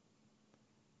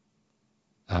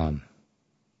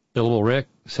 Billable Rick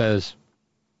says,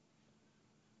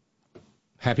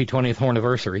 "Happy 20th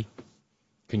Horniversary.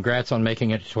 Congrats on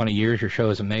making it to 20 years. Your show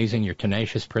is amazing. You're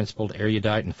tenacious, principled,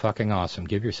 erudite, and fucking awesome.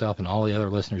 Give yourself and all the other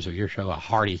listeners of your show a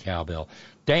hearty cowbell."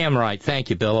 Damn right. Thank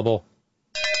you, Billable.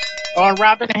 Oh, and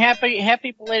Robyn,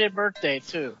 happy belated birthday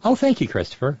too. Oh, thank you,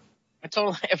 Christopher. I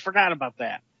forgot about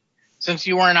that. Since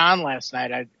you weren't on last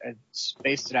night, I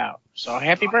spaced it out. So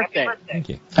happy birthday. Thank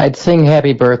you. I'd sing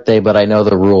happy birthday, but I know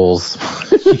the rules.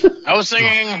 I was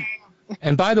singing.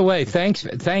 And by the way, thank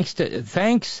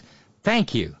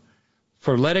you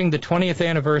for letting the 20th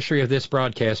anniversary of this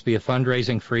broadcast be a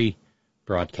fundraising-free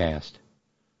broadcast.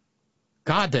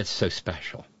 God, that's so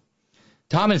special.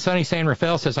 Tom in sunny San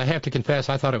Rafael says, I have to confess,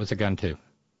 I thought it was a gun, too.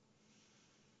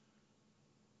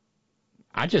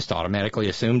 I just automatically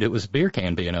assumed it was a beer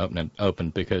can being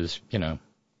opened because, you know.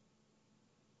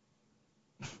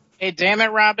 Hey, damn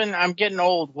it, Robyn, I'm getting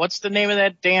old. What's the name of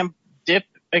that damn dip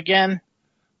again?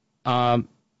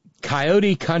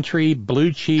 Coyote Country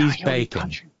Blue Cheese Bacon.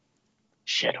 Country.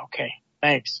 Shit, okay.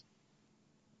 Thanks.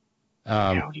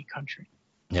 Coyote Country.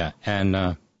 Yeah,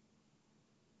 and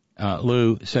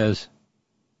Lou says,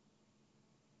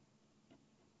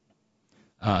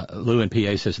 Lou in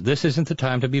PA says, this isn't the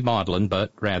time to be maudlin,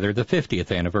 but rather the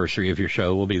 50th anniversary of your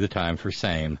show will be the time for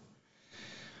same.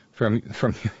 From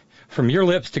your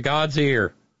lips to God's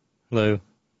ear, Lou.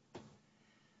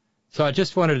 So I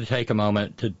just wanted to take a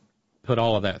moment to put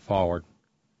all of that forward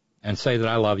and say that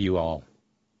I love you all.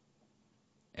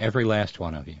 Every last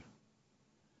one of you.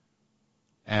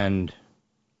 And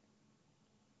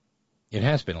it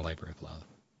has been a labor of love.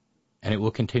 And it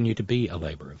will continue to be a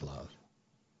labor of love.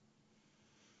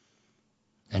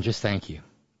 And just thank you.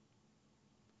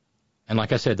 And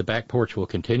like I said, the back porch will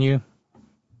continue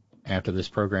after this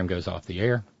program goes off the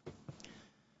air.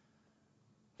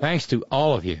 Thanks to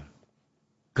all of you.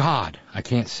 God, I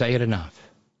can't say it enough.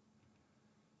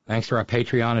 Thanks to our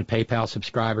Patreon and PayPal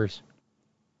subscribers.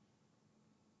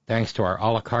 Thanks to our a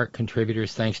la carte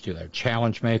contributors. Thanks to our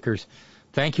challenge makers.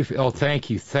 Thank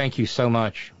you so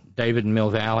much, David in Mill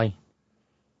Valley,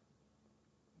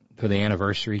 for the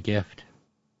anniversary gift.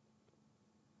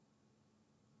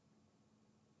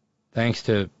 Thanks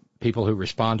to people who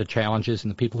respond to challenges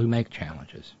and the people who make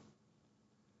challenges.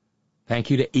 Thank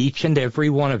you to each and every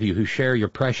one of you who share your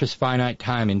precious finite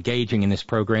time engaging in this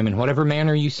program in whatever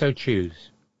manner you so choose.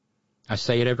 I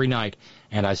say it every night,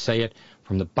 and I say it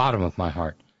from the bottom of my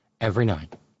heart every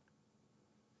night.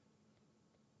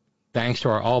 Thanks to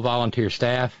our all-volunteer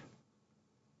staff.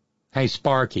 Hey,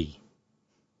 Sparky.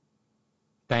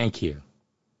 Thank you.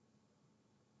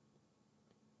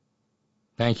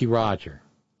 Thank you, Roger.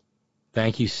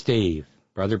 Thank you, Steve,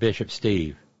 Brother Bishop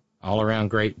Steve, all-around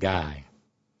great guy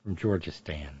from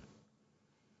Georgistan.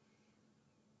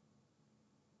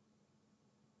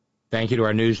 Thank you to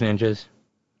our news ninjas.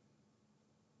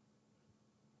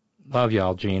 Love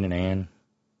y'all, Gene and Ann,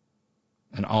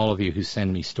 and all of you who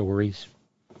send me stories.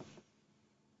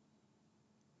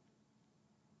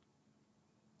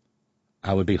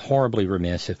 I would be horribly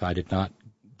remiss if I did not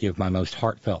give my most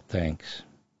heartfelt thanks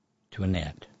to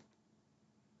Annette,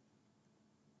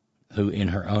 who in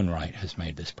her own right has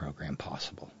made this program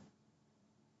possible.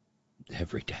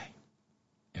 Every day.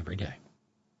 Every day.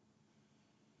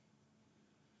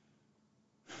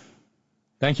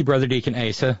 Thank you, Brother Deacon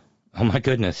Asa. Oh, my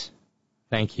goodness.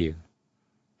 Thank you.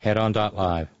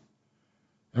 Headon.live.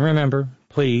 And remember,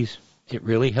 please, it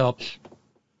really helps.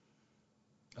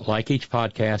 Like each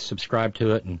podcast, subscribe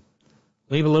to it, and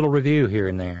leave a little review here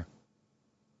and there.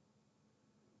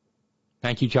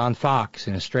 Thank you, John Fox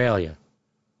in Australia.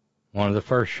 One of the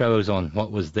first shows on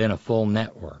what was then a full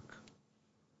network.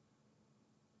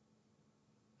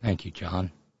 Thank you,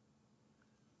 John.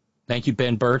 Thank you,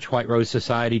 Ben Birch,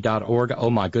 whiterosesociety.org. Oh,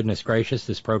 my goodness gracious,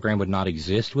 this program would not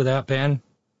exist without Ben.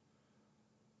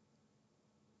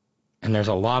 And there's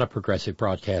a lot of progressive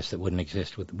broadcasts that wouldn't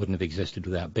have existed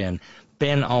without Ben.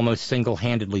 Ben almost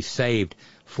single-handedly saved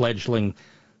fledgling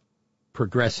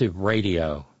progressive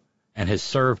radio and has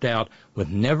served out, with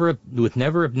never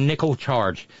a nickel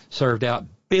charge, served out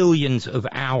billions of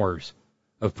hours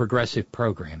of progressive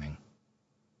programming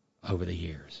over the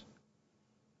years.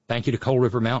 Thank you to Coal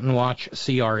River Mountain Watch,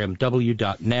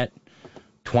 CRMW.net,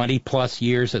 20-plus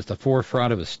years at the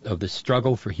forefront of the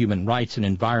struggle for human rights and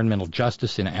environmental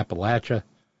justice in Appalachia,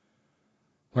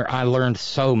 where I learned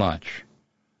so much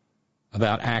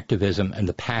about activism and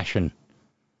the passion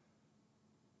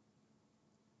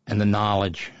and the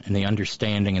knowledge and the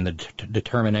understanding and the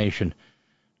determination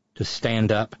to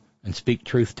stand up and speak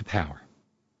truth to power.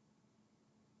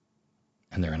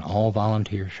 And they're an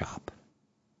all-volunteer shop.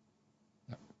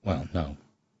 Well, no,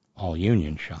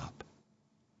 all-union shop.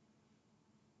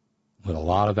 With a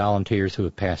lot of volunteers who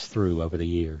have passed through over the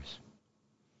years.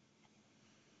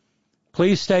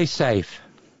 Please stay safe.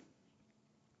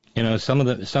 You know, some of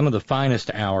the finest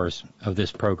hours of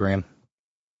this program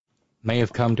may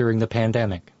have come during the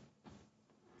pandemic.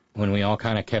 when we all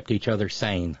kind of kept each other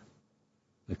sane.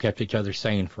 We've kept each other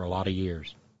sane for a lot of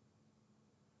years.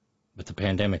 But the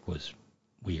pandemic was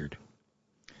weird.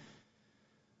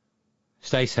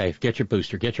 Stay safe. Get your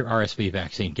booster. Get your RSV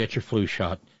vaccine. Get your flu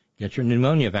shot. Get your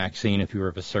pneumonia vaccine if you're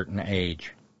of a certain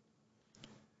age.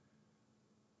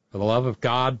 For the love of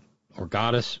God or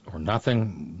Goddess or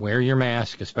nothing, wear your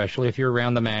mask, especially if you're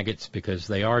around the maggots, because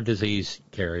they are disease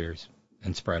carriers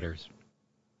and spreaders.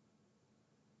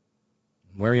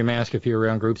 Wear your mask if you're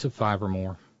around groups of 5 or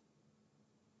more.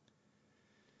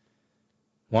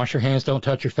 Wash your hands, don't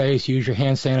touch your face. Use your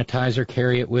hand sanitizer,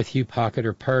 carry it with you, pocket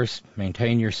or purse.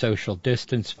 Maintain your social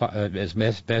distance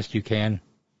as best you can.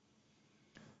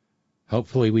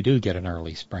 Hopefully we do get an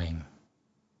early spring.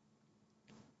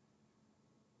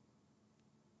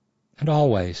 And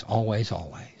always, always,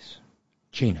 always,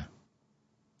 Gina,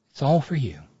 it's all for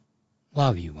you.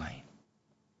 Love you, Wayne.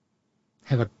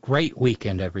 Have a great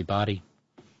weekend, everybody.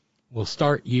 We'll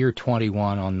start year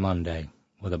 21 on Monday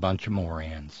with a bunch of more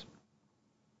ands.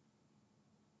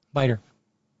 Later.